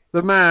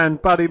 the man,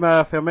 Buddy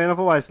Murphy. I mean,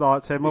 I've always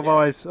liked him. I've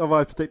always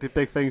predicted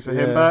big things for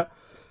him. But,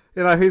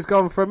 you know, he's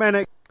gone from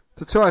NXT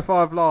to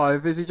 205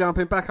 Live. Is he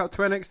jumping back up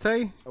to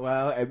NXT?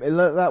 Well, it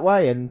looked that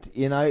way, and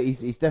you know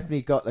he's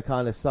definitely got the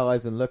kind of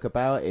size and look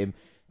about him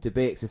to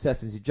be a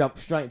success. And to jump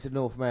straight into the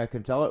North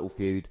American title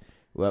feud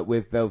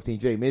with Velveteen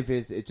Dream, if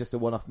it's just a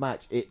one-off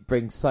match, it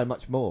brings so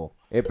much more.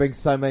 It brings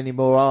so many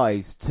more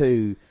eyes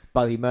to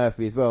Buddy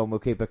Murphy as well, and we'll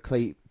keep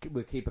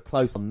a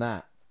close on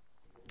that.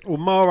 Well,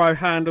 Morrow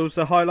handles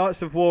the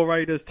highlights of War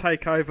Raiders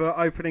Takeover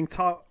opening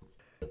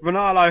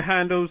Ronaldo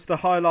handles the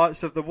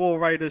highlights of the War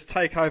Raiders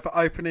Takeover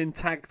opening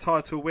tag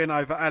title win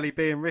over Ali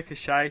B and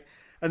Ricochet,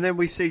 and then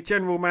we see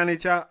General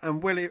Manager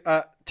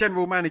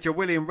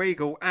William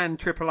Regal and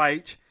Triple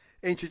H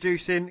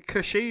introducing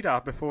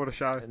Kushida before the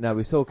show. Now,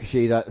 we saw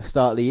Kushida at the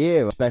start of the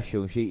year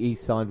special.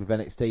 He's signed with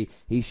NXT.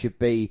 He should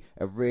be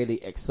a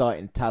really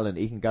exciting talent.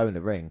 He can go in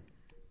the ring.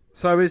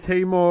 So is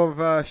he more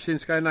of a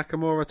Shinsuke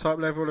Nakamura type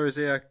level, or is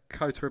he a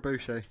Kota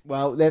Ibushi?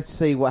 Well, let's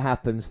see what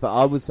happens.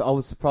 I was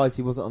surprised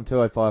he wasn't on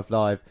 205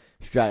 Live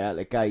straight out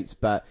the gates.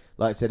 But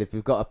like I said, if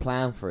we've got a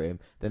plan for him,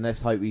 then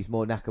let's hope he's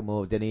more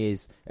Nakamura than he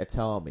is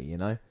Itami. You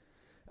know.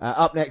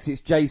 Up next, it's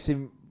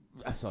Jackson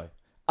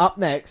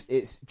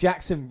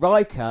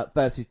Ryker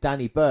versus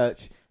Danny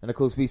Burch, and of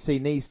course we've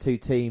seen these two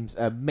teams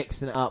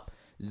mixing it up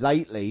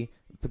lately.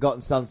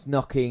 Forgotten Sons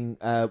knocking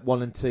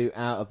 1 and 2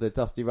 out of the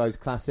Dusty Rhodes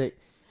Classic.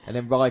 And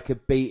then Ryker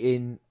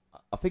beating,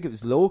 I think it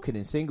was Lorcan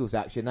in singles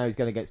action. Now he's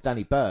going against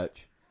Danny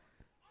Burch.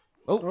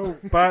 Oh,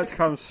 Burch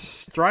comes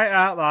straight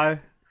out though.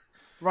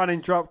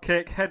 Running drop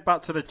kick,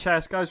 headbutt to the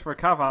chest, goes for a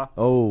cover.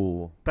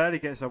 Oh. Barely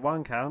gets a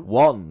 1 count.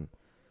 1.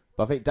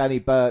 But I think Danny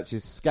Burch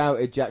has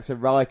scouted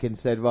Jackson Ryker and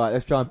said, right,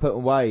 let's try and put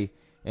him away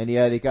in the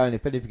early going.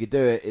 If anybody could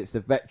do it, it's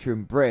the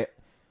veteran Brit.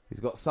 He's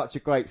got such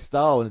a great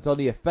style and it's on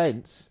the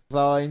offence.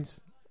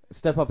 Lines,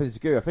 step up in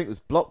security. I think it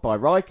was blocked by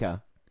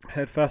Ryker.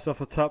 Head first off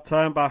the top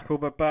turnbuckle,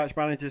 but Burch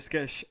manages to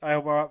get his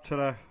elbow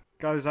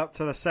goes up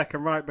to the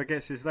second rope, but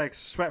gets his legs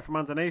swept from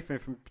underneath him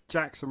from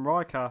Jackson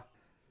Ryker.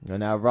 And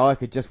now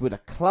Ryker just with a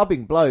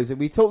clubbing blows, and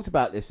we talked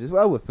about this as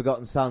well with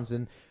Forgotten Sons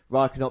and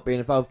Ryker not being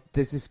involved.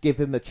 Does this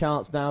give him a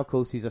chance now? Of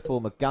course, he's a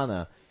former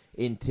gunner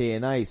in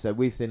TNA, so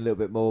we've seen a little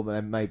bit more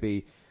than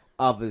maybe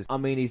others. I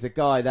mean, he's a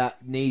guy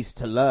that needs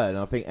to learn.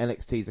 I think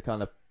NXT is a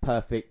kind of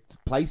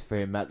perfect place for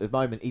him at the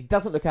moment. He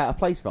doesn't look out of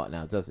place right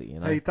now, does he? You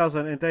know, he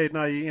doesn't indeed.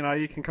 No,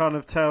 you can kind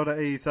of tell that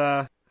he's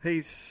I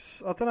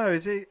don't know.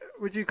 Is he?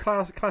 Would you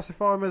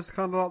classify him as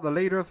kind of like the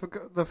leader of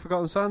the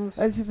Forgotten Sons?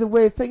 This is the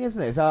weird thing,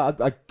 isn't it? So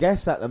I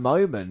guess at the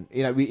moment,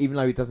 you know, even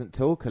though he doesn't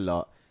talk a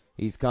lot,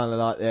 he's kind of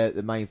like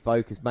the main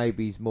focus.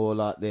 Maybe he's more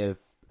like the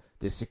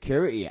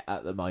security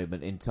at the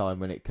moment in time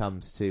when it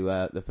comes to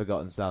the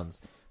Forgotten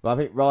Sons. But I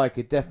think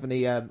Ryker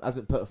definitely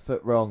hasn't put a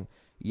foot wrong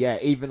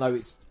yet, even though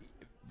it's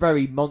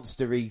very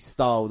monstery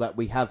style that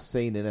we have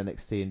seen in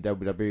NXT and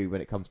WWE when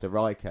it comes to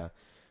Ryker.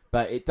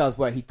 But it does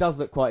work. He does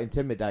look quite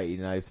intimidating,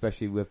 you know,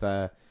 especially with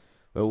all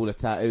the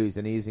tattoos,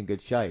 and he is in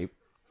good shape.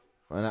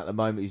 And at the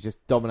moment, he's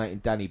just dominating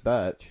Danny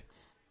Burch.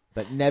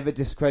 But never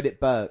discredit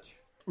Burch.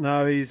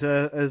 No, he's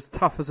as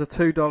tough as a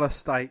 $2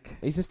 steak.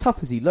 He's as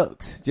tough as he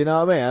looks. Do you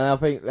know what I mean? And I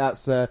think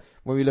that's when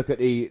we look at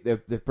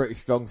the British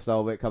strong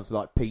style when it comes to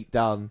like Pete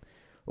Dunne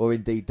or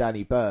indeed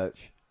Danny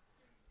Burch.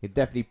 He'd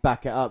definitely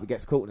back it up. He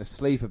gets caught in a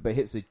sleeper, but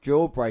hits a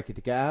jawbreaker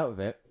to get out of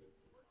it.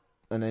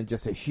 And then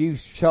just a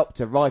huge chop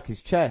to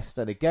Ryker's chest.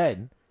 And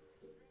again,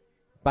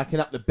 backing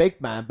up the big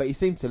man, but he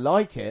seems to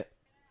like it.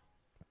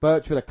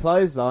 Burch with a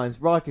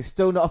clotheslines. Ryker's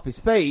still not off his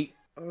feet.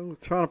 Oh,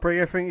 trying to bring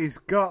everything he's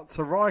got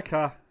to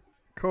Ryker.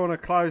 Corner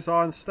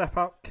clothesline, step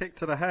up, kick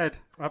to the head.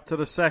 Up to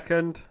the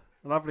second.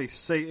 Lovely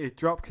seated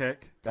drop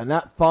kick. And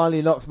that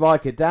finally knocks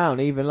Ryker down,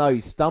 even though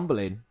he's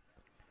stumbling.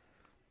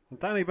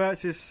 Danny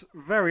Burch is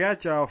very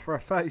agile for a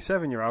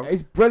 37-year-old.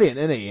 He's brilliant,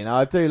 isn't he?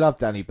 I do love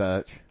Danny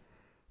Burch.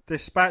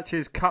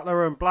 Dispatches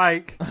Cutler and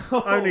Blake.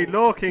 Only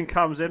Lorcan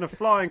comes in, a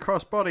flying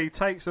crossbody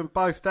takes them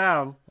both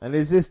down. And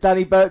is this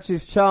Danny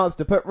Burch's chance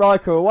to put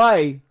Riker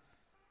away?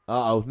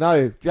 Uh-oh,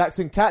 no.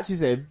 Jackson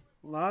catches him.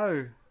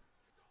 No.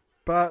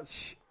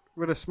 Burch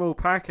with a small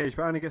package,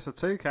 but only gets a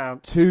 2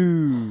 count.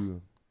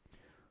 2.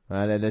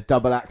 And then a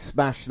double axe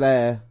smash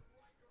there.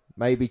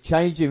 Maybe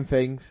changing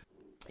things.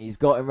 He's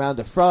got him round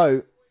the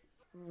throat.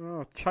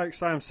 Oh,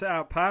 chokeslam set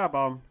out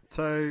powerbomb.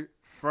 2,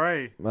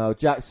 3. Well,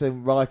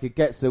 Jackson Riker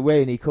gets the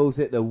win. He calls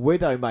it the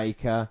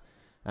Widowmaker.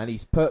 And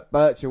he's put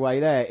Burch away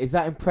there. Is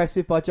that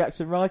impressive by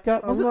Jackson Riker?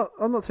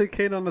 I'm not too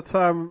keen on the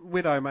term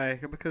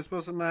Widowmaker because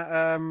wasn't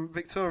that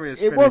Victoria's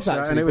It finisher? was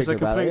actually, and it was a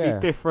completely it, yeah.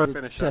 different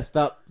finisher. Chest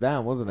up,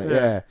 down, wasn't it?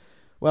 Yeah.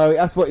 Well,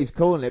 that's what he's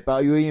calling it. But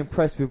are you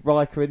impressed with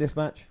Riker in this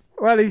match?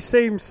 Well, he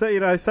seems,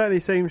 certainly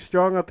seems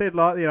strong. I did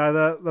like,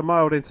 the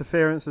mild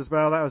interference as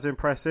well. That was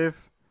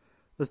impressive.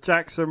 As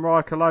Jackson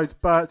Riker loads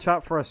Burch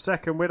up for a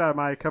second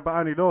Widowmaker, but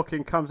only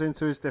Lorcan comes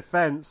into his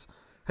defence.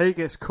 He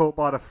gets caught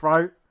by the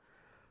throat.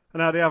 And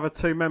now the other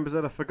 2 members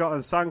of the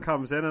Forgotten Son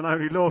comes in, and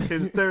only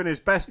Lorcan's doing his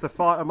best to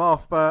fight them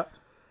off, but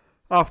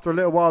after a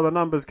little while the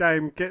numbers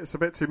game gets a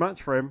bit too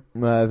much for him.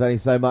 Well, there's only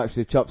so much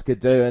the Chops could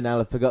do, and now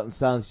the Forgotten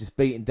Son's just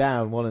beaten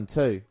down 1 and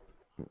 2.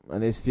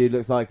 And this feud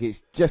looks like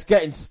it's just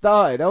getting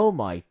started. Oh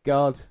my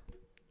God.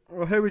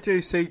 Well, who would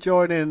you see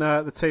joining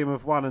the team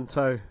of 1 and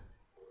 2?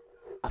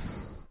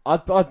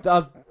 I'd,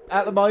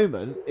 at the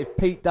moment, if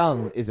Pete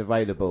Dunne is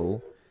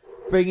available,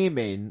 bring him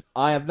in.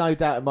 I have no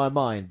doubt in my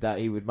mind that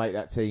he would make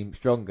that team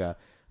stronger.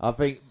 I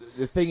think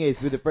the thing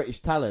is, with the British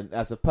talent,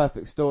 that's a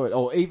perfect story,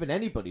 or even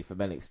anybody from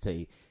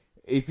NXT,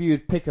 if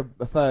you'd pick a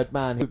third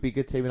man, who would be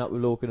good teaming up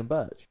with Lorcan and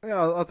Burch?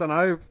 Yeah, I don't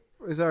know.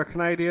 Is there a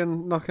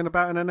Canadian knocking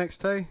about in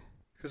NXT?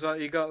 Because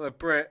you got the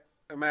Brit,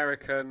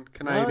 American,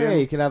 Canadian. Oh, yeah,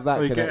 you can have that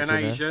or you connection. Get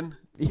an Asian.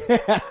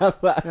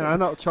 Yeah.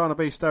 Not trying to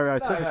be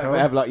stereotypical. No, we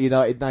have like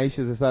United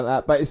Nations or something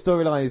like that. But his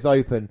storyline is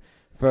open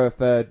for a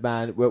third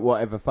man,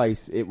 whatever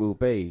face it will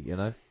be,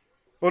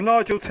 Well,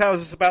 Nigel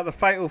tells us about the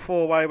Fatal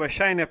 4-Way where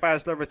Shayna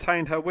Baszler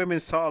retained her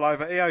women's title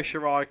over Io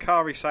Shirai,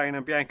 Kairi Sane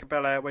and Bianca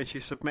Belair when she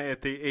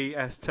submitted the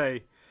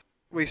EST.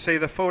 We see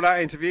the Fallout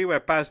interview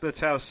where Baszler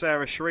tells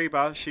Sarah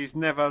Schreiber she's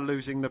never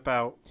losing the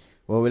belt.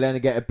 Well, we'll then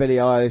get a Billie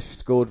Eilish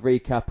scored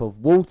recap of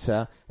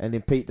Walter and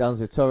in Pete Dunne's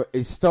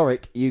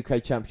historic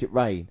UK Championship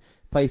reign.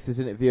 Faces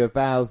interview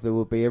vows there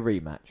will be a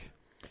rematch.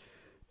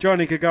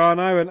 Johnny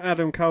Gargano and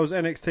Adam Cole's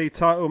NXT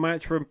title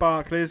match from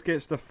Barclays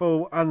gets the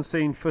full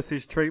unseen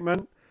footage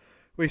treatment.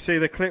 We see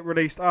the clip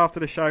released after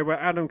the show where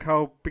Adam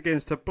Cole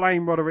begins to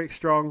blame Roderick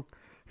Strong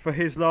for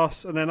his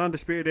loss, and then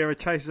Undisputed Era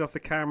chases off the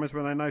cameras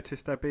when they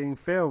notice they're being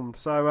filmed.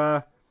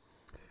 So,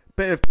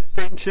 bit of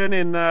distinction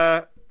in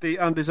the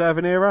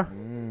Undeserving Era.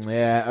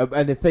 Yeah,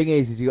 and the thing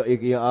is you got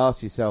to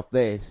ask yourself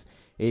this.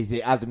 Is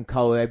it Adam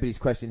Cole, everybody's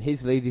questioning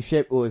his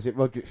leadership, or is it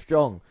Roderick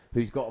Strong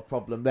who's got a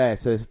problem there?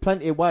 So there's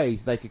plenty of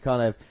ways they could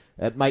kind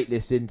of make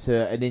this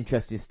into an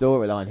interesting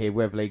storyline here,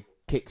 whether they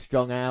kick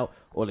Strong out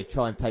or they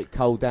try and take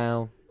Cole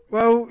down.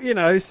 Well,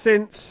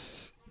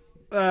 since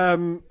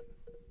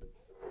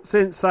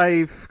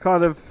they've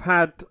kind of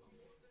had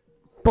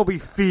Bobby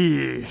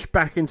Fish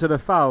back into the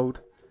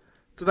fold,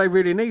 do they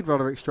really need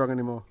Roderick Strong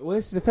anymore? Well,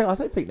 this is the thing. I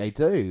don't think they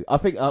do. I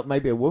think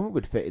maybe a woman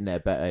would fit in there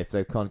better if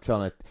they're kind of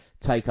trying to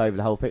take over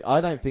the whole thing. I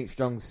don't think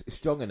Strong's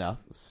strong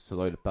enough,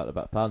 sorry about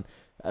the pun,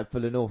 for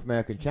the North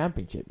American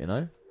Championship,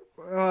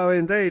 Well,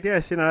 indeed,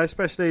 yes.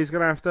 Especially he's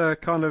going to have to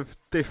kind of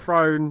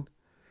dethrone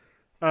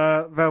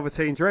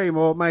Velveteen Dream,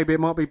 or maybe it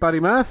might be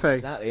Buddy Murphy.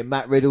 Exactly, and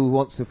Matt Riddle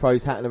wants to throw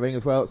his hat in the ring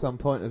as well at some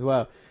point as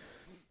well.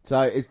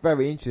 So it's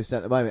very interesting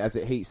at the moment as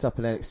it heats up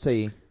in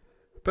NXT.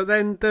 But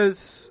then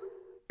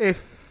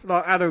if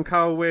like Adam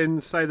Cole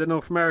wins, say, the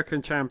North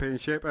American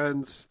Championship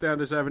and the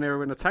Undeserving Era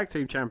win the Tag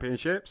Team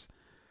Championships,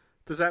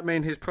 does that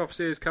mean his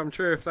prophecy has come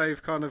true if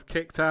they've kind of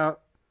kicked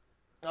out?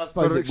 I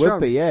suppose it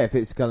would be, yeah, if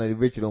it's kind of the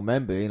original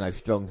member.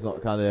 Strong's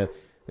not kind of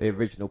the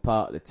original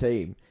part of the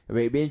team. I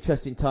mean, it'd be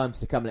interesting times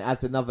to come, and it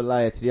adds another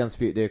layer to the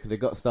Undisputed Era because they've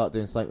got to start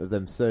doing something with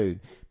them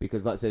soon.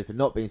 Because, like I said, if they're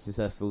not being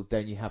successful,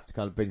 then you have to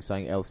kind of bring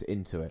something else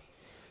into it.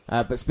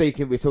 But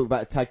speaking, we talked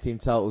about the tag team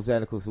titles there,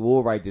 and of course the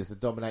War Raiders that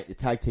dominate the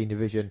tag team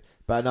division.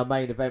 But in our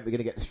main event, we're going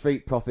to get the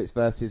Street Profits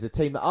versus a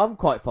team that I'm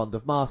quite fond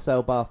of,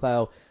 Marcel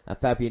Barthel and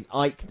Fabian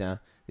Eichner,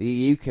 the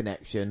EU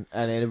connection,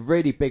 and in a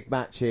really big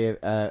match here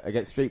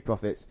against Street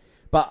Profits.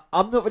 But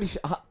I'm not really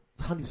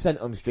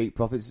 100% on the Street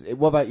Profits.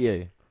 What about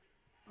you?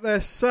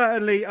 They're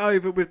certainly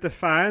over with the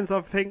fans.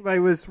 I think they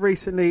was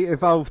recently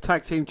Evolved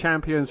Tag Team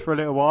Champions for a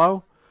little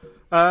while.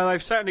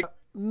 They've certainly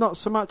not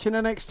so much in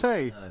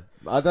NXT.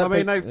 No,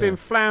 they've been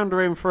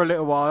floundering for a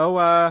little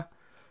while.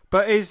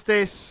 But is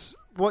this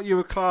what you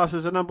would class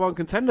as a number one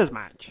contenders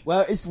match?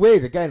 Well, it's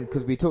weird, again,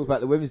 because we talked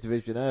about the women's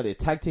division earlier.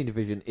 Tag team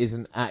division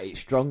isn't at its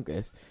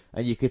strongest.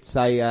 And you could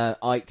say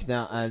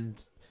Eichner and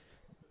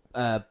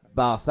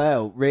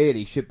Barthel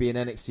really should be in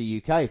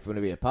NXT UK if we want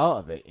to be a part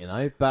of it, you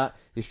know. But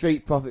the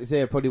Street Profits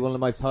here are probably one of the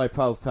most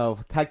high-profile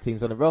tag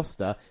teams on the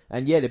roster,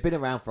 and yeah, they've been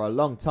around for a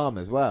long time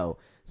as well,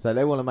 so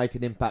they want to make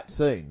an impact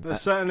soon.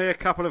 There's certainly a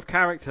couple of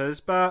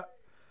characters, but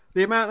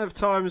the amount of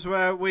times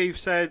where we've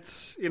said,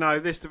 you know,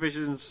 this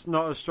division's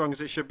not as strong as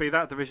it should be,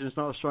 that division's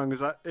not as strong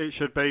as it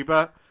should be,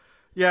 but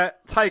yeah,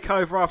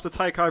 takeover after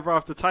takeover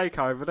after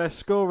takeover, they're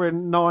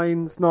scoring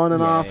 9s,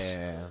 9.5s.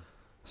 Yeah.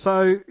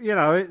 So, you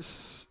know,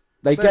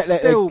 they're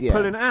still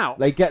pulling it out.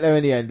 They get there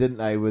in the end, didn't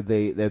they, with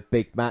the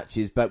big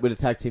matches, but with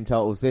the tag team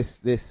titles, this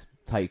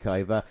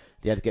takeover,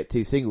 they had to get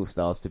 2 single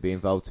stars to be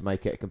involved to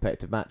make it a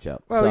competitive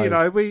matchup. Well, so, you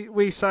know,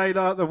 we say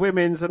like the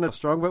women's and the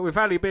strong, but with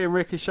Ali B and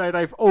Ricochet,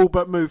 they've all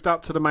but moved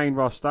up to the main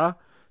roster.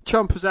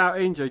 Ciampa's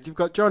out injured. You've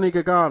got Johnny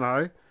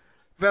Gargano,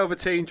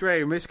 Velveteen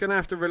Dream. It's going to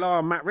have to rely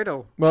on Matt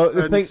Riddle. Well,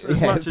 the thing,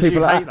 as much as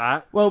you hate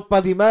that. Well,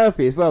 Buddy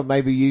Murphy as well.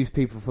 Maybe use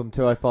people from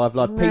 205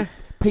 Live.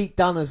 Pete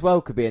Dunne as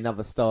well could be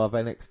another star of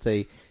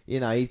NXT. You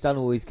know, he's done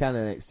all he can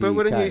in NXT. But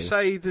wouldn't UK. you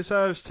say he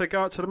deserves to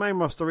go up to the main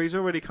roster? He's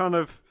already kind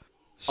of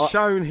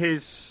shown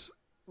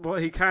what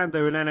he can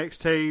do in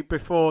NXT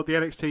before the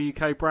NXT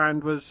UK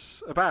brand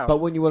was about. But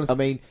when you want to, I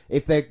mean,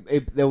 if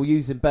they'll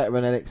use him better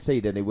in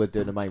NXT than they would do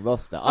in the main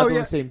roster. I don't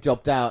want to see him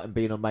jobbed out and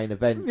being on main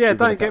event. Yeah,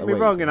 don't get me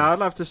wrong. You know, I'd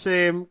love to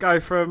see him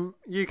go from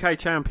UK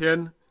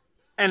champion,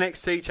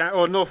 NXT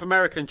or North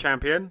American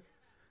champion,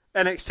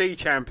 NXT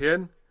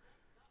champion,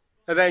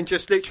 and then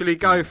just literally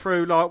go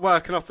through like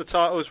working off the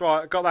titles.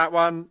 Right, got that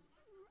one.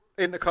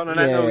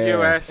 Intercontinental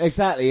US.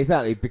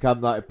 Exactly. Become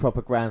like a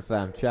proper Grand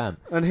Slam champ.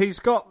 And he's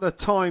got the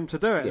time to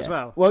do it as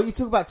well. Well, you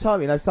talk about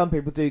time, you know, some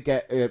people do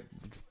get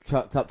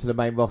trucked up to the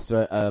main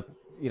roster,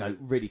 you know,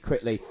 really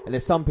quickly. And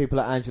there's some people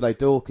like Angelo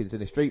Dawkins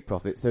and the Street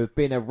Profits who have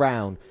been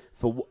around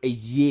for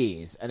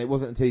years. And it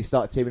wasn't until he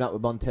started teaming up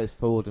with Montez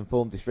Ford and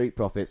formed the Street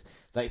Profits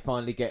they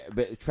finally get a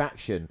bit of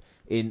traction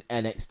in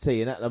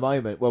NXT. And at the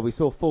moment, well, we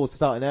saw Ford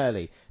starting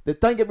early.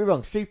 Don't get me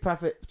wrong, Street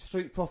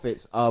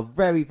Profits are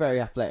very,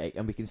 very athletic,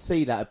 and we can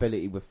see that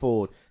ability with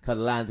Ford kind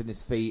of landing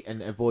his feet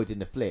and avoiding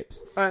the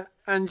flips.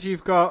 And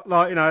you've got,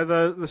 like, you know,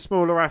 the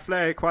smaller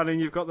athletic one,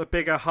 and you've got the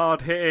bigger,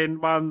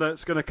 hard-hitting one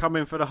that's going to come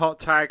in for the hot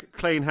tag,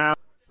 clean house.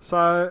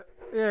 So,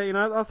 yeah, you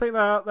know, I think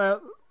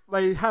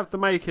they have the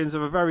makings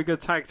of a very good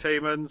tag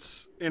team, and,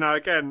 you know,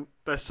 again,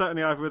 they're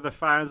certainly over with the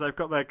fans. They've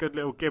got their good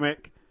little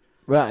gimmick.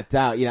 Without a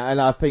doubt, you know, and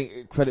I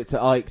think credit to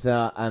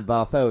Eichner and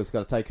Barthel who's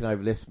got to taken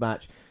over this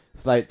match,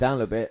 slow it down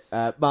a little bit.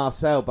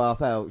 Marcel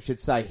Barthel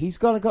should say he's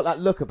kind of got that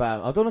look about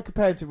him. I don't want to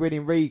compare him to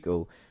William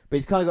Regal, but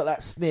he's kind of got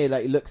that sneer,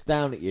 like he looks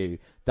down at you,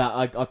 that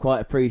I quite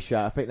appreciate.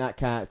 I think that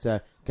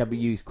character can be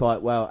used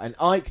quite well, and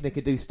Eichner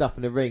can do stuff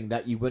in the ring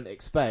that you wouldn't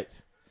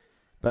expect.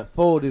 But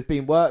Ford has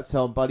been worked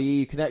on by the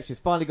EU Connections.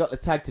 Finally got the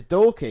tag to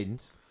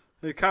Dawkins,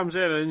 who comes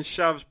in and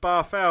shoves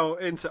Barthel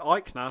into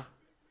Eichner,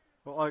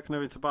 or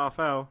Eichner into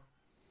Barthel.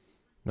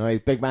 No,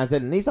 he's big man's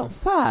in, and he's on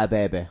fire,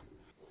 baby.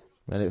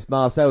 And it's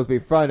Marcel's been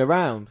thrown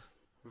around.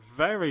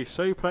 Very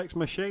suplex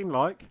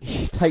machine-like.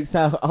 He takes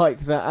out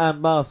Eichner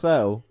and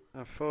Marcel.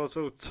 And Ford's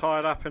all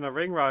tied up in the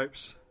ring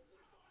ropes.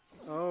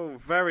 Oh,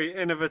 very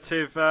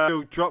innovative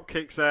drop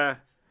kicks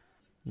there.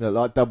 Looked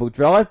like double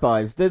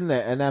drive-bys, didn't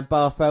it? And then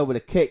Barthel with a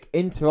kick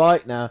into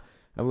Eichner.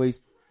 And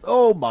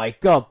oh my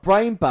God,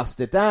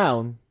 brainbuster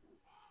down.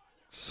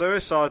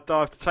 Suicide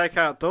dive to take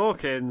out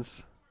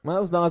Dawkins. That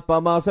was nice by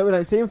Marcel. We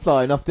don't see him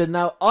flying often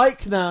now.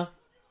 Eichner.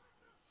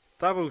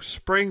 Double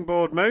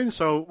springboard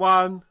moonsault.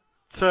 1,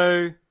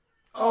 2.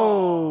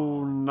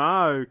 Oh,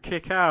 no.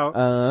 Kick out.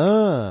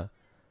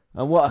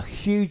 And what a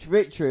huge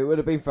victory it would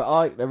have been for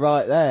Eichner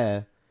right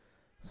there.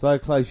 So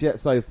close yet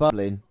so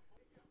fumbling.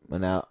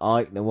 And now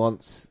Eichner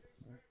wants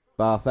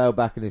Barthel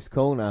back in his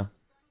corner.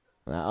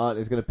 Now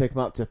Eichner's going to pick him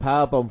up to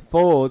powerbomb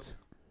Ford.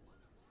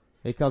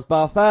 Here comes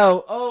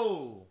Barthel.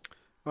 Oh!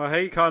 Well,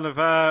 he kind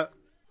of...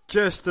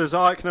 just as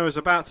Eichner was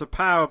about to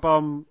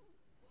powerbomb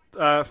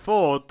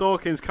Ford,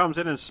 Dawkins comes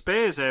in and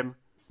spears him.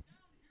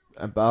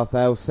 And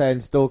Barthel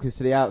sends Dawkins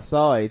to the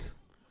outside.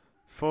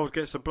 Ford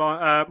gets a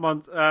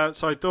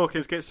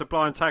Dawkins gets a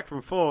blind tag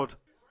from Ford.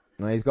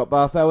 And he's got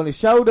Barthel on his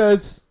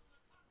shoulders.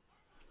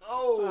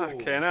 Oh!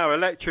 Okay, now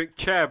electric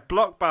chair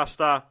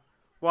blockbuster.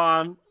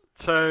 1,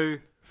 2,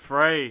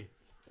 3.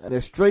 And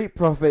the Street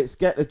Profits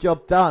get the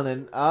job done.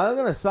 And I'm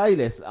going to say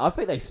this, I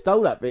think they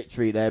stole that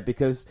victory there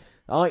because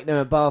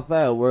Eichner and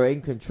Barthel were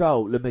in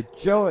control the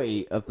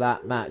majority of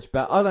that match,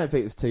 but I don't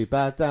think it's too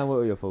bad. Dan, what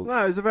were your thoughts?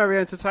 No, it was a very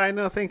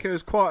entertaining. I think it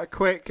was quite a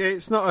quick.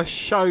 It's not a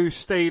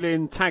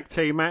show-stealing tag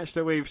team match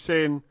that we've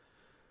seen,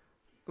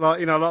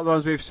 like a lot of the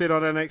ones we've seen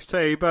on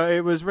NXT, but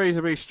it was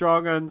reasonably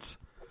strong, and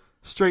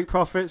Street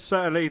Profits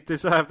certainly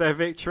deserve their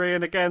victory.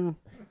 And again,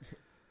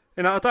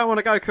 I don't want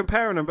to go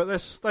comparing them, but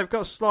they've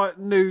got slight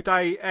New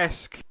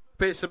Day-esque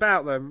bits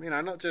about them.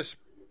 Not just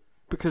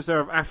because they're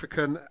of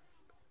African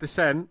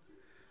descent.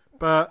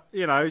 But,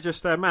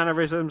 just their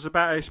mannerisms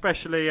about it,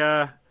 especially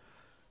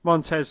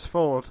Montez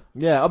Ford.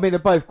 Yeah, I mean, they're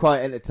both quite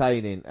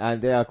entertaining,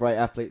 and they are great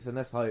athletes, and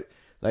let's hope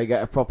they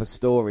get a proper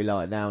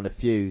storyline now and a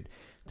feud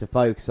to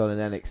focus on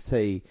in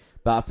NXT.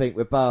 But I think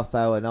with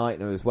Barthel and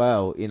Eichner as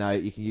well, you know,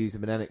 you can use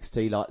them in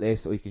NXT like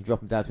this, or you can drop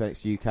them down to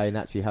NXT UK and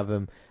actually have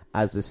them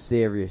as a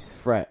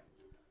serious threat.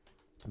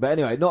 But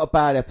anyway, not a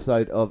bad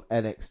episode of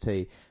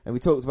NXT. And we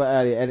talked about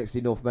earlier,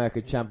 NXT North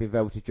American champion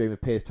Velveteen Dream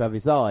appears to have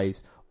his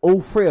eyes,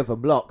 all three of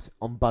them locked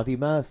on Buddy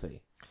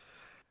Murphy.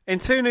 In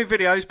 2 new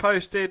videos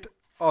posted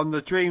on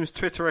the Dream's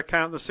Twitter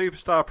account, the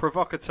superstar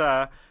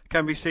provocateur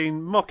can be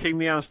seen mocking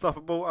the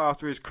Unstoppable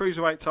after his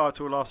Cruiserweight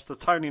title loss to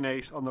Tony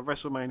Nese on the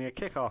WrestleMania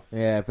kickoff.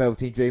 Yeah,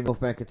 Velveteen Dream North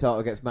American title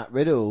against Matt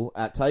Riddle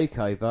at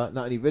Takeover.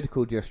 Not only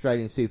ridiculed the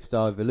Australian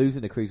superstar over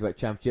losing the Cruiserweight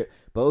Championship,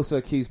 but also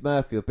accused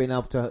Murphy of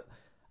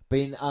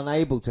being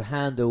unable to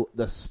handle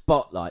the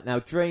spotlight. Now,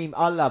 Dream,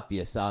 I love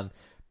you, son,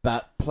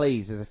 but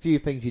please, there's a few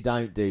things you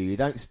don't do. You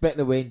don't spit in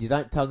the wind, you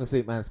don't tongue a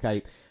Superman's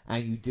cape,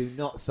 and you do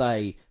not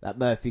say that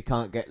Murphy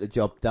can't get the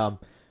job done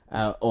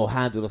or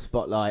handle the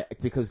spotlight,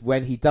 because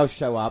when he does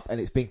show up,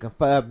 and it's been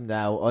confirmed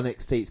now on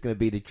NXT, it's going to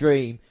be the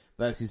Dream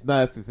versus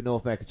Murphy for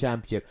North American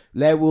Championship.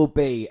 There will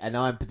be, and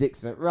I'm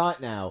predicting it right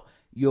now,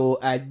 you're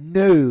a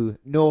new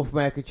North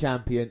American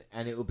champion,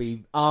 and it will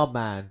be our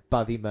man,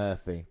 Buddy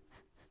Murphy.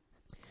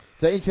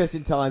 So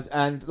interesting times,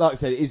 and like I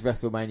said, it is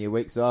WrestleMania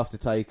week, so after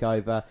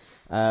TakeOver,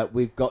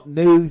 we've got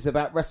news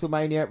about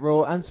WrestleMania,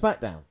 Raw and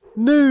SmackDown.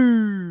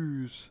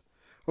 News!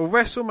 Well,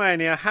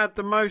 WrestleMania had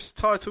the most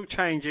title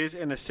changes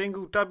in a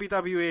single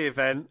WWE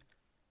event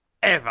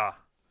ever.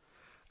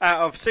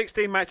 Out of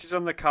 16 matches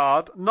on the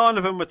card, 9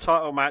 of them were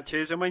title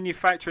matches, and when you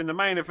factor in the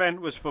main event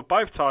was for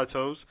both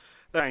titles,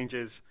 the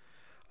changes.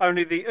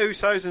 Only the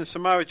Usos and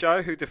Samoa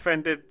Joe, who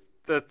defended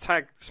the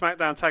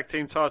SmackDown Tag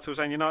Team titles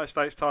and United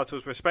States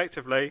titles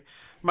respectively,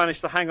 managed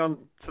to hang on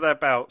to their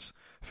belts.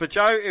 For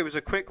Joe, it was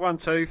a quick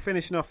 1-2,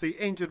 finishing off the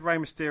injured Rey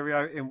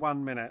Mysterio in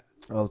 1 minute.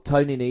 Well,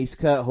 Tony Nese,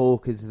 Kurt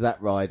Hawkins, Zack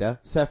Ryder,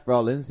 Seth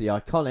Rollins, the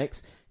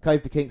Iconics,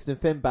 Kofi Kingston,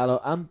 Finn Balor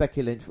and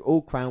Becky Lynch were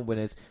all crowned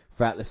winners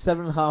throughout the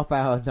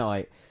 7.5-hour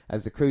night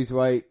as the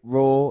Cruiserweight,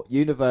 Raw,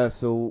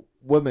 Universal,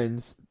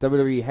 Women's,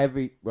 WWE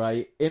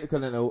Heavyweight,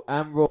 Intercontinental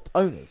and Raw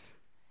owners.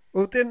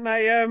 Well, didn't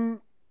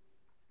the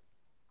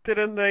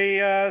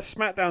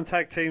SmackDown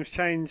tag teams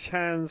change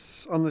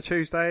hands on the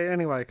Tuesday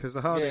anyway? Because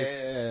the Hardys.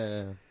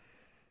 Yeah.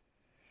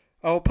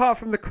 Oh, apart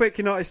from the quick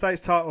United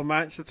States title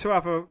match, the 2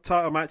 other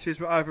title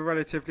matches were over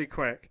relatively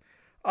quick.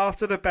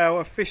 After the bell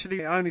officially,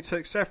 it only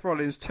took Seth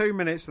Rollins 2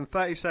 minutes and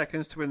 30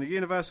 seconds to win the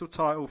Universal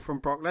title from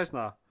Brock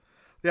Lesnar.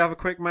 The other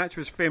quick match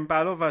was Finn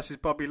Balor versus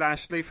Bobby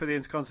Lashley for the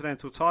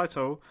Intercontinental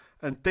title,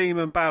 and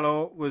Demon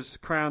Balor was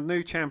crowned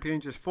new champion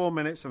just 4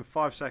 minutes and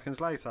 5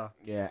 seconds later.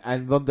 Yeah,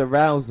 and Ronda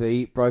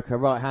Rousey broke her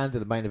right hand at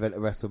the main event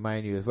of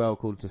WrestleMania as well,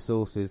 according to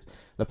sources.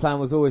 The plan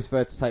was always for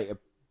her to take a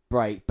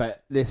break,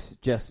 but this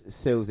just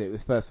seals it. It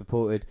was first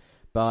reported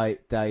by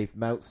Dave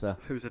Meltzer.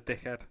 Who's a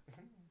dickhead.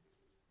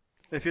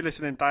 If you're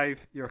listening,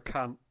 Dave, you're a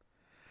cunt.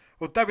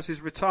 Well,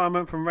 WWE's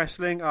retirement from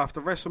wrestling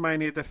after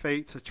WrestleMania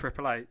defeat to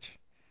Triple H.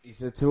 He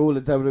said, to all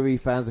the WWE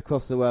fans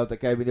across the world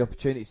that gave me the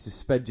opportunity to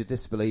suspend your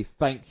disbelief,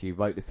 thank you,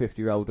 wrote the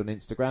 50-year-old on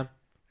Instagram.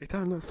 He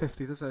don't look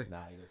 50, does he? No,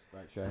 he looks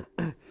great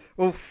shape.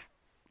 Well,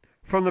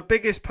 from the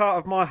biggest part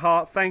of my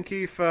heart, thank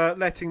you for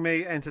letting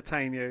me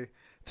entertain you.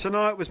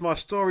 Tonight was my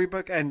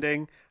storybook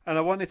ending, and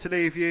I wanted to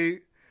leave you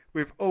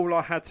with all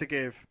I had to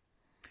give.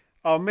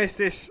 I'll miss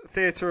this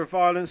theatre of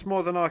violence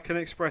more than I can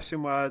express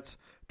in words,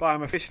 but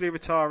I'm officially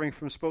retiring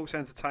from sports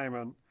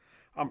entertainment.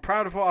 I'm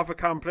proud of what I've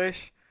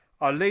accomplished.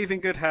 I leave in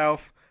good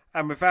health,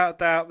 and without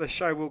doubt the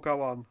show will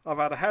go on. I've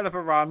had a hell of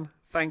a run.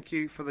 Thank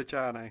you for the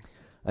journey.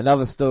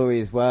 Another story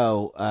as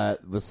well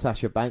was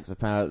Sasha Banks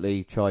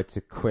apparently tried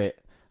to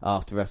quit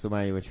after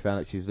WrestleMania when she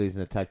found out she was losing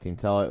the tag team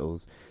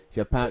titles.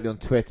 She apparently on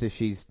Twitter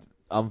she's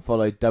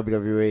unfollowed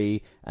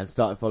WWE and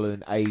started following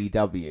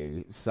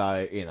AEW.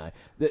 So, you know,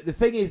 the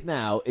thing is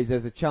now is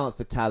there's a chance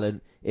for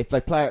talent if they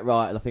play it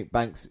right, and I think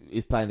Banks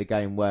is playing the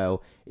game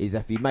well, is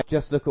if you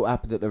just look at what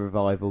happened at the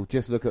Revival,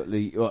 just look at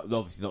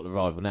obviously not the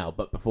Revival now,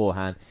 but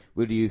beforehand,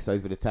 with the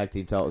Usos with the tag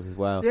team titles as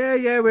well.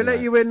 Yeah, we'll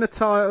let you win the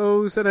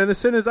titles, and then as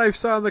soon as they've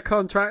signed the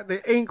contract,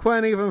 the ink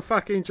weren't even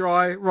fucking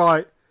dry.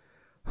 Right,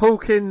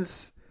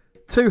 Hawkins'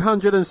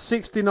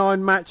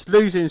 269 match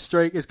losing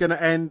streak is going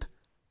to end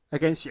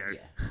against you.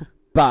 Yeah.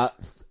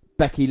 But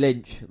Becky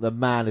Lynch, the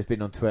man, has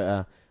been on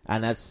Twitter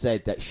and has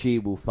said that she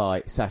will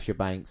fight Sasha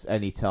Banks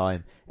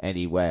anytime,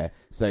 anywhere.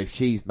 So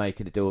she's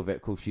making a deal with it.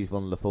 Of course, she's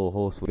one of the 4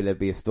 horsemen. There'll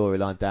be a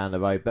storyline down the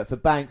road. But for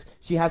Banks,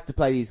 she has to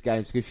play these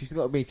games because she's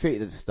got to be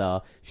treated as a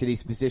star. She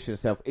needs to position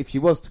herself. If she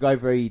was to go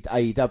over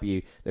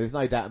AEW, there is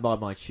no doubt in my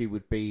mind she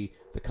would be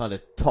the kind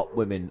of top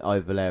women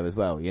over there as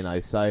well, you know.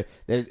 So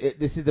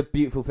this is a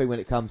beautiful thing when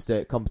it comes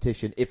to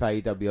competition if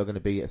AEW are going to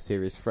be a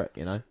serious threat,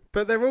 you know.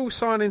 But they're all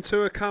signing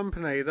to a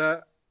company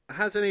that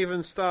hasn't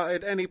even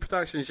started any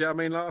productions yet. I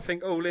mean, like, I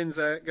think All In's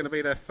going to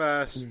be their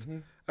first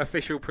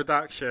official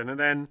production, and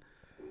then,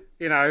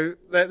 you know,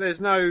 there's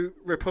no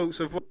reports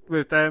of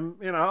with them.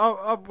 You know,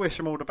 I wish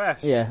them all the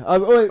best. Yeah,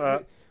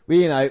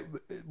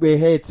 we're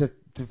here to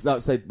like I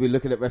say, we're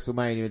looking at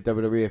WrestleMania and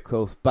WWE, of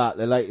course, but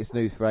the latest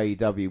news for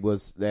AEW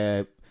was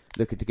they're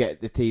looking to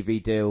get the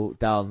TV deal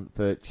done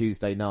for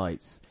Tuesday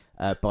nights.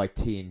 by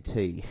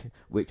TNT,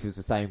 which was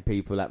the same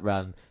people that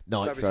ran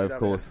Nitro, of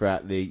course,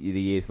 throughout the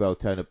years, well,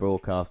 Turner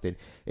Broadcasting.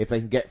 If they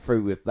can get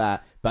through with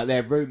that, but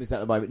there are rumours at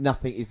the moment,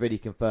 nothing is really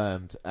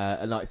confirmed.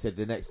 And like I said,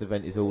 the next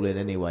event is all in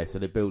anyway, so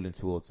they're building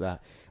towards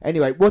that.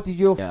 Anyway, what did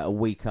your a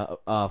week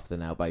after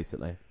now,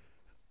 basically?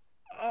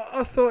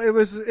 I thought it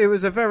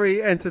was a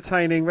very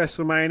entertaining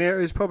WrestleMania.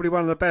 It was probably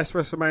one of the best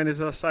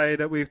WrestleManias, I say,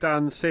 that we've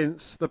done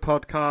since the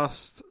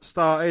podcast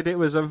started. It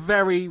was a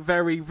very,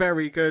 very,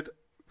 very good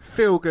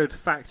feel-good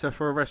factor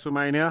for a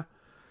WrestleMania.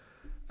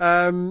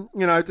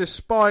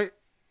 Despite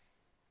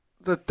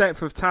the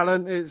depth of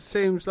talent, it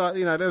seems like,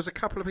 there was a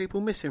couple of people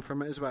missing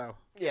from it as well.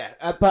 Yeah,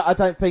 but I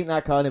don't think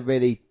that kind of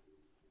really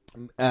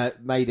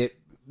made it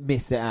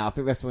miss it out. I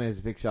think WrestleMania was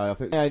a big show. I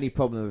think the only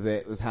problem with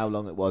it was how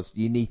long it was.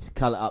 You need to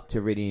cut it up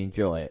to really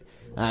enjoy it.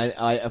 And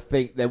I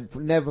think they'll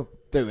never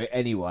do it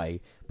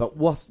anyway. But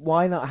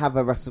why not have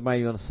a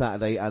WrestleMania on a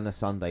Saturday and a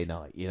Sunday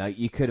night?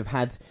 You could have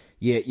had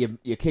your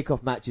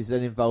kickoff matches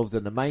then involved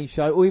in the main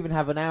show, or even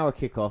have an hour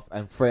kickoff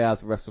and 3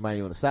 hours of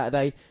WrestleMania on a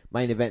Saturday,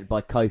 main event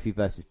by Kofi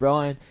versus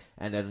Bryan,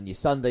 and then on your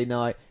Sunday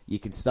night you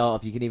can start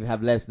off. You can even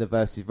have Lesnar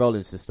versus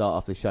Rollins to start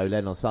off the show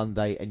then on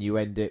Sunday, and you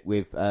end it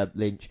with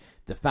Lynch.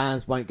 The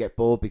fans won't get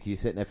bored because you're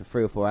sitting there for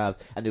 3 or 4 hours,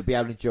 and they'll be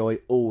able to enjoy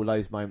all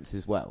those moments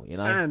as well.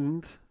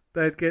 And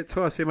they'd get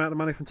twice the amount of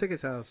money from ticket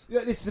sales.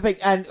 Yeah, this is the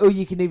thing. Or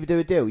you can even do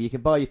a deal. You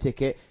can buy your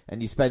ticket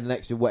and you spend an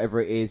extra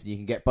whatever it is, and you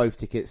can get both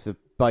tickets for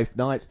both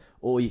nights,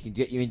 or you can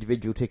get your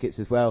individual tickets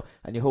as well.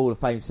 And your Hall of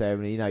Fame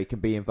ceremony, you can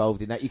be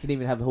involved in that. You can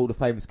even have the Hall of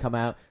Famers come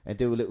out and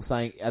do a little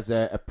saying as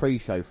a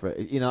pre-show for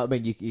it. You know what I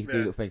mean? You can do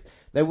little things.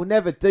 They will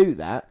never do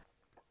that.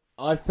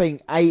 I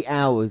think 8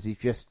 hours is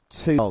just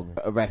too long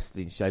for a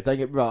wrestling show. Don't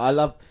get me wrong. I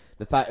love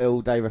the fact that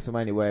all day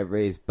WrestleMania, wherever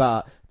it is,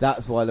 but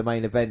that's why the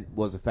main event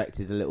was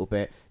affected a little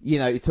bit.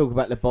 You talk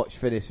about the botched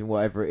finish and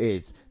whatever it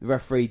is. The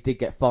referee did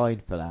get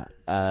fined for that.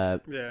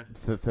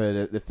 For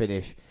the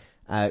finish.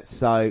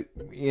 So,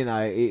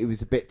 it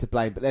was a bit to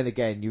blame. But then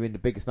again, you're in the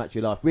biggest match of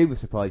your life. We were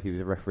surprised he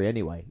was a referee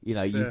anyway.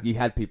 You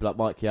had people like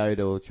Mike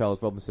Chioda or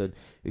Charles Robinson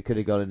who could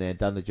have gone in there and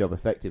done the job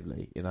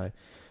effectively,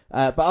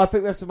 But I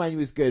think WrestleMania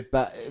was good.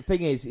 But the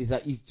thing is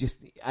that you just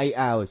 8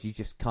 hours, you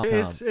just can't.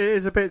 It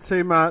is a bit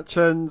too much,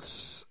 and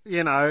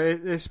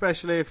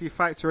especially if you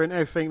factor in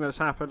everything that's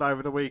happened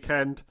over the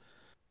weekend,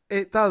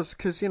 it does,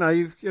 because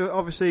you've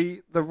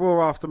obviously the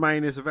Raw after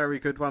Mania is a very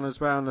good one as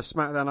well, and the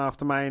Smackdown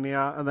after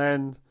Mania, and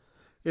then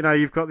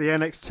you've got the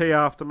NXT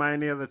after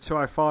Mania, the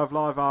 205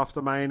 Live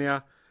after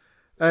Mania.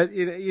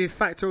 You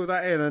factor all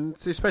that in, and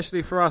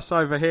especially for us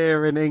over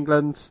here in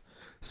England,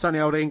 sunny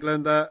old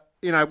England, that.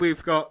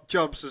 We've got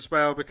jobs as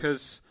well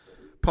because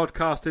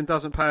podcasting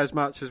doesn't pay as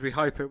much as we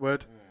hope it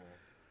would.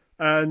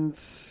 And,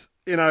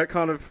 it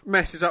kind of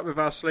messes up with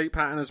our sleep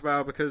pattern as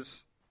well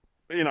because,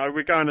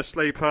 we're going to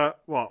sleep at,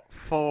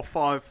 4,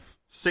 5,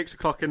 6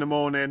 o'clock in the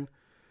morning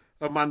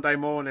on Monday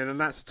morning, and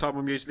that's the time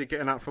I'm usually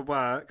getting up for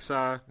work,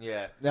 so...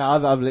 Yeah. No,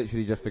 I've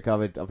literally just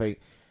recovered. I think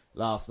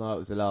last night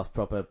was the last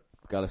proper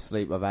go to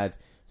sleep I've had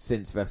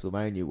since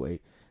WrestleMania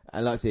week.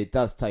 And like I said, it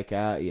does take it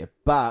out of you.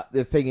 But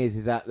the thing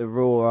is that the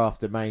Raw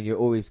after Mania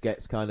always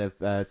gets kind of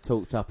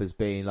talked up as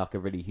being like a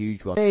really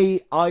huge one.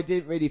 I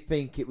didn't really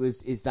think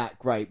is that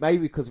great.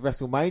 Maybe because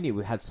WrestleMania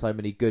we had so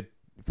many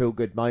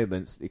feel-good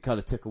moments, it kind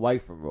of took away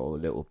from Raw a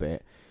little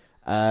bit.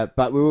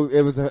 But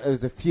it was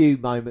a few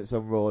moments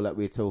on Raw that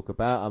we talk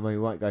about. I mean, we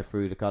won't go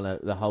through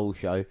the whole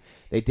show.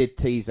 They did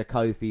tease a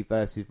Kofi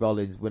versus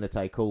Rollins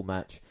winner-take-all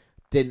match.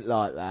 Didn't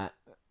like that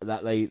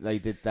they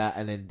did that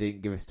and then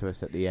didn't give it to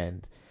us at the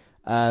end.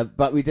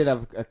 But we did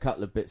have a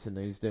couple of bits of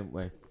news, didn't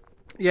we?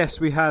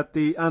 Yes, we had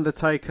The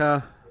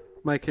Undertaker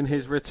making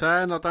his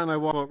return. I don't know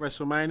what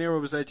WrestleMania, or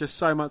was there just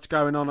so much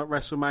going on at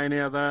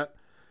WrestleMania that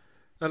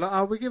they're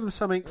like, we give them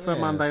something for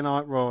Monday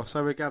Night Raw,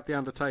 so we got The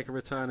Undertaker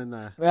return in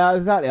there. Yeah,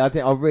 exactly.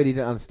 I really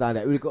didn't understand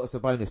it. It would have got us a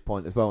bonus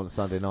point as well on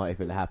Sunday night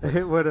if it happened.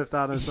 It would have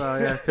done as well,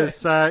 yeah,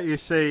 because you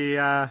see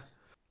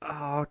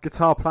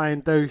guitar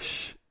playing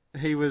douche,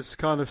 he was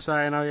kind of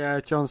saying,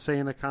 John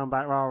Cena come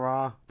back, rah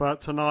rah, but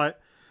tonight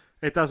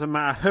it doesn't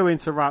matter who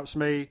interrupts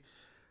me,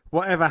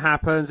 whatever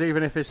happens,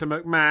 even if it's a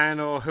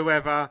McMahon or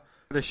whoever,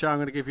 the show I'm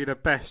going to give you the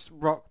best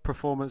rock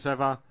performance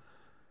ever.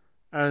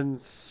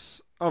 And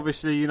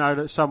obviously you know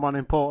that someone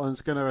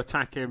important's going to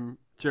attack him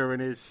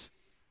during his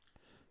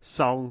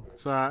song,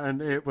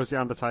 and it was The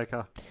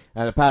Undertaker.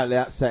 And apparently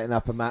that's setting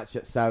up a match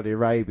at Saudi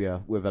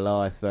Arabia with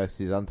Elias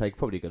versus Undertaker.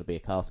 Probably going to be a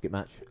casket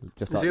match.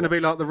 Is it going to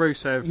be like the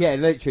Rusev? Yeah,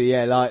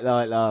 literally, like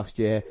last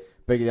year.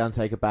 Bring The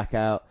Undertaker back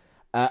out.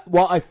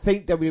 What I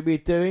think WWE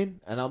are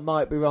doing, and I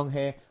might be wrong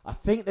here, I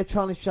think they're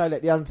trying to show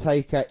that The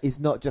Undertaker is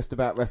not just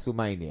about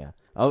WrestleMania.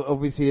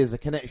 Obviously, there's a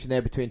connection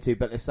there between two,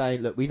 but they're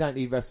saying, look, we don't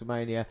need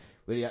WrestleMania.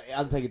 The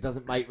Undertaker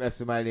doesn't make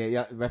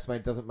WrestleMania.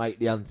 WrestleMania doesn't make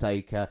The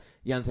Undertaker.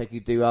 The Undertaker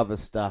can do other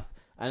stuff.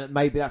 And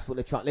maybe that's what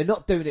they're trying. They're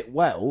not doing it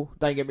well,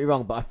 don't get me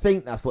wrong, but I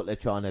think that's what they're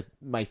trying to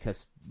make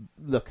us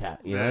look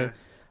at, you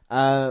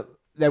know.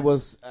 There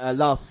was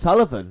Lars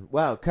Sullivan.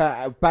 Well,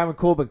 Baron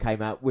Corbin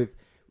came out with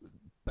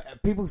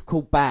people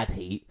call bad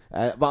heat,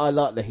 but I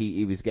like the heat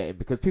he was getting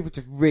because people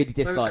just really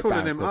dislike calling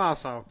Baron him Corbin.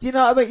 arsehole. Do you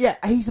know what I mean? Yeah,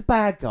 he's a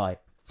bad guy.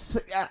 So,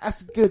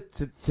 that's good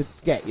to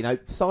get. You know,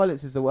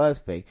 silence is the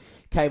worst thing.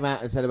 Came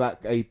out and said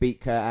about he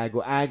beat Kurt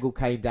Angle. Angle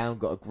came down,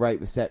 got a great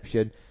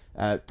reception,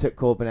 took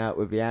Corbin out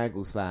with the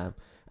Angle Slam.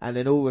 And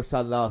then all of a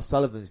sudden, Lars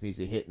Sullivan's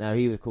music hit. Now,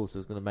 he, of course,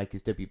 was going to make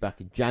his debut back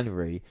in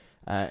January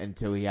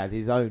until he had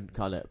his own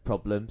kind of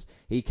problems.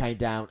 He came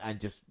down and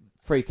just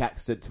freak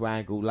accident to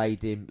Angle,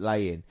 laid him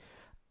laying.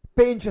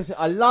 Bit interesting.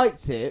 I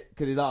liked it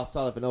because Lars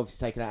Sullivan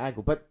obviously taking out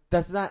Angle. But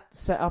does that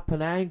set up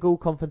an Angle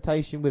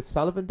confrontation with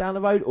Sullivan down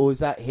the road? Or is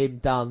that him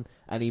done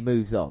and he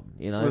moves on?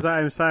 You know? Was that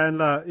him saying,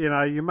 look, you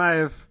know, you may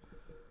have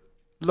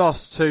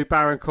lost to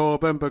Baron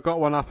Corbin but got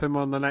one up him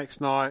on the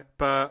next night,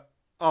 but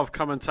I've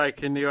come and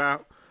taken you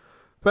out.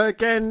 But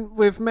again,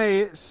 with me,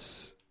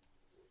 it's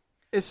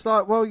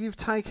like, well, you've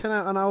taken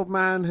out an old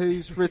man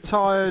who's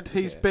retired.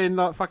 He's been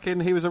like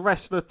he was a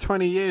wrestler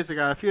 20 years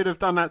ago. If you'd have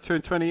done that to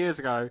him 20 years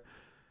ago,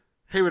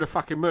 he would have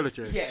fucking mullered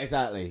you. Yeah,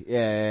 exactly.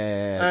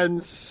 Yeah.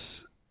 And,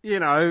 you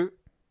know,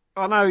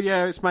 I know,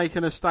 it's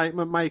making a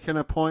statement, making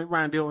a point.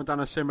 Randy Orton done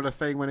a similar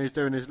thing when he's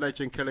doing his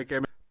Legend Killer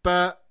gimmick.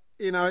 But,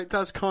 you know, it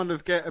does kind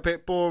of get a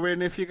bit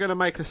boring. If you're going to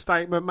make a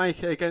statement,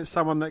 make it against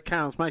someone that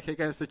counts. Make it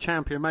against the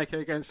champion. Make it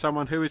against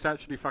someone who is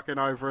actually fucking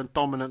over and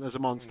dominant as a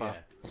monster.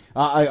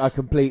 Yeah. I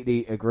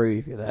completely agree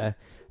with you there.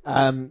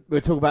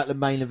 We'll talk about the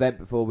main event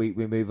before we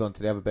move on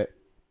to the other bit.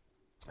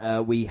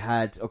 We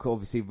had,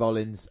 obviously,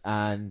 Rollins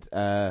and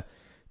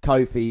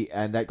Kofi,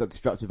 and that got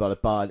disrupted by the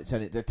bar.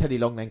 Teddy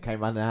Long then came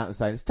running out and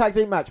saying, it's a tag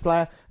team match,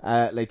 player.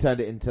 They turned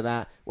it into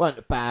that. Weren't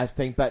a bad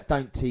thing, but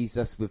don't tease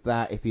us with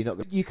that if you're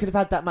not... You could have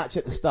had that match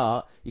at the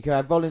start. You could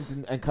have Rollins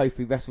and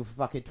Kofi wrestle for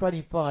fucking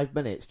 25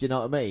 minutes, do you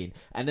know what I mean?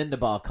 And then the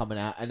bar coming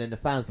out, and then the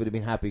fans would have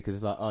been happy because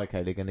it's like,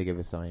 okay, they're going to give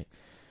us something.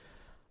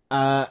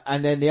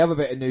 And then the other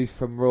bit of news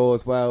from Raw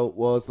as well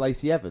was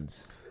Lacey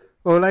Evans.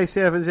 Well,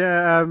 Lacey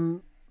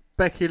Evans,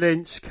 Becky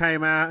Lynch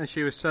came out and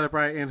she was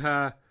celebrating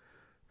her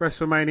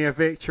WrestleMania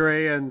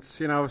victory and,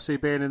 you know, obviously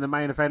being in the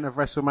main event of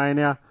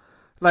WrestleMania.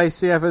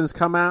 Lacey Evans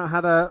come out,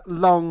 had a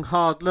long,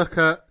 hard look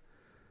at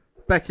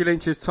Becky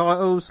Lynch's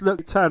titles,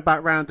 turned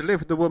back round,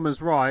 delivered the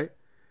woman's right,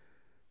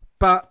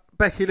 but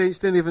Becky Lynch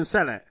didn't even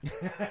sell it.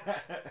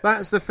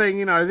 That's the thing,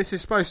 you know, this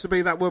is supposed to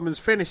be that woman's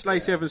finish,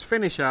 Lacey Evans'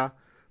 finisher,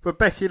 but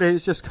Becky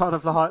Lynch just kind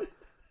of like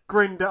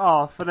grinned it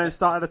off and then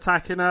started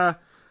attacking her.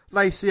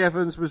 Lacey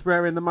Evans was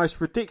wearing the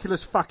most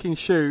ridiculous fucking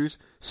shoes,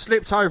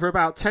 slipped over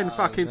about 10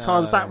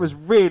 times. That was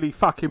really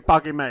fucking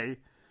bugging me.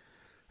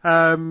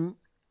 And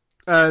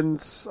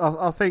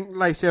I think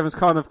Lacey Evans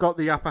kind of got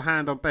the upper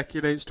hand on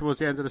Becky Lynch towards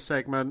the end of the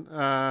segment.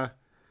 And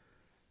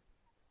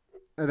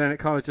then it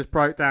kind of just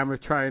broke down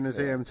with trainers,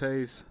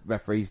 EMTs.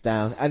 Referees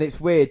down. And it's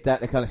weird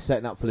that they're kind of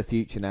setting up for the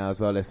future now as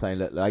well. They're saying,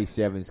 look,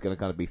 Lacey Evans is going to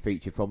kind of be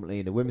featured prominently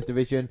in the women's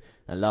division,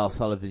 and Lars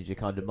Sullivan's your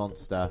kind of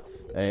monster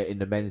in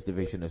the men's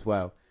division as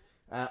well.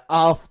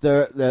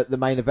 After the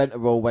main event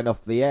of Raw went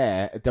off the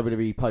air,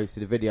 WWE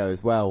posted a video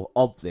as well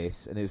of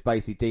this, and it was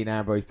basically Dean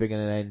Ambrose bringing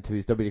an end to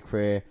his WWE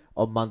career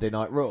on Monday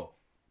Night Raw.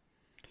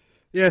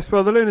 Yes,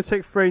 well, the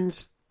Lunatic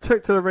Fringe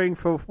took to the ring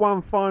for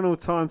one final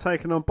time,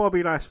 taking on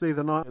Bobby Lashley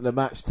the night. The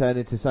match turned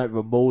into something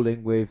of a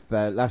mauling with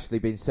Lashley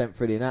being sent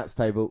through the announce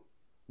table,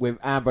 with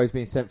Ambrose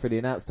being sent through the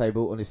announce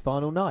table on his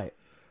final night.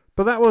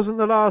 But that wasn't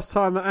the last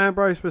time that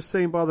Ambrose was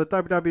seen by the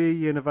WWE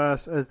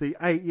Universe, as the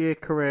 8-year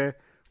career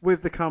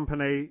with the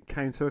company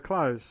came to a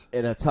close.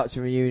 In a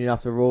touching reunion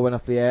after Raw went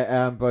off the air,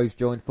 Ambrose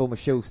joined former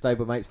Shield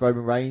stablemates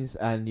Roman Reigns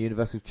and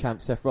Universal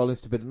Champ Seth Rollins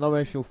to bid an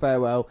emotional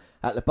farewell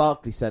at the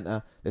Barclays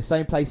Centre, the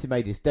same place he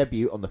made his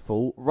debut on the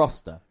full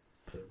roster.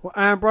 Well,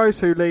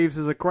 Ambrose, who leaves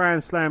as a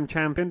Grand Slam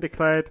champion,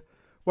 declared,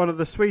 "One of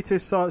the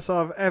sweetest sights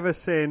I've ever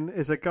seen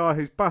is a guy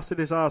who's busted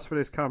his ass for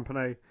this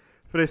company,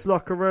 for this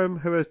locker room,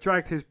 who has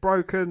dragged his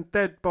broken,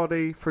 dead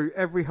body through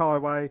every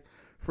highway,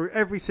 through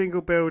every single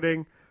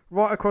building,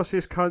 right across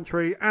this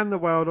country and the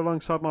world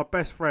alongside my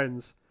best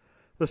friends.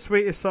 The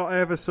sweetest sight I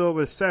ever saw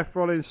was Seth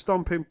Rollins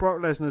stomping Brock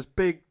Lesnar's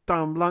big,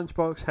 dumb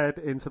lunchbox head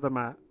into the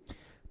mat."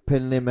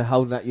 Pinning him and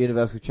holding that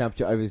Universal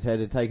Championship over his head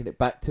and taking it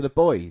back to the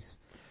boys.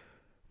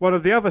 One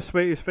of the other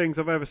sweetest things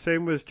I've ever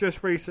seen was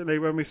just recently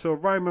when we saw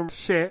Roman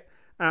shit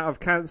out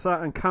of cancer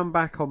and come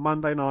back on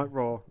Monday Night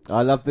Raw.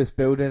 I love this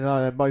building.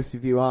 I know most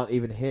of you aren't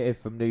even here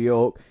from New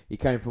York. You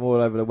came from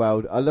all over the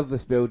world. I love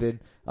this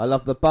building. I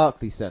love the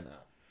Barclays Centre.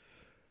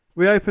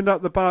 We opened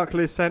up the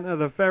Barclays Centre,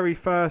 the very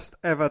first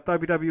ever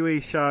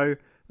WWE show,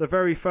 the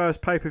very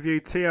first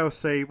pay-per-view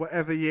TLC,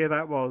 whatever year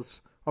that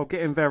was. I'm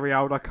getting very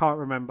old, I can't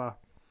remember.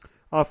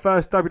 Our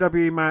first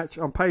WWE match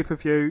on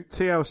pay-per-view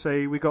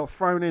TLC, we got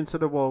thrown into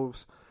the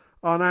wolves.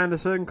 Arn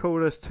Anderson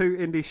called us two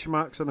indie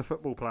schmucks on a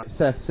football play.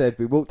 Seth said,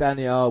 "We walked down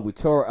the aisle, we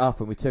tore it up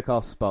and we took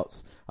our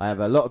spots. I have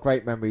a lot of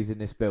great memories in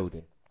this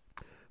building."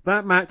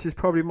 That match is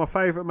probably my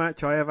favourite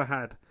match I ever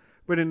had.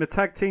 Winning the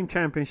Tag Team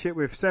Championship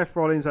with Seth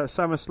Rollins at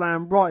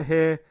SummerSlam right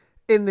here,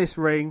 in this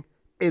ring,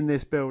 in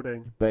this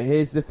building. But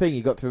here's the thing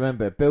you got to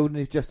remember. A building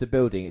is just a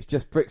building. It's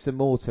just bricks and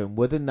mortar and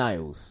wood and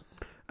nails.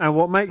 And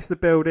what makes the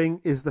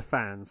building is the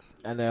fans.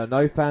 And there are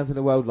no fans in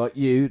the world like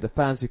you, the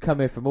fans who come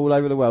here from all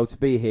over the world to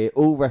be here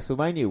all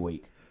WrestleMania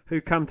week. Who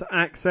come to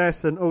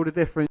Access and all the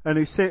different, and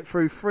who sit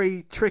through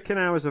 3 tricking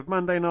hours of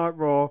Monday Night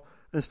Raw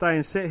and stay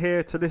and sit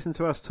here to listen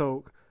to us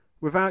talk.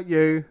 Without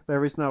you,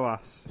 there is no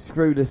us.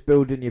 Screw this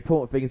building. The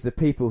important thing is the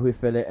people who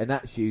fill it, and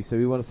that's you. So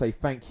we want to say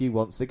thank you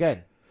once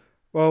again.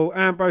 Well,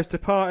 Ambrose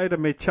departed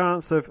amid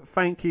chants of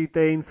 "Thank you,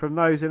 Dean" from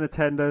those in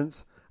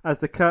attendance as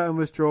the curtain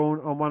was drawn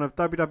on one of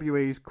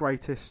WWE's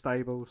greatest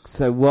stables.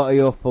 So what are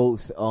your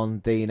thoughts on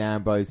Dean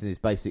Ambrose and his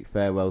basic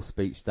farewell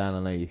speech, Dan? I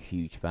know you're a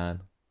huge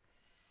fan.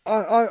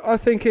 I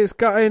think it's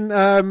gutting.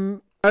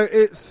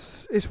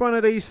 It's one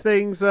of these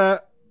things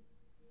that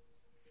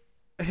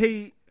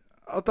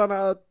I don't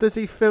know, does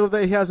he feel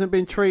that he hasn't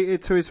been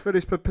treated to his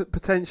fullest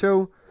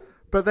potential?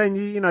 But then,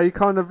 you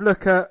kind of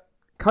look at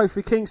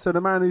Kofi Kingston,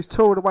 a man who's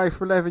toured away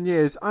for 11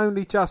 years,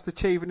 only just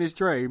achieving his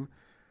dream.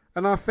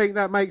 And I think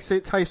that makes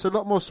it taste a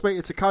lot more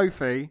sweeter to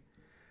Kofi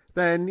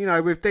than,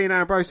 with Dean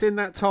Ambrose. In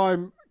that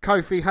time,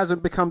 Kofi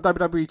hasn't become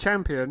WWE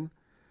champion.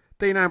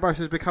 Dean Ambrose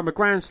has become a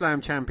Grand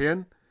Slam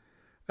champion.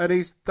 And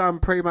he's done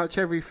pretty much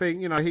everything,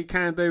 he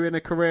can do in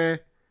a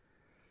career.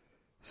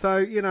 So,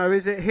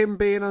 is it him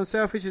being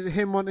unselfish? Is it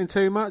him wanting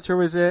too much?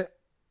 Or is it,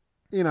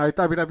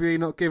 WWE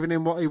not giving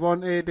him what he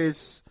wanted?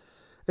 Is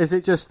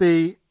it just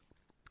the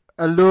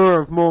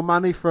allure of more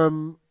money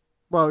from,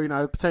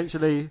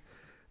 potentially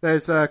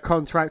there's a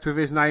contract with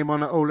his name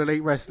on at All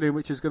Elite Wrestling,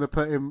 which is going to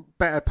put him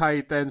better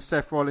paid than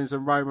Seth Rollins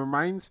and Roman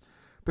Reigns?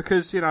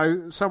 Because,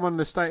 someone in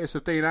the status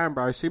of Dean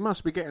Ambrose, he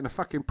must be getting a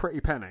fucking pretty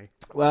penny.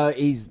 Well,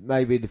 he's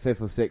maybe the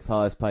 5th or 6th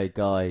highest paid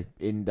guy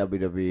in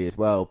WWE as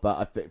well. But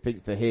I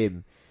think for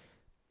him,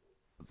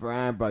 for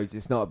Ambrose,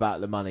 it's not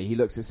about the money. He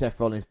looks at Seth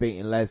Rollins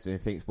beating Lesnar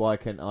and thinks, why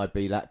can't I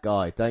be that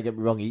guy? Don't get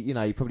me wrong, he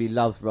probably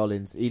loves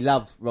Rollins. He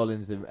loves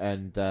Rollins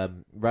and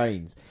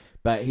Reigns.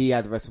 But he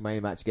had a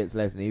WrestleMania match against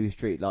Lesnar. He was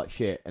treated like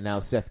shit. And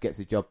now Seth gets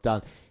the job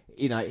done.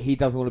 He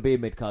doesn't want to be a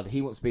mid-card.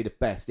 He wants to be the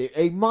best. It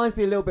reminds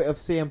me a little bit of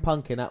CM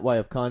Punk in that way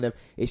of kind of,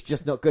 it's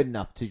just not good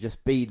enough to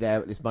just be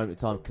there at this moment in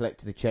time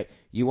collecting a check.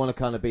 You want to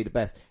kind of be the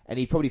best. And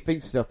he probably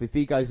thinks to himself, if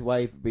he goes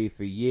away, it'll be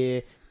for a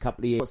year,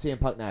 couple of years. What's CM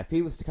Punk now? If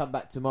he was to come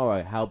back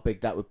tomorrow, how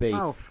big that would be.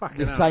 Oh, fucking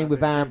the hell, same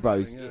with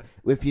Ambrose. Yeah.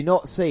 If you're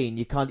not seen,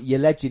 your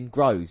legend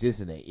grows,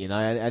 isn't it?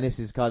 And this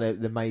is kind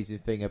of the amazing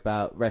thing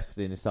about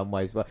wrestling in some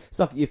ways. Well, it's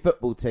like your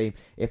football team.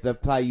 If the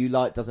player you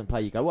like doesn't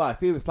play, you go, well, if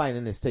he was playing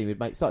in this team, it'd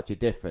make such a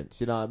difference.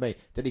 You know what I mean?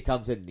 Then he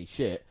comes in and he's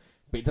shit.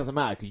 But it doesn't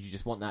matter because you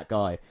just want that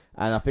guy.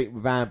 And I think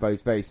with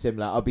Ambrose, very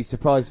similar. I'd be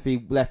surprised if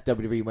he left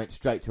WWE and went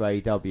straight to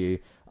AEW.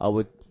 I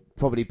would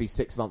probably be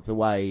 6 months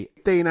away.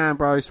 Dean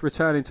Ambrose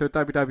returning to a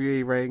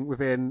WWE ring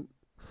within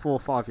 4 or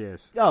 5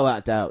 years. Oh,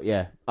 without doubt,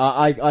 yeah.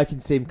 I can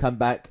see him come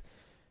back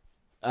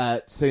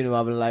sooner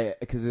rather than later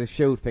because the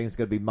Shield thing's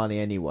going to be money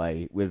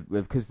anyway.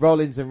 Because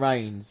Rollins and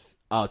Reigns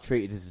are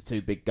treated as the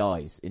 2 big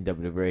guys in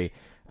WWE.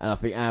 And I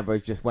think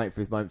Ambrose just waiting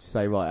for his moment to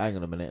say, right, hang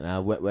on a minute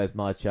now, where's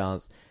my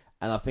chance?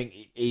 And I think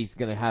he's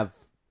going to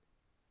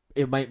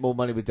he'll make more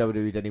money with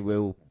WWE than he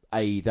will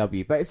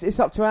AEW. But it's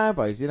up to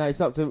Ambrose, it's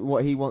up to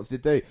what he wants to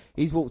do.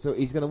 He's going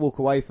to walk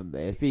away from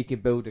there. If he can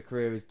build a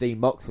career as Dean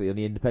Moxley on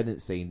the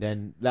independent scene,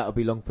 then that'll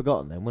be long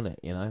forgotten then, won't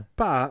it,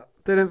 But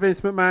didn't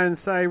Vince McMahon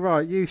say,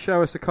 right, you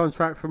show us a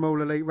contract from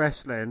All Elite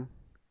Wrestling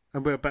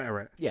and we'll better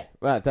it? Yeah,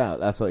 without doubt.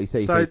 That's what he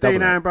said. So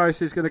Dean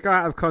Ambrose is going to go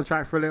out of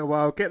contract for a little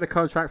while, get the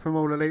contract from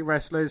All Elite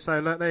Wrestling,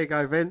 say, look, there you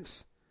go,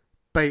 Vince,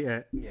 beat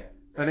it. Yeah.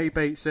 And he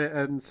beats it,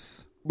 and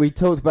we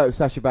talked about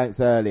Sasha Banks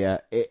earlier.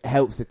 It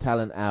helps the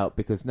talent out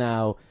because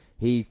now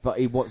he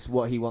wants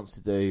what he wants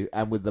to do,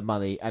 and with the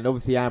money, and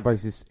obviously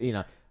Ambrose is,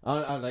 I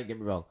don't get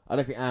me wrong. I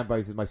don't think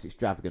Ambrose is the most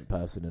extravagant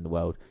person in the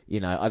world.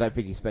 I don't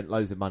think he spent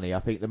loads of money. I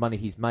think the money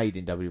he's made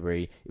in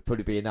WWE would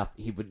probably be enough.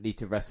 He wouldn't need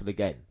to wrestle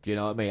again. Do you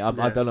know what I mean? I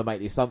don't want to make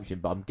the assumption,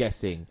 but I'm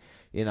guessing.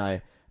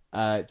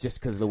 Just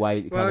because of the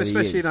way. Well,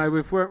 especially he is.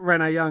 With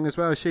Renee Young as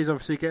well. She's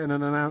obviously getting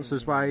an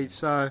announcer's wage,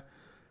 so.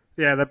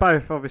 Yeah, they're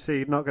both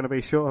obviously not going to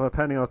be short of a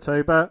penny or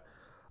two, but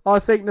I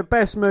think the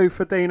best move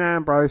for Dean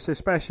Ambrose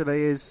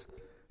especially is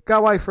go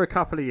away for a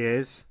couple of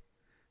years,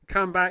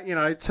 come back,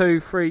 2,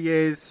 3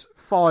 years,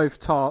 5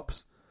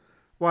 tops,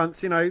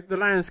 once, the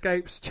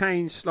landscape's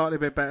changed slightly a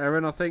bit better,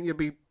 and I think you'll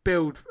be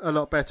billed a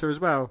lot better as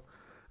well.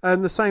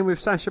 And the same with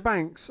Sasha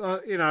Banks,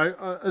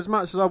 as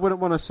much as I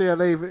wouldn't want to see her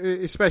leave,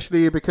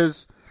 especially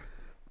because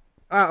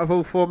out of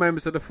all 4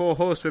 members of the 4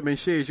 Horsewomen,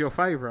 she is your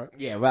favourite.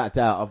 Yeah, without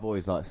doubt, I've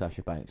always liked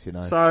Sasha Banks,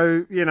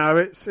 So,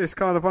 it's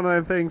kind of one of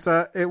them things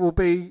that it will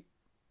be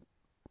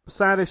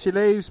sad if she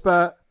leaves,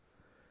 but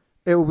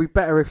it will be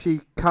better if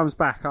she comes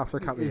back after a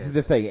couple of years. This is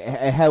the thing,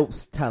 it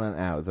helps talent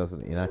out,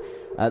 doesn't it,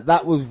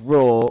 That was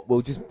Raw.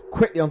 We'll just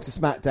quickly on to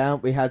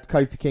Smackdown. We had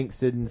Kofi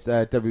Kingston's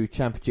WWE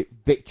Championship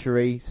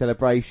victory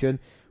celebration,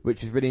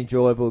 which was really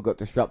enjoyable. Got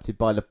disrupted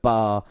by the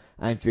Bar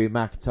and Drew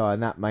McIntyre,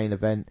 and that main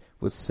event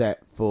was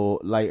set for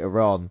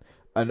later on.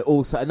 And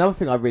also, another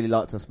thing I really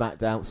liked on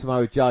Smackdown,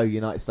 Samoa Joe,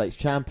 United States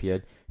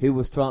Champion, who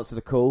was to answer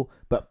the call,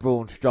 but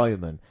Braun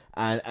Strowman.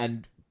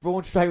 And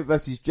Braun Strowman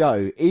versus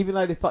Joe, even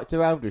though they fucked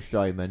around with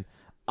Strowman,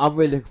 I'm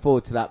really looking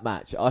forward to that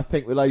match. I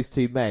think with those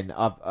two men,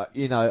 I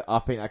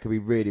think that could be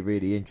really,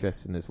 really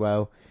interesting as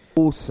well.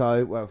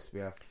 Also, what else do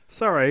we have?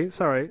 Sorry.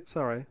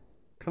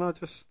 Can I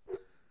just...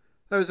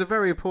 There was a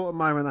very important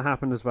moment that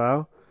happened as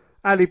well.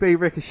 Ali B,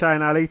 Ricochet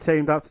and Ali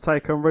teamed up to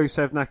take on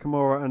Rusev,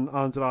 Nakamura and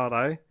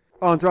Andrade.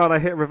 Andrade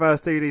hit a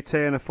reverse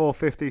DDT and a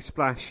 450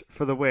 splash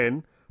for the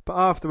win. But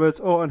afterwards,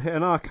 Orton hit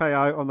an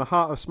RKO on the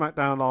heart of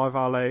SmackDown Live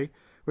Ali,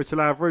 which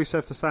allowed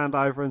Rusev to stand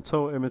over and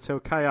taunt him until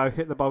KO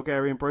hit the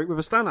Bulgarian Brute with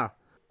a stunner.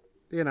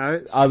 You know,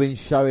 it's... I've been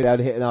showing how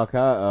to hit an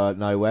RKO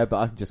nowhere, but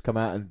I can just come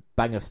out and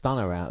bang a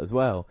stunner out as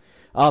well.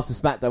 After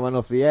SmackDown went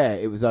off the air,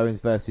 it was Owens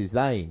versus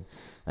Zayn.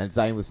 And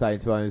Zayn was saying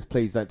to Owens,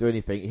 please don't do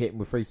anything. He hit him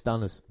with 3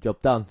 stunners.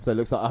 Job done. So it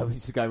looks like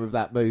Owens is going with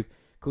that move.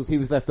 Of course, he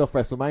was left off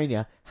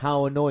WrestleMania.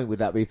 How annoying would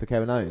that be for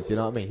Kevin Owens? Do you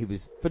know what I mean? He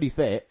was fully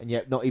fit and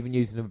yet not even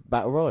using a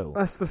Battle Royal.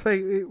 That's the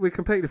thing. We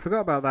completely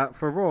forgot about that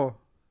for Raw.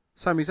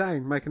 Sami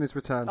Zayn making his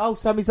return. Oh,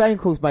 Sami Zayn, of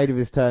course, made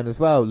his turn as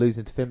well,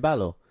 losing to Finn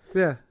Balor.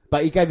 Yeah.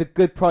 But he gave a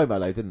good promo,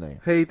 though, didn't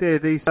he? He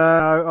did. He said,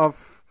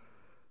 of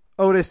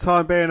all this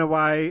time being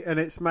away, and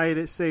it's made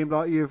it seem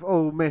like you've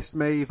all missed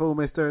me, you've all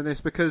missed doing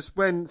this, because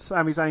when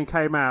Sami Zayn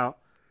came out,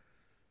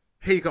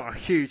 he got a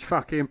huge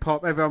fucking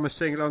pop. Everyone was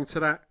singing along to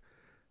that.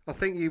 I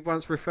think you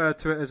once referred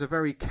to it as a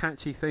very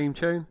catchy theme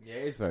tune. Yeah,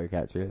 it is very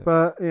catchy.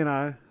 But, you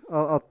know,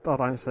 I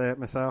don't see it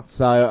myself.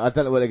 So, I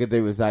don't know what they're going to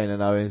do with Zayn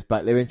and Owens,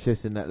 but they're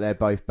interested that they're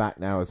both back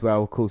now as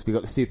well. Of course, we've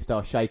got the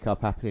Superstar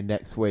Shake-Up happening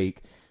next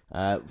week,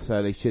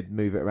 so they should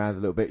move it around a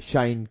little bit.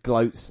 Shane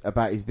gloats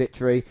about his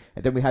victory,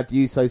 and then we had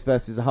the Usos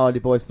versus the Hardy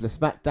Boys for the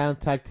SmackDown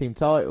Tag Team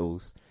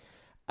titles.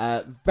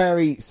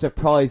 Very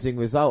surprising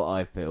result,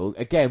 I feel.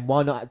 Again,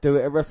 why not do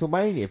it at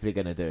WrestleMania if they're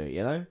going to do it,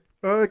 you know?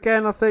 Well,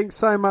 again, I think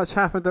so much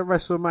happened at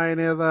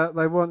WrestleMania that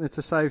they wanted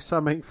to save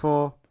something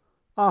for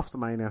after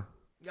Mania.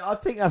 Yeah, I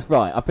think that's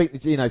right. I think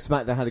that,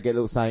 SmackDown had to get a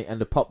little saying, and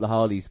the pop the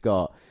Hardys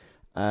got.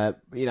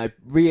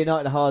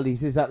 Reuniting the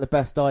Hardys, is that the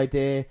best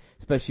idea?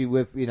 Especially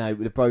with,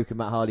 with the broken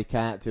Matt Hardy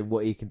character and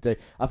what he can do.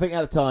 I think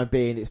at the time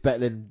being, it's better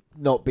than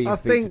not being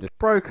featured. I think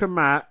Broken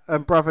Matt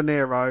and Brother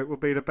Nero will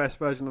be the best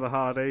version of the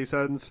Hardys,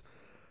 and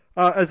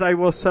as they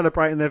were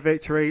celebrating their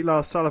victory,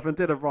 Lars Sullivan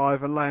did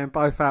arrive and lay them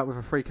both out with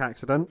a freak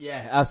accident.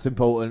 Yeah, that's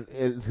important,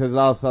 because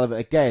Lars Sullivan,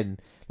 again,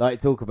 like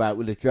to talk about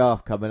with the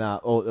draft coming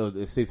up, or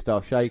the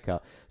Superstar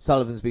Shaker,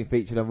 Sullivan's been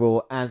featured on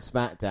Raw and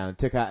SmackDown,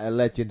 took out a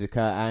legend of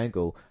Kurt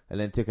Angle, and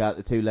then took out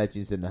the 2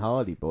 legends in the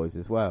Hardy Boys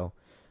as well.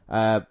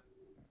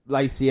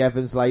 Lacey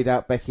Evans laid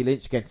out Becky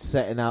Lynch, again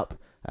setting up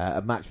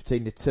a match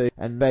between the two,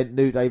 and then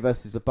New Day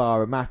versus the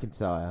Bar and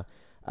McIntyre.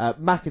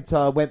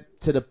 McIntyre went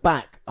to the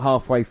back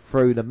halfway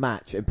through the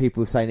match, and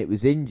people were saying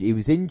he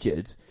was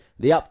injured.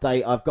 The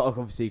update I've got,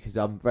 obviously, because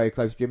I'm very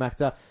close to Drew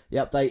McIntyre, the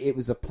update, it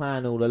was a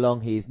plan all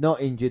along. He is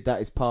not injured.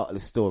 That is part of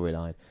the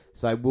storyline.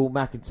 So will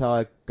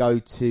McIntyre go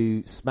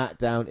to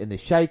SmackDown in the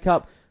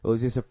shake-up, or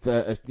is this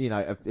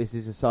is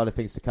this a sign of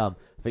things to come?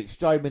 I think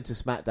Strowman to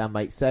SmackDown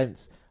makes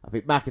sense. I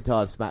think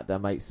McIntyre to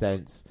SmackDown makes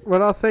sense.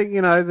 Well, I think,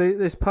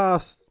 this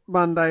past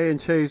Monday and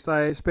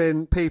Tuesday, it's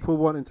been people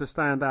wanting to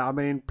stand out. I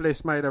mean,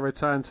 Bliss made a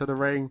return to the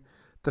ring,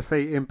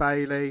 defeating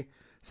Bayley.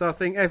 So I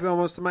think everyone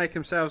wants to make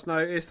themselves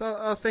noticed.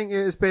 I think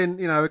it has been,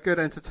 a good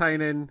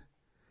entertaining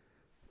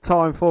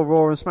time for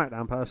Raw and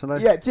SmackDown,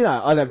 personally.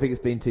 Yeah, I don't think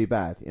it's been too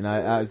bad.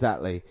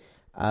 Exactly.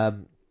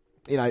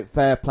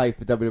 Fair play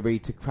for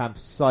WWE to cram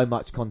so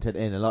much content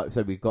in. And like I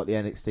said, we've got the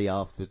NXT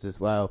afterwards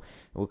as well.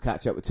 We'll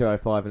catch up with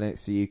 205 and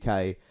NXT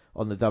UK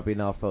on the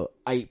WNR for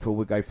April.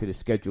 We'll go through the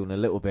schedule in a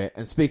little bit.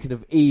 And speaking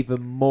of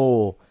even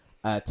more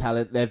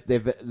talent,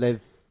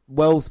 they've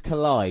Worlds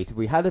Collide.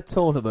 We had a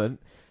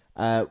tournament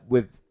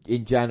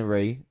in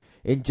January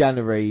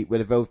where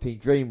the Velveteen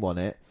Dream won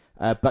it,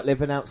 but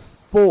they've announced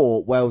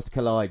 4 Worlds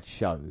Collide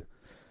show.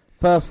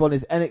 First one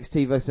is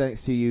NXT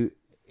versus NXT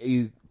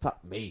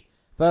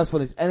First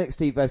one is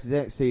NXT versus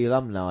NXT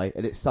Alumni,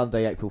 and it's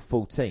Sunday, April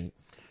 14th.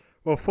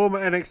 Well, former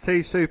NXT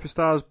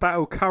superstars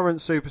battle current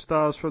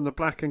superstars from the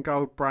Black and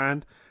Gold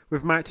brand,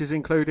 with matches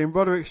including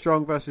Roderick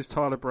Strong versus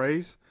Tyler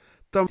Breeze,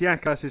 Dom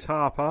Diak versus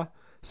Harper,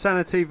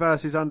 Sanity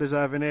versus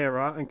Undeserving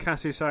Era, and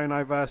Cassius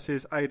Ohno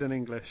versus Aiden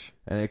English.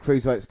 And the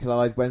Cruiserweights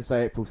collide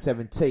Wednesday, April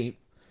 17th.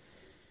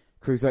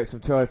 Cruiserweights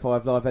from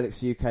 205 Live,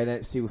 NXT UK and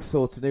NXT will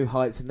soar to new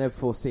heights and never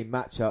foreseen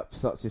matchups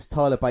such as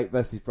Tyler Bate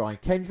versus Brian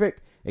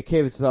Kendrick,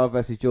 Akira Tozawa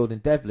versus Jordan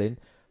Devlin,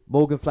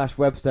 Morgan Flash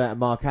Webster and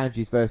Mark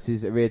Andrews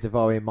versus Aria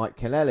Daivari and Mike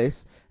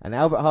Kanellis, and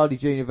Albert Hardy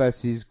Jr.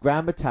 versus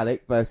Grand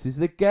Metalik versus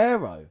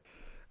Ligero.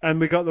 And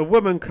we got the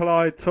Women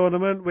Collide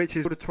tournament, which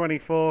is the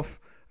 24th.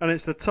 And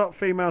it's the top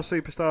female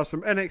superstars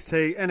from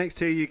NXT,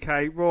 NXT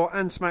UK, Raw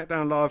and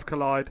SmackDown Live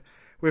collide,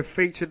 with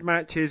featured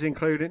matches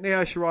including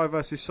Io Shirai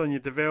versus Sonya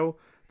Deville,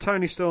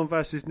 Toni Storm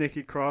versus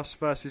Nikki Cross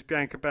versus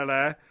Bianca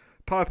Belair,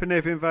 Piper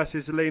Niven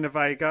versus Zelina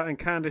Vega, and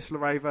Candice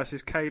LeRae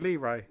versus Kaylee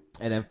Ray.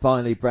 And then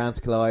finally, Brands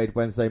Collide,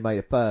 Wednesday, May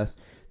the 1st.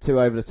 2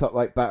 over-the-top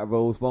weight battle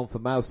royals, one for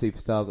male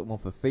superstars and one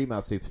for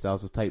female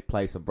superstars will take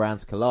place on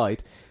Brands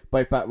Collide.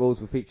 Both battle royals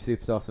will feature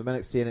superstars from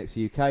NXT and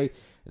NXT UK. And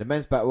the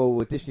men's battle royal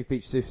will additionally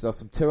feature superstars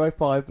from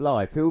 205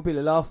 Live. Who will be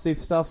the last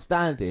superstar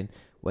standing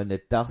when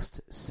the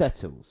dust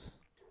settles?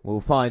 We'll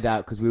find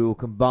out because we will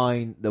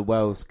combine the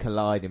worlds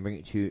collide and bring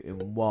it to you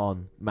in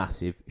one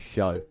massive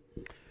show.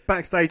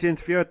 Backstage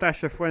interviewer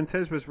Dasha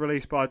Fuentes was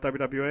released by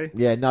WWE.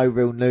 Yeah, no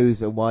real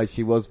news on why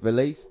she was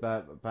released,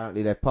 but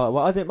apparently they've part.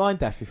 Well, I didn't mind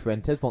Dasha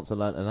Fuentes once I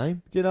learnt her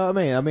name. Do you know what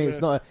I mean? I mean, it's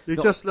not. You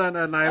just learnt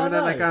her name and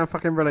then they go and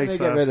fucking release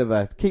her. Get rid of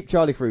her. Keep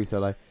Charlie Fruto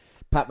though.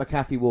 Pat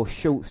McAfee wore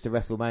shorts to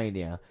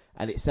WrestleMania,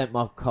 and it sent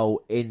Michael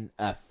Cole in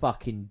a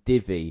fucking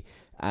divvy.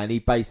 And he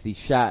basically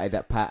shouted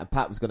at Pat, and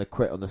Pat was going to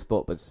quit on the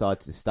spot, but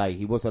decided to stay.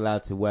 He was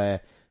allowed to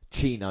wear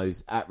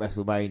chinos at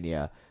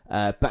WrestleMania.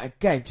 But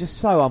again, just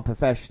so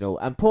unprofessional.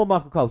 And poor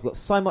Michael Cole's got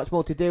so much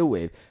more to deal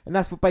with. And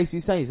that's what basically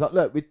he's saying. He's like,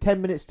 look, with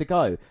 10 minutes to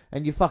go,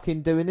 and you're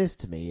fucking doing this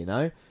to me, you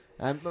know?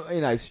 And,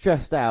 you know,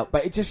 stressed out.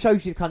 But it just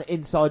shows you the kind of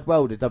inside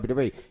world of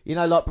WWE. You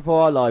know, like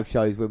before our live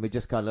shows, when we're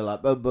just kind of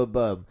like, boom, boom,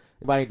 boom.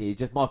 Mainly,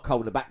 just Michael Cole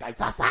in the back going,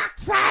 for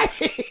fuck's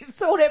sake,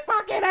 sort it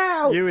fucking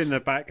out. You in the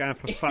back going,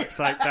 for fuck's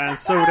sake, Dan,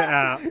 sort it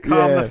out.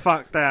 Calm the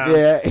fuck down.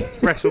 Yeah. It's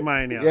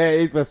WrestleMania. Yeah,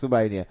 it is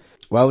WrestleMania.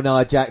 Well,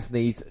 Nia Jax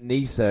needs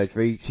knee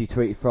surgery. She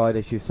tweeted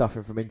Friday she was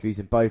suffering from injuries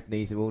in both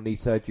knees and will need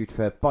surgery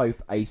for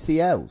both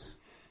ACLs.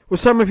 Well,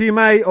 some of you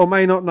may or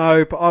may not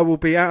know, but I will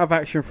be out of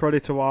action for a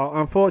little while.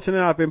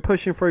 Unfortunately, I've been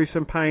pushing through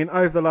some pain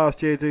over the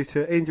last year due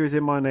to injuries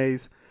in my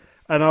knees,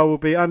 and I will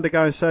be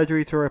undergoing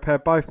surgery to repair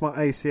both my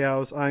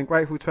ACLs. I am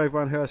grateful to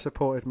everyone who has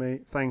supported me.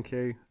 Thank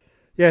you.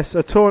 Yes,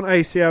 a torn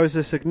ACL is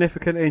a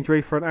significant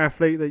injury for an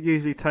athlete that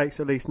usually takes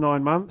at least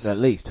 9 months. At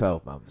least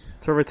 12 months.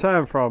 To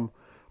return from,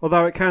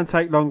 although it can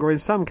take longer in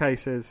some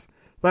cases.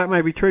 That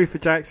may be true for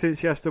Jack since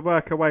she has to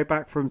work her way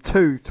back from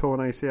 2 torn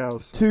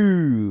ACLs.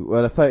 2!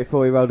 Well, a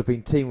 34-year-old had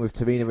been teamed with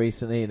Tamina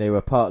recently, and they were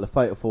part of the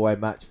Fatal 4-Way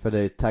match for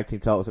the tag team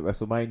titles at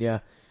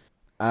WrestleMania.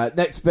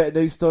 Next bit of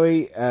news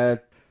story.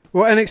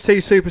 Well,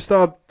 NXT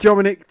superstar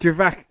Dominik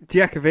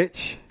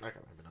Dijakovic.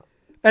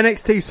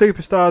 NXT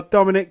superstar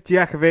Dominik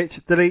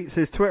Dijakovic deletes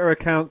his Twitter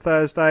account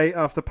Thursday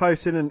after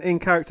posting an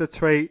in-character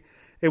tweet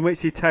in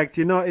which he tagged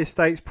United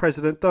States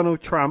President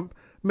Donald Trump,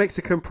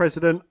 Mexican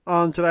President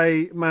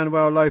Andrés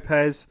Manuel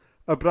López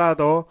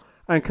Obrador,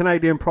 and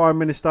Canadian Prime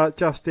Minister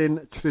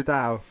Justin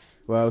Trudeau.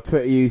 Well,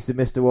 Twitter user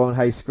Mr. Warren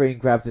Hayes screen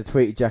grabbed and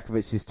tweeted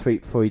Djakovic's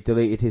tweet before he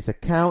deleted his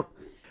account.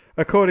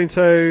 According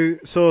to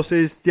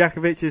sources,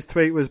 Djakovic's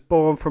tweet was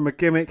born from a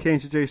gimmick he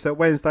introduced at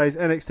Wednesday's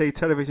NXT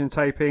television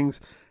tapings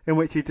in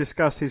which he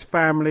discussed his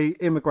family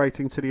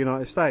immigrating to the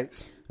United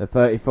States. The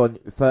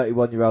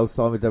 31-year-old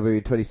signed with WWE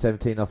in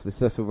 2017 after the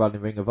successful run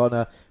in Ring of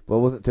Honor, but it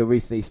wasn't until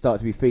recently he started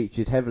to be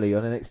featured heavily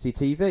on NXT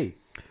TV.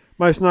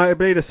 Most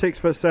notably, the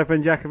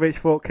 6'7" Djakovic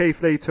fought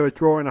Keith Lee to a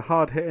draw in a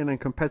hard-hitting and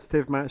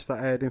competitive match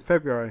that aired in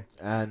February.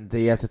 And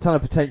he has a ton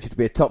of potential to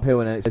be a top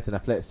heel in NXT and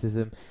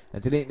athleticism,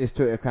 and deleting his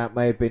Twitter account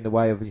may have been the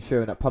way of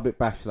ensuring that public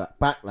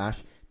backlash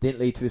didn't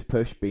lead to his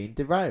push being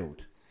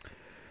derailed.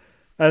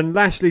 And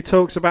Lashley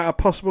talks about a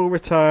possible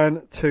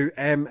return to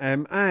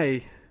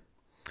MMA.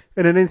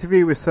 In an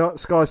interview with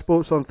Sky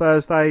Sports on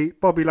Thursday,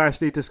 Bobby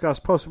Lashley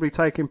discussed possibly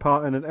taking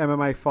part in an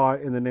MMA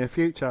fight in the near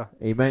future.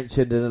 He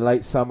mentioned in the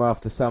late summer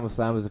after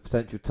SummerSlam was a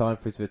potential time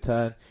for his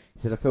return. He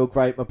said, I feel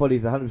great, my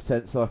body's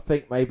 100%, so I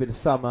think maybe the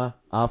summer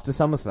after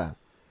SummerSlam.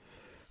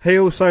 He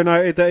also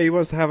noted that he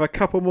wants to have a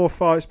couple more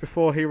fights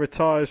before he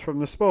retires from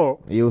the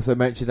sport. He also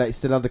mentioned that he's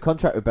still under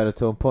contract with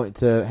Bellator and pointed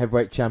to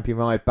heavyweight champion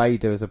Ryan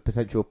Bader as a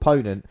potential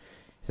opponent.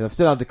 He said, I'm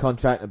still under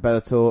contract at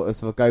Bellator,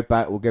 as if I go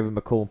back, we'll give him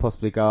a call and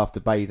possibly go after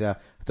Bader.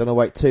 I don't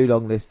want to wait too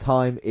long, this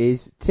time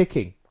is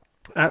ticking.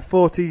 At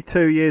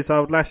 42 years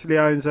old, Lashley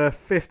owns a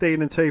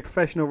 15-2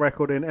 professional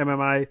record in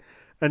MMA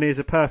and is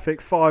a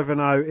perfect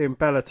 5-0 in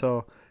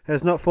Bellator. He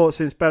has not fought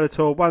since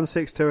Bellator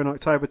 162 in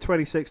October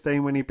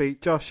 2016 when he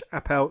beat Josh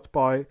Appelt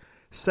by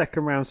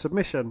second-round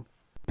submission.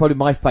 Probably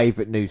my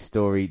favourite news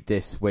story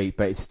this week,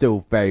 but it's still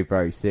very,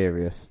 very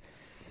serious.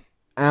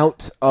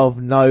 Out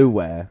of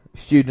nowhere,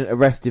 student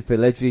arrested for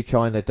allegedly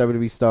trying a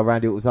WWE star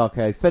Randy Orton's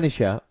RKO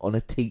finisher on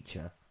a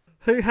teacher.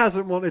 Who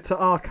hasn't wanted to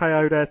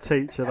RKO their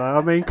teacher, though?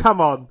 I mean,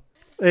 come on.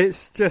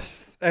 It's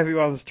just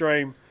everyone's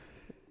dream.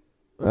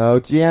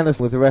 Well,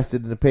 Giannis was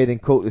arrested and appeared in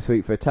court this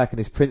week for attacking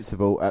his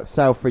principal at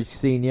Southridge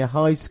Senior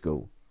High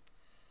School.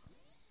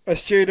 A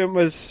student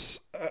was...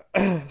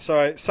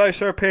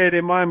 Sosa appeared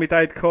in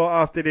Miami-Dade court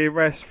after the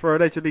arrest for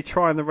allegedly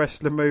trying the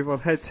wrestling move on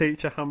head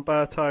teacher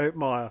Humberto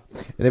Meyer.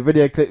 In a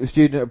video clip, the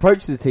student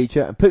approaches the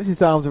teacher and puts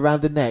his arms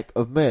around the neck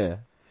of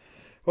Meyer.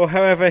 Well,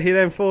 however, he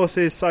then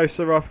forces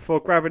Sosa off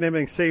before grabbing him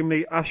and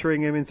seemingly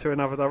ushering him into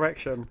another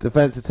direction.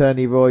 Defence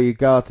attorney Roy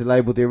Ugarte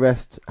labelled the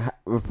arrest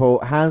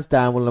report hands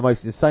down one of the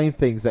most insane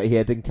things that he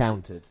had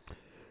encountered.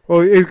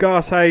 Well,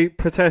 Ugarte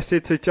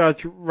protested to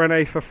Judge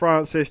René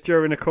Francis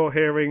during a court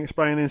hearing,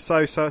 explaining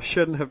Sosa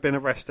shouldn't have been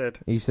arrested.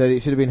 He said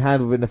it should have been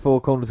handled within the four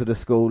corners of the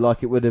school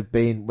like it would have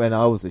been when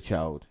I was a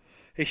child.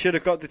 He should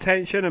have got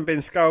detention and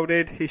been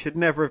scolded. He should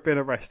never have been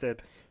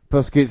arrested.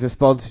 Prosecutors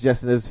responded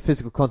suggesting there was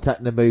physical contact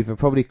in the move and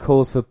probably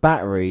cause for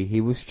battery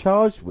he was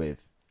charged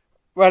with.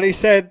 Well, he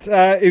said,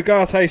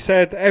 Ugarte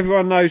said,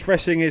 everyone knows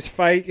wrestling is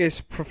fake.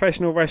 It's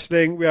professional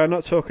wrestling. We are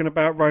not talking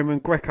about Roman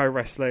Greco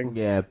wrestling.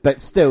 Yeah,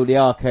 but still, the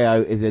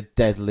RKO is a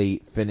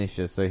deadly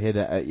finisher, so hit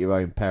it at your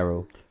own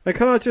peril. And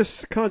can I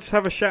just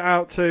have a shout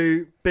out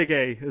to Big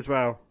E as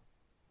well?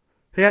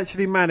 He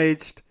actually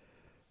managed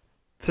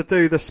to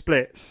do the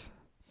splits,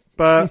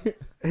 but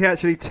he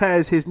actually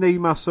tears his knee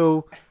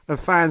muscle, and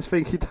fans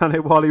think he done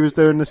it while he was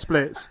doing the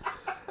splits.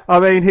 I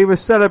mean, he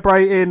was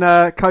celebrating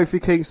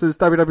Kofi Kingston's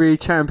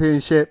WWE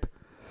Championship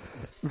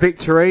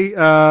victory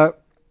the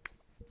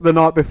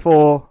night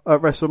before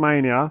at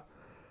WrestleMania,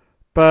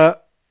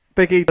 but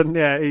Big E,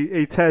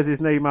 he tears his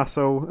knee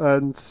muscle,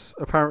 and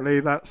apparently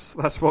that's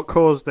what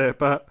caused it.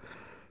 But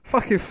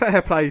fucking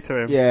fair play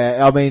to him.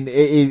 Yeah, I mean,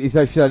 he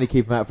should only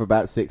keep him out for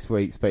about 6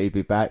 weeks, but he'd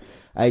be back.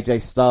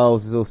 AJ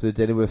Styles is also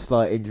dealing with a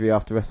slight injury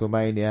after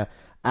WrestleMania,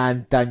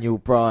 and Daniel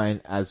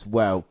Bryan as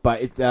well.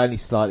 But it's only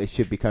slightly,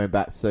 should be coming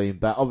back soon.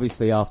 But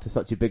obviously, after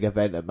such a big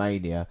event at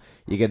Mania,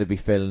 you're going to be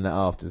feeling it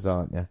afterwards,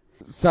 aren't you?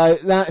 So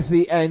that's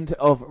the end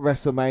of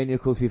WrestleMania.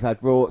 Of course, we've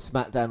had Raw,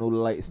 SmackDown, all the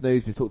latest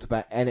news. We've talked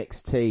about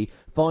NXT.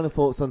 Final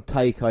thoughts on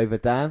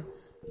Takeover, Dan?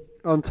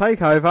 On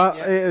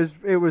Takeover,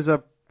 it was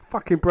a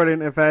fucking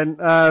brilliant event.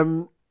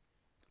 The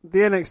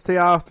NXT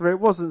after it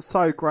wasn't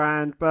so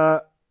grand,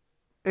 but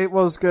it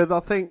was good.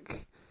 I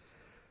think,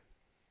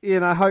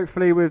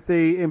 hopefully with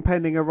the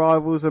impending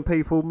arrivals and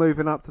people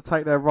moving up to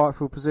take their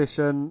rightful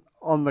position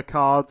on the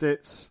cards,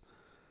 it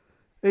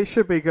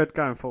should be good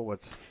going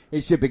forwards.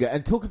 It should be good.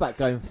 And talk about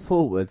going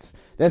forwards,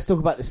 let's talk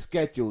about the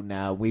schedule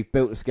now. We've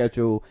built a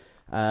schedule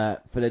for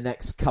the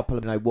next couple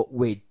of what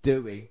we're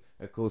doing.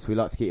 Of course, we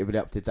like to keep everybody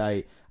up to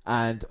date.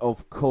 And,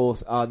 of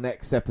course, our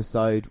next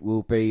episode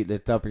will be the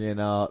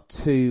WNR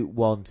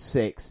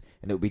 216,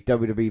 and it will be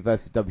WWE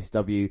versus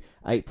WCW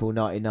April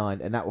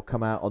 99, and that will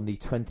come out on the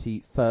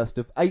 21st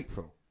of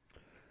April.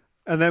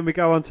 And then we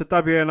go on to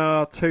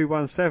WNR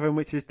 217,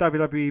 which is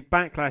WWE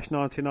Backlash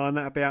 99.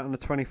 That'll be out on the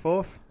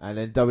 24th. And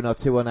then WNR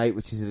 218,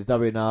 which is the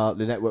WNR,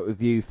 the network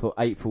review for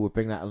April, we'll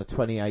bring that on the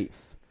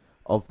 28th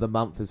of the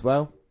month as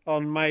well.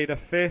 On May the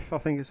 5th, I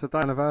think it's the day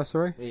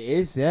anniversary. It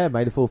is, yeah.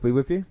 May the 4th be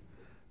with you.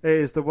 It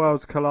is the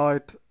Worlds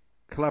Collide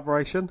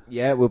collaboration.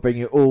 Yeah, we'll bring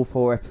you all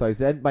 4 episodes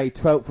then. May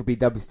 12th will be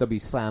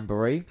WCW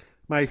Slamboree.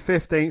 May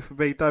 15th will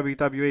be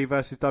WWE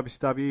versus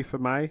WCW for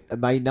May. And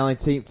May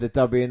 19th, the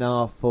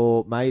WNR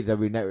for May, the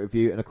W Network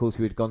Review. And of course,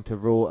 we had gone to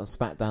Raw and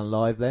SmackDown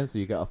Live then, so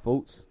you get our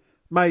thoughts.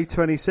 May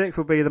 26th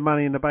will be the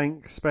Money in the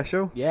Bank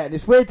special. Yeah, and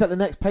it's weird that the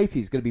next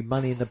pay-per-view is going to be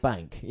Money in the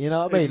Bank. You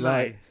know what I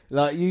mean?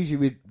 Like usually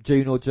with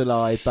June or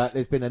July, but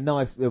there'll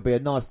be a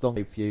nice long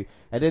pay-per-view.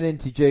 And then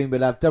into June,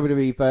 we'll have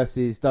WWE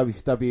versus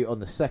WCW on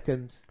the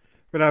 2nd.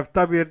 We'll have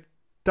WNR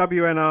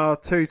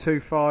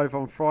 225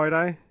 on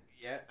Friday.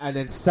 Yeah. And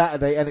then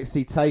Saturday,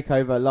 NXT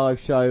TakeOver live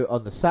show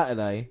on the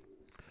Saturday.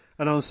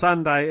 And on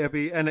Sunday, it'll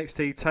be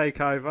NXT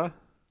TakeOver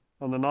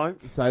on the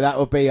 9th. So that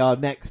will be our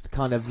next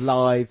kind of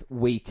live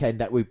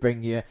weekend that we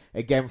bring you.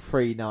 Again,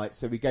 3 nights.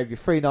 So we gave you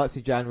 3 nights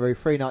in January,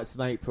 3 nights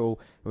in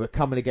April, and we're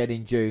coming again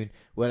in June.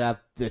 We'll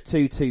have the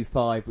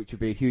 225, which will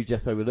be a huge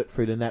episode. We'll look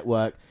through the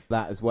network,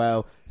 that as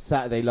well.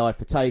 Saturday live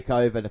for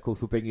TakeOver, and of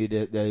course we'll bring you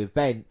the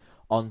event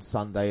on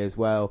Sunday as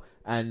well.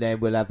 And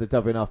then we'll have the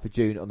WNR for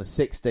June on the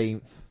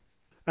 16th.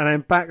 And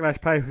then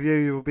Backlash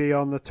pay-per-view will be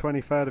on the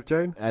 23rd of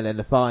June. And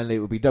then finally it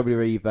will be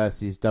WWE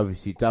versus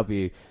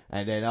WCW.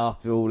 And then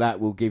after all that,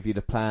 we'll give you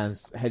the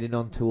plans heading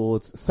on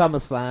towards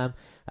SummerSlam.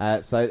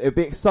 So it'll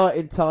be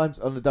exciting times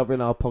on the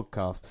WNR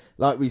podcast.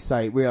 Like we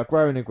say, we are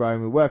growing and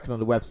growing. We're working on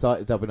the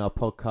website at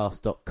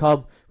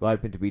WNRpodcast.com. We're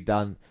hoping to be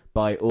done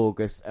by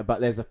August.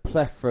 But there's a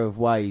plethora of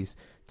ways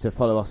to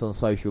follow us on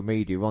social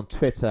media. We're on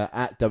Twitter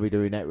at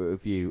WWE Network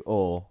Review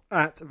or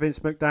at Vince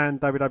McDahon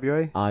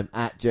WWE. I'm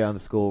at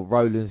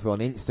J_Rollins. We're on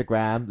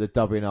Instagram, the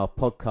WNR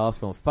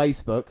Podcast. We're on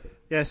Facebook.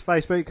 Yes,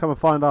 Facebook. Come and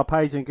find our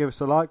page and give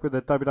us a like with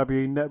the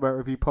WWE Network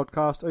Review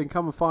Podcast. Or you can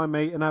come and find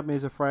me and add me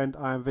as a friend.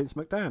 I am Vince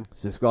McDahon.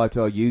 Subscribe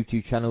to our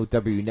YouTube channel,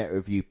 WWE Network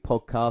Review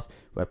Podcast,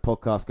 where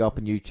podcasts go up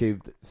on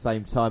YouTube at the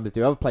same time as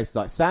do other places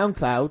like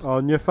SoundCloud.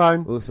 On your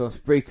phone. Also on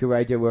Spreaker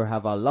Radio, where we'll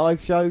have our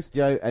live shows,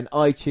 and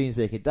iTunes,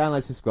 where you can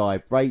download,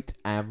 subscribe, rate,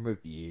 and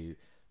review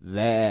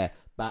there.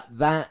 But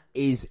that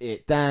is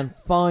it. Dan,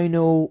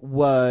 final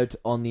word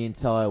on the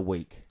entire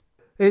week.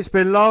 It's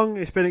been long,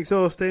 it's been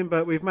exhausting,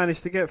 but we've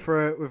managed to get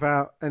through it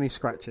without any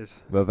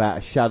scratches. Without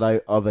a shadow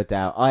of a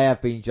doubt. I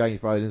have been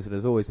James Rollins, and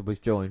as always, I was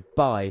joined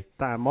by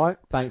Dan White.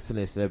 Thanks for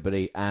listening,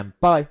 everybody, and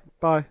bye.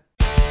 Bye.